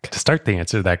 flashback. To start the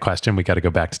answer to that question, we got to go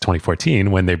back to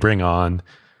 2014 when they bring on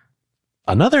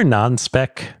another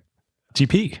non-spec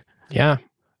GP. Yeah.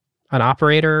 An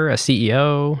operator, a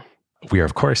CEO. We are,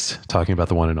 of course, talking about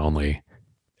the one and only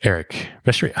Eric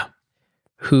Vestria,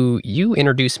 who you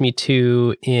introduced me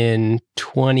to in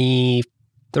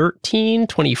 2013,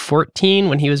 2014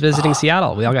 when he was visiting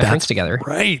Seattle. We all got drinks together.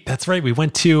 Right. That's right. We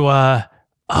went to,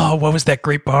 what was that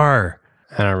great bar?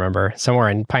 I don't remember. Somewhere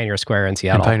in Pioneer Square in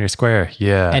Seattle. In Pioneer Square,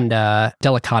 yeah. And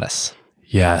Delicatus.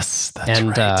 Yes, that's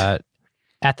right. And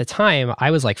at the time, I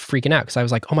was like freaking out because I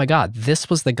was like, oh my God, this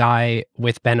was the guy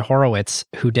with Ben Horowitz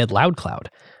who did LoudCloud.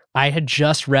 I had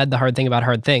just read The Hard Thing About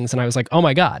Hard Things, and I was like, oh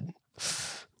my God.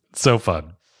 So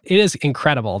fun. It is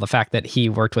incredible, the fact that he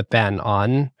worked with Ben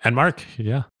on... And Mark,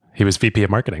 yeah. He was VP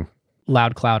of Marketing.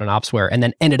 LoudCloud and Opsware, and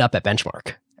then ended up at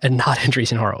Benchmark and not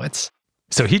Andreessen Horowitz.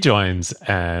 So he joins,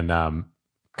 and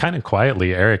kind of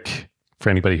quietly, Eric, for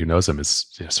anybody who knows him, is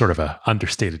sort of an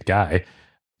understated guy.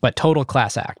 But total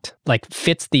class act. Like,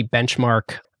 fits the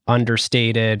Benchmark,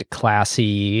 understated,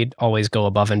 classy, always go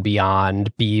above and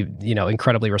beyond, be,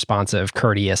 incredibly responsive,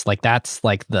 courteous. Like, that's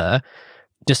like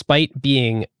despite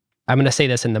being, I'm going to say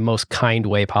this in the most kind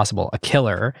way possible, a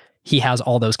killer, he has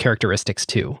all those characteristics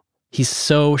too. He's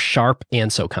so sharp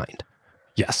and so kind.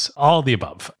 Yes, all the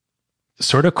above.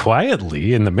 Sort of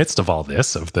quietly in the midst of all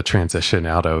this, of the transition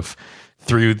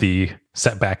through the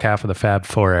setback half of the Fab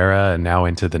 4 era and now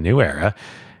into the new era,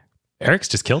 Eric's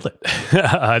just killed it.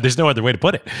 There's no other way to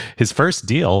put it. His first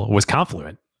deal was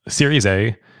Confluent, Series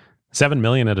A, $7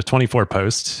 million at a 24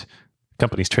 post.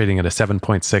 Company's trading at a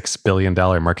 $7.6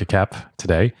 billion market cap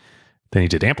today. Then he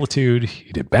did Amplitude,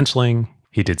 he did Benchling,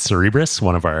 he did Cerebras,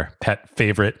 one of our pet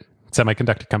favorite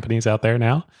semiconductor companies out there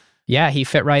now. Yeah, he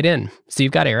fit right in. So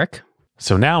you've got Eric.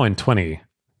 So now in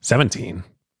 2017,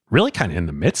 really kind of in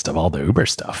the midst of all the Uber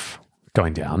stuff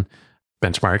going down,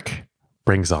 Benchmark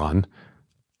brings on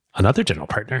another general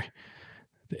partner.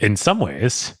 In some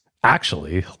ways,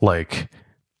 actually, like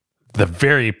the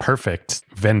very perfect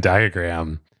Venn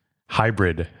diagram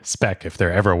hybrid spec, if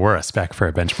there ever were a spec for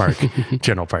a Benchmark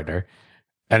general partner.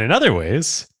 And in other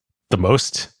ways, the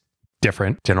most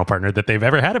different general partner that they've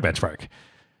ever had at Benchmark.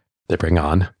 They bring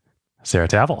on Sarah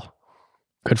Tavel.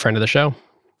 Good friend of the show.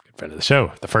 Good friend of the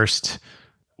show. The first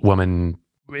woman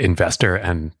investor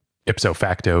and ipso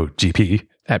facto GP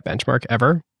at Benchmark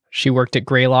ever. She worked at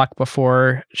Greylock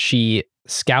before. She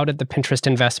scouted the Pinterest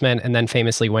investment and then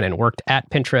famously went and worked at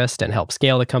Pinterest and helped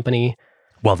scale the company.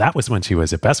 Well, that was when she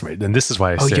was at Bessemer. And this is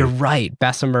why you're right.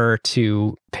 Bessemer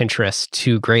to Pinterest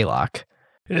to Greylock.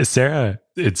 Sarah,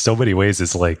 in so many ways,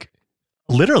 is like,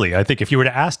 literally, I think if you were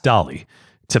to ask Dolly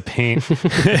to paint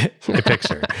a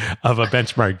picture of a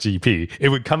Benchmark GP, it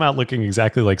would come out looking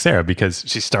exactly like Sarah because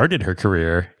she started her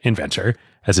career in venture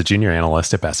as a junior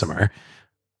analyst at Bessemer,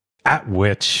 at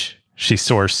which she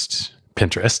sourced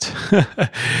Pinterest,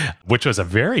 which was a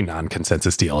very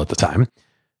non-consensus deal at the time.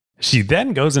 She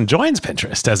then goes and joins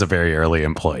Pinterest as a very early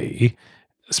employee,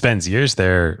 spends years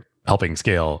there helping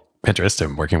scale Pinterest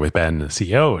and working with Ben, the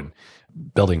CEO, and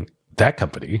building that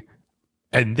company.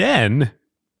 And then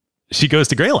she goes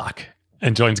to Greylock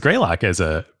and joins Greylock as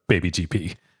a baby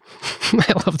GP.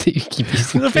 I love that you keep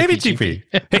using the baby GP.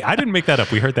 Hey, I didn't make that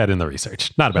up. We heard that in the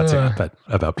research. Not about Sarah, but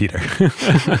about Peter.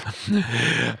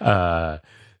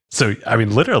 So, I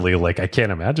mean, literally, like, I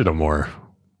can't imagine a more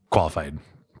qualified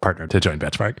partner to join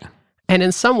Benchmark. And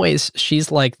in some ways, she's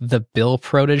like the Bill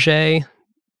protege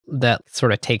that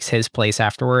sort of takes his place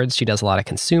afterwards. She does a lot of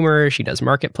consumer. She does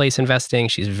marketplace investing.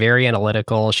 She's very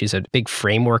analytical. She's a big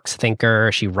frameworks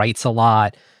thinker. She writes a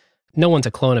lot. No one's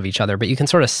a clone of each other, but you can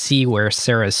sort of see where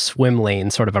Sarah's swim lane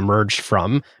sort of emerged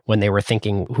from when they were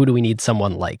thinking, who do we need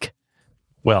someone like?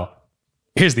 Well,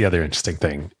 here's the other interesting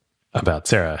thing about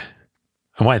Sarah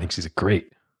and why I think she's a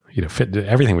great, fit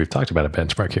everything we've talked about at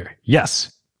Benchmark here.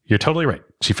 Yes, you're totally right.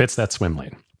 She fits that swim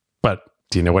lane. But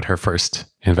do you know what her first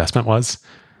investment was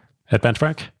at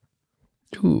Benchmark?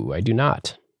 Ooh, I do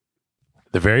not.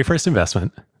 The very first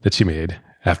investment that she made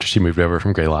after she moved over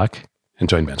from Greylock and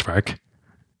joined Benchmark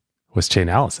was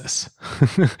Chainalysis,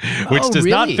 which does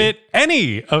not fit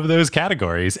any of those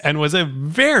categories and was a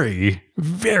very,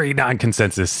 very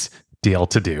non-consensus deal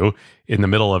to do in the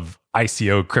middle of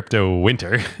ICO crypto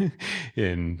winter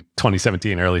in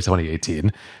 2017, early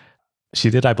 2018. She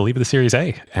did, I believe, the Series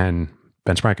A, and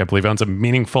Benchmark, I believe, owns a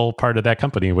meaningful part of that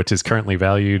company, which is currently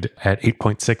valued at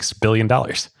 $8.6 billion.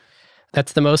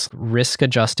 That's the most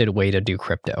risk-adjusted way to do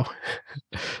crypto.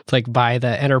 It's like buy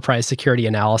the enterprise security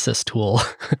analysis tool.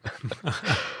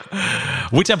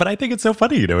 But I think it's so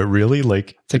funny, it really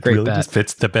it's a great really bet. Just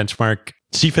fits the Benchmark.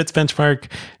 She fits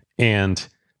Benchmark, and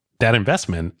that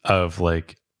investment of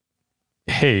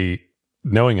hey,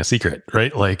 knowing a secret,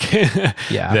 right?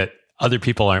 Yeah. That other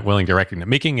people aren't willing to recognize,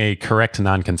 making a correct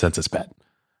non-consensus bet.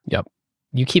 Yep.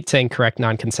 You keep saying correct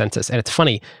non-consensus, and it's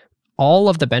funny. All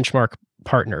of the Benchmark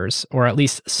partners, or at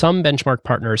least some Benchmark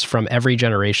partners from every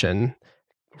generation,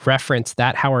 reference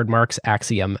that Howard Marks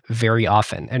axiom very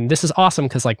often. And this is awesome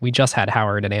because we just had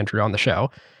Howard and Andrew on the show.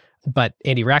 But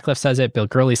Andy Ratcliffe says it, Bill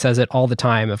Gurley says it all the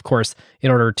time. Of course, in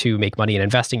order to make money in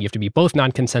investing, you have to be both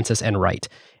non-consensus and right.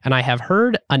 And I have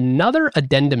heard another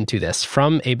addendum to this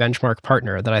from a Benchmark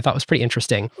partner that I thought was pretty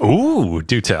interesting. Ooh,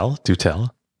 do tell.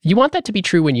 You want that to be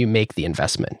true when you make the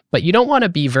investment, but you don't want to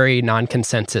be very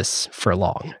non-consensus for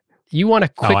long. You want to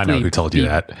quickly I know who told you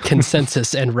that.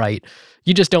 consensus and right.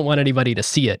 You just don't want anybody to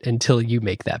see it until you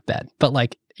make that bet.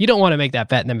 But you don't want to make that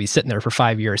bet and then be sitting there for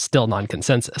 5 years still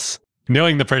non-consensus.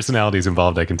 Knowing the personalities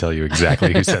involved, I can tell you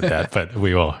exactly who said that, but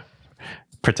we will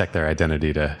protect their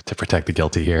identity to protect the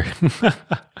guilty here.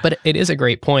 But it is a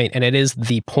great point, and it is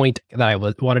the point that I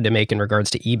wanted to make in regards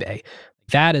to eBay.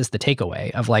 That is the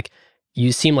takeaway of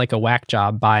you seem like a whack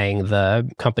job buying the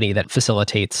company that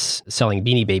facilitates selling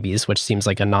Beanie Babies, which seems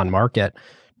like a non-market,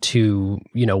 to,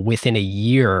 within a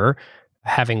year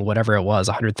having whatever it was,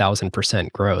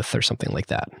 100,000% growth or something like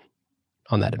that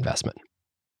on that investment.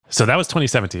 So that was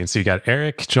 2017. So you got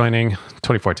Eric joining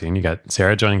 2014. You got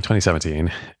Sarah joining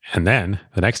 2017. And then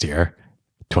the next year,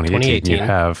 2018, you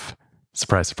have,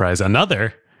 surprise, surprise,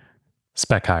 another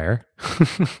spec hire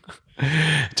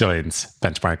joins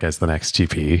Benchmark as the next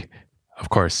GP. Of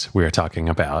course, we are talking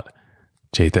about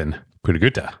Chetan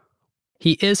Puttagutta.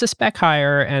 He is a spec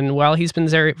hire, and while he's been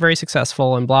very, very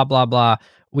successful and blah, blah, blah,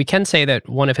 we can say that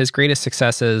one of his greatest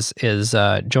successes is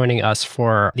joining us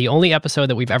for the only episode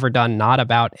that we've ever done not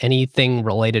about anything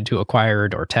related to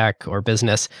acquired or tech or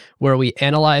business, where we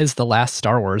analyzed the last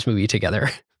Star Wars movie together.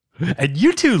 And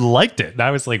you two liked it. And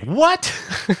I was like, what?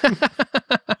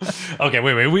 Okay,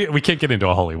 wait. We can't get into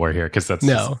a holy war here because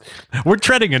we're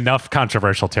treading enough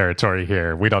controversial territory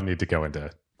here. We don't need to go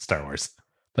into Star Wars.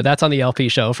 But that's on the LP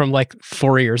show from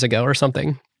 4 years ago or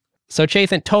something. So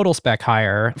Chetan, total spec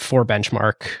hire for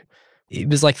Benchmark. He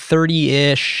was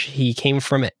 30-ish. He came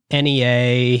from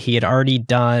NEA. He had already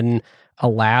done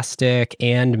Elastic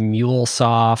and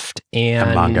MuleSoft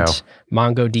and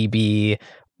MongoDB.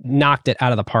 Knocked it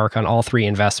out of the park on all three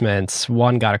investments.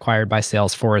 One got acquired by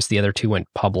Salesforce. The other two went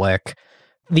public.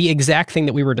 The exact thing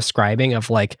that we were describing of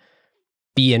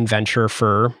be in venture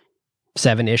for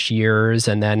 7-ish years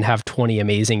and then have 20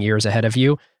 amazing years ahead of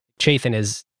you. Chetan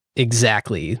is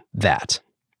exactly that.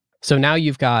 So now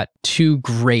you've got two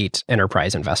great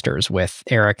enterprise investors with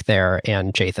Eric there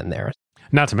and Chetan there.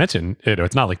 Not to mention,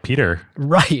 it's not like Peter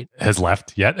has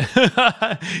left yet.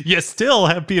 You still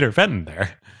have Peter Fenton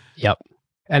there. Yep.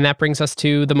 And that brings us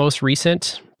to the most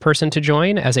recent person to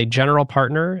join as a general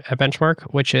partner at Benchmark,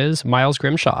 which is Miles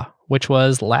Grimshaw, which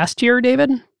was last year,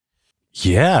 David?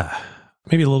 Yeah,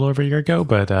 maybe a little over a year ago,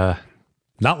 but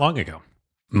not long ago.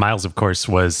 Miles, of course,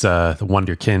 was the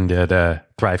wonderkind at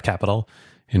Thrive Capital,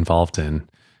 involved in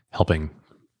helping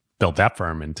build that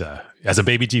firm and as a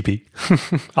baby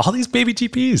GP. All these baby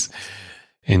GPs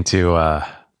into, an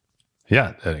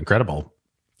incredible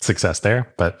success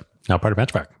there, but now part of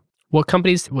Benchmark. What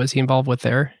companies was he involved with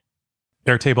there?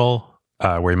 Airtable,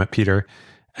 where he met Peter,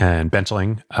 and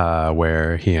Benchling,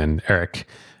 where he and Eric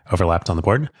overlapped on the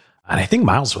board. And I think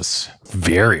Miles was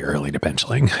very early to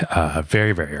Benchling,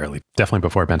 very, very early, definitely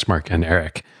before Benchmark and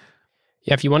Eric.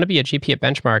 Yeah, if you want to be a GP at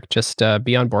Benchmark, just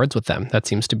be on boards with them. That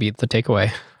seems to be the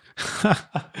takeaway.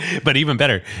 But even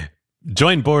better,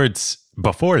 join boards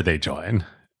before they join.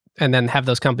 And then have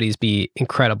those companies be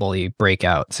incredibly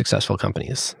breakout, successful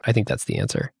companies. I think that's the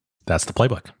answer. That's the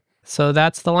playbook. So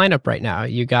that's the lineup right now.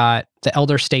 You got the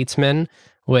elder statesman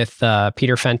with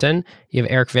Peter Fenton. You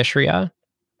have Eric Vishria,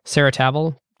 Sarah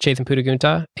Tavel, Chethan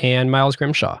Puttagunta, and Miles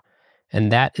Grimshaw.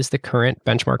 And that is the current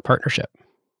Benchmark partnership.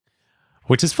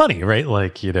 Which is funny, right?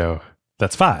 Like,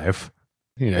 that's 5.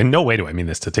 In no way do I mean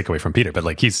this to take away from Peter, but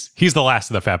like he's the last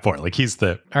of the Fab Four. Like he's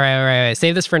the... All right.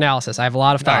 Save this for analysis. I have a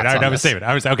lot of thoughts on I was saving.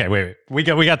 Okay, wait. We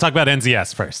got to talk about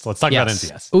NZS first. Let's talk about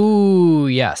NZS. Ooh,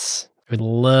 yes. I would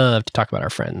love to talk about our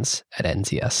friends at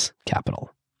NZS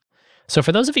Capital. So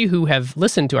for those of you who have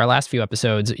listened to our last few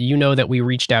episodes, you know that we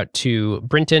reached out to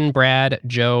Brinton, Brad,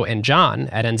 Joe, and John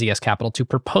at NZS Capital to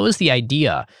propose the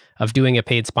idea of doing a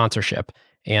paid sponsorship.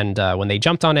 And when they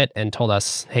jumped on it and told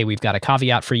us, hey, we've got a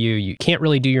caveat for you, you can't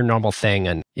really do your normal thing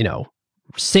and,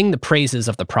 sing the praises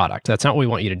of the product. That's not what we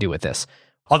want you to do with this.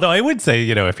 Although I would say,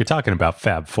 if you're talking about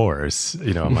Fab Fours,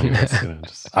 among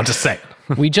us, I'll just say.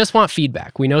 We just want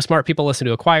feedback. We know smart people listen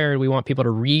to Acquired. We want people to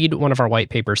read one of our white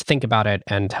papers, think about it,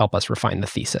 and help us refine the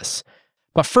thesis.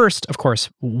 But first, of course,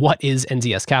 what is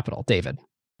NZS Capital, David?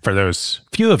 For those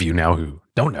few of you now who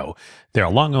don't know, they're a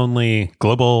long-only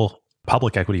global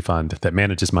public equity fund that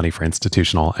manages money for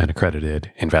institutional and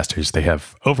accredited investors. They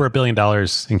have over $1 billion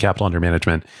in capital under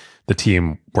management. The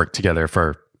team worked together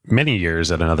for many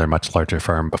years at another much larger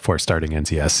firm before starting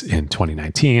NZS in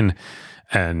 2019.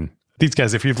 And these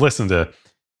guys, if you've listened to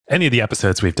any of the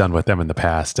episodes we've done with them in the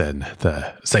past and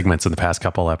the segments in the past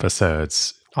couple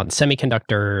episodes on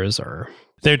semiconductors,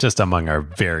 they're just among our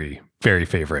very, very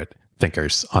favorite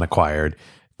thinkers on Acquired.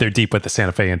 They're deep with the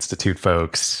Santa Fe Institute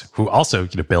folks, who also,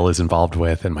 Bill is involved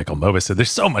with, and Michael Mobus. So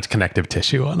there's so much connective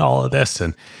tissue on all of this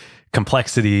and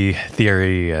complexity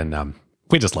theory. And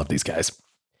we just love these guys.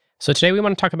 So today we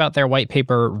want to talk about their white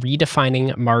paper,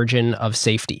 Redefining Margin of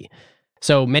Safety.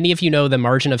 So many of you know the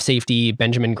margin of safety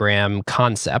Benjamin Graham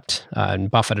concept, and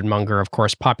Buffett and Munger, of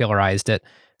course, popularized it.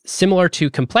 Similar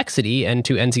to complexity and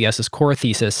to NZS's core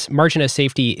thesis, margin of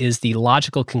safety is the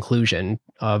logical conclusion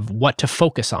of what to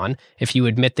focus on if you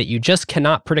admit that you just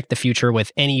cannot predict the future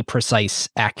with any precise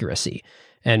accuracy.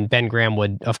 And Ben Graham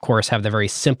would, of course, have the very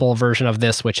simple version of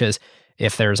this, which is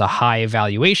if there's a high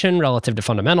valuation relative to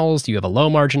fundamentals, you have a low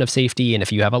margin of safety. And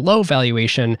if you have a low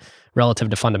valuation relative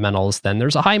to fundamentals, then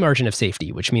there's a high margin of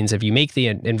safety, which means if you make the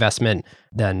investment,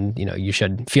 then you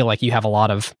should feel like you have a lot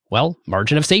of,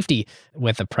 margin of safety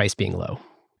with the price being low.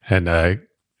 And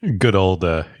good old,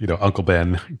 Uncle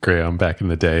Ben Graham back in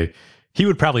the day, he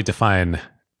would probably define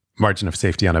margin of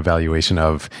safety on a valuation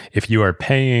of if you are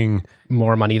paying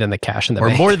more money than the cash in the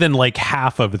bank, or more than like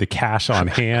half of the cash on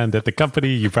hand at the company,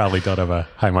 you probably don't have a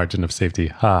high margin of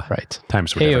safety. Right.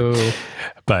 Times were different.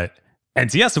 But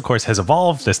NZS, of course, has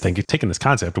evolved this thing, taken this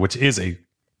concept, which is a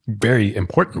very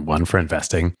important one for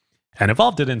investing, and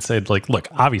evolved it and said, like, look,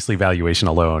 obviously valuation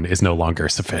alone is no longer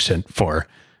sufficient for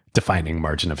defining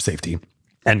margin of safety.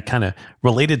 And kind of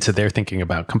related to their thinking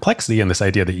about complexity and this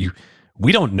idea that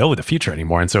we don't know the future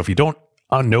anymore. And so if you don't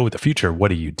know the future, what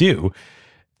do?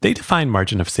 They define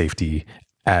margin of safety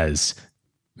as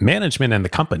management and the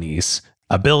company's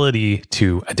ability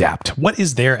to adapt. What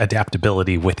is their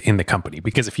adaptability within the company?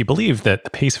 Because if you believe that the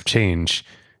pace of change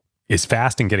is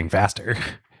fast and getting faster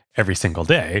every single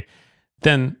day,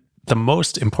 then the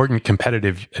most important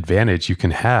competitive advantage you can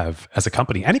have as a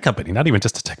company, any company, not even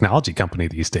just a technology company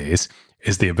these days,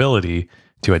 is the ability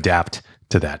to adapt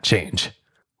to that change.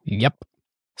 Yep.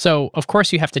 So, of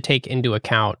course, you have to take into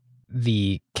account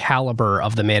the caliber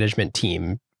of the management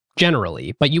team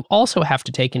generally, but you also have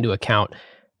to take into account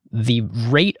the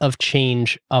rate of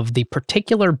change of the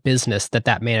particular business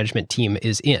that management team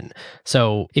is in.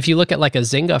 So if you look at like a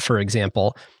Zynga, for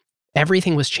example,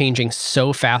 everything was changing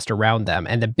so fast around them,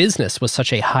 and the business was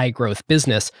such a high growth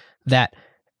business that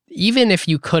even if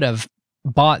you could have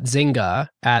bought Zynga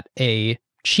at a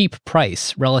cheap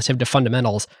price relative to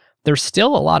fundamentals, there's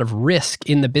still a lot of risk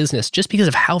in the business just because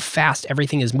of how fast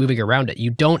everything is moving around it. You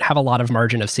don't have a lot of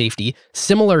margin of safety,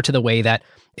 similar to the way that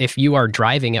if you are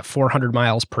driving at 400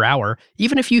 miles per hour,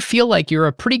 even if you feel like you're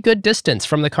a pretty good distance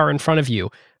from the car in front of you,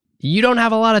 you don't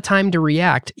have a lot of time to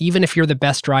react, even if you're the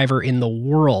best driver in the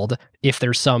world, if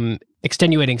there's some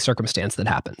extenuating circumstance that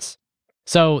happens.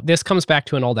 So this comes back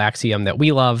to an old axiom that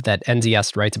we love, that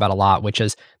NZS writes about a lot, which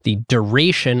is the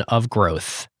duration of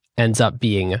growth ends up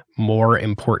being more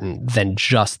important than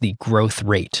just the growth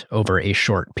rate over a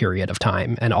short period of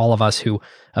time. And all of us who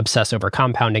obsess over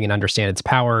compounding and understand its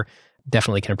power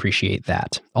definitely can appreciate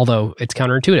that, although it's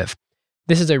counterintuitive.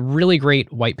 This is a really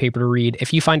great white paper to read.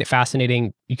 If you find it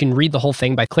fascinating, you can read the whole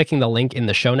thing by clicking the link in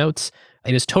the show notes.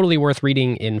 It is totally worth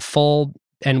reading in full.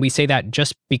 And we say that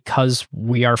just because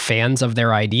we are fans of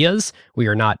their ideas. We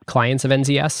are not clients of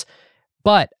NZS.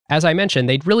 But as I mentioned,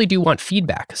 they really do want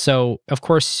feedback. So of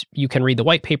course, you can read the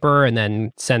white paper and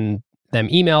then send them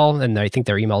email. And I think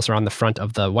their emails are on the front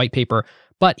of the white paper.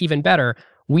 But even better,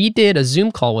 we did a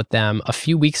Zoom call with them a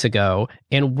few weeks ago,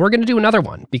 and we're going to do another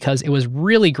one because it was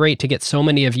really great to get so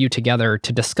many of you together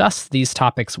to discuss these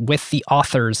topics with the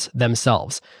authors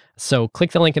themselves. So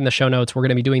click the link in the show notes. We're going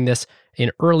to be doing this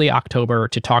in early October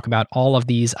to talk about all of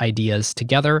these ideas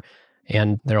together.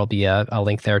 And there'll be a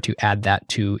link there to add that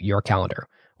to your calendar.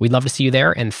 We'd love to see you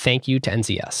there, and thank you to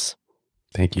NZS.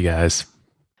 Thank you, guys.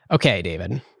 Okay,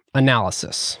 David.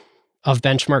 Analysis of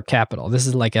Benchmark Capital. This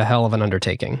is like a hell of an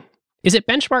undertaking. Is it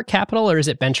Benchmark Capital or is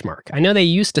it Benchmark? I know they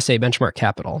used to say Benchmark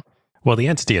Capital. Well, the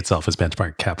entity itself is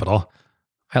Benchmark Capital.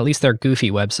 At least their goofy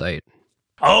website.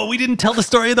 Oh, we didn't tell the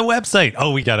story of the website.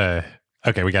 Oh, we got to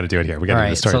do it here. We got to do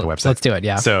the story of the website. Let's do it,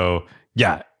 yeah. So,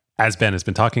 yeah, as Ben has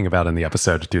been talking about in the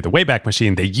episode through the Wayback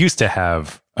Machine, they used to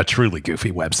have a truly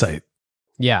goofy website.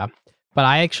 Yeah, but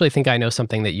I actually think I know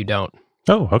something that you don't.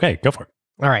 Oh, okay. Go for it.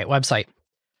 All right, website.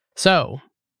 So,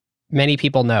 many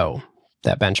people know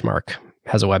that Benchmark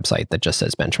has a website that just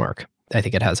says Benchmark. I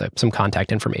think it has some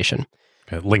contact information.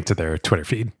 A link to their Twitter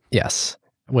feed. Yes,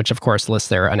 which of course lists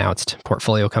their announced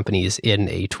portfolio companies in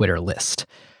a Twitter list.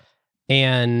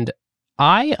 And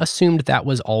I assumed that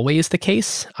was always the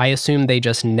case. I assumed they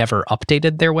just never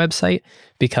updated their website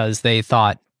because they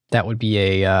thought that would be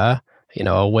a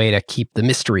way to keep the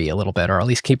mystery a little bit, or at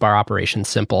least keep our operations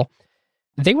simple.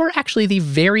 They were actually the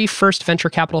very first venture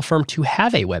capital firm to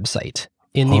have a website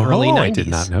in the early 90s. I did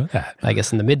not know that. I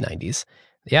guess in the mid-90s.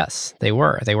 Yes, they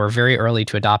were. They were very early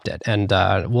to adopt it. And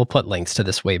we'll put links to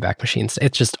this Wayback Machine.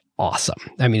 It's just awesome.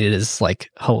 I mean, it is like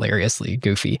hilariously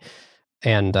goofy.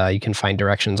 And you can find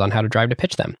directions on how to drive to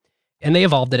pitch them. And they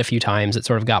evolved it a few times. It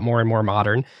sort of got more and more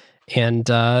modern. And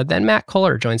then Matt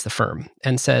Kohler joins the firm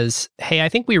and says, hey, I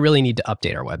think we really need to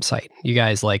update our website. You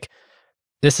guys,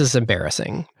 this is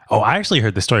embarrassing. Oh, I actually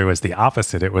heard the story was the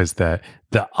opposite. It was the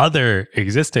other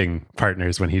existing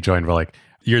partners when he joined were like,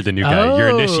 you're the new guy. Your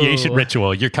initiation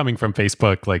ritual. You're coming from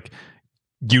Facebook.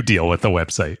 You deal with the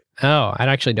website. Oh, I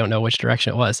actually don't know which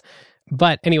direction it was.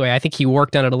 But anyway, I think he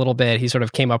worked on it a little bit. He sort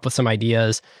of came up with some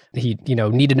ideas. He,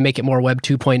 needed to make it more Web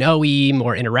 2.0-y,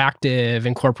 more interactive,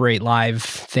 incorporate live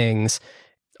things.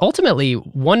 Ultimately,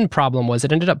 one problem was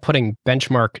it ended up putting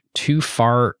Benchmark too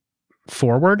far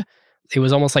forward. It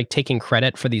was almost like taking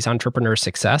credit for these entrepreneurs'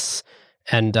 success.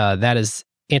 And that is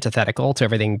antithetical to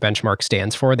everything Benchmark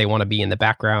stands for. They want to be in the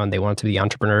background. They want it to be the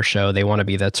entrepreneur show. They want to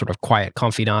be that sort of quiet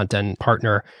confidant and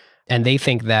partner. And they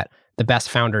think that the best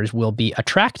founders will be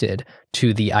attracted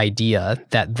to the idea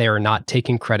that they're not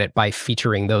taking credit by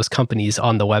featuring those companies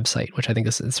on the website, which I think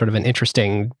is sort of an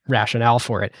interesting rationale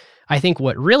for it. I think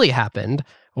what really happened,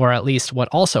 or at least what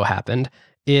also happened,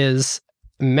 is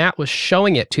Matt was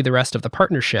showing it to the rest of the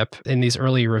partnership in these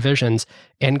early revisions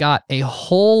and got a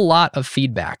whole lot of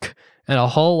feedback and a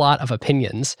whole lot of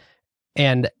opinions.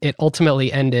 And it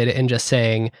ultimately ended in just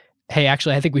saying, hey,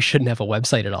 actually, I think we shouldn't have a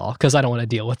website at all because I don't want to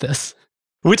deal with this.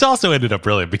 Which also ended up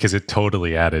brilliant because it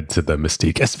totally added to the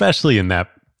mystique, especially in that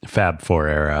Fab 4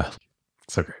 era.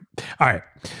 So great. All right,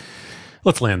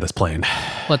 let's land this plane.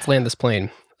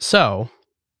 So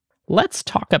let's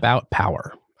talk about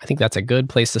power. I think that's a good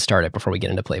place to start it before we get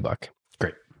into playbook.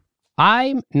 Great.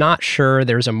 I'm not sure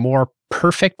there's a more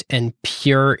perfect and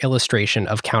pure illustration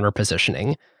of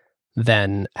counterpositioning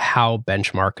than how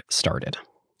Benchmark started.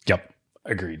 Yep,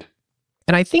 agreed.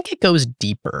 And I think it goes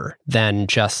deeper than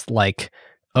just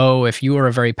if you were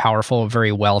a very powerful,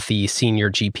 very wealthy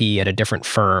senior GP at a different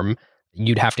firm,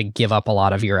 you'd have to give up a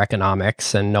lot of your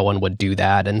economics and no one would do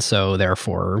that. And so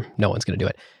therefore, no one's going to do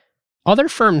it. Other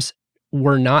firms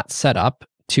were not set up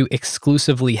to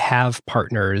exclusively have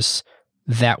partners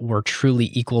that were truly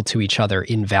equal to each other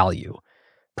in value.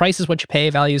 price is what you pay,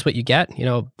 value is what you get.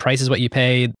 Price is what you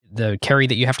pay, the carry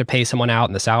that you have to pay someone out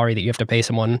and the salary that you have to pay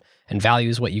someone, and value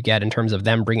is what you get in terms of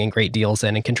them bringing great deals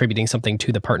in and contributing something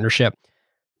to the partnership.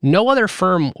 No other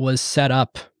firm was set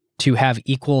up to have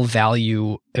equal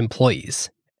value employees.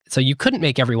 So you couldn't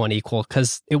make everyone equal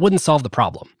because it wouldn't solve the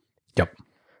problem. Yep.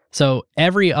 So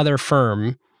every other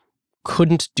firm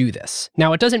couldn't do this.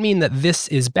 Now, it doesn't mean that this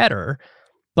is better,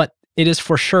 but it is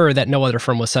for sure that no other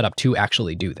firm was set up to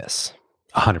actually do this.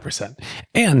 100%.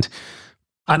 And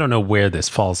I don't know where this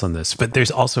falls on this, but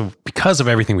there's also, because of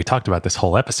everything we talked about this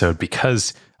whole episode,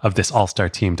 because of this all-star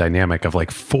team dynamic of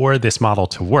like, for this model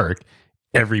to work,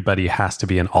 everybody has to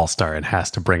be an all-star and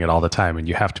has to bring it all the time. And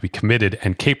you have to be committed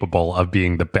and capable of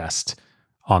being the best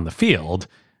on the field.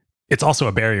 It's also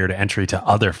a barrier to entry to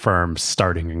other firms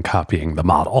starting and copying the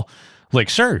model. Like,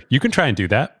 sure, you can try and do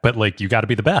that, but like, you got to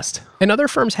be the best. And other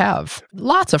firms have.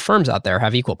 Lots of firms out there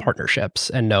have equal partnerships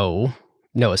and no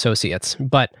associates,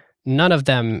 but none of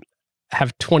them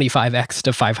have 25x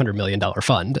to $500 million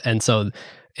fund. And so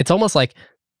it's almost like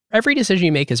every decision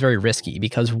you make is very risky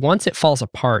because once it falls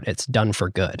apart, it's done for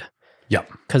good. Yep.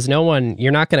 Because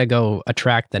you're not going to go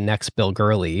attract the next Bill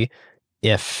Gurley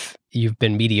if you've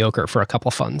been mediocre for a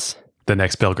couple funds. The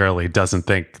next Bill Gurley doesn't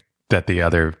think that the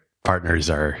other partners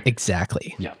are...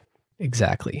 Exactly. Yeah.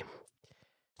 Exactly.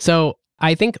 So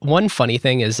I think one funny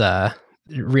thing is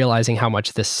realizing how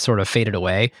much this sort of faded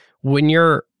away. When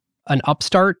you're an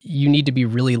upstart, you need to be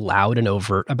really loud and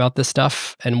overt about this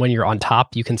stuff. And when you're on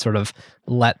top, you can sort of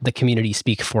let the community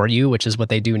speak for you, which is what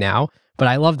they do now. But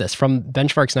I love this from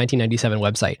Benchmark's 1997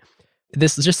 website.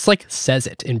 This just like says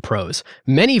it in prose.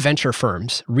 Many venture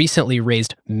firms recently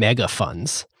raised mega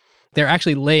funds. They're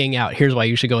actually laying out, here's why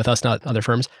you should go with us, not other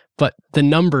firms. But the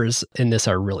numbers in this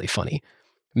are really funny.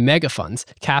 Mega funds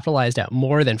capitalized at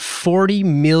more than $40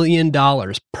 million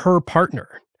per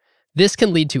partner. This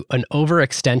can lead to an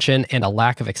overextension and a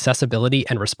lack of accessibility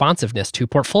and responsiveness to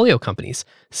portfolio companies.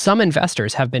 Some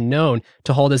investors have been known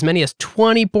to hold as many as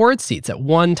 20 board seats at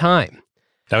one time.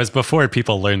 That was before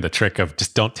people learned the trick of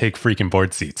just don't take freaking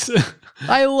board seats.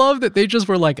 I love that they just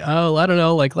were like, oh, I don't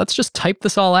know, like, let's just type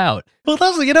this all out. Well,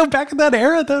 that was, back in that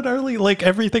era, that early, like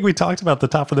everything we talked about at the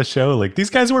top of the show, like these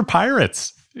guys were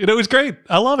pirates. It was great.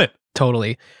 I love it.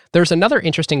 Totally. There's another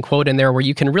interesting quote in there where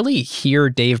you can really hear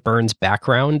Dave Byrne's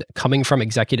background coming from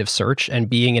executive search and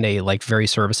being in a like very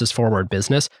services forward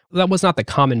business. That was not the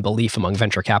common belief among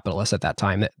venture capitalists at that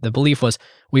time. The belief was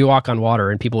we walk on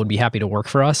water and people would be happy to work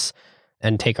for us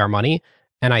and take our money.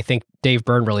 And I think Dave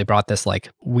Byrne really brought this like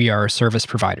we are service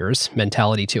providers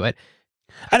mentality to it.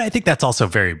 And I think that's also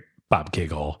very Bob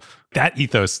Giggle. That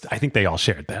ethos, I think they all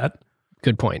shared that.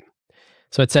 Good point.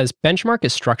 So it says, Benchmark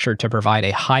is structured to provide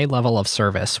a high level of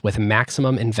service with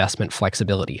maximum investment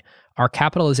flexibility. Our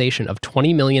capitalization of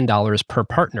 $20 million per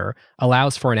partner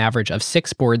allows for an average of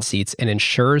 6 board seats and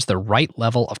ensures the right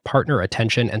level of partner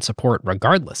attention and support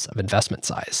regardless of investment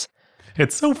size.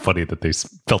 It's so funny that they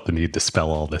felt the need to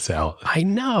spell all this out. I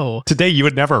know. Today, you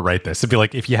would never write this. It'd be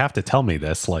like, if you have to tell me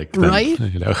this, like, then,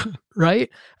 right? Right?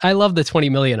 I love the 20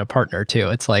 million a partner too.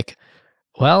 It's like,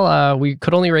 well, we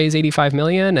could only raise 85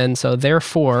 million, and so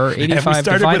therefore 85 and we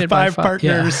started divided with by 5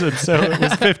 partners, yeah. And so it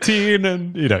was 15,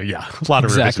 and a lot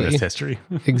of revisionist history.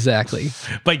 Exactly.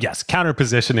 But yes, counter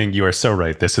positioning, you are so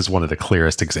right. This is one of the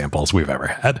clearest examples we've ever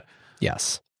had.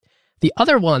 Yes. The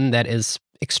other one that is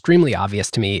extremely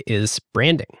obvious to me is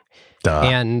branding. Duh.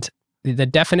 And the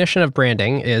definition of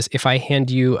branding is if I hand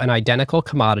you an identical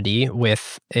commodity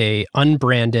with a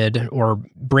unbranded or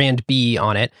brand B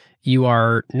on it, you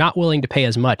are not willing to pay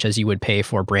as much as you would pay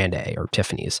for brand A or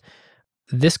Tiffany's.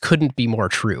 This couldn't be more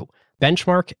true.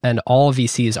 Benchmark and all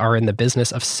VCs are in the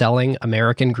business of selling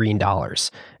American green dollars.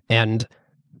 And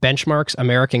Benchmark's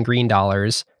American green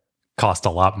dollars cost a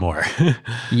lot more.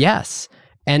 Yes.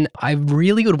 And I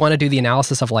really would want to do the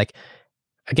analysis of like,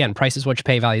 again, price is what you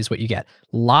pay, value is what you get.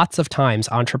 Lots of times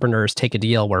entrepreneurs take a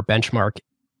deal where Benchmark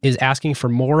is asking for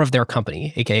more of their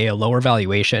company, aka a lower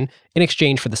valuation, in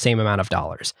exchange for the same amount of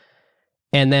dollars.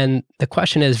 And then the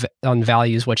question is on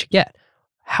value is what you get.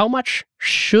 How much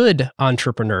should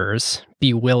entrepreneurs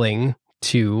be willing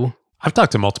to... I've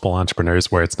talked to multiple entrepreneurs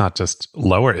where it's not just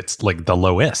lower, it's like the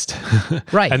lowest.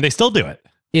 Right. And they still do it.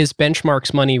 Is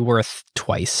Benchmark's money worth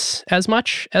twice as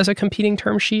much as a competing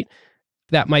term sheet?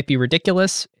 That might be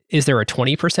ridiculous. Is there a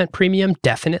 20% premium?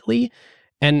 Definitely.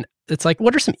 And it's like,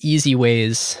 what are some easy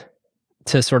ways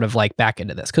to sort of like back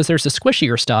into this? Because there's the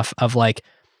squishier stuff of like,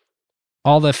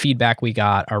 all the feedback we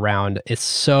got around it's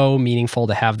so meaningful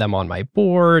to have them on my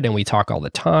board, and we talk all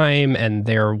the time, and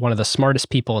they're one of the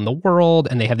smartest people in the world,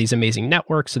 and they have these amazing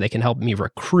networks, so they can help me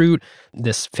recruit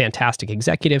this fantastic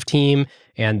executive team,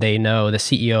 and they know the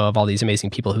CEO of all these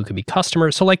amazing people who could be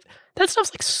customers. So like that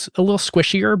stuff's like a little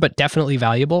squishier, but definitely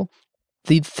valuable.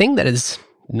 The thing that is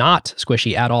not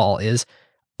squishy at all is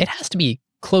it has to be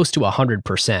close to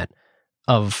 100%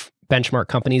 of benchmark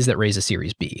companies that raise a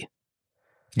Series B.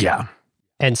 Yeah.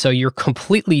 And so you're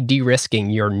completely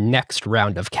de-risking your next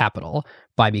round of capital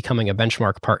by becoming a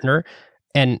benchmark partner.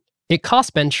 And it costs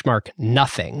benchmark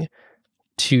nothing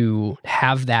to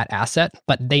have that asset,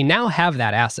 but they now have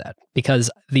that asset because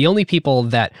the only people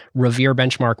that revere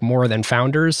benchmark more than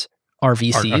founders are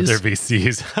VCs. Are their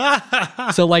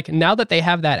VCs. So like now that they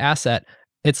have that asset,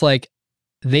 it's like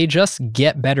they just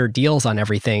get better deals on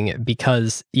everything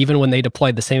because even when they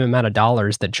deploy the same amount of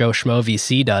dollars that Joe Schmo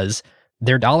VC does,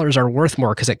 their dollars are worth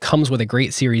more because it comes with a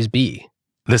great Series B.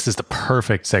 This is the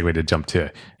perfect segue to jump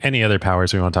to any other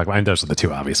powers we want to talk about. And those are the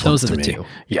two obvious ones. Those are the two.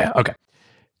 Yeah. Okay.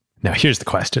 Now, here's the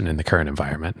question in the current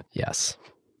environment. Yes.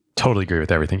 Totally agree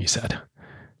with everything you said.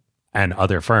 And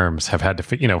other firms have had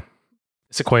to,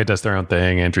 Sequoia does their own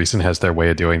thing. Andreessen has their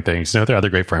way of doing things. There are other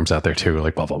great firms out there too,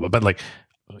 like blah, blah, blah. But like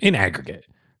in aggregate,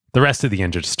 the rest of the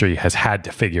industry has had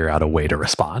to figure out a way to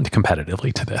respond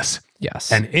competitively to this.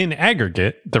 Yes. And in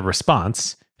aggregate, the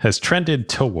response has trended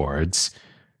towards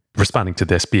responding to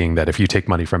this being that if you take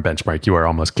money from benchmark, you are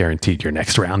almost guaranteed your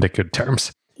next round at good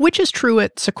terms. Which is true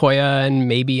at Sequoia and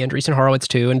maybe Andreessen Horowitz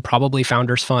too, and probably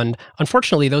Founders Fund.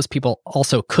 Unfortunately, those people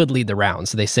also could lead the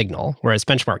rounds. They signal, whereas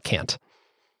benchmark can't.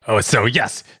 Oh, so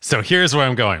yes. So here's where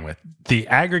I'm going with. The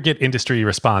aggregate industry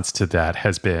response to that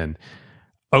has been,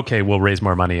 okay, we'll raise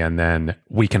more money and then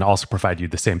we can also provide you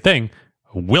the same thing.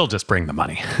 We'll just bring the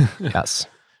money. Yes.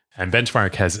 And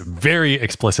benchmark has very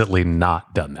explicitly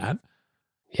not done that.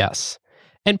 Yes.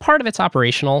 And part of it's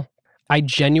operational. I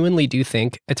genuinely do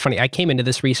think, it's funny, I came into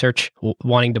this research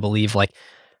wanting to believe like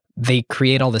they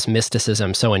create all this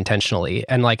mysticism so intentionally.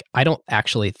 And like, I don't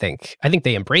actually think, I think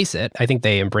they embrace it. I think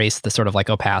they embrace the sort of like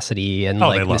opacity and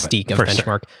like mystique of benchmark.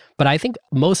 Sure. But I think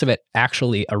most of it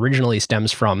actually originally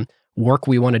stems from work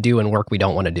we want to do and work we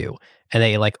don't want to do. And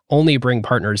they like only bring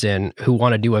partners in who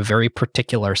want to do a very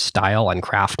particular style and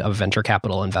craft of venture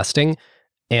capital investing.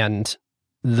 And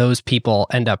those people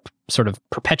end up sort of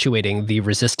perpetuating the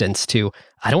resistance to,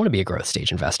 I don't want to be a growth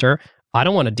stage investor. I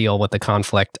don't want to deal with the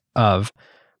conflict of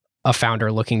a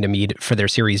founder looking to me for their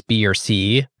Series B or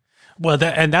C. Well,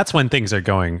 and that's when things are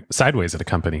going sideways at a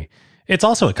company. It's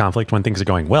also a conflict when things are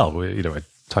going well. I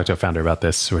talked to a founder about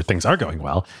this where things are going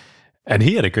well. And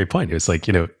he had a great point. It was like,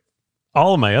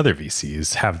 all of my other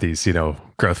VCs have these,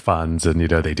 growth funds and,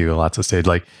 they do lots of stage.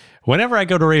 Like whenever I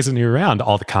go to raise a new round,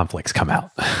 all the conflicts come out.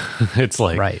 It's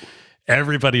like right.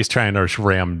 Everybody's trying to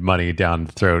ram money down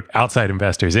the throat, outside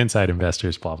investors, inside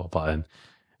investors, blah, blah, blah. And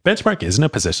benchmark is in a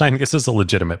position, I think this is a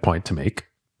legitimate point to make,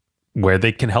 where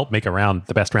they can help make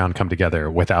the best round come together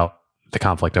without the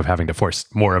conflict of having to force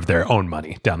more of their own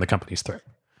money down the company's throat.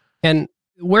 And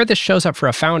where this shows up for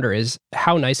a founder is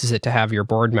how nice is it to have your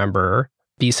board member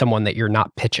be someone that you're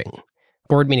not pitching.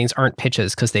 Board meetings aren't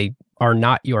pitches because they are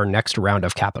not your next round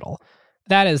of capital.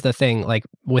 That is the thing, like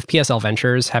with PSL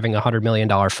Ventures having a $100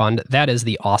 million fund, that is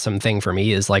the awesome thing for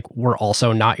me is like, we're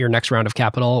also not your next round of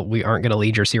capital. We aren't going to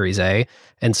lead your Series A.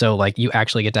 And so like you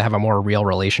actually get to have a more real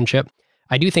relationship.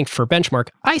 I do think for benchmark,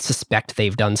 I suspect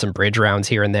they've done some bridge rounds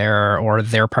here and there, or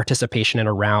their participation in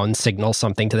a round signals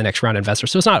something to the next round investor.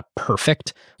 So it's not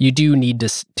perfect. You do need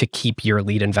to keep your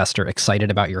lead investor excited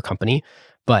about your company,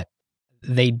 but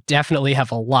they definitely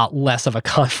have a lot less of a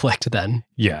conflict then.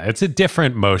 Yeah, it's a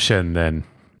different motion than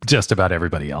just about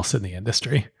everybody else in the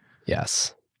industry.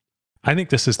 Yes. I think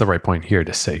this is the right point here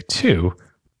to say too,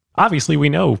 obviously we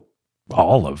know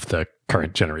all of the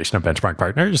current generation of benchmark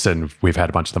partners, and we've had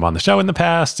a bunch of them on the show in the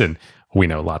past, and we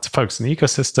know lots of folks in the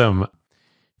ecosystem.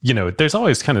 There's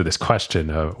always kind of this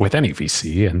question with any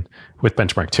VC and with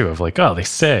benchmark too of like, oh, they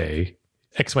say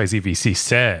XYZ VC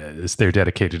says they're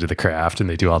dedicated to the craft and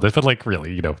they do all this, but like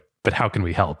really, but how can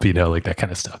we help? Like that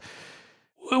kind of stuff.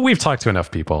 We've talked to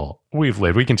enough people. We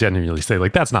can genuinely say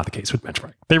like, that's not the case with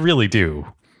benchmark. They really do.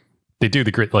 They do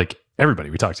the grit. Like everybody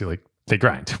we talk to, like they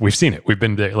grind. We've seen it. We've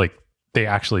been there. Like they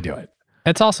actually do it.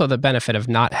 It's also the benefit of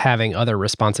not having other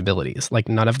responsibilities. Like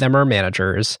none of them are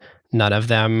managers. None of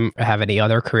them have any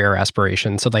other career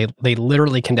aspirations. So they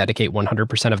literally can dedicate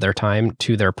 100% of their time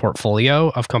to their portfolio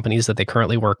of companies that they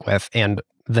currently work with and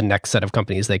the next set of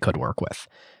companies they could work with.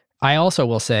 I also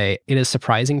will say it is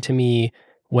surprising to me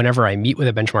whenever I meet with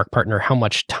a benchmark partner how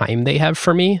much time they have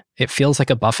for me. It feels like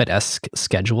a Buffett-esque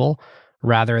schedule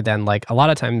rather than like a lot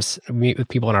of times we meet with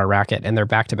people in our racket and they're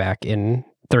back-to-back in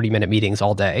 30-minute meetings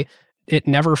all day. It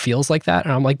never feels like that.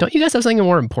 And I'm like, don't you guys have something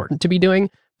more important to be doing?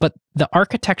 But the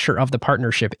architecture of the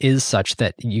partnership is such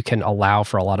that you can allow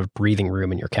for a lot of breathing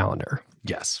room in your calendar.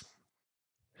 Yes.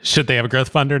 Should they have a growth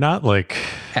fund or not? Like,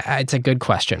 it's a good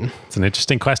question. It's an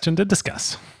interesting question to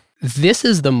discuss. This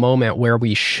is the moment where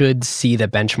we should see the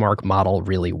benchmark model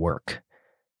really work.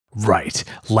 Right.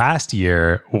 Last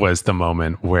year was the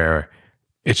moment where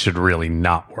it should really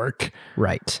not work.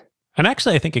 Right. And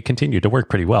actually, I think it continued to work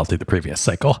pretty well through the previous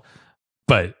cycle.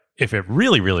 But if it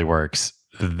really, really works,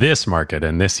 this market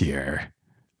and this year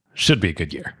should be a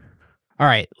good year. All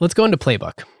right, let's go into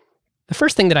playbook. The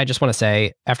first thing that I just want to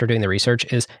say after doing the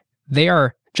research is they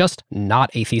are just not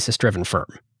a thesis-driven firm,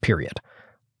 period.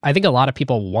 I think a lot of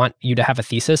people want you to have a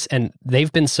thesis, and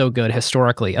they've been so good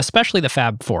historically, especially the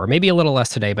Fab Four, maybe a little less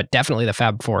today, but definitely the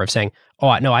Fab Four of saying,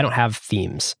 oh, no, I don't have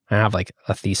themes. I don't have like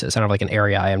a thesis. I don't have like an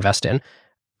area I invest in.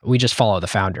 We just follow the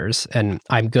founders, and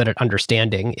I'm good at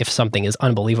understanding if something is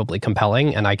unbelievably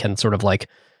compelling, and I can sort of like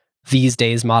these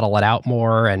days model it out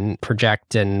more and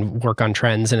project and work on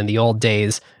trends, and in the old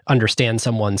days understand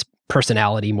someone's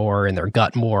personality more and their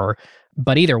gut more.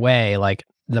 But either way, like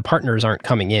the partners aren't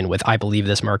coming in with, I believe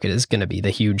this market is going to be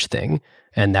the huge thing,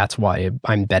 and that's why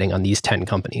I'm betting on these 10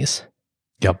 companies.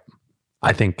 Yep.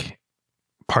 I think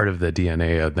part of the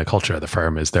DNA of the culture of the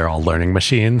firm is they're all learning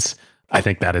machines. I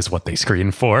think that is what they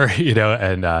screen for,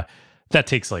 and that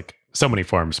takes like so many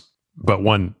forms. But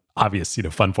one obvious,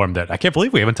 fun form that I can't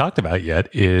believe we haven't talked about yet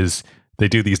is they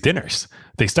do these dinners.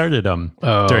 They started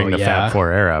during the Fab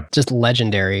Four era. Just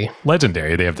legendary.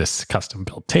 Legendary. They have this custom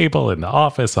built table in the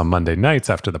office on Monday nights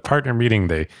after the partner meeting.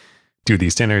 They do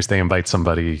these dinners. They invite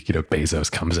somebody,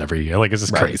 Bezos comes every year. Like, it's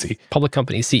just crazy. Public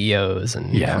company CEOs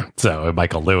and So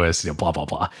Michael Lewis, blah, blah,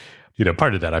 blah.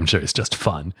 Part of that I'm sure is just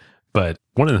fun. But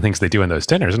one of the things they do in those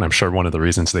dinners, and I'm sure one of the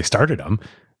reasons they started them,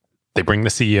 they bring the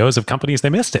CEOs of companies they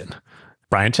missed in.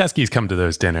 Brian Chesky's come to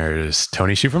those dinners.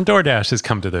 Tony Hsu from DoorDash has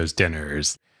come to those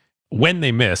dinners. When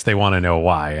they miss, they want to know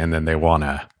why, and then they want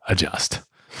to adjust.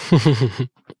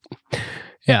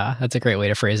 Yeah, that's a great way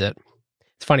to phrase it.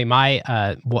 It's funny, my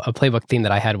a playbook theme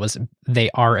that I had was they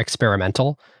are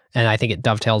experimental, and I think it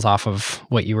dovetails off of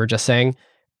what you were just saying.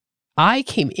 I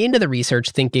came into the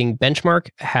research thinking Benchmark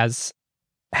has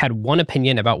had one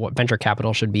opinion about what venture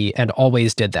capital should be and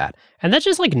always did that. And that's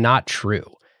just like not true.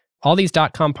 All these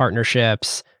 .com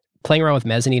partnerships, playing around with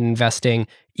mezzanine investing,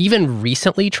 even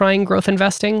recently trying growth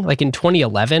investing, like in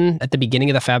 2011, at the beginning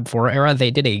of the Fab Four era, they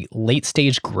did a late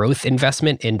stage growth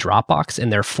investment in Dropbox in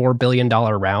their $4 billion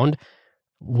round.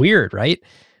 Weird, right?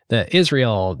 The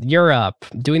Israel, Europe,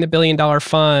 doing the $1 billion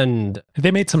fund.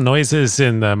 They made some noises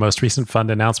in the most recent fund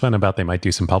announcement about they might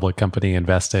do some public company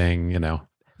investing,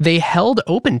 They held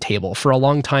OpenTable for a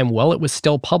long time while it was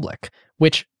still public,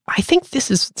 which I think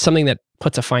this is something that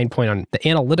puts a fine point on the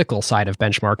analytical side of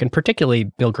Benchmark, and particularly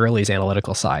Bill Gurley's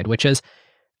analytical side, which is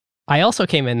I also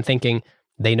came in thinking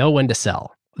they know when to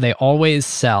sell. They always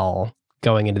sell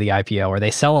going into the IPO, or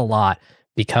they sell a lot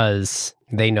because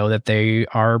they know that they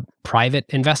are private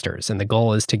investors, and the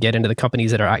goal is to get into the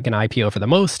companies that are going to IPO for the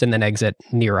most and then exit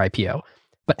near IPO.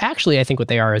 But actually, I think what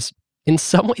they are is, in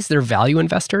some ways, they're value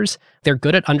investors. They're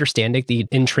good at understanding the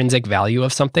intrinsic value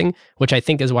of something, which I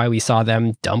think is why we saw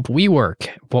them dump WeWork,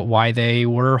 but why they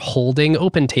were holding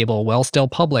OpenTable while still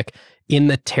public in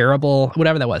the terrible,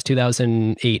 whatever that was,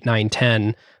 2008, 9,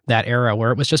 10, that era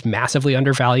where it was just massively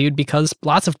undervalued because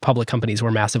lots of public companies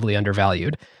were massively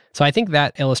undervalued. So I think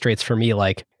that illustrates for me,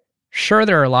 like, sure,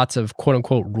 there are lots of quote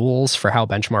unquote rules for how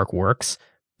Benchmark works,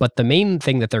 but the main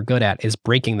thing that they're good at is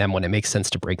breaking them when it makes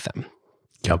sense to break them.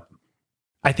 Yep.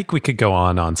 I think we could go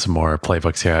on some more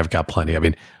playbooks here. I've got plenty. I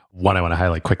mean, one I want to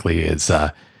highlight quickly is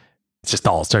it's just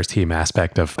the All-Stars team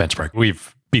aspect of Benchmark.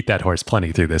 We've beat that horse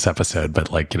plenty through this episode, but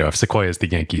if Sequoia is the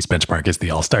Yankees, Benchmark is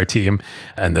the All-Star team,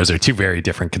 and those are two very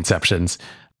different conceptions.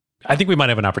 I think we might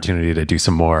have an opportunity to do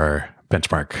some more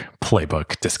Benchmark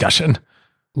playbook discussion.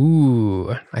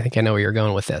 Ooh, I think I know where you're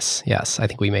going with this. Yes, I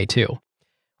think we may too.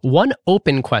 One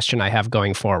open question I have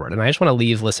going forward, and I just want to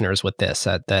leave listeners with this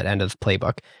at the end of the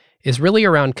playbook, is really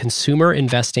around consumer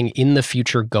investing in the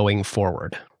future going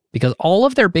forward. Because all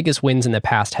of their biggest wins in the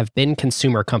past have been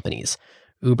consumer companies.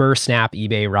 Uber, Snap,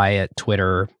 eBay, Riot,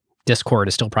 Twitter, Discord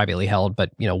is still privately held,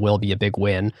 but will be a big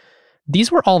win.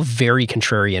 These were all very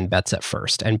contrarian bets at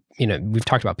first. And we've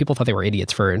talked about people thought they were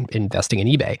idiots for investing in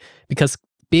eBay because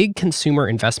big consumer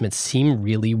investments seem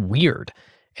really weird.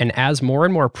 And as more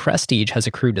and more prestige has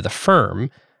accrued to the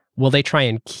firm, will they try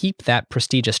and keep that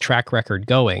prestigious track record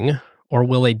going? Or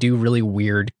will they do really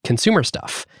weird consumer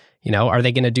stuff? Are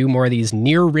they going to do more of these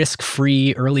near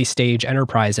risk-free early stage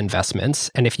enterprise investments?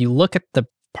 And if you look at the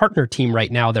partner team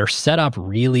right now, they're set up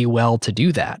really well to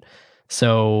do that.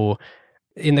 So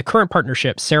in the current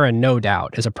partnership, Sarah, no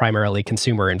doubt, is a primarily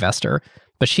consumer investor,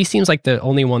 but she seems like the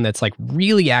only one that's like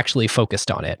really actually focused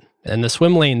on it. And the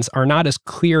swim lanes are not as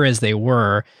clear as they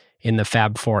were in the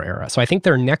Fab 4 era. So I think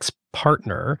their next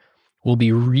partner will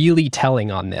be really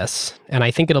telling on this. And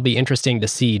I think it'll be interesting to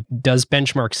see, does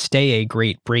Benchmark stay a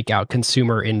great breakout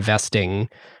consumer investing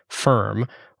firm,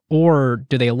 or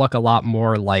do they look a lot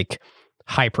more like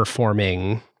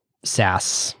high-performing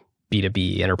SaaS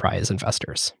B2B enterprise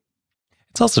investors?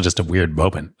 It's also just a weird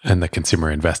moment in the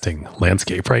consumer investing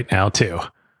landscape right now, too.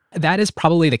 That is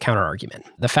probably the counter-argument.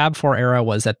 The Fab 4 era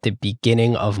was at the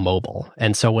beginning of mobile.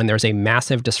 And so when there's a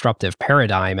massive disruptive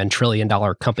paradigm and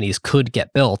trillion-dollar companies could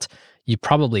get built, you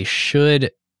probably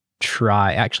should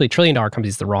try, actually trillion-dollar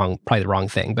companies is probably the wrong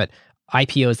thing, but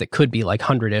IPOs that could be like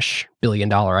 $100-ish billion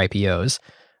IPOs,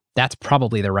 that's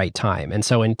probably the right time. And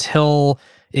so until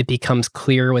it becomes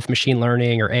clear with machine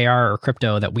learning or AR or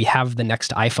crypto that we have the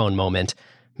next iPhone moment,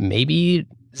 maybe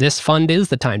this fund is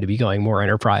the time to be going more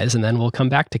enterprise, and then we'll come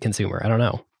back to consumer. I don't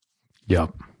know.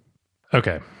 Yep.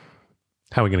 Okay.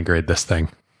 How are we going to grade this thing?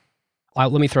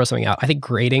 Let me throw something out. I think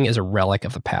grading is a relic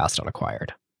of the past on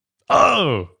Acquired.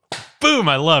 Oh, boom.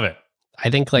 I love it. I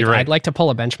think right. I'd like to pull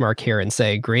a benchmark here and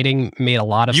say grading made a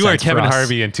lot of sense. You are Kevin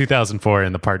Harvey in 2004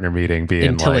 in the partner meeting being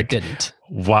until like, it didn't.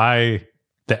 Why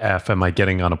the F am I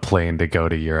getting on a plane to go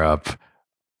to Europe?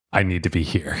 I need to be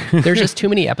here. There's just too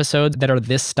many episodes that are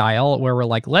this style where we're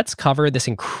like, let's cover this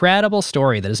incredible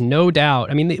story that is no doubt.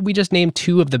 I mean, we just named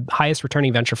two of the highest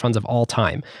returning venture funds of all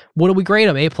time. What do we grade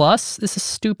them? A+? This is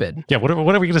stupid. Yeah, what are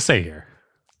we going to say here?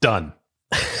 Done.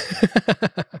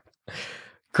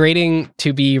 Grading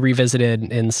to be revisited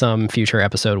in some future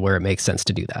episode where it makes sense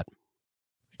to do that.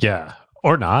 Yeah,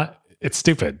 or not. It's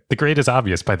stupid. The grade is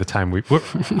obvious by the time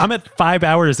I'm at 5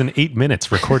 hours and 8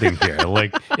 minutes recording here.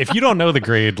 Like, if you don't know the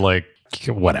grade, like,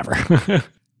 whatever.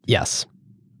 Yes.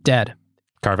 Dead.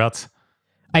 Carve Outs?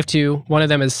 I have two. One of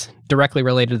them is directly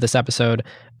related to this episode.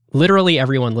 Literally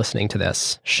everyone listening to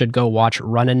this should go watch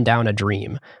Runnin' Down a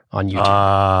Dream on YouTube.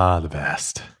 Ah, the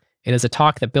best. It is a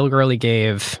talk that Bill Gurley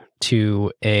gave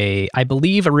to I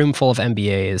believe, a room full of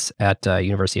MBAs at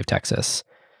University of Texas.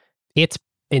 It's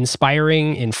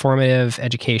inspiring, informative,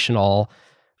 educational,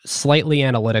 slightly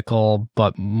analytical,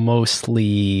 but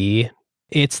mostly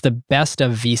it's the best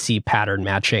of VC pattern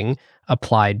matching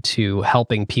applied to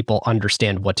helping people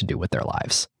understand what to do with their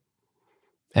lives.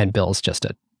 And Bill's just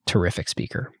a terrific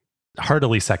speaker.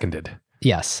 Heartily seconded.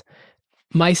 Yes.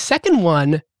 My second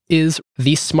one is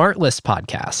the Smartless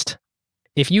Podcast.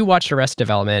 If you watched Arrested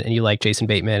Development and you like Jason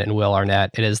Bateman and Will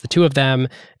Arnett, it is the two of them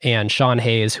and Sean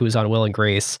Hayes, who is on Will and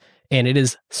Grace. And it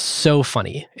is so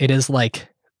funny. It is like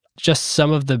just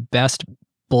some of the best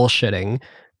bullshitting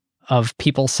of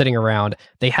people sitting around.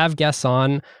 They have guests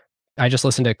on. I just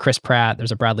listened to Chris Pratt.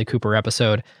 There's a Bradley Cooper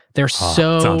episode. They're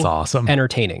sounds awesome.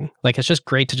 Entertaining. Like, it's just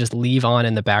great to just leave on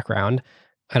in the background.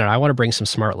 I don't know. I want to bring some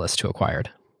Smartless to Acquired.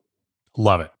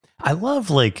 Love it. I love,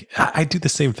 like, I do the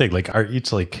same thing. Like, our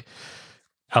each, like,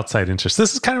 outside interest.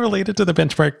 This is kind of related to the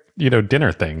benchmark,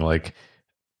 dinner thing. Like,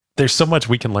 there's so much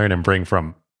we can learn and bring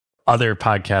from other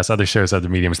podcasts, other shows, other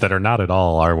mediums that are not at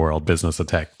all our world, business and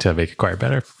tech, to make Acquired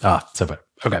better. So better.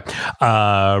 Okay.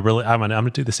 Really, I'm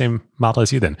gonna do the same model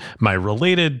as you then. My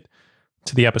related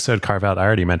to the episode Carve Out, I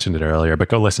already mentioned it earlier, but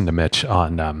go listen to Mitch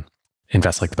on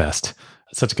Invest Like the Best.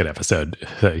 Such a good episode.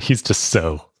 He's just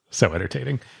so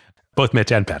entertaining. Both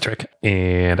Mitch and Patrick.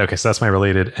 And okay, so that's my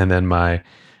related. And then my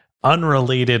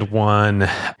unrelated one,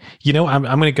 I'm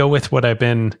going to go with what I've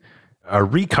been a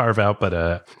recarve out, but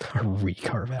a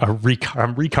recarve out. I'm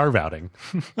recarve outing.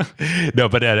 No,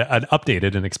 but an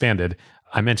updated and expanded.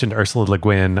 I mentioned Ursula Le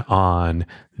Guin on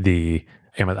I think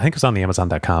it was on the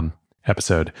Amazon.com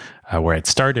episode where I'd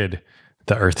started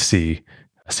the Earthsea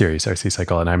series, Earthsea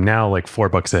cycle, and I'm now like 4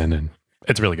 books in, and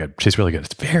it's really good. She's really good.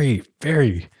 It's very,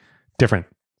 very different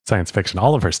science fiction.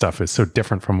 All of her stuff is so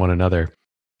different from one another.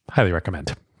 Highly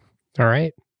recommend. All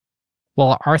right.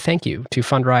 Well, our thank you to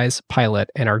Fundrise, Pilot,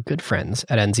 and our good friends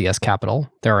at NZS Capital.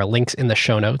 There are links in the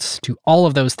show notes to all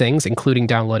of those things, including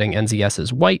downloading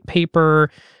NZS's white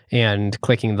paper and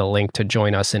clicking the link to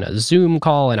join us in a Zoom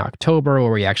call in October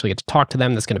where we actually get to talk to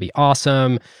them. That's going to be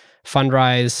awesome.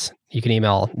 Fundrise, you can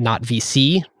email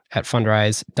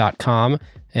notvc@fundrise.com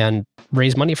and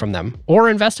raise money from them or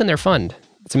invest in their fund.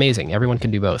 It's amazing. Everyone can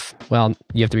do both. Well,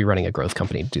 you have to be running a growth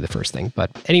company to do the first thing,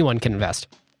 but anyone can invest.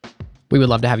 We would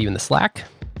love to have you in the Slack.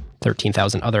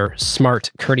 13,000 other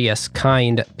smart, courteous,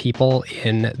 kind people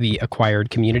in the Acquired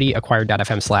community,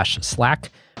 acquired.fm/Slack.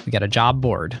 We got a job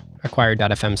board,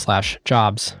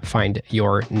 acquired.fm/jobs. Find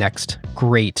your next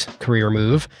great career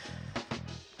move.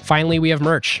 Finally, we have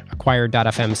merch,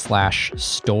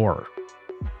 acquired.fm/store.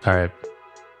 All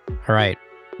right.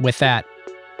 With that,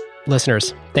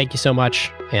 listeners, thank you so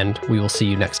much, and we will see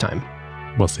you next time.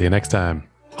 We'll see you next time.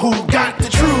 Who got the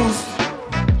truth?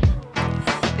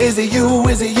 Is it you?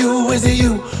 Is it you? Is it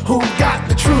you? Who